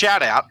give a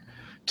shout out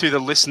to the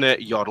listener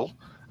Yodel,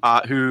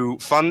 who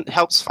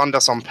helps fund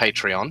us on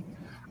Patreon,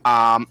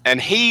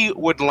 and he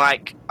would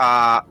like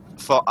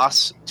for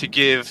us to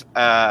give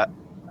a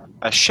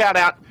shout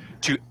out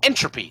to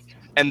Entropy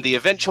and the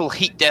eventual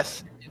heat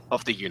death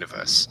of the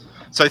universe.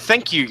 So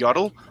thank you,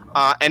 Yodel,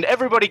 and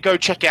everybody go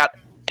check out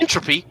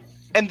Entropy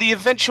and the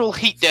eventual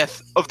heat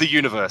death of the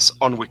universe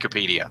on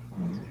Wikipedia.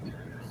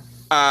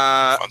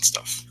 Fun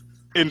stuff.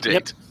 Indeed.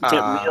 Yep.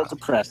 Get real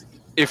depressed.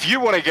 If you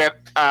want to get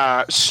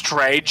a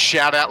strange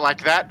shout out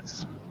like that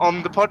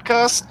on the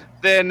podcast,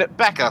 then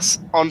back us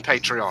on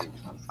Patreon.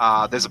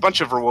 There's a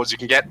bunch of rewards you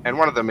can get, and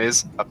one of them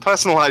is a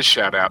personalized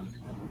shout out.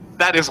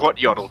 That is what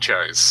Yodel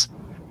chose.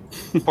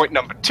 Point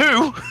number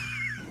 2.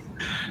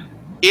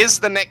 Is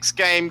the next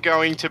game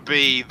going to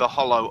be the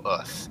Hollow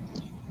Earth?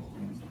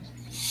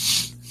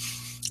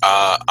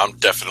 I'm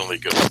definitely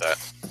good with that.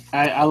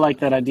 I like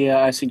that idea.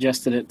 I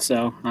suggested it,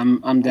 so I'm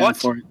down What?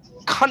 for it.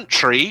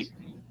 Country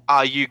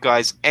are you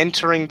guys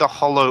entering the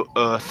Hollow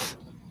Earth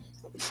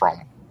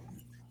from?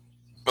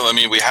 Well, I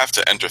mean, we have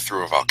to enter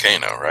through a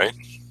volcano, right?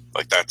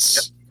 Like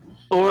that's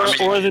Or I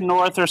mean- or the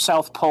North or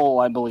South Pole,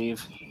 I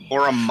believe.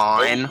 Or a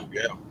mine? Oh,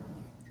 yeah.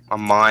 A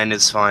mine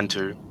is fine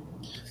too.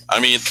 I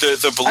mean,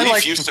 the belief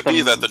like used to some-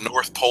 be that the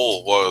North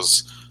Pole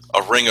was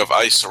a ring of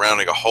ice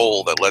surrounding a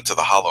hole that led to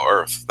the Hollow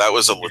Earth. That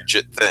was a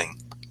legit thing.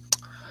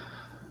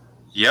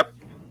 Yep.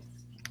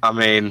 I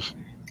mean,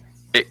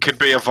 it could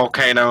be a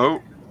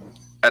volcano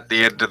at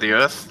the end of the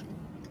Earth.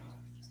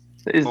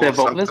 Is Or there there's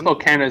something.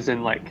 volcanoes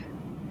in like?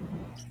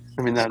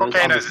 I mean, there's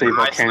Volcanoes obviously in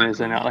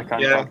volcanoes in like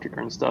Antarctica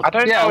and stuff. I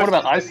don't yeah. know What if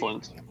about there's-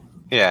 Iceland?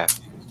 Yeah.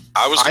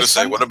 I was going to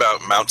say, Iceland? what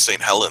about Mount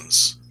St.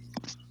 Helens?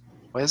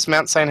 Where's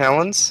Mount St.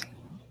 Helens?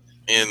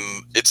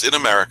 It's in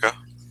America.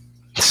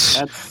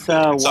 That's It's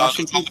on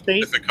Washington the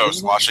State. Pacific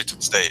Coast,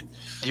 Washington State.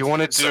 You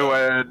want to do So-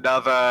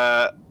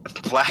 another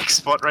black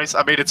spot race?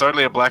 I mean, it's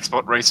only a black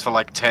spot race for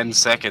like 10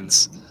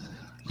 seconds.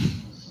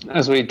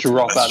 As we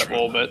drop That's out true.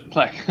 of orbit,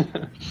 like.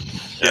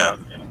 Yeah.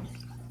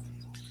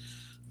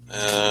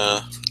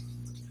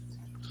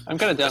 I'm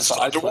kind of down It's for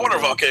an underwater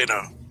Iceland.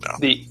 volcano. No.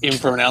 The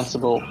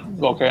impronounceable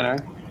volcano.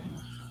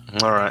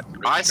 All right.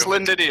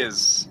 Iceland it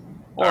is.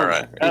 All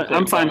right.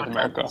 I'm fine with with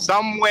America.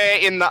 Somewhere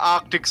in the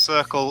Arctic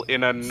Circle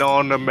in a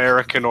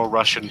non-American or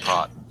Russian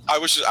part. I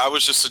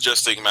was just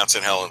suggesting Mount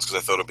St. Helens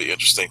because I thought it'd be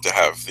interesting to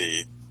have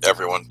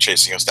everyone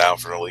chasing us down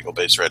for an illegal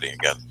base raiding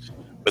again.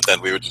 But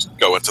then we would just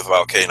go into the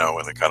volcano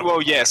and it kind of.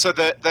 Well, yeah, so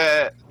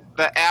the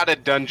outer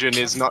dungeon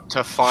is not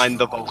to find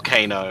the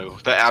volcano.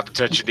 The outer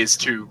dungeon is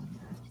to...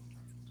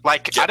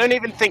 Like, I don't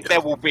even think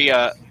there will be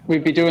a...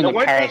 We'd be doing There the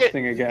won't be Paris a-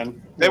 thing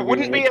again. There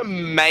wouldn't be a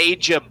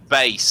major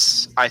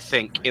base, I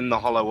think, in the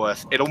Hollow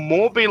Earth. It'll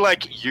more be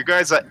like you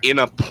guys are in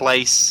a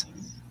place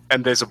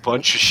and there's a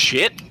bunch of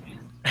shit,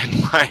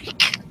 and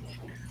like,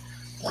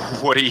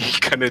 what are you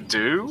gonna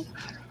do?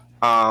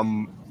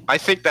 I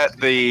think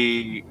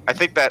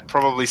that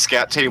probably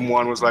Scout Team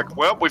 1 was like,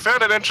 well, we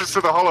found an entrance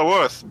to the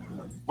Hollow Earth.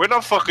 We're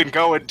not fucking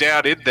going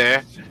down in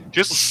there.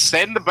 Just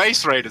send the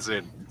base raiders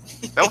in.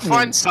 They'll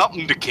find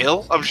something to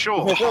kill, I'm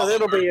sure.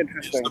 It'll be Use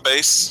interesting. the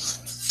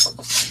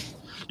base.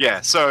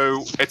 Yeah,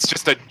 so it's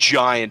just a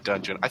giant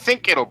dungeon. I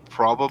think it'll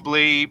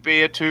probably still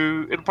be a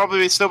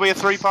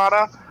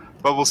 3-parter,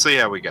 but we'll see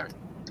how we go.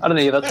 I don't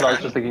know. That's what I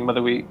was just thinking.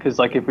 Whether because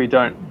like if we're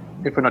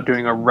not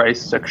doing a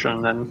race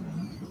section, then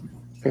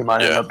we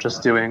might end Yeah. up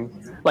just doing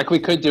like we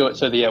could do it.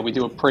 So we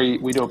do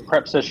a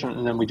prep session,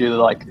 and then we do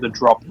the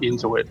drop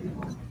into it,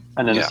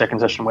 and then Yeah. the second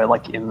session we're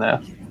like in there.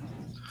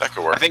 That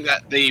could work. I think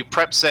that the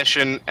prep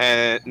session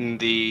and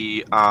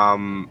the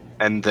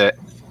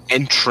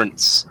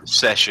entrance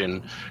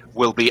session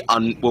will be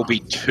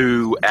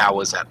 2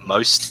 hours at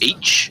most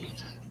each.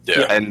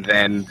 Yeah. And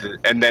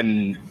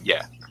then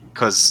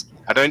because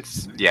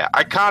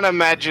I can't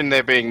imagine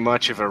there being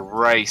much of a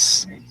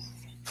race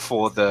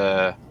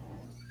to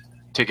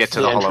get to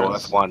The the Hollow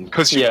entrance. Earth one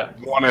because you Yeah.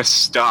 want to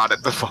start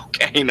at the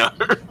volcano.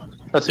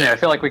 That's I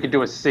feel like we could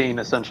do a scene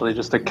essentially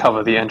just to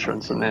cover the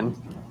entrance, and then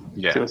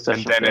do a session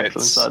and for the then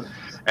actual it's inside.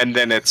 and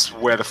then it's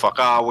where the fuck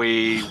are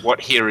we?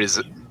 What here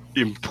is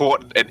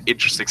important and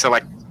interesting? So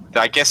like,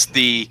 I guess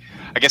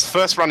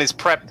first run is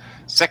prep.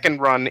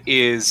 Second run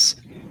is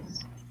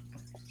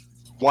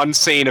one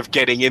scene of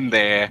getting in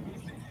there,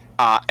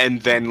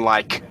 and then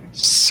like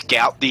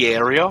scout the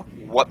area.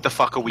 What the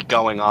fuck are we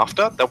going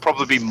after? There'll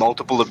probably be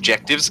multiple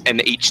objectives,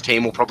 and each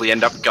team will probably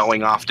end up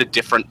going after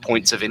different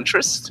points of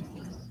interest.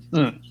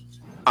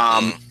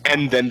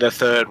 And then the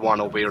third one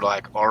will be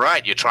like, all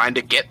right, you're trying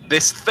to get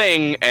this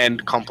thing,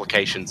 and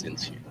complications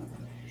ensue.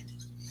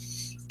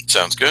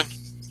 Sounds good.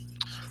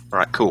 All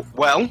right, cool.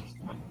 Well,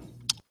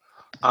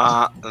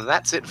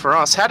 that's it for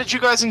us. How did you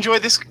guys enjoy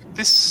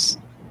this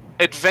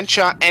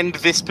adventure and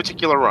this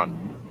particular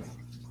run?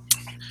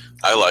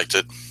 I liked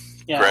it.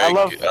 Yeah, Greg I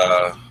love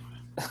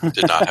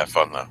did not have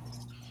fun though.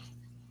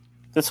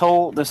 this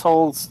whole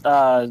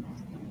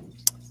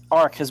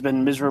arc has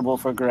been miserable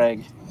for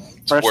Greg.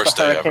 First Worst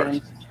the day ever.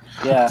 hurricane.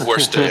 Yeah.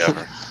 Worst day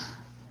ever.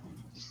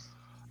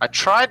 I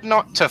tried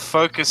not to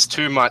focus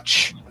too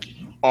much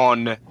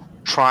on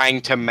trying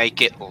to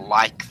make it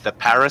like the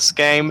Paris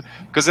game,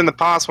 because in the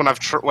past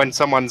when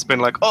someone's been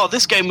like, "Oh,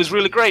 this game was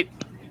really great,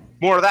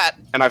 more of that,"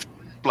 and I've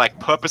like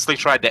purposely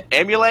tried to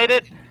emulate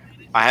it,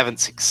 I haven't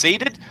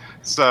succeeded.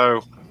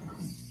 So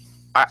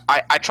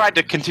I tried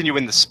to continue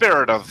in the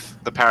spirit of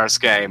the Paris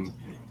game,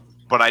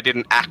 but I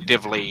didn't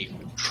actively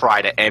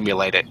try to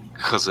emulate it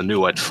because I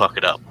knew I'd fuck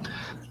it up.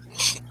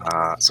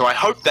 So I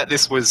hope that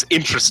this was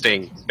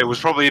interesting. It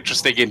was probably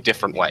interesting in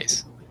different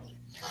ways.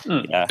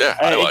 Yeah, Yeah,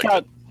 I liked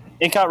it.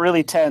 It got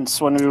really tense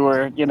when we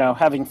were,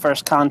 having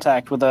first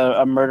contact with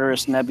a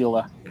murderous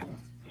nebula.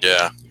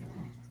 Yeah.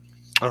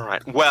 All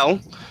right. Well,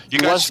 you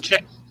guys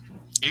check.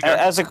 You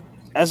go.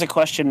 As a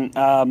question,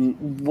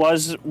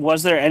 was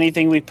there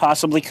anything we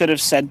possibly could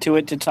have said to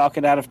it to talk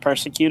it out of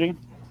persecuting?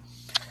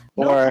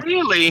 Not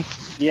really.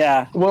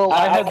 Yeah. Well,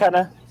 I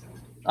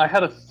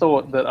had a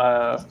thought that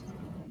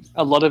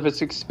a lot of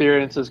its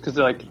experiences, because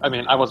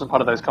I wasn't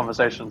part of those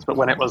conversations, but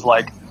when it was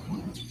like,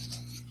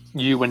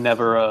 you were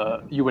never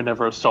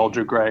a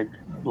soldier, Greg.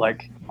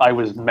 Like, I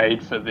was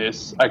made for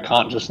this. I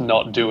can't just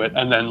not do it.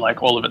 And then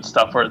like all of its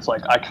stuff where it's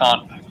like, I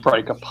can't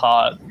break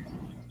apart.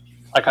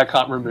 Like, I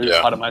can't remove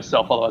part of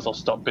myself, otherwise I'll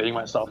stop being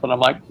myself. And I'm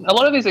like, a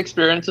lot of these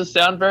experiences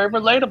sound very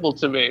relatable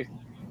to me.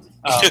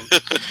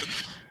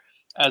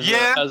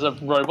 As a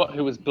robot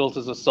who was built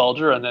as a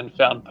soldier and then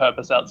found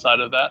purpose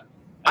outside of that.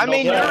 I And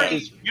mean, also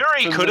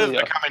Yuri could have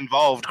familiar. become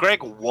involved.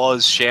 Greg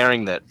was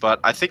sharing that, but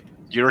I think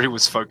Yuri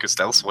was focused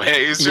elsewhere.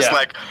 He was just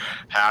like,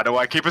 how do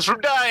I keep us from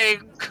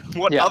dying?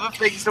 What other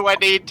things do I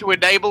need to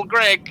enable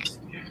Greg?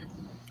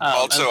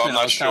 Also, and I'm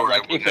not it's kind of sure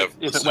like,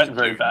 if it went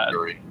very bad.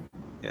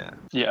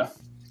 Yeah.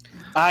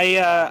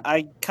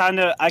 I kind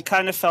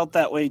of felt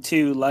that way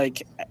too.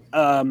 Like,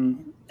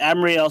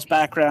 Amriel's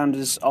background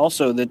is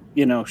also that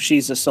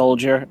she's a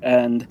soldier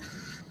and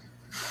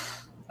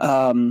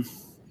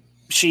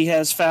she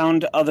has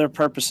found other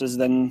purposes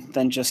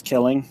than just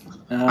killing.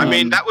 I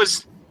mean, that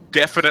was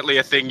definitely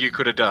a thing you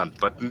could have done,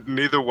 but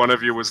neither one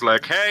of you was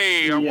like,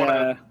 "Hey, I want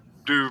to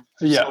do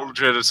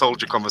soldier to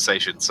soldier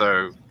conversation."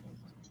 So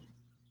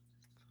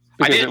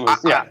Because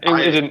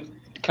it didn't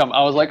come.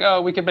 I was like,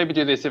 oh, we could maybe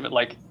do this if it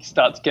like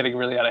starts getting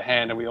really out of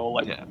hand, and we all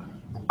like.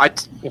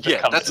 That's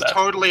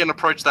totally an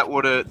approach that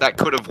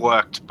could have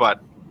worked,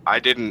 but I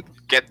didn't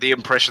get the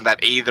impression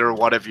that either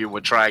one of you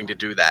were trying to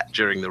do that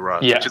during the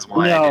run, which is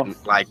why I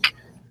didn't like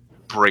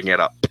bring it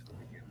up.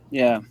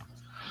 Yeah.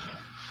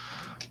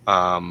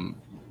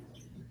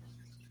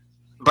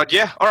 But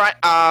yeah, all right.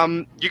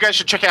 You guys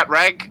should check out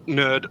Rag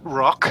Nerd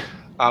Rock,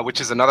 which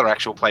is another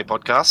actual play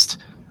podcast.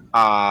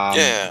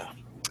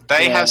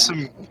 They have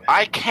some.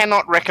 I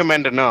cannot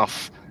recommend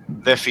enough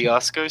their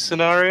fiasco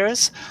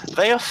scenarios.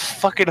 They are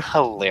fucking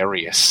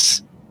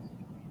hilarious.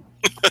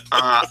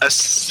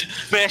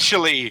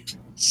 Especially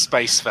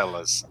Space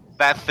Fellas.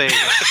 That thing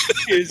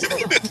is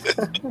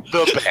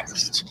the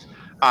best.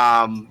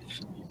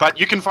 But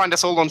you can find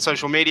us all on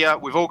social media.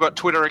 We've all got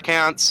Twitter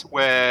accounts.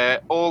 We're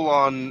all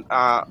on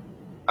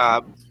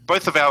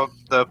both of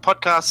the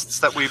podcasts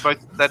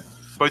that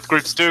both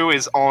groups do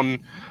is on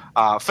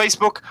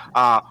Facebook.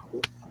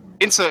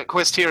 Insert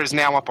Quest here is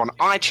now up on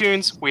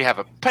iTunes. We have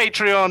a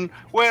Patreon.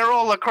 We're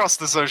all across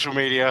the social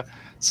media,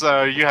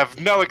 so you have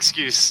no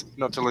excuse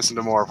not to listen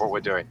to more of what we're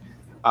doing.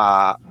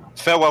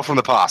 Farewell from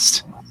the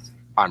past.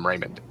 I'm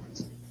Raymond.